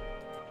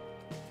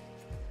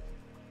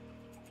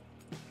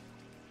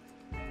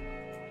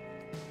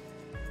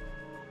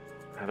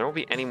 Now, there won't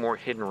be any more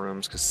hidden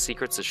rooms because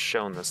Secrets has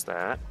shown us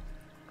that.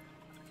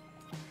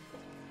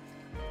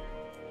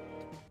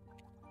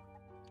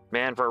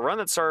 Man, for a run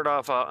that started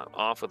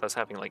off with us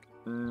having like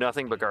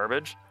nothing but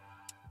garbage,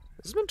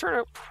 this has been turning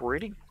out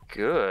pretty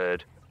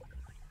good.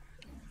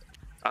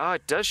 Oh,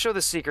 it does show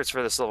the secrets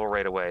for this level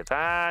right away.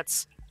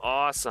 That's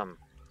awesome.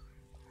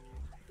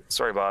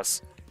 Sorry,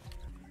 boss.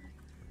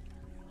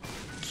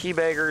 Key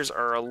beggars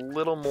are a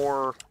little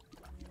more...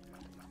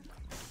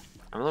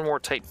 I'm a little more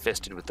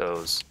tight-fisted with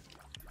those.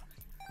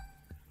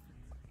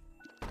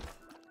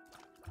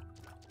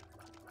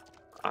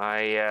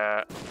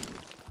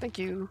 Thank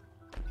you.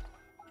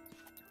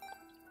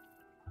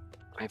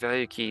 I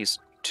value keys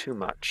too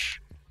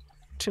much.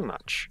 Too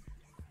much.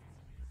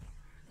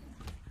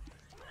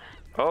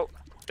 Oh,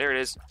 there it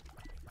is.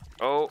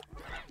 Oh.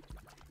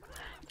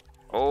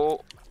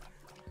 Oh.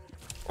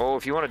 Oh,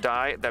 if you want to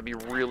die, that'd be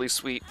really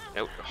sweet.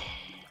 Oh.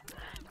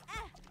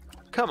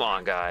 Come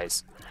on,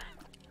 guys.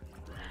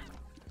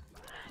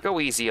 Go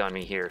easy on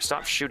me here.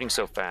 Stop shooting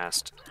so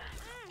fast.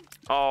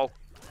 Oh.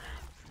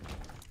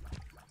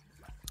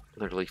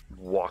 Literally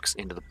walks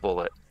into the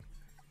bullet.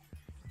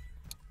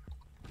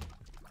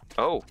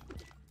 Oh.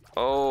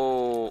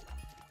 Oh.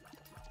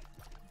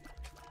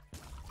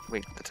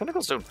 Wait, the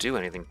tentacles don't do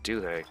anything, do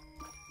they?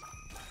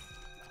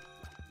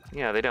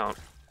 Yeah, they don't.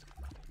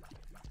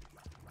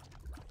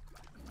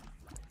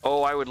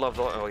 Oh, I would love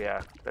the... Oh,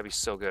 yeah. That'd be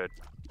so good.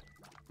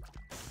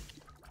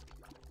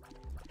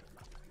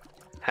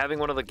 Having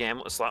one of the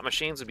gambling slot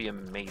machines would be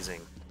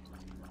amazing.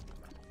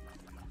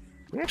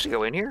 Can we actually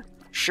go in here?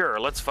 Sure,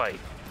 let's fight.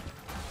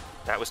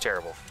 That was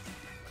terrible.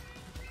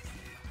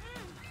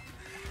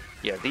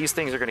 Yeah, these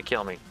things are going to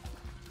kill me.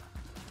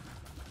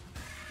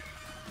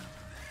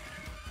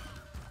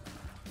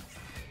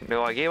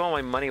 No, I gave all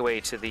my money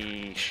away to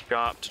the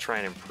shop to try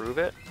and improve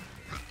it.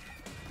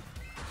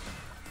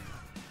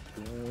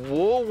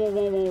 Whoa, whoa,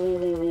 whoa, whoa,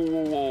 whoa, whoa,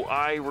 whoa, whoa.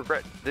 I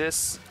regret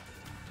this.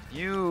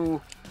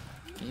 You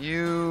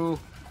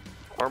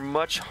are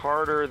much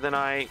harder than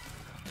I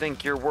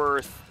think you're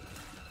worth.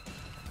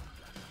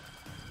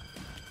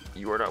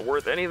 You are not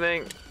worth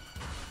anything.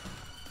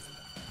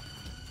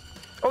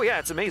 Oh yeah,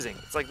 it's amazing.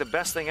 It's like the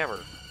best thing ever.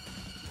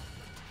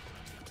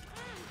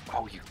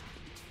 Oh, you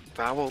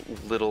foul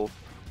little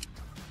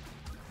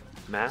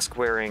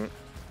mask-wearing...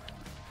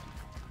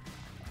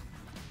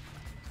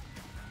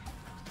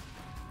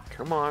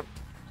 Come on.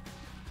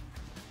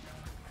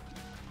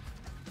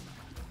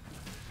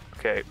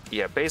 Okay,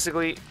 yeah,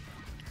 basically,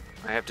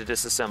 I have to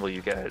disassemble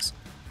you guys.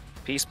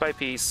 Piece by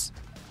piece,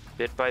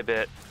 bit by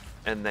bit,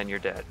 and then you're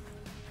dead.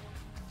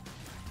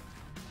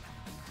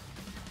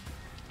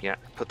 Yeah,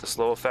 put the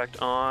slow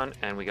effect on,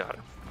 and we got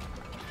him.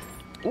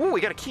 Ooh, we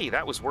got a key.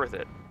 That was worth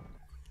it.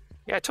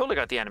 Yeah, I totally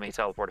got the anime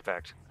teleport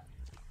effect.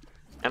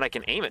 And I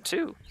can aim it,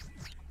 too.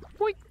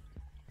 Boink.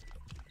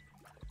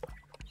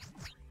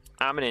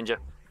 I'm a ninja.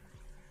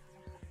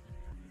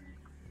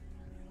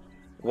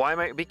 Why am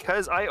I?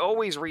 Because I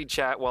always read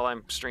chat while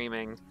I'm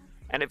streaming,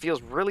 and it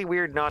feels really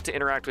weird not to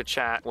interact with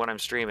chat when I'm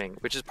streaming,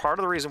 which is part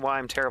of the reason why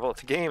I'm terrible at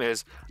the game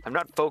is I'm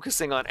not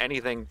focusing on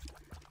anything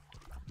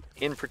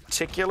in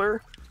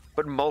particular,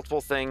 but multiple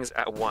things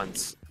at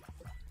once.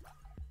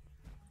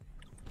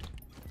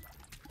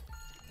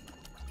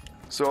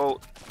 So,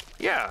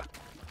 yeah.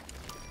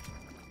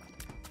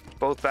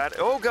 Both bad.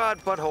 Oh god,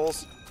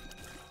 buttholes.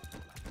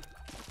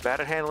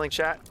 Bad at handling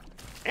chat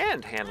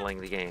and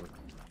handling the game.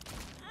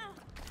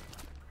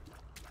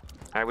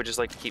 I would just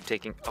like to keep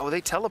taking... Oh,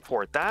 they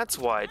teleport. That's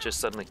why it just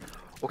suddenly...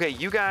 Okay,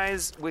 you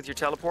guys with your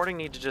teleporting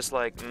need to just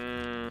like...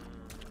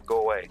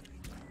 go away.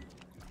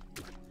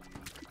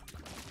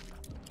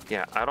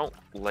 Yeah, I don't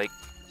like...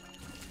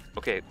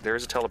 Okay,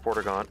 there's a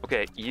teleporter gone.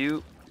 Okay,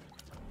 you...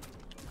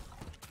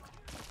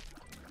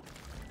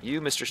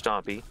 You, Mr.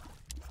 Stompy.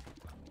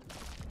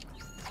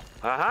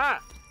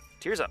 Aha!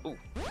 Tears up. Ooh.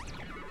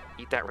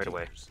 Eat that right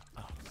away.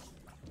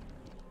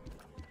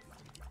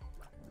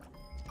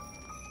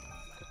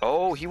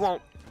 Oh, he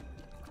won't.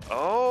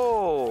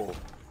 Oh.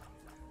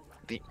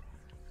 The.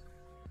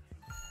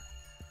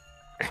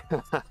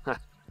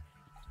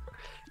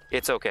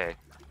 It's okay.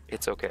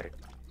 It's okay.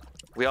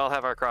 We all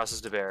have our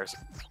crosses to bear.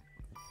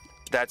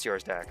 That's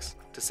yours, Dax,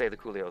 to say the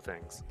coolio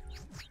things.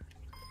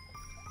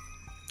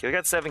 Okay, we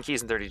got 7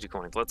 keys and 32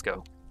 coins. Let's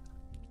go.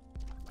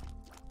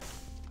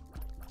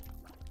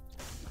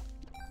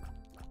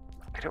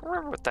 I don't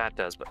remember what that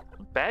does, but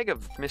a bag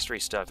of mystery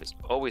stuff is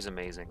always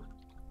amazing.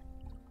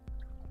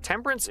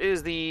 Temperance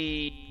is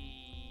the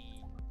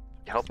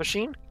health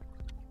machine,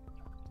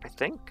 I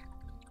think.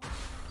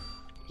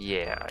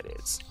 Yeah, it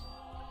is.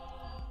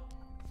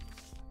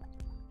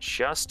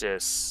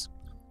 Justice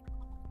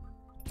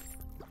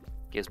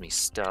gives me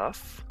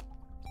stuff.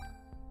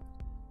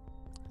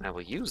 I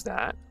will use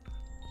that.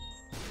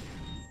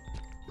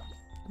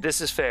 This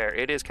is fair.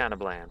 It is kind of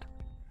bland.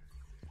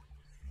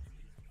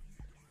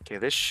 Okay,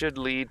 this should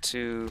lead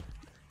to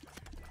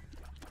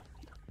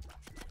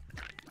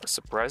a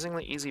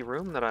surprisingly easy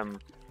room that I'm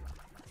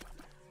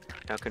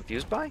now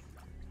confused by.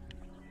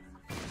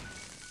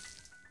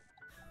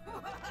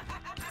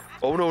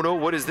 Oh no, no,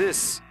 what is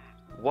this?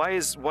 Why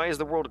is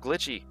the world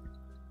glitchy?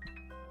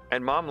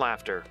 And mom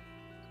laughter.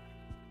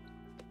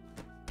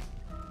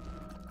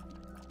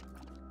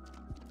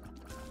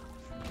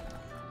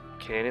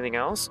 Okay, anything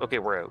else? Okay,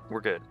 we're out.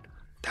 We're good.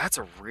 That's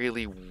a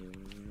really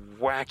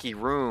wacky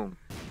room.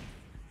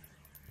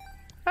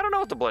 I don't know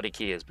what the bloody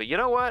key is, but you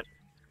know what?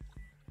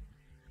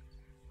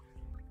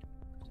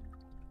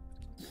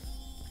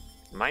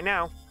 Mine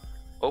now.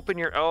 Open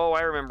your... Oh,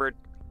 I remembered.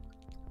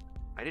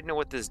 I didn't know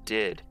what this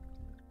did.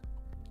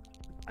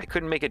 I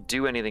couldn't make it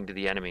do anything to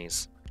the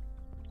enemies.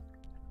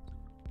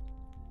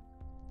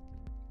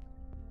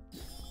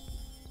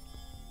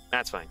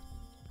 That's fine.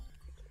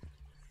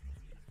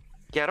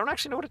 Yeah, I don't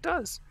actually know what it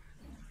does.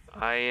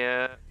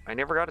 I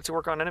never got it to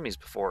work on enemies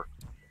before.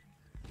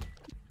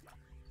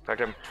 In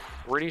fact, I'm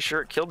pretty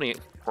sure it killed me,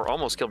 or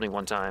almost killed me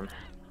one time.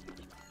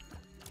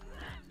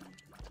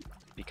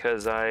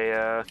 Because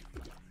I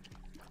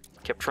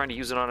kept trying to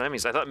use it on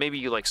enemies. I thought maybe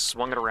you like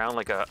swung it around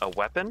like a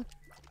weapon.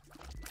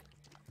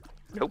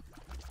 Nope.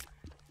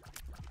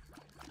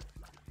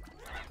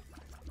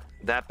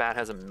 That bat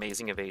has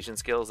amazing evasion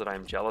skills that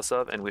I'm jealous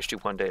of and wish to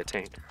one day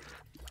attain.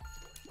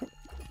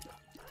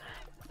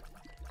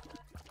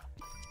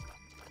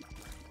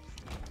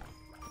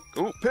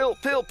 Ooh, pill,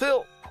 pill,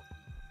 pill!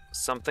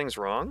 Something's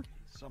wrong?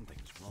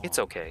 Something's wrong. It's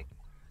okay.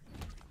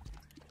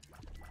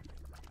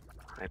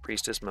 High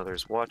Priestess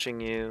Mother's watching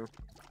you.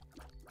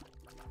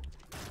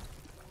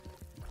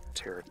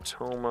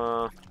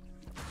 Teratoma.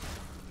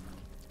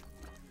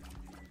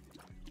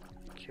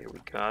 Okay, we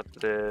got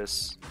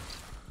this.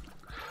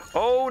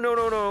 Oh, no,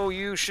 no, no.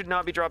 You should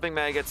not be dropping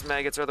maggots.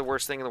 Maggots are the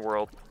worst thing in the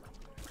world.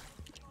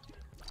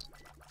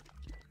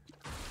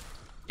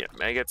 Yeah,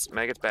 maggots.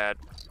 Maggots bad.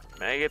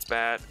 Maggots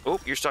bad. Oh,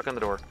 you're stuck on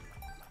the door.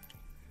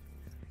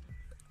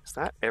 Is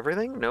that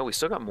everything? No, we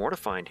still got more to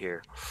find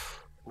here.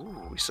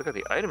 Ooh, we still got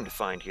the item to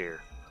find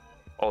here.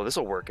 Oh, this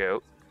will work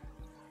out.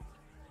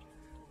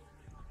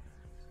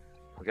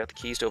 We got the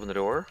keys to open the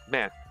door.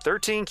 Man,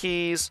 13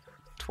 keys,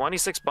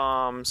 26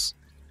 bombs.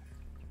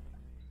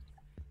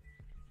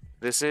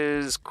 This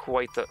is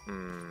quite the...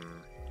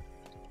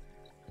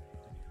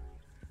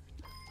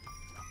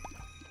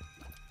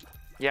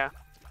 Yeah.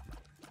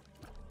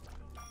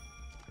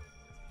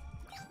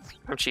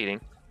 I'm cheating.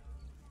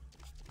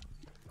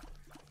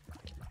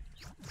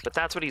 But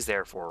that's what he's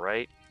there for,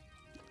 right?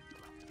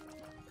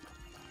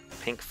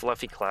 Pink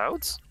fluffy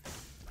clouds?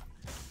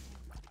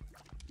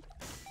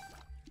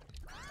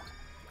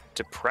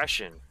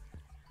 Depression.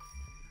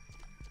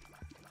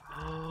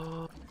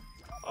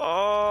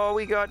 Oh,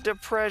 we got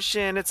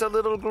depression. It's a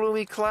little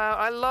gloomy cloud.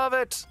 I love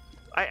it.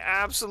 I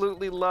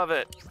absolutely love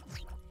it.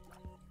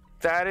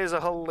 That is a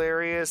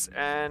hilarious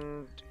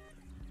and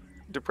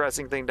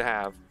depressing thing to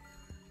have.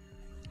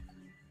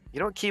 You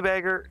know what,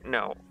 Keybagger?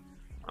 No.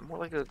 I'm more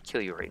likely to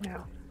kill you right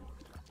now.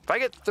 If I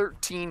get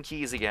 13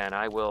 keys again,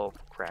 I will...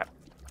 Crap.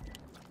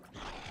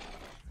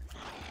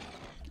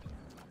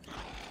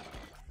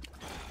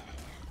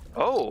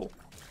 Oh.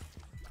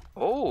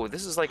 Oh,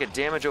 this is like a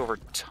damage over...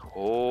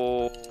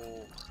 Oh.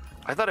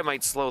 I thought it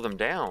might slow them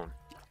down.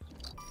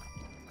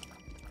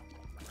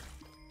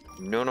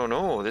 No, no,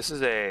 no. This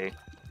is a...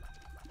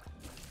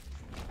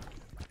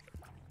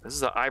 This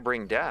is a I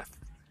bring death.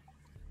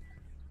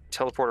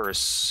 Teleporter is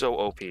so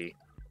OP.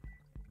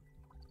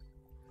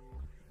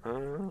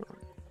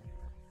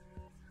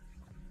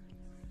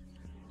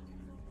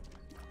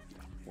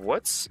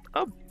 What's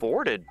a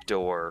boarded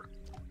door?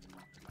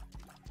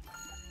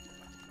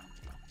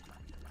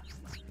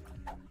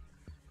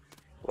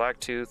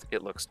 Blacktooth,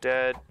 it looks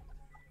dead.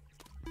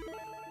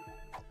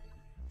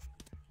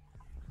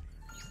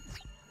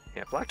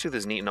 Yeah, Blacktooth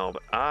is neat and all,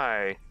 but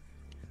I...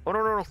 Oh,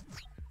 no, no, no.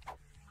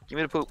 Give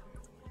me the poop.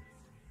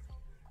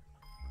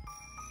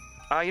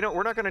 You know,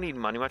 we're not going to need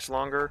money much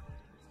longer.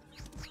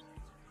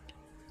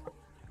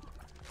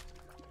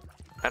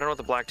 I don't know what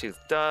the Blacktooth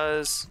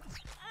does.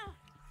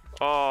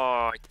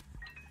 Oh.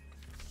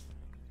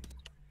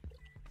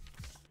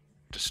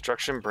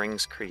 Destruction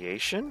brings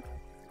creation?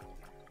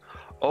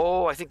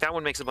 Oh, I think that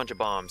one makes a bunch of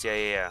bombs.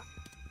 Yeah.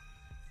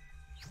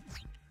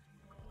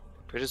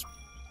 Could I just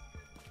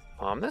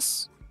bomb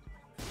this?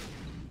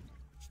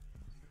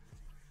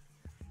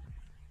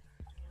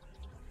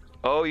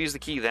 Oh, use the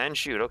key then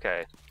shoot.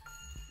 Okay.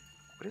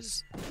 What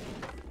is...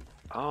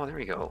 Oh, there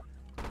we go.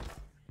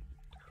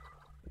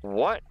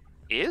 What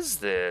is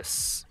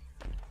this?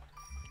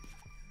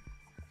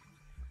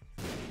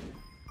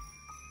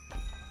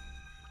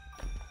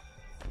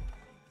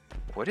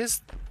 What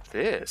is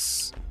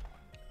this?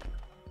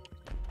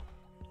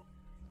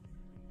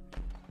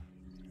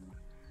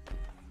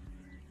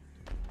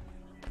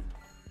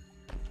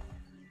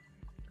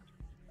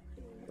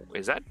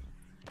 Is that...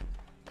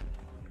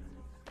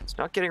 It's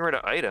not getting rid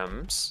of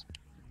items.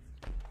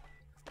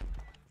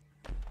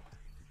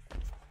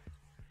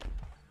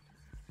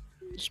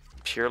 It's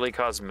purely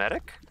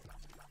cosmetic?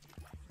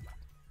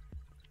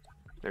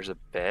 There's a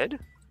bed?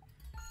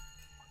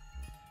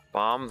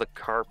 Bomb the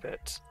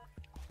carpet.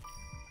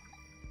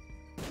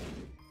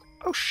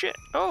 Oh shit.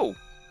 Oh!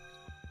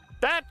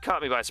 That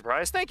caught me by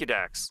surprise. Thank you,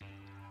 Dax.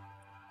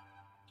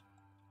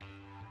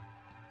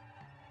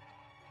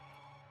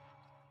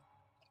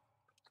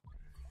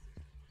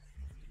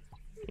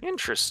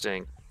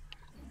 Interesting.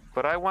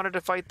 But I wanted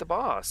to fight the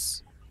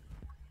boss.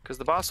 Because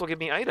the boss will give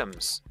me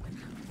items.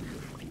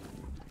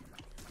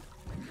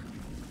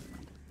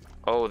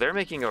 Oh, they're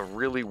making a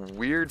really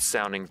weird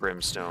sounding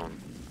brimstone.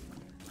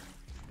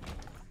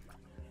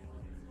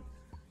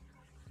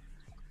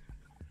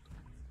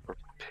 Or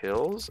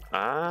pills?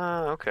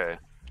 Ah, okay.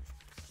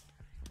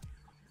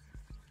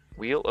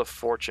 Wheel of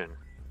Fortune.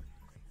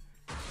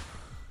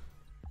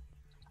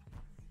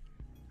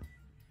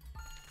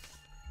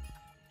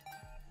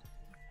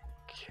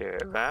 Okay,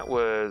 that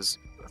was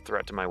a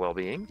threat to my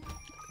well-being.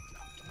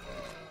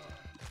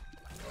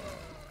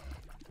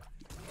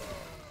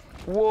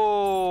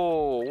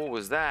 Whoa! What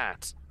was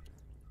that?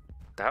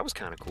 That was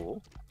kind of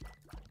cool.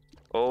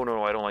 Oh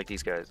no, I don't like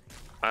these guys.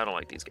 I don't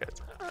like these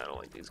guys. I don't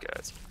like these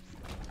guys.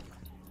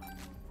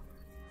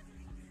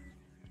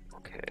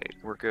 Okay,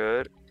 we're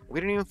good.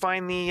 We didn't even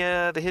find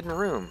the hidden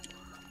room.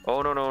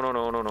 Oh no no no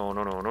no no no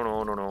no no no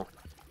no no no.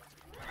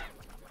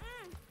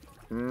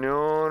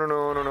 No no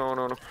no no no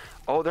no no.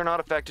 Oh, they're not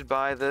affected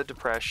by the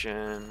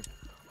depression.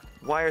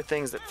 Why are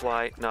things that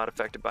fly not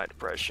affected by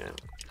depression?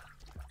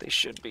 They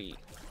should be.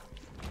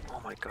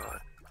 Oh my god.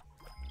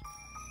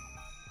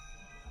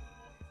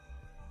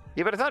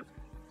 Yeah, but I thought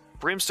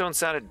brimstone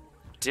sounded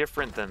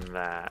different than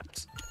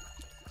that.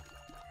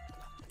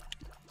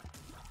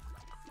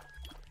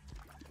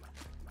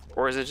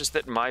 Or is it just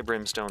that my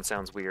brimstone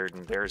sounds weird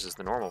and theirs is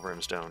the normal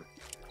brimstone?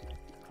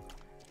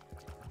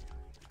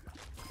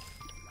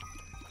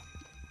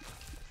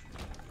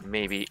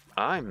 Maybe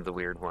I'm the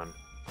weird one.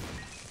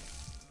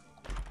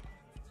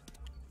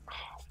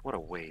 Oh, what a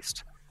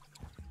waste.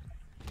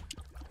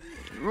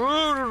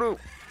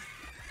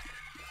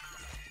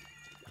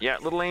 Yeah,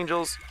 little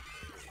angels,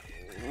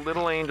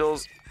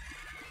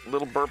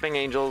 little burping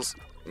angels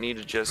need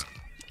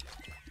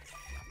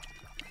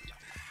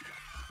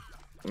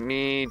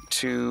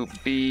to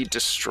be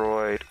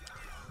destroyed.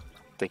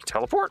 They can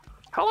teleport?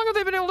 How long have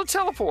they been able to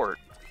teleport?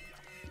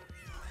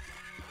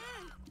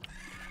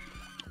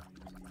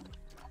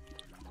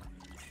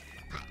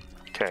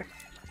 Okay.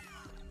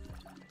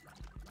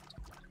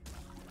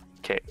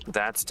 Okay,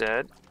 that's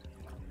dead.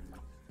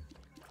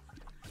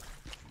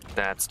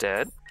 That's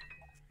dead.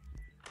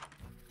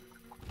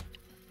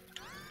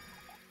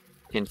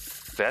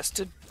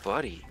 Infested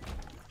buddy.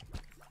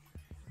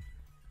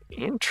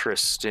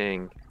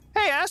 Interesting.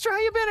 Hey, Astra, how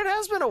you been? It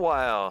has been a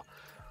while.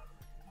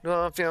 No,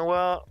 I'm feeling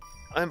well.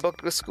 I'm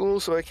booked with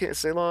school, so I can't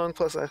stay long.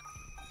 Plus,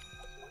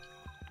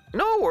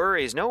 No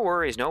worries, no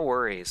worries, no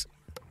worries.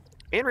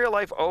 In real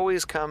life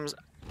always comes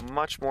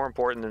much more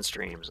important than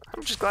streams.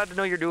 I'm just glad to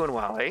know you're doing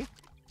well, eh?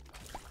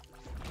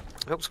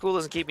 I hope school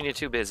isn't keeping you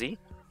too busy.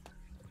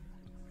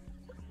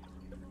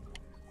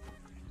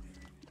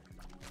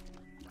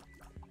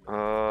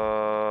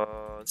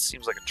 It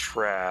seems like a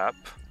trap.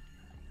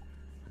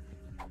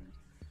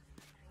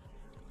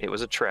 It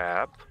was a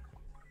trap.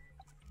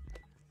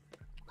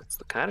 It's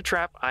the kind of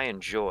trap I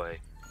enjoy.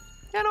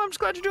 Yeah, no, I'm just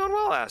glad you're doing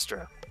well,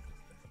 Astra.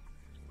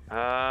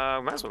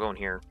 Might as well go in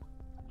here.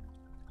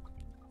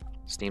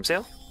 Steam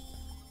sale?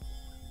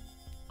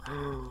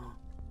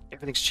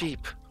 Everything's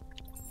cheap.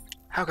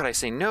 How could I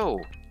say no?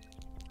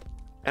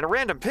 And a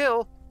random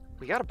pill?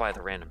 We gotta buy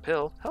the random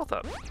pill. Health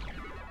up.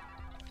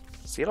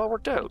 See, it all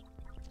worked out.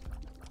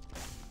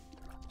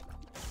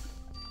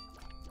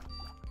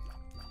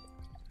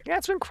 Yeah,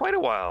 it's been quite a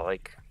while,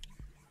 like...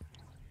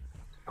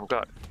 Oh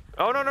god.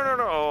 Oh, no, no, no,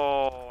 no!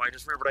 Oh, I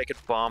just remembered I could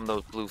bomb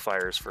those blue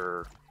fires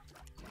for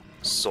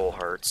soul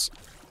hearts.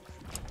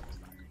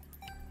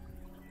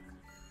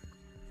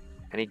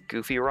 Any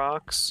goofy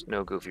rocks?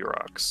 No goofy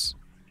rocks.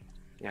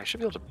 Yeah, I should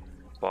be able to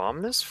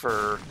bomb this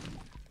for...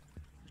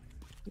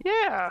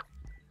 Yeah!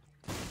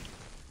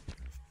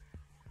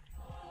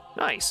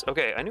 Nice.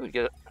 Okay, I knew we'd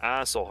get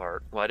a soul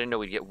heart. Well, I didn't know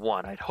we'd get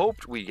one. I'd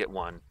hoped we'd get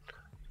one.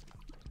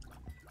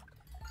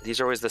 These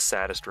are always the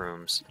saddest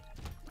rooms.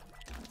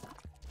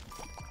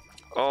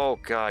 Oh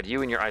god,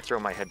 you and your I throw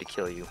my head to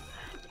kill you.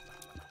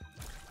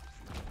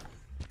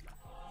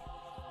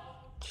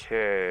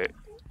 Okay.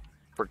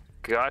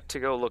 Forgot to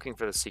go looking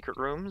for the secret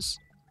rooms.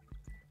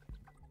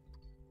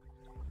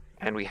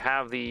 And we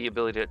have the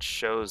ability that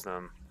shows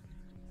them.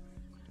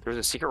 There's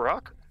a secret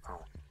rock?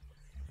 Oh.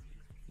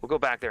 We'll go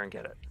back there and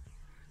get it.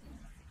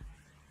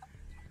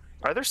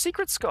 Are there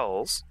secret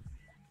skulls?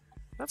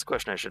 That's a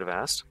question I should have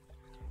asked.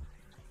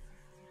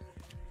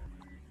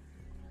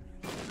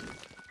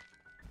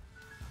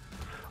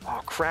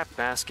 Oh, crap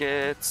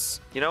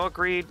baskets. You know what,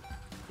 Greed?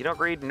 You know,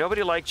 Greed,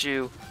 nobody liked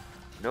you.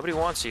 Nobody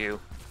wants you.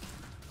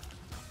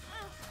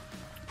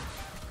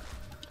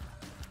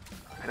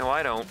 I know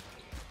I don't.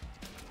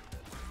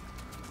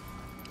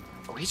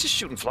 Oh, he's just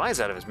shooting flies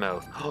out of his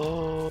mouth.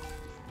 Oh,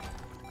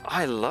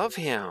 I love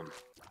him.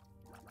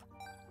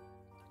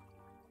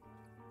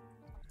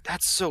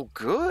 That's so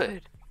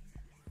good.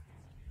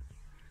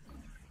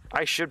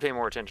 I should pay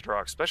more attention to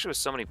rocks, especially with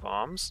so many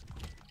bombs.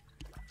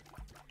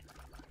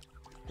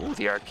 Ooh,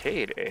 the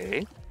arcade,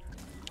 eh?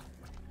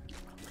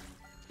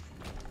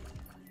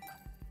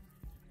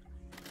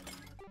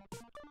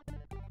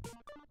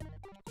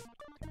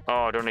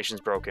 Oh, donation's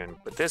broken,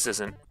 but this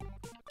isn't.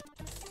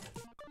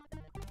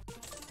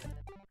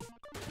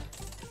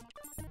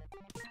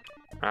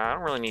 I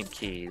don't really need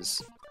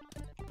keys.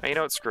 Oh, you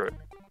know what? Screw it.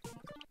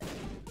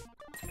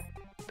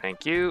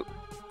 Thank you.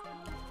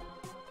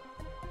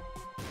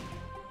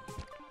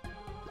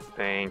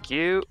 Thank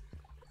you.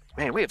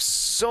 Man, we have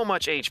so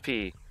much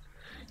HP.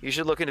 You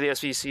should look into the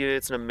SVC.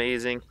 It's an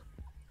amazing.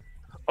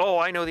 Oh,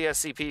 I know the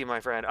SCP,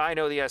 my friend. I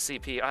know the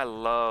SCP. I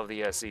love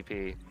the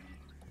SCP.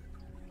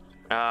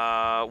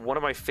 One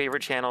of my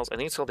favorite channels, I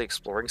think it's called the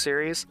Exploring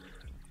Series,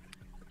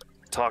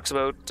 talks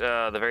about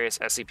the various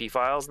SCP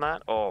files and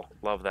that. Oh,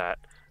 love that.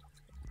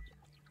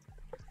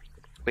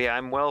 But yeah,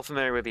 I'm well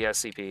familiar with the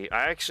SCP.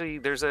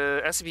 There's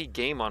a SCP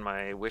game on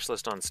my wish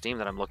list on Steam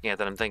that I'm looking at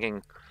that I'm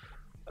thinking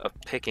of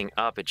picking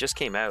up. It just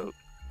came out.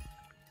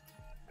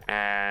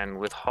 And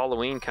with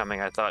Halloween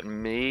coming, I thought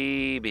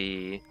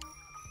maybe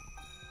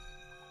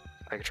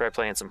I could try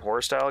playing some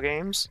horror-style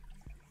games.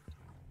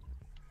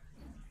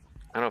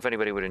 I don't know if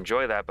anybody would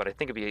enjoy that, but I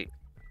think it'd be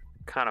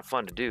kind of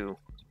fun to do.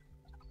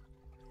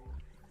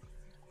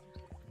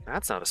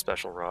 That's not a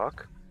special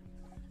rock.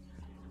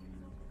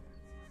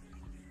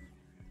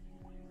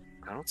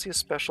 I don't see a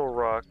special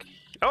rock.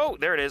 Oh,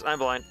 there it is. I'm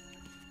blind.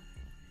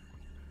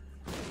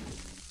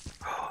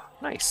 Oh,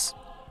 nice.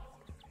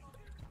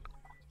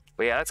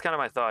 But yeah, that's kind of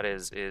my thought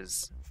is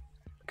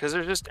because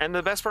there's just, and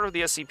the best part of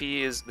the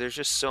SCP is there's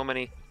just so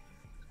many.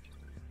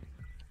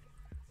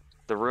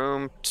 The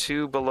room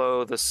 2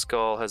 below the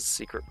skull has a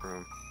secret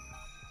room.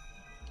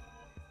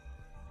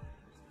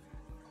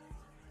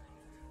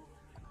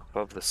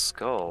 Above the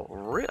skull.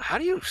 How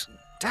do you...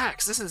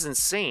 Dax, this is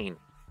insane.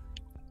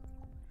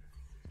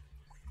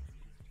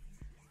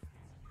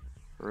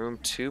 Room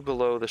 2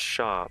 below the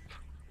shop.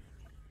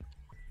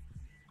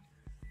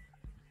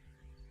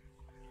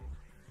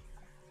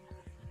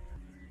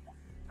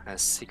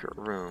 Has secret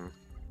room.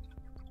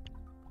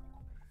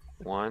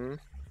 1,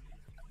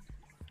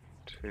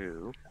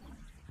 2...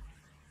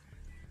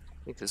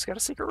 Think this got a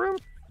secret room?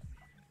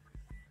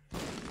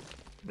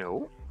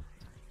 No.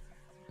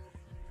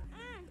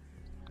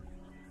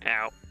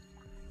 Ow.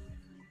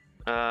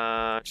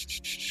 I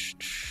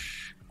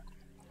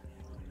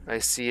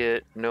see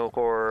it. No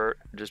horror.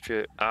 Just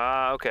pure.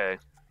 Ah, okay.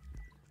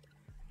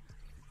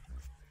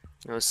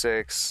 No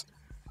 6.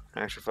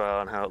 Action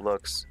file on how it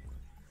looks.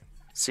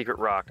 Secret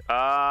rock.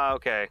 Ah,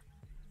 okay.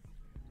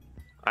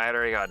 I had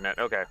already gotten it.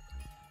 Okay.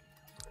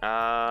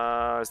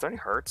 Is there any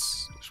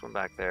hearts? There's one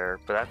back there,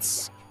 but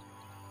that's.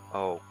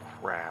 Oh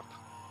crap.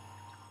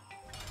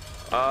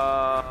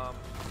 I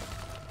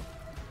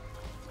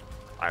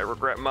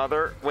regret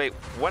mother. Wait,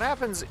 what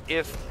happens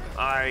if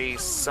I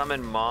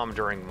summon mom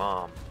during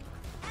mom?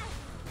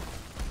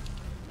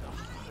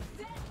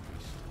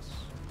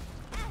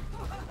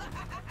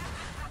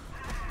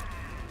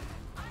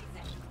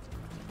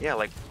 Yeah,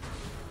 like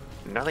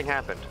nothing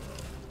happened.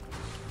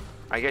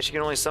 I guess you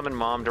can only summon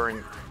mom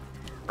during,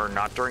 or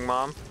not during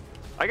mom.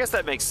 I guess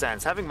that makes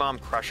sense. Having mom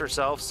crush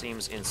herself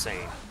seems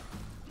insane.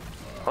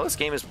 Well, this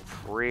game is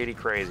pretty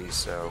crazy,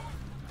 so.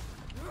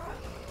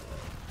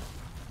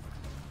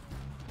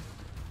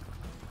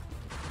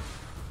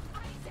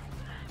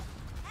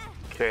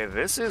 Okay,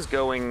 this is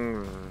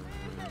going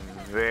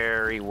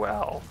very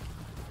well.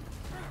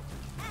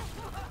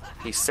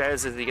 He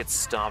says that he gets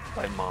stomped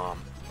by mom.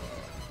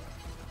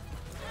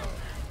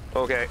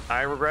 Okay,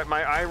 I regret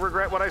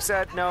what I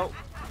said. No.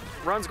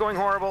 Run's going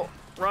horrible.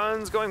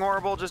 Run's going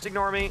horrible. Just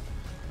ignore me.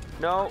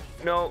 No,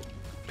 no.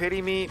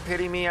 Pity me,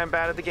 I'm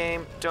bad at the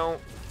game. Don't.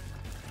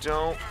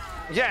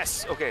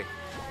 Yes! Okay.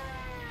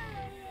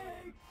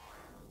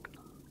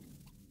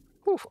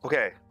 Whew,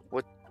 okay.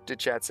 What did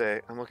chat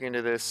say? I'm looking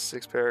into this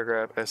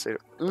 6-paragraph essay.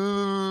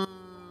 Ooh.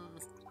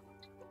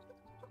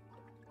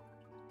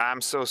 I'm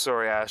so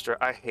sorry, Astra.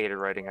 I hated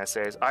writing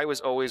essays. I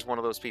was always one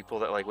of those people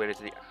that like waited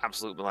to the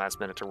absolute last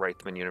minute to write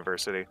them in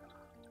university.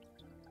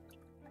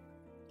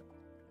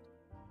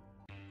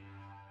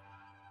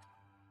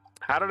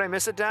 How did I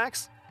miss it,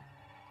 Dax?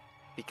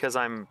 Because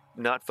I'm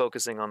not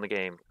focusing on the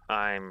game.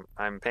 I'm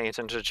paying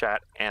attention to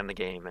chat and the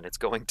game, and it's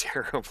going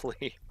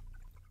terribly.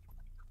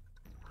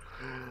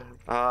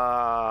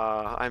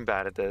 I'm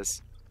bad at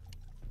this.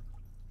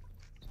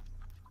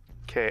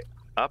 Okay,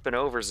 up and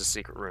over is a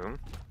secret room.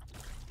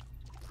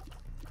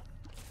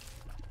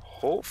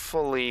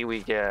 Hopefully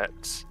we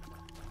get...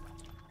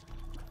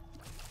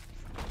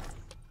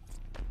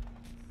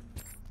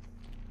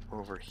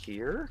 over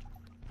here?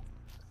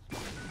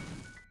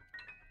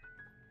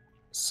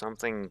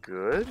 Something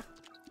good?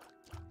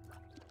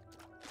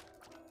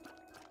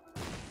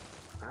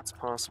 That's a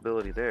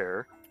possibility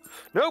there.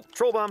 Nope!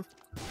 Troll bomb!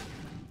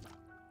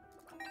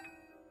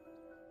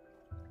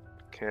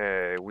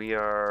 Okay, we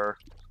are...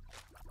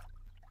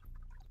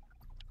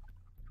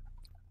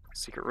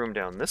 secret room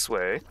down this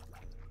way.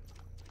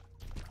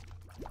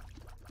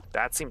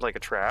 That seemed like a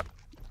trap.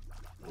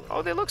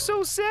 Oh, they look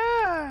so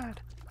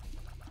sad!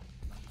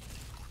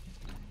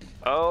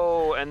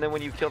 Oh, and then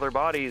when you kill their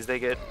bodies, they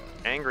get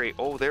angry.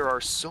 Oh, there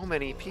are so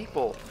many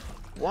people.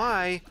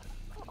 Why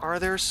are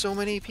there so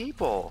many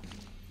people?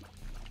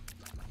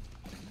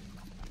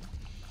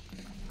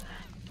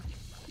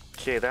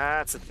 Okay,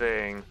 that's a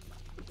thing.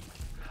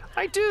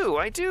 I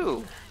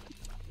do.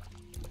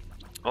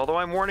 Although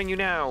I'm warning you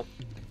now,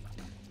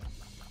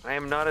 I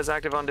am not as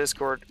active on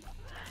Discord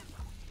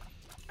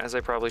as I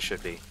probably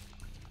should be.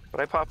 But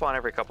I pop on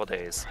every couple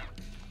days.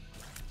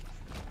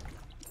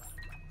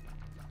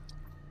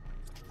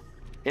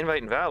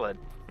 Invite invalid.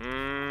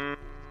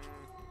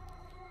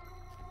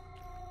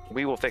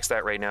 We will fix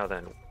that right now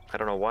then. I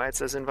don't know why it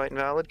says invite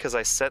invalid, because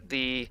I set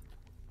the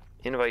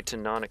invite to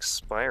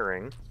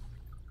non-expiring.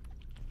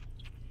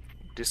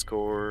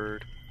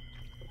 Discord.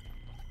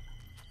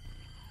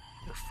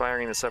 We're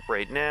firing this up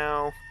right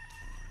now.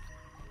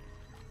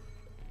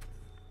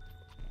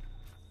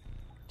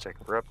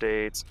 Checking for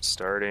updates.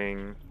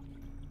 Starting.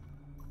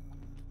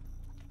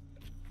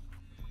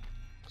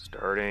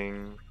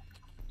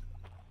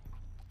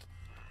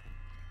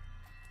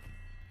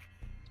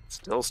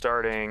 Still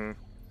starting.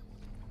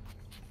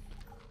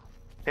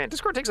 Man,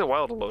 Discord takes a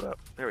while to load up.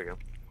 There we go.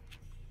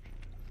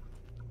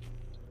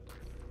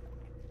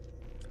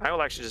 I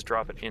will actually just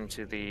drop it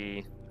into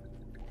the...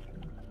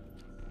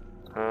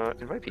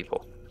 invite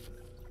people.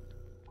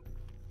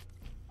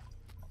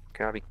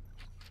 Copy.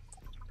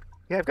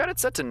 Yeah, I've got it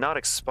set to not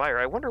expire.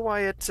 I wonder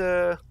why it,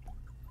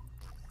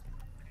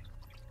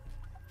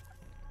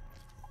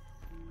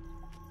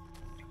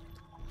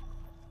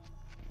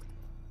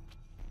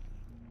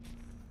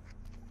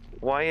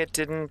 why it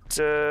didn't,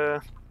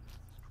 or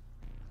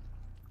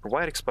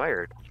why it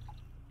expired.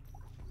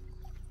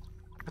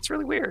 That's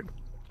really weird.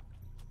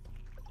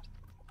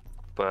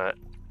 But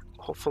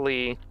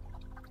hopefully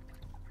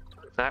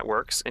that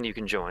works and you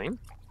can join.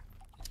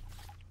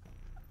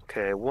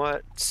 Okay,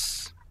 what?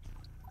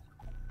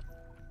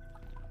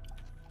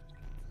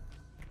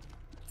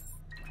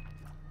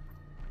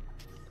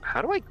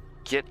 How do I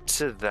get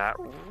to that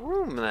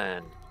room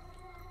then?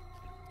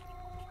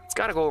 It's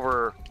gotta go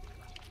over.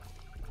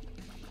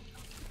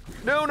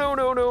 No.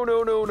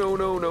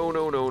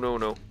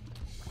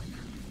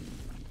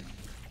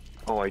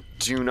 Oh, I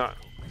do not.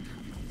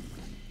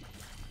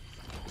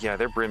 Yeah,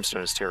 their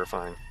brimstone is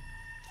terrifying.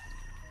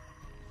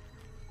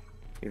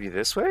 Maybe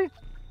this way?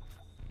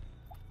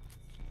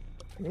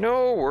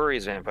 No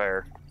worries,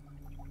 vampire.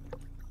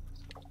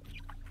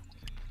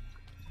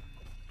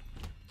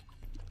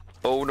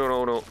 Oh,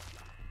 no.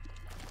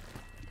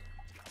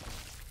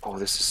 Oh,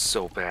 this is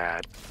so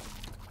bad.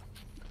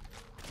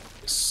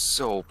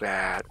 So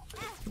bad.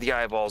 The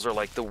eyeballs are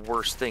like the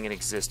worst thing in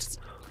existence.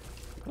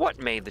 What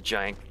made the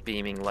giant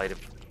beaming light of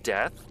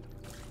death?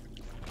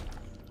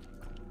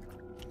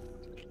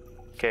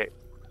 Okay,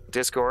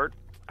 Discord,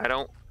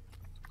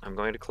 I'm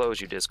going to close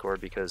you, Discord,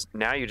 because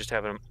now you just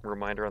have a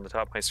reminder on the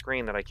top of my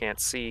screen that I can't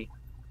see.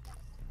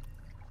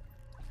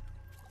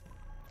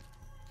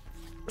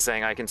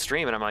 Saying I can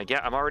stream, and I'm like, yeah,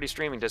 I'm already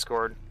streaming,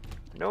 Discord.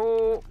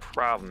 No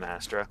problem,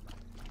 Astra.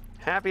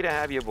 Happy to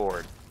have you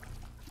aboard.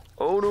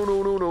 Oh,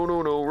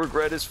 no.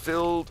 Regret is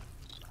filled.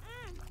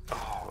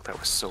 Oh, that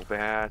was so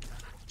bad.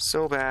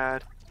 So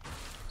bad.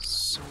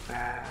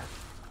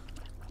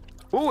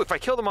 Ooh, if I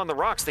kill them on the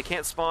rocks, they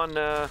can't spawn,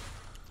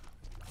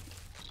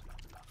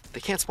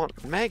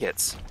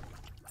 maggots.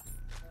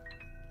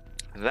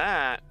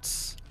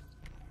 That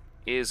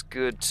is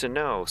good to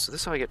know. So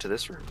this is how I get to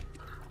this room.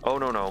 Oh,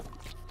 no.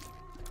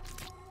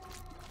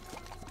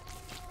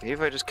 Maybe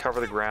if I just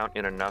cover the ground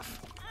in enough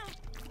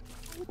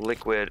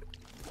liquid.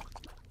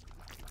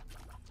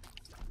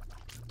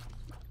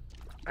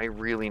 I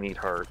really need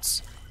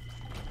hearts.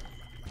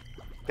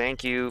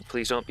 Thank you.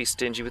 Please don't be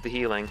stingy with the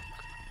healing.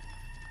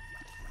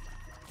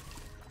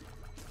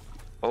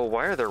 Oh,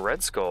 why are there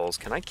red skulls?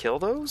 Can I kill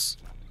those?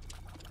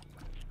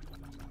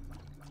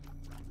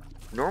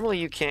 Normally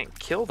you can't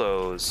kill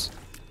those.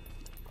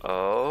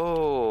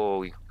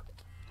 Oh,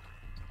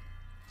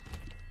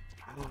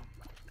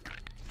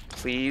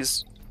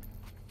 Please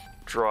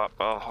drop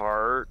a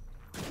heart.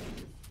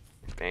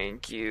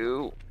 Thank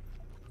you.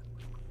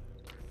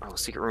 Oh,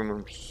 secret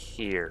room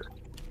here.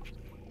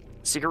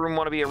 Secret room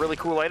want to be a really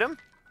cool item?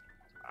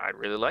 I'd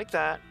really like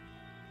that.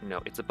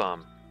 No, it's a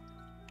bum.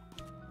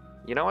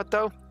 You know what,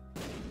 though?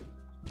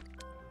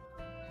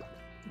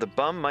 The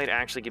bum might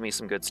actually give me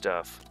some good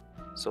stuff.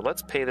 So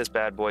let's pay this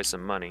bad boy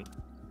some money.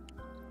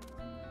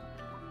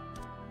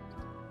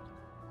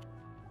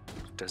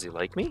 Does he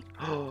like me?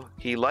 Oh,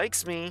 he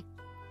likes me.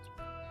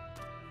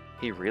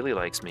 He really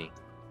likes me.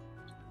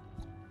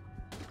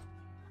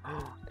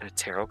 Oh, and a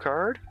tarot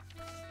card?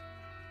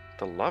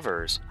 The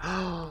Lovers.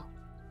 Oh,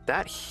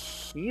 that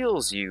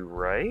heals you,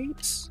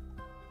 right?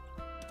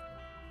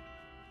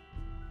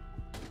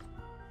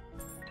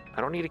 I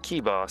don't need a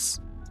key,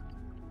 boss.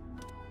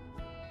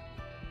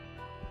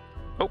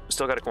 Oh,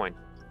 still got a coin.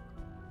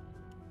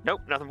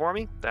 Nope, nothing for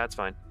me? That's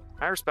fine.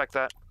 I respect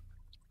that.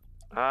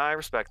 I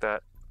respect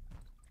that.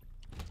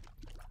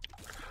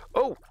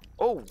 Oh!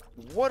 Oh!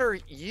 What are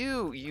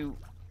you? You...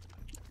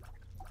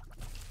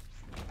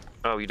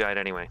 Oh, you died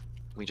anyway.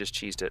 We just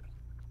cheesed it.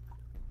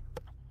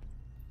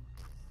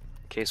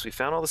 Okay, so we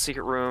found all the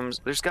secret rooms.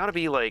 There's gotta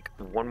be, like,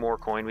 one more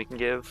coin we can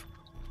give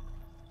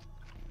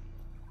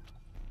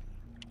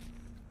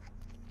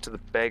to the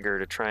beggar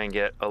to try and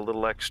get a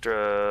little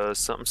extra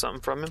something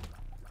from him.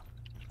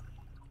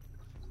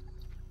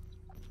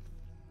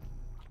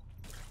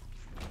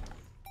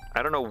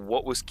 I don't know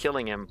what was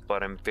killing him,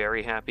 but I'm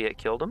very happy it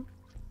killed him.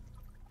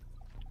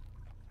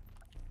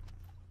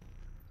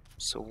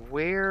 So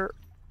where...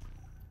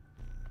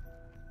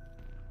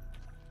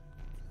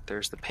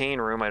 There's the pain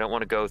room I don't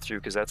want to go through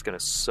because that's going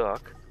to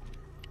suck.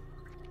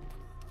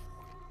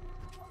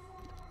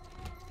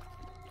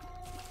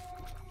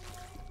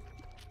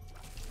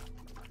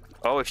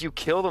 Oh, if you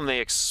kill them, they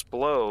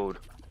explode.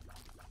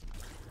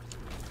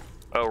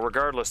 Oh,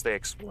 regardless, they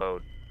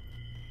explode.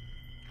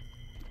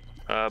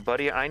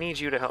 Buddy, I need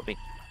you to help me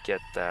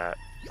get that.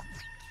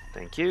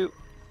 Thank you.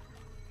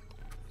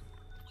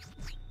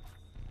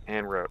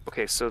 And road.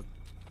 Okay, so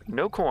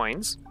no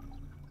coins.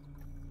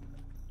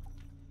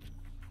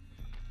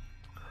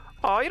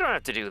 Oh, you don't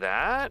have to do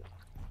that.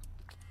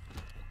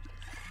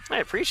 I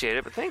appreciate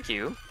it, but thank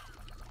you.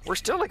 We're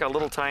still like a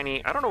little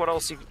tiny... I don't know what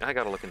else you... I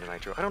gotta look into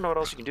Nitro. I don't know what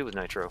else you can do with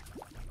Nitro.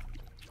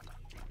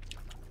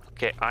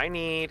 Okay, I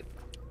need...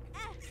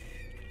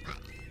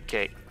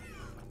 Okay.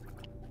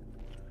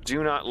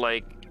 Do not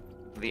like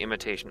the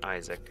imitation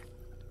Isaac.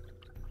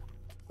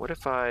 What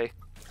if I...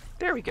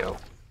 There we go.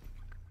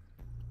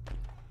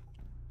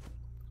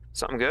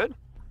 Something good?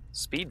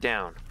 Speed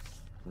down.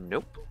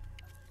 Nope.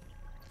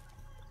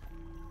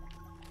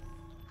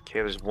 Okay,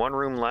 there's one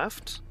room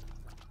left.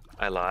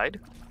 I lied.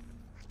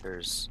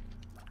 There's...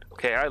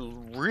 Okay, I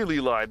really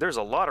lied. There's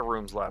a lot of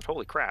rooms left.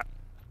 Holy crap.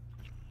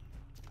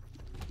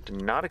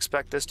 Did not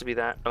expect this to be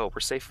that... Oh,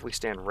 we're safe if we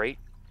stand right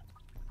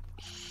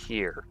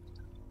here.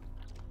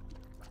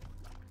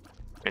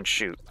 And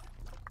shoot.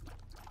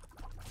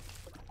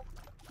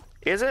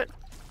 Is it?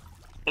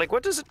 Like,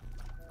 what does it...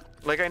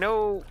 Like, I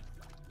know...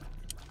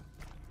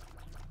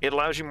 It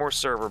allows you more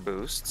server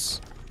boosts.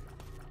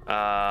 But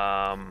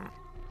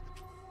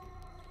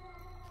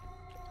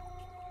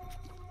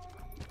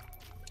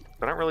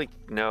I don't really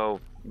know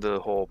the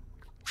whole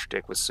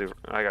shtick with super...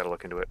 I gotta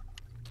look into it.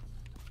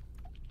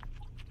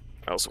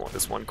 I also want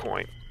this one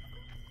coin.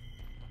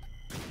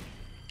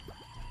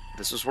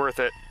 This was worth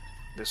it.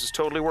 This is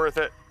totally worth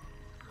it.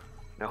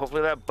 Now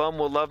hopefully that bum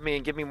will love me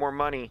and give me more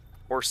money.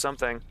 Or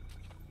something.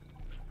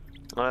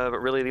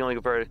 But really the only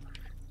good part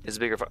is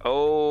bigger...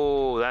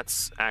 Oh,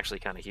 that's actually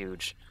kind of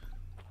huge.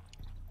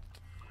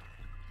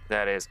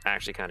 That is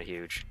actually kind of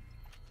huge.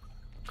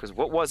 Because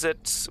what was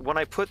it when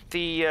I put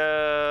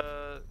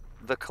the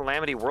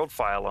Calamity World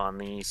file on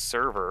the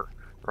server,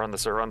 or on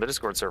the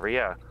Discord server?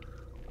 Yeah,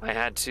 I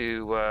had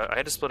to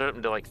split it up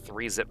into like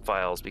 3 zip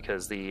files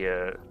because they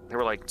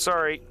were like,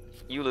 sorry,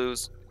 you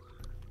lose.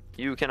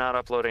 You cannot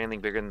upload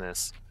anything bigger than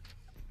this.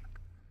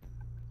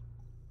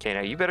 Okay,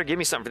 now you better give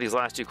me something for these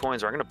last 2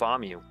 coins, or I'm gonna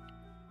bomb you.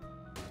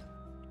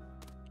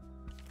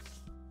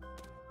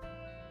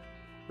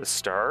 The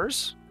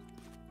stars?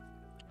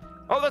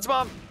 Oh, that's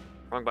bomb.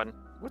 Wrong button.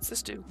 What's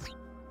this do?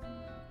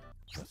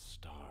 The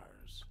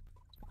stars.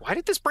 Why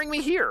did this bring me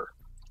here?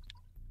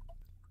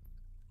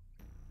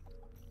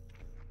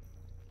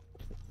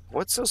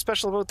 What's so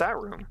special about that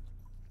room?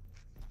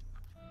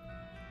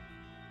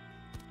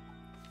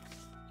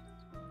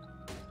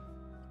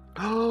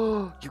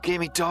 Oh, you gave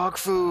me dog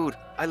food.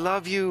 I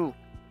love you.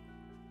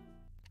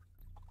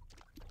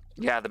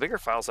 Yeah, the bigger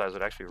file size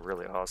would actually be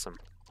really awesome.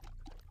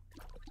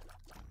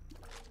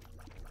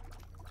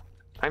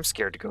 I'm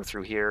scared to go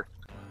through here.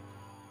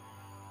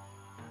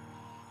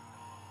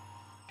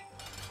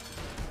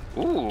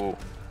 Ooh.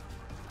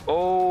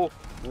 Oh,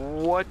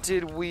 what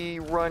did we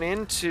run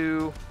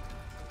into?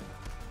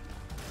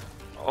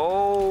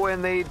 Oh,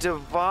 and they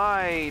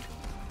divide.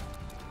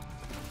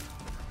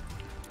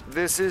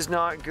 This is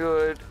not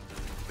good.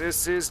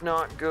 This is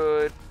not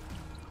good.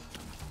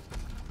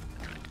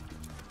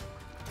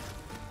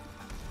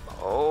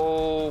 Oh.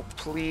 Oh,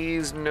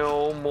 please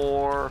no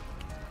more.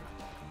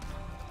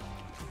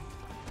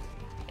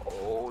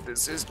 Oh,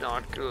 this is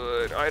not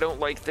good. I don't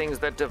like things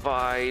that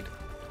divide.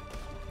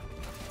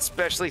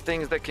 Especially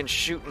things that can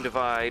shoot and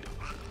divide.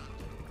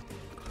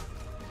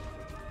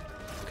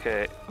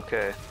 Okay,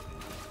 okay.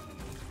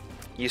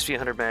 Used to be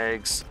 100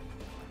 megs.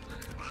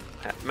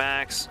 At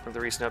max with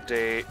the recent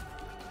update.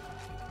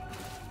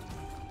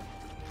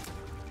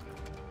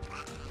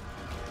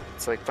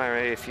 It's like fire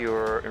if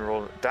you're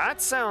enrolled.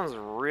 That sounds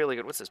really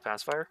good. What's this,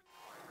 pacifier?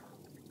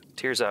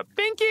 Tears up.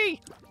 Binky!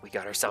 We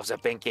got ourselves a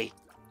Binky.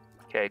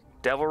 Okay,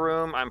 Devil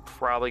Room, I'm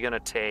probably gonna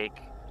take.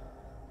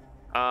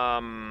 Yeah,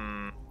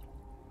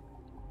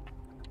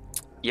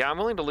 I'm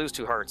willing to lose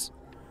 2 hearts.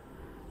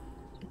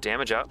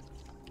 Damage up.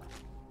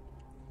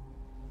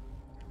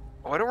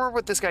 Oh, I don't remember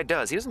what this guy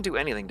does. He doesn't do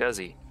anything, does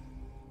he?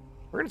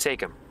 We're gonna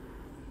take him.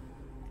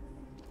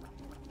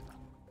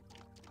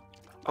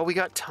 Oh, we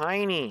got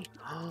Tiny.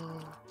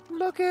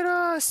 Look at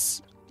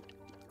us.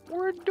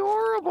 We're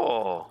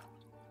adorable.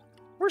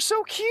 We're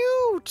so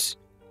cute.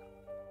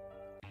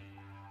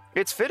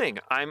 It's fitting.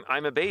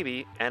 I'm a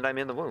baby and I'm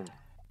in the womb.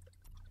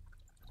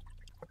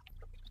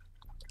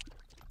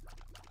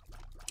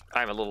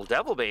 I'm a little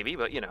devil baby,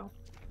 but you know.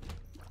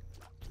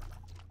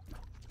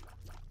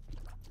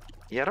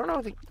 Yeah, I don't know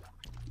if he...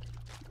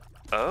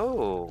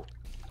 Oh.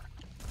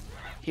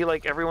 He,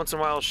 like, every once in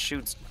a while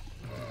shoots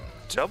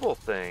double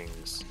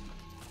things.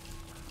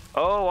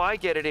 Oh, I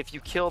get it. If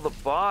you kill the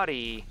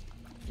body,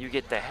 you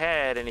get the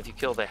head, and if you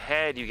kill the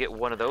head, you get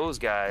one of those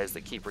guys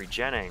that keep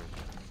regenning.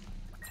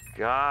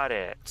 Got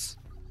it.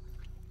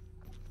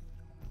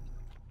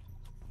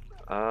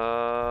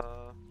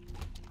 Oh,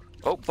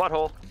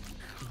 butthole.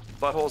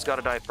 Butthole's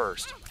gotta die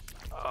first.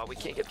 Oh, we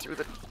can't get through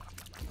the...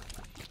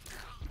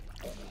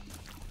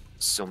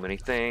 So many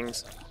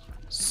things.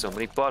 So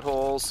many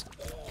buttholes.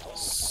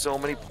 So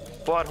many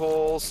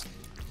buttholes.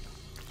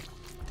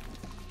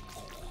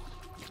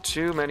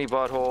 Too many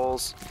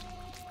buttholes.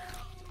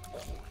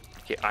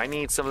 Okay, I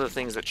need some of the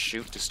things that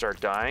shoot to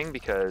start dying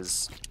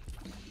because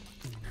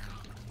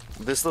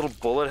this little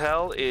bullet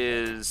hell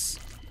is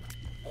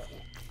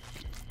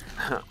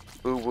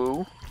ooh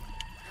woo.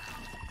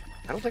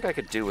 I don't think I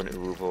could do an ooh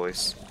woo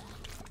voice.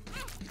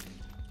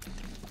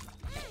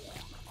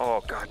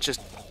 Oh god, just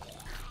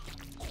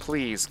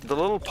please. The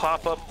little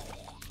pop-up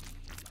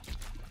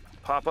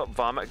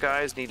vomit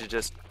guys need to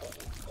just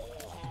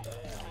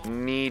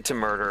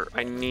murder.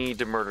 I need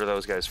to murder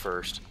those guys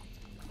first.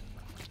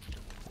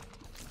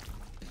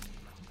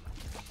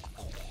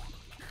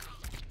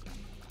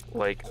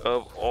 Like,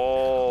 of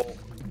all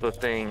the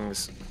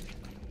things.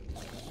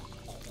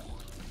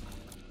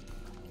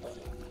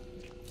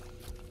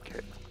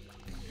 Okay.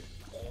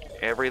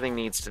 Everything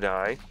needs to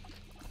die.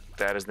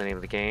 That is the name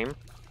of the game.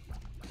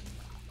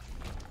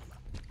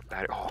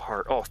 That, oh,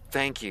 heart. Oh,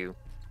 thank you.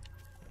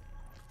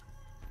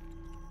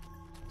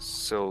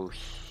 So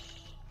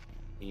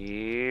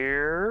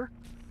here.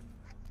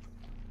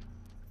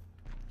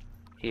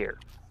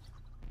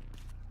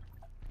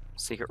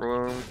 Secret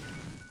room.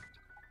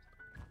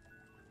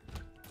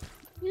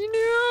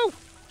 No!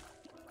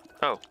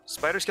 Oh,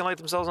 spiders can light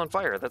themselves on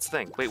fire. That's the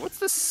thing. Wait, what's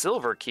the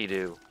silver key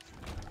do?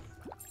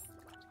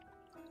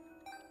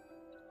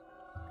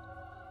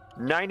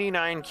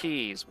 99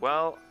 keys.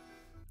 Well,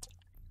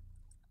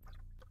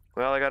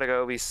 I gotta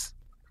go.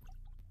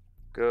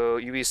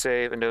 You be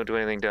safe and don't do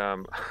anything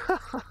dumb.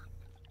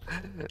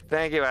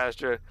 Thank you,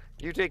 Astra.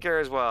 You take care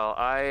as well.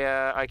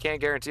 I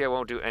can't guarantee I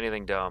won't do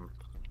anything dumb.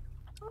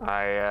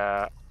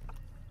 I'm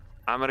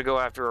gonna go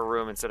after a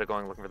room instead of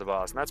going looking for the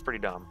boss, and that's pretty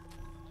dumb.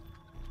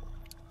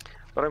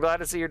 But I'm glad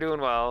to see you're doing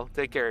well.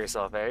 Take care of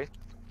yourself, eh?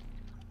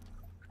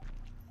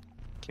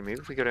 Okay, maybe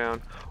if we go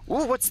down...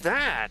 Ooh, what's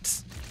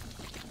that?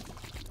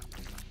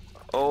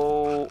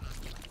 Oh...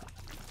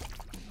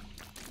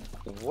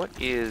 What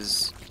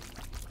is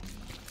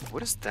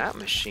that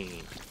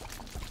machine?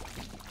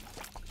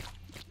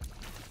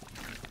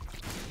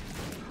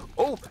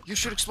 Oh, you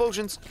shoot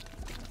explosions!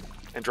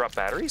 And drop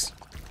batteries?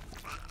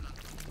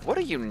 What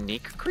a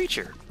unique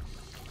creature.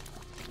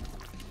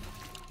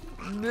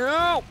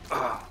 No!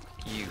 Oh,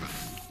 you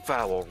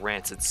foul,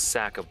 rancid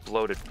sack of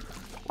bloated...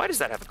 Why does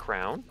that have a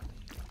crown?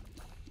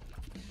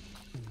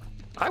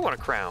 I want a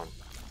crown.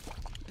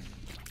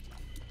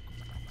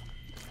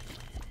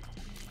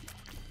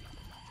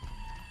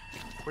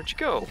 Where'd you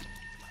go?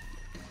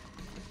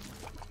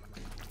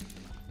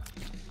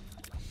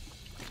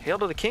 Hail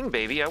to the king,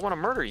 baby. I want to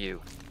murder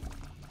you.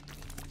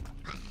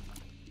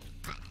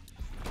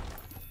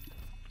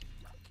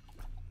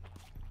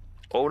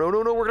 Oh, no,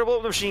 no, no. We're going to blow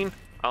up the machine.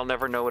 I'll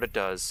never know what it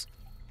does.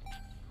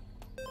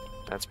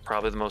 That's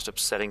probably the most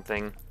upsetting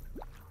thing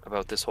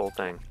about this whole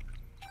thing.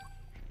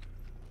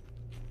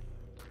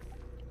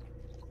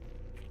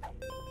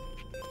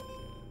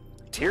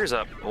 Tears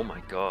up. Oh,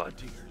 my God.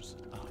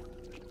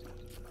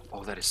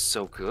 Oh, that is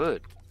so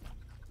good.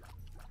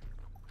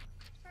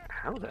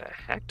 How the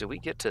heck do we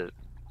get to...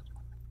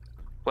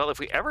 Well, if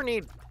we ever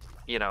need,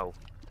 you know,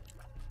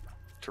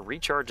 to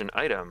recharge an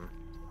item,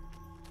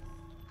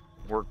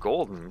 we're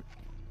golden.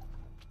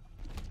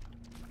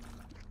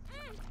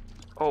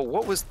 Oh,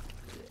 what was...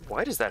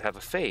 Why does that have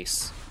a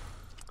face?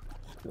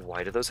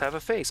 Why do those have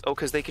a face? Oh,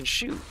 because they can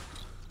shoot.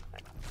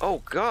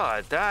 Oh,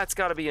 God. That's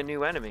got to be a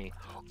new enemy.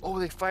 Oh,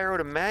 they fire out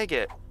a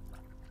maggot.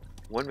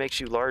 One makes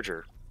you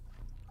larger.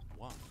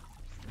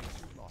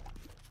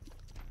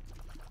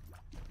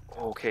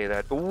 Okay,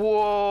 that...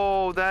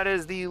 Whoa! That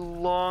is the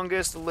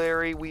longest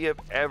Larry we have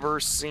ever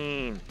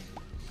seen.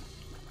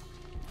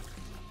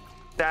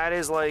 That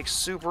is like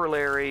Super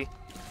Larry.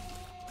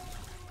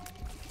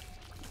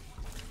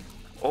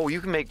 Oh,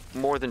 you can make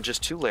more than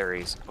just 2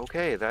 Larrys.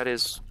 Okay, that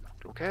is...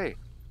 Okay.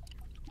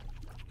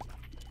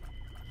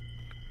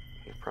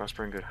 Okay,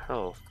 prosper and good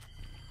health.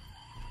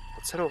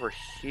 Let's head over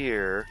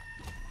here.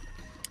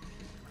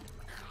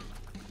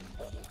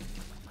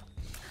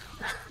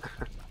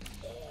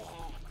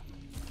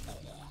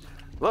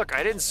 Look,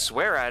 I didn't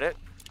swear at it.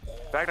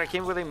 In fact, I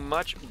came with a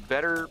much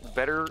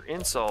better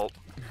insult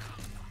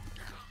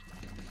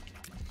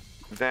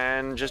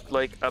than just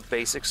like a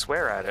basic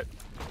swear at it.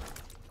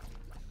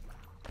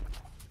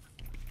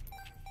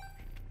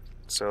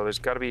 So there's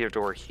got to be a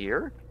door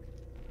here.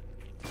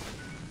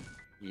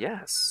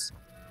 Yes.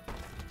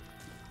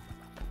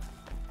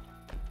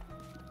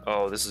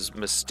 Oh, this is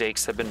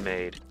mistakes have been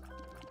made.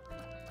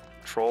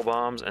 Troll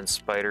bombs and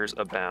spiders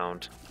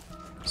abound.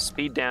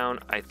 Speed down,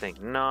 I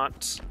think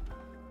not.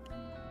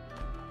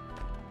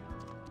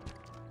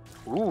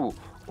 Ooh,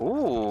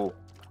 ooh.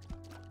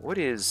 What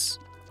is...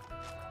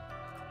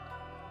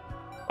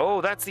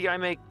 Oh, that's the I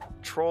make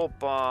troll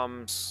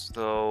bombs,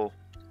 though.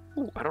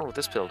 Ooh, I don't know what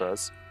this pill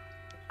does.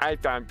 I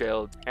found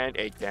pills and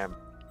ate them.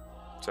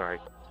 Sorry.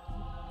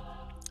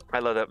 I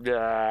love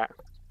that.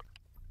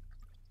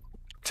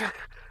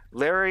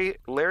 Larry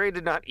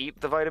did not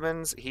eat the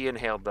vitamins, he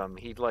inhaled them.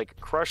 He,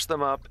 like, crushed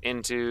them up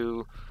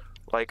into,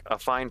 like, a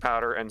fine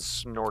powder and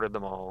snorted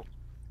them all.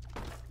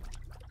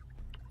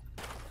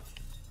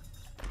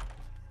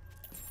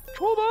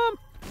 Troll bomb!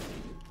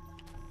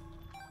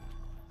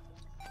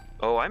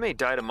 Oh, I may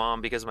die to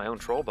mom because of my own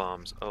troll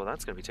bombs. Oh,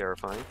 that's gonna be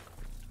terrifying.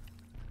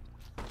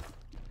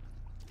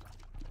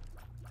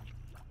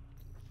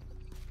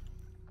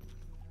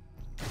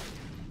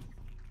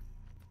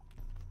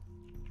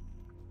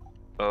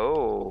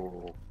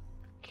 Oh,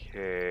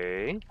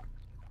 okay.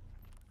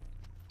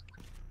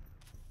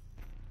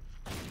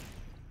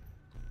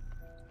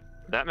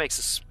 That makes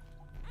a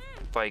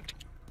spiked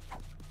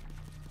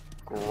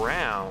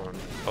ground.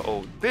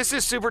 Uh-oh, this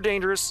is super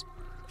dangerous.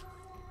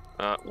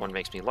 One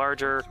makes me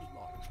larger.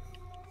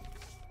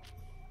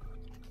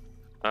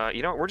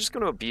 You know what? We're just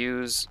going to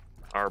abuse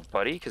our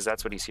buddy because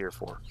that's what he's here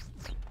for.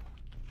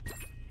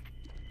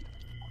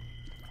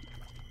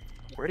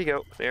 Where'd he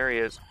go? There he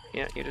is.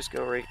 Yeah, you just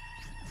go right.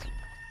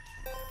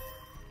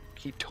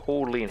 He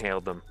totally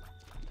inhaled them.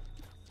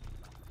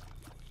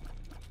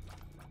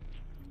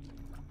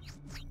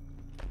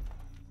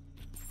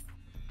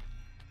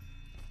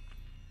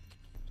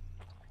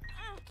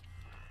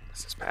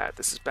 This is bad.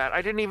 This is bad.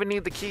 I didn't even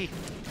need the key.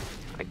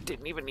 I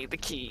didn't even need the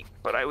key,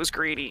 but I was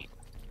greedy.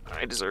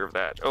 I deserve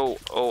that.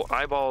 Oh,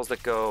 eyeballs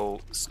that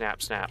go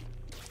snap, snap.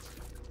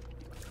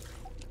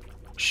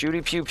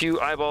 Shooty pew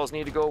pew eyeballs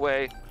need to go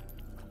away.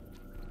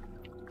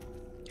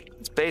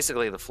 It's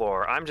basically the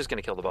floor. I'm just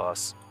gonna kill the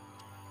boss.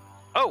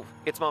 Oh,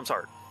 it's Mom's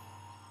heart.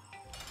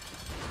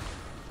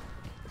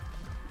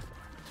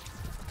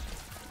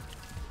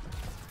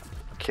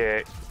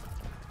 Okay.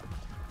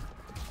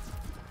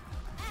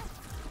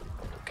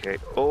 Okay.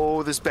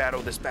 Oh, this bad.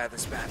 Oh, this bad.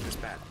 This bad. This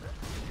bad.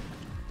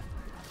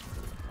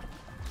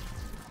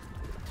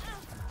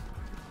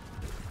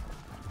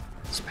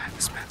 This bad.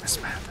 This bad. This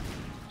bad.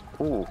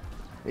 Ooh,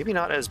 maybe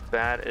not as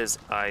bad as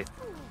I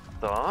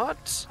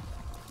thought.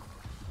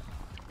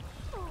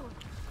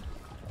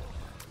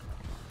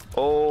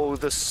 Oh,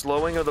 the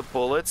slowing of the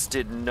bullets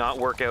did not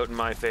work out in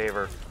my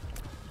favor.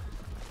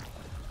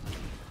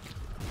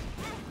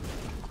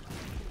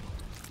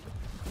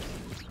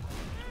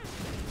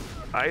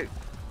 I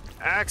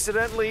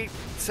accidentally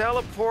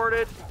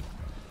teleported.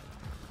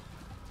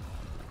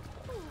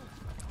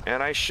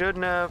 And I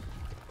shouldn't have.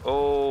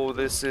 Oh,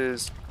 this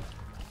is...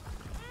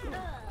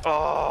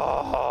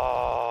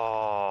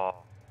 Oh.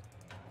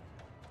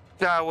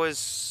 That was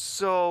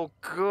so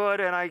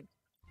good, and I...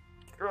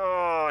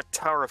 Oh,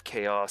 Tower of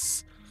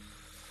Chaos.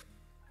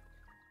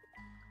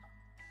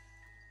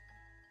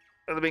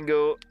 The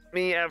bingo.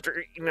 Me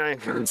after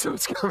 9 so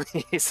it's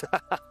gummies.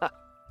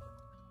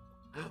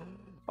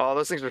 Oh,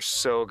 those things are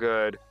so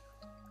good.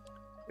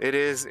 It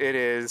is, it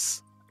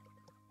is.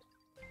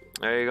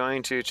 Are you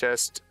going to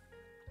chest?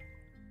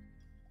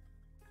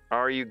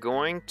 Are you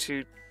going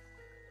to...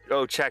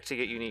 Oh, check to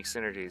get unique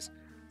synergies.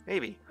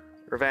 Maybe.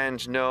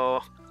 Revenge,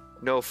 no.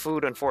 No,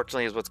 food,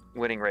 unfortunately, is what's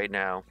winning right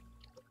now.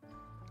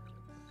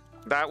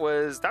 That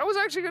was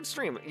actually a good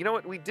stream. You know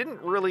what? We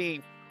didn't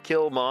really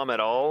kill Mom at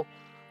all,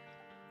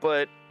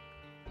 but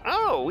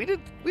oh, we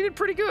did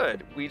pretty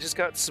good. We just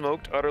got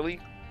smoked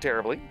utterly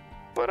terribly,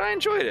 but I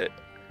enjoyed it.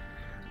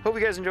 Hope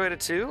you guys enjoyed it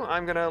too.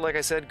 I'm gonna, like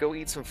I said, go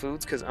eat some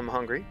foods because I'm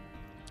hungry.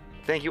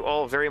 Thank you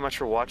all very much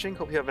for watching.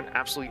 Hope you have an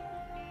absolutely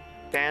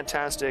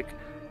fantastic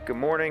good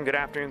morning, good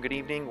afternoon, good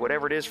evening,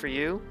 whatever it is for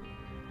you.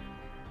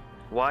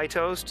 Why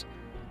toast?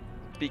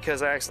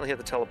 Because I accidentally hit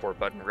the teleport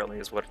button, really,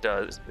 is what it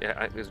does.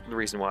 Yeah, is the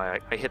reason why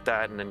I hit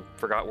that and then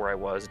forgot where I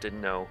was,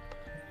 didn't know.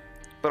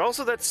 But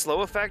also that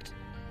slow effect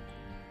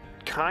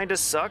kind of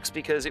sucks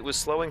because it was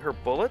slowing her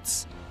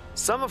bullets.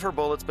 Some of her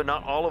bullets, but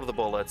not all of the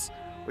bullets,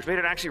 which made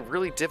it actually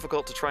really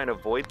difficult to try and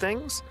avoid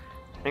things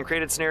and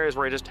created scenarios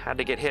where I just had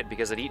to get hit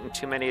because I'd eaten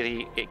too many of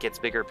the it gets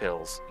bigger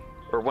pills.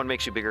 Or one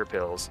makes you bigger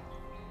pills.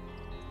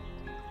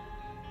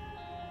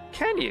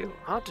 Can you?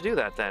 I'll have to do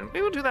that then.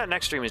 Maybe we'll do that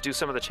next stream, is do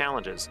some of the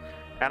challenges.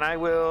 And I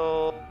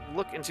will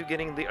look into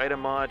getting the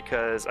item mod,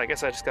 because I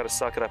guess I just got to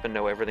suck it up and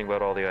know everything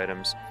about all the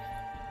items.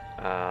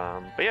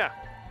 But yeah,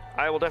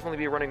 I will definitely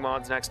be running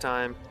mods next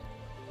time.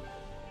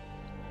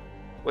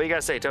 What do you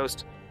guys say,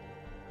 Toast?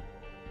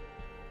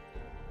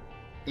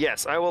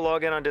 Yes, I will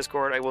log in on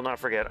Discord. I will not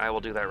forget. I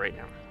will do that right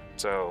now.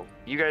 So,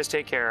 you guys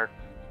take care.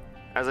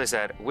 As I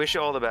said, wish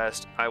you all the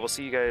best. I will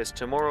see you guys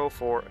tomorrow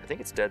for, I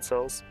think it's Dead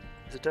Cells.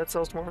 Is it Dead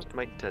Cells tomorrow? It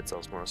might be Dead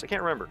Cells tomorrow, so I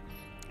can't remember.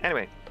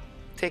 Anyway,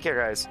 take care,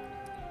 guys.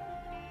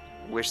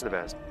 Wish you the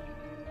best.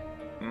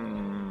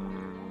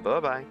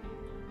 Bye-bye.